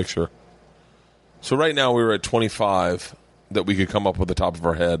on this picture. So right now we were at 25 that we could come up with the top of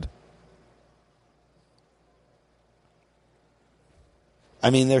our head.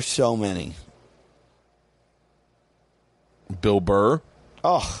 I mean, there's so many. Bill Burr.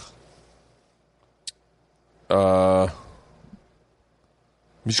 Oh.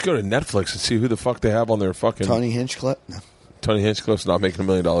 You should go to Netflix and see who the fuck they have on their fucking... Tony Hinchcliffe? No. Tony Hinchcliffe's not making $1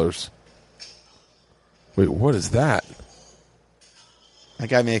 million. Wait, what is that? That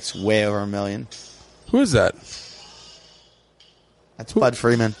guy makes way over $1 million. Who is that? That's Bud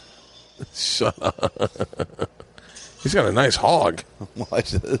Freeman. Shut up. He's got a nice hog.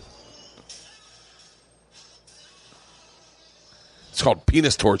 Watch this. It's called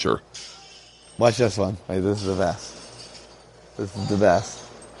penis torture. Watch this one. Wait, this is the best. This is the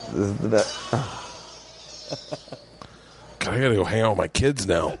best. God, I gotta go hang out with my kids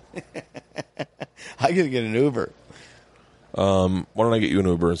now. I gotta get an Uber. Why don't I get you an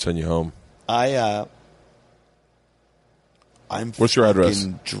Uber and send you home? I'm What's your address?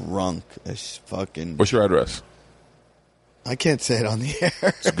 Drunk as fucking. What's your address? I can't say it on the air.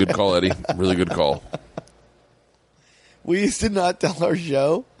 It's a good call, Eddie. Really good call. We used to not tell our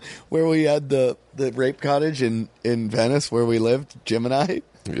show where we had the rape cottage in Venice where we lived, Jim and I.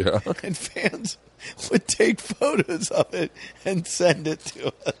 Yeah. And fans would take photos of it and send it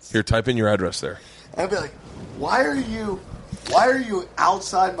to us. Here, type in your address there. I'd be like, why are you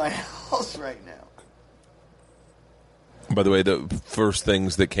outside my house right now? By the way, the first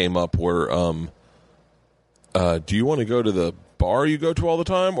things that came up were, do you want to go to the bar you go to all the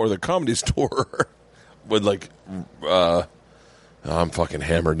time or the comedy store? With like, I'm fucking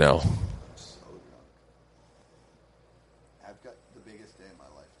hammered now. I'm so drunk. I've got the biggest day of my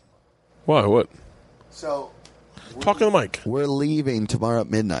life tomorrow. Why? What? So, Talk to the mic. we're leaving tomorrow at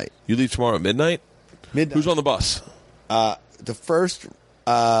midnight. You leave tomorrow at midnight? Midnight. Who's on the bus? The first,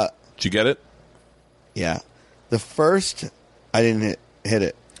 Did you get it? yeah. The first, I didn't hit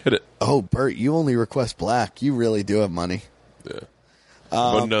it. Hit it. Oh, Bert, you only request black. You really do have money. Yeah.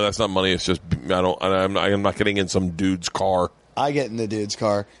 But no, that's not money. It's just I'm not getting in some dude's car. I get in the dude's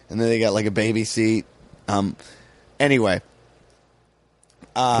car, and then they got like a baby seat. Anyway,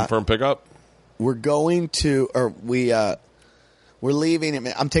 Confirm pickup. we're going to, or we're leaving.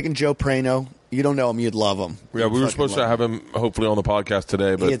 I'm taking Joe Prano. You don't know him, you'd love him. Yeah, we were supposed to have him hopefully on the podcast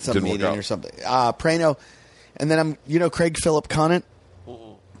today, but He it had some didn't work meeting out. or something. Prano, and then Craig Phillip Conant.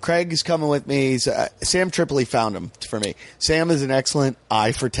 Craig is coming with me. He's, Sam Tripoli found him for me. Sam is an excellent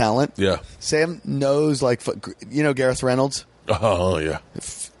eye for talent. Yeah. Sam knows, like, Gareth Reynolds. Oh yeah.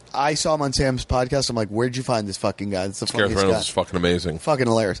 I saw him on Sam's podcast. I'm like, where'd you find this fucking guy? It's the Gareth funniest Reynolds is guy. fucking amazing. Fucking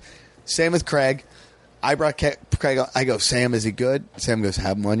hilarious. Same with Craig. I brought Craig on. I go, Sam, is he good? Sam goes,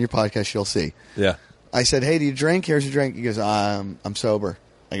 have him on your podcast. You'll see. Yeah. I said, hey, do you drink? Here's your drink. He goes, I'm sober.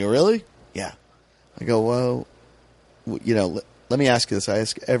 I go, really? Yeah. I go, well, let me ask you this. I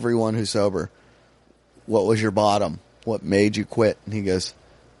ask everyone who's sober, what was your bottom? What made you quit? And he goes,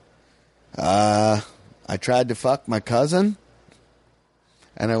 I tried to fuck my cousin.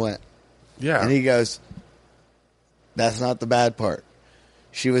 And I went, Yeah. and he goes, that's not the bad part.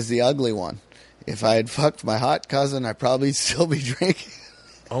 She was the ugly one. If I had fucked my hot cousin, I'd probably still be drinking.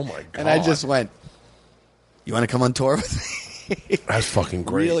 Oh my god. And I just went, you want to come on tour with me? That's fucking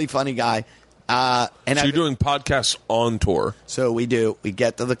great. Really funny guy. And So you're doing podcasts on tour. So we do. We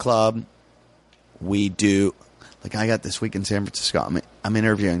get to the club. We do. Like I got this week in San Francisco. I'm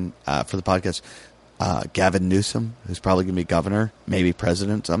interviewing for the podcast Gavin Newsom, who's probably going to be governor, maybe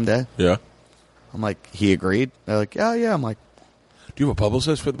president someday. Yeah. I'm like, he agreed. They're like, oh, yeah. I'm like, Do you have a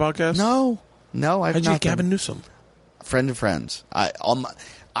publicist for the podcast? no. How'd I've you get nothing. Gavin Newsom? Friend of friends.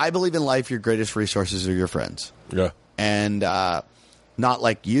 I believe in life, your greatest resources are your friends. Yeah. And not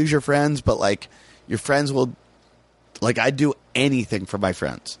like use your friends, but like your friends will, like I do anything for my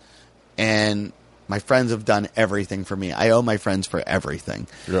friends. And my friends have done everything for me. I owe my friends for everything.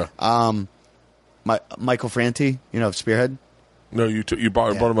 Yeah. Michael Franti, of Spearhead. No, you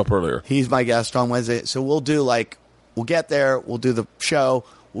brought him up earlier. He's my guest on Wednesday. So we'll get there, we'll do the show,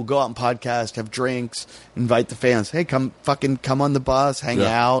 we'll go out and podcast, have drinks, invite the fans. Hey, come on the bus, hang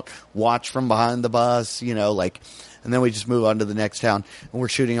out, watch from behind the bus, and then we just move on to the next town. And we're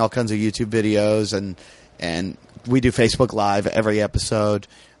shooting all kinds of YouTube videos and we do Facebook Live every episode,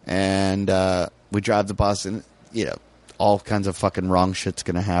 and we drive the bus, and all kinds of fucking wrong shit's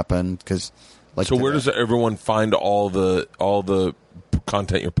gonna happen because. So where does everyone find all the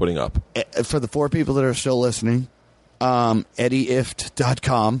content you're putting up? For the 4 people that are still listening,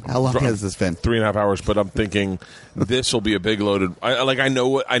 EddieIfft.com. How long has this been? 3.5 hours, but I'm thinking this will be a big loaded. I know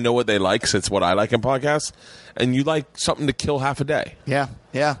what they like, 'cause it's what I like in podcasts, and you like something to kill half a day. Yeah.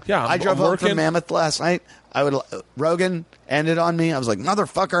 I drove I'm home working. from Mammoth last night. Rogan ended on me. I was like,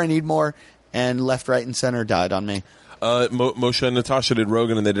 motherfucker, I need more. And left, right, and center died on me. Moshe and Natasha did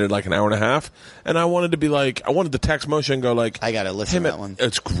Rogan, and they did like an hour and a half. And I wanted to text Moshe and go like, I gotta listen to that one.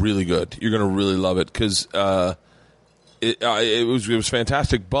 It's really good. You're gonna really love it because it was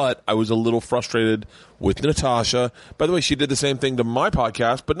fantastic. But I was a little frustrated with Natasha. By the way, she did the same thing to my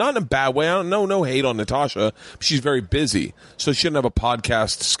podcast, but not in a bad way. I don't know, no hate on Natasha. She's very busy, so she didn't have a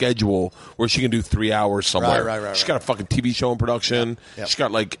podcast schedule where she can do 3 hours somewhere. Right. She's got a fucking TV show in production. Yep. She's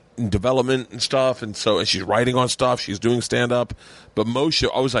got like development and stuff, and she's writing on stuff. She's doing stand up. But Moshe,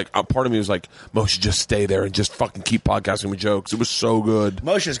 I was like, part of me was like, Moshe, just stay there and just fucking keep podcasting with jokes. It was so good.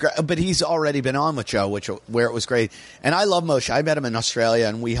 Moshe's great, but he's already been on with Joe, where it was great. And I love Moshe. I met him in Australia,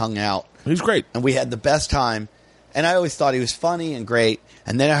 and we hung out. He's great, and we had the best time. And I always thought he was funny and great.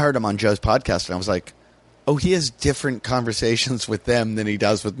 And then I heard him on Joe's podcast, and I was like, oh, he has different conversations with them than he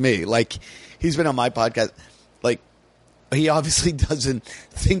does with me. Like, he's been on my podcast. Like, he obviously doesn't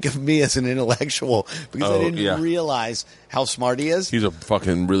think of me as an intellectual because I didn't realize how smart he is. He's a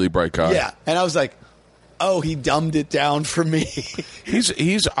fucking really bright guy. Yeah. And I was like, oh, he dumbed it down for me.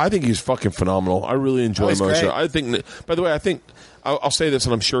 I think he's fucking phenomenal. I really enjoy Moshe. Great. I think, by the way, I'll say this,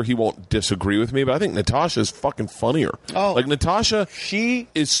 and I'm sure he won't disagree with me, but I think Natasha's fucking funnier. Oh. Like, Natasha, she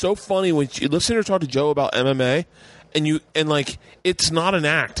is so funny when you listen to her talk to Joe about MMA, and like, it's not an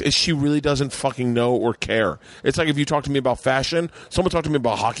act. She really doesn't fucking know or care. It's like if you talk to me about fashion. Someone talked to me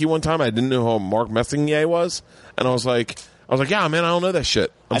about hockey one time. I didn't know who Mark Messier was, and I was like, yeah, man, I don't know that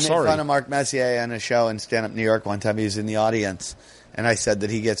shit. I'm sorry. I made fun of Mark Messier on a show in Stand Up New York one time. He was in the audience, and I said that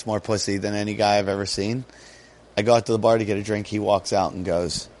he gets more pussy than any guy I've ever seen. I go out to the bar to get a drink. He walks out and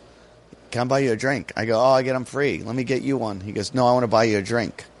goes, can I buy you a drink? I go, oh, I get them free. Let me get you one. He goes, no, I want to buy you a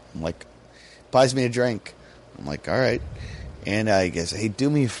drink. I'm like, buys me a drink. I'm like, all right. And he goes, hey, do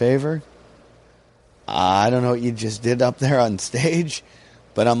me a favor. I don't know what you just did up there on stage,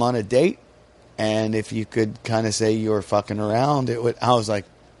 but I'm on a date. And if you could kind of say you were fucking around, it would. I was like,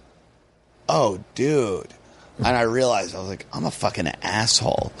 oh, dude. And I realized, I was like, I'm a fucking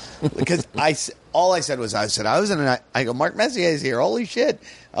asshole. Because all I said was, I was in a night. I go, Mark Messier's here. Holy shit.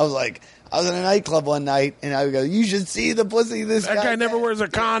 I was like, I was in a nightclub one night, and I would go, you should see the pussy this guy. That guy never wears a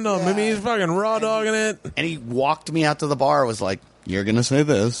condom. Yeah. I mean, he's fucking raw dogging it. And he walked me out to the bar, was like, you're going to say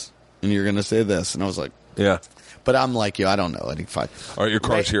this, and you're going to say this. And I was like, yeah. But I'm like you. I don't know. I think fine. All right, your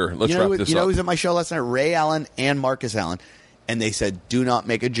car's here. Let's wrap this up. You know who's at my show last night? Ray Allen and Marcus Allen. And they said, do not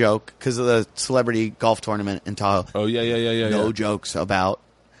make a joke because of the celebrity golf tournament in Tahoe. Oh, yeah. No jokes about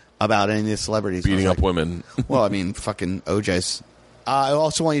any of the celebrities. Beating up women. Well, I mean, fucking OJ's. I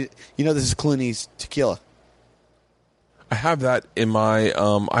also want you know, this is Clooney's tequila. I have that in my,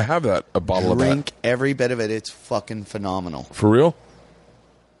 a bottle of that. Drink every bit of it. It's fucking phenomenal. For real?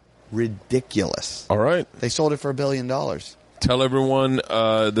 Ridiculous. All right. They sold it for $1 billion. Tell everyone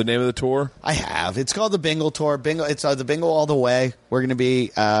the name of the tour. I have. It's called the Bingle Tour. Bingle. It's the Bingle all the way. We're going to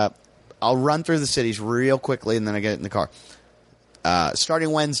be. I'll run through the cities real quickly, and then I get in the car.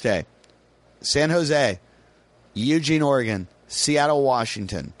 Starting Wednesday, San Jose, Eugene, Oregon, Seattle,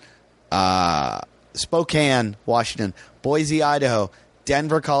 Washington, Spokane, Washington, Boise, Idaho,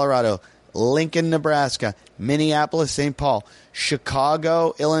 Denver, Colorado, Lincoln, Nebraska, Minneapolis, St. Paul,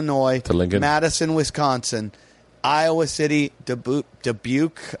 Chicago, Illinois, Madison, Wisconsin, Iowa City,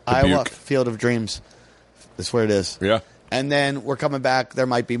 Dubuque, Iowa, Field of Dreams. That's where it is. Yeah. And then we're coming back. There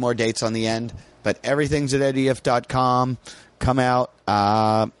might be more dates on the end, but everything's at eddieif.com. Come out.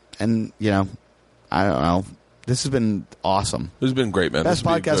 And, you know, I don't know. This has been awesome. This has been great, man. Best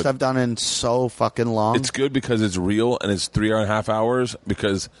podcast I've done in so fucking long. It's good because it's real and it's 3.5 hours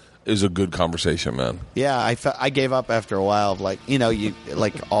because it was a good conversation, man. Yeah, I gave up after a while of, like, you know, you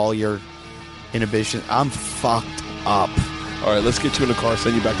like all your inhibition. I'm fucked up. All right, let's get you in the car,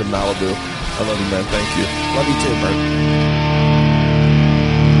 send you back to Malibu. I love you, man. Thank you. Love you too, Bert.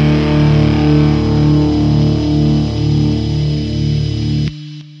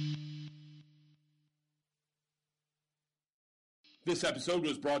 This episode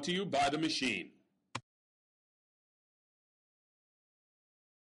was brought to you by The Machine.